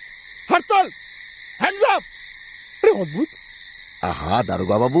 ডাকাত, হাত তোল, হ্যান্ডস আপ। অদ্ভুত। আহা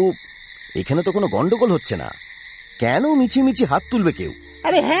দারোগা বাবু, এখানে তো কোনো গন্ডগোল হচ্ছে না, কেন মিছিমিছি হাত তুলবে কেউ?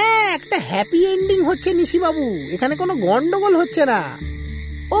 আরে হ্যাঁ, একটা হ্যাপি এন্ডিং হচ্ছে নিশি বাবু, এখানে কোনো গন্ডগোল হচ্ছে না।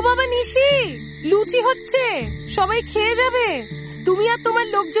 ও বাবা নিশি, লুচি হচ্ছে, সবাই খেয়ে যাবে। তুমি আর তোমার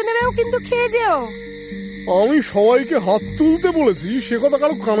লোকজনেরাও কিন্তু খেয়ে যেও। আমি সবাইকে হাত তুলতে বলেছি, সে কথা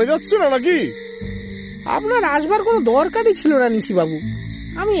কারো কানে যাচ্ছে না নাকি? আপনার আসবার কোনো দরকারই ছিল না নিশি বাবু,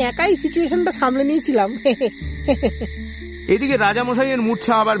 আমি একাই সিচুয়েশনটা সামলে নিয়েছিলাম। এদিকে রাজামশাইয়ের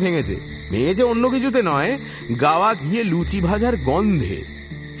মূর্ছা আবার ভেঙেছে। ভেঙেছে অন্য কিছুতে নয়, গাওয়া ঘিয়ে লুচি ভাজার গন্ধে।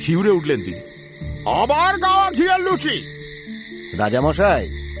 শিউরে উঠলেন তিনি। আবার গাওয়া ঘিয়ের লুচি? রাজামশাই,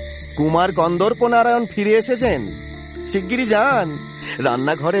 কুমার কন্দর্প নারায়ণ ফিরে এসেছেন। শিগগিরই যান,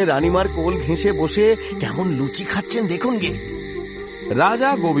 রান্নাঘরে রানীমার কোল ঘেঁষে বসে কেমন লুচি খাচ্ছেন দেখুন গে। রাজা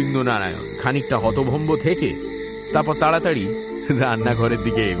গোবিন্দ নারায়ণ খানিকটা হতভম্ব থেকে তারপর তাড়াতাড়ি রান্নাঘরের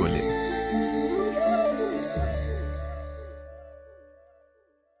দিকে এগোলেন।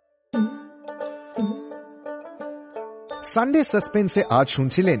 সানডে সাসপেন্সে আজ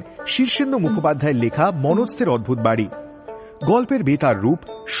শুনছিলেন শীর্ষেন্দু মুখোপাধ্যায়ের লেখা মনোজদের অদ্ভুত বাড়ি। গল্পের বেতার রূপ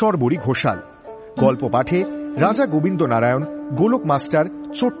সর্বরী ঘোষাল। গল্প পাঠে রাজা গোবিন্দ নারায়ণ, গোলক মাস্টার,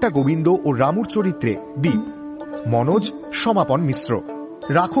 চোট্টা গোবিন্দ ও রামুর চরিত্রে দীপ। মনোজ সমাপন মিশ্র।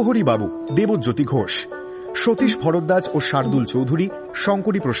 রাখহরি বাবু দেবজ্যোতি ঘোষ। সতীশ ভরদ্বাজ ও শার্দুল চৌধুরী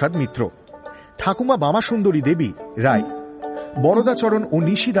শঙ্করী প্রসাদ মিত্র। ঠাকুমা বামা সুন্দরী দেবী রায়। বরদাচরণ ও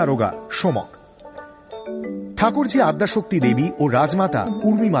নিশি দারোগা সোমক। ঠাকুরজি আদ্যাশক্তি দেবী ও রাজমাতা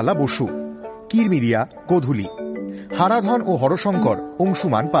উর্মিমালা বসু। কিরমিরিয়া গোধূলি। হারাধন ও হরশঙ্কর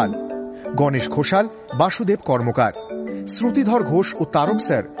অংশুমান পাল। গণেশ ঘোষাল বাসুদেব কর্মকার। শ্রুতিধর ঘোষ ও তারক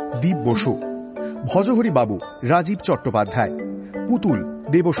স্যার দীপ বসু। ভজহরি বাবু রাজীব চট্টোপাধ্যায়। পুতুল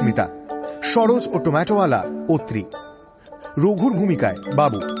দেবস্মিতা। সরোজ ও টমেটোওয়ালা অত্রি। রঘুর ভূমিকায়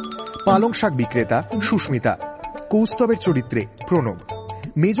বাবু। পালং শাক বিক্রেতা সুস্মিতা। কৌস্তবের চরিত্রে প্রণব।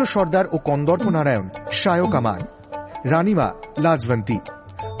 মেজ সর্দার ও কন্দর্প নারায়ণ সায়কামান। রানীমা লাজবন্তী।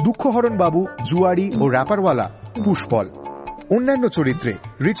 দুঃখহরণ বাবু জুয়ারি ও র্যাপারওয়ালা পুষ্পল। অন্যান্য চরিত্রে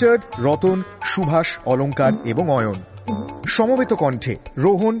রিচার্ড, রতন, সুভাষ, অলঙ্কার এবং অয়ন। সমবেত কণ্ঠে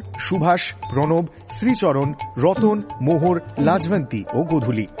রোহন, সুভাষ, প্রণব, শ্রীচরণ, রতন, মোহর, লাজবন্তী ও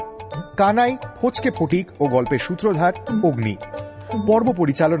গোধূলি। কানাই, ফচকে ফটিক ও গল্পের সূত্রধার অগ্নি। পর্ব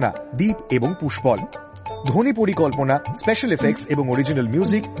পরিচালনা দীপ এবং পুষ্পল। ধ্বনি পরিকল্পনা, স্পেশাল এফেক্টস এবং original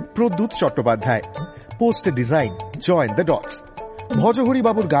music Pradyut Chattopadhyay. Poster design join the dots. ভজহরি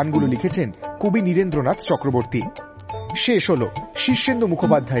বাবুর গানগুলো লিখেছেন কবি নীরেন্দ্রনাথ চক্রবর্তী। শেষ হল শীর্ষেন্দু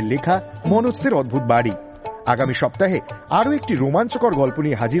মুখোপাধ্যায়ের লেখা মনোজদের অদ্ভুত বাড়ি। আগামী সপ্তাহে আরও একটি রোমাঞ্চকর গল্প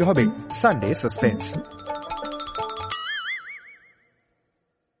নিয়ে হাজির হবে সানডে সাসপেন্স।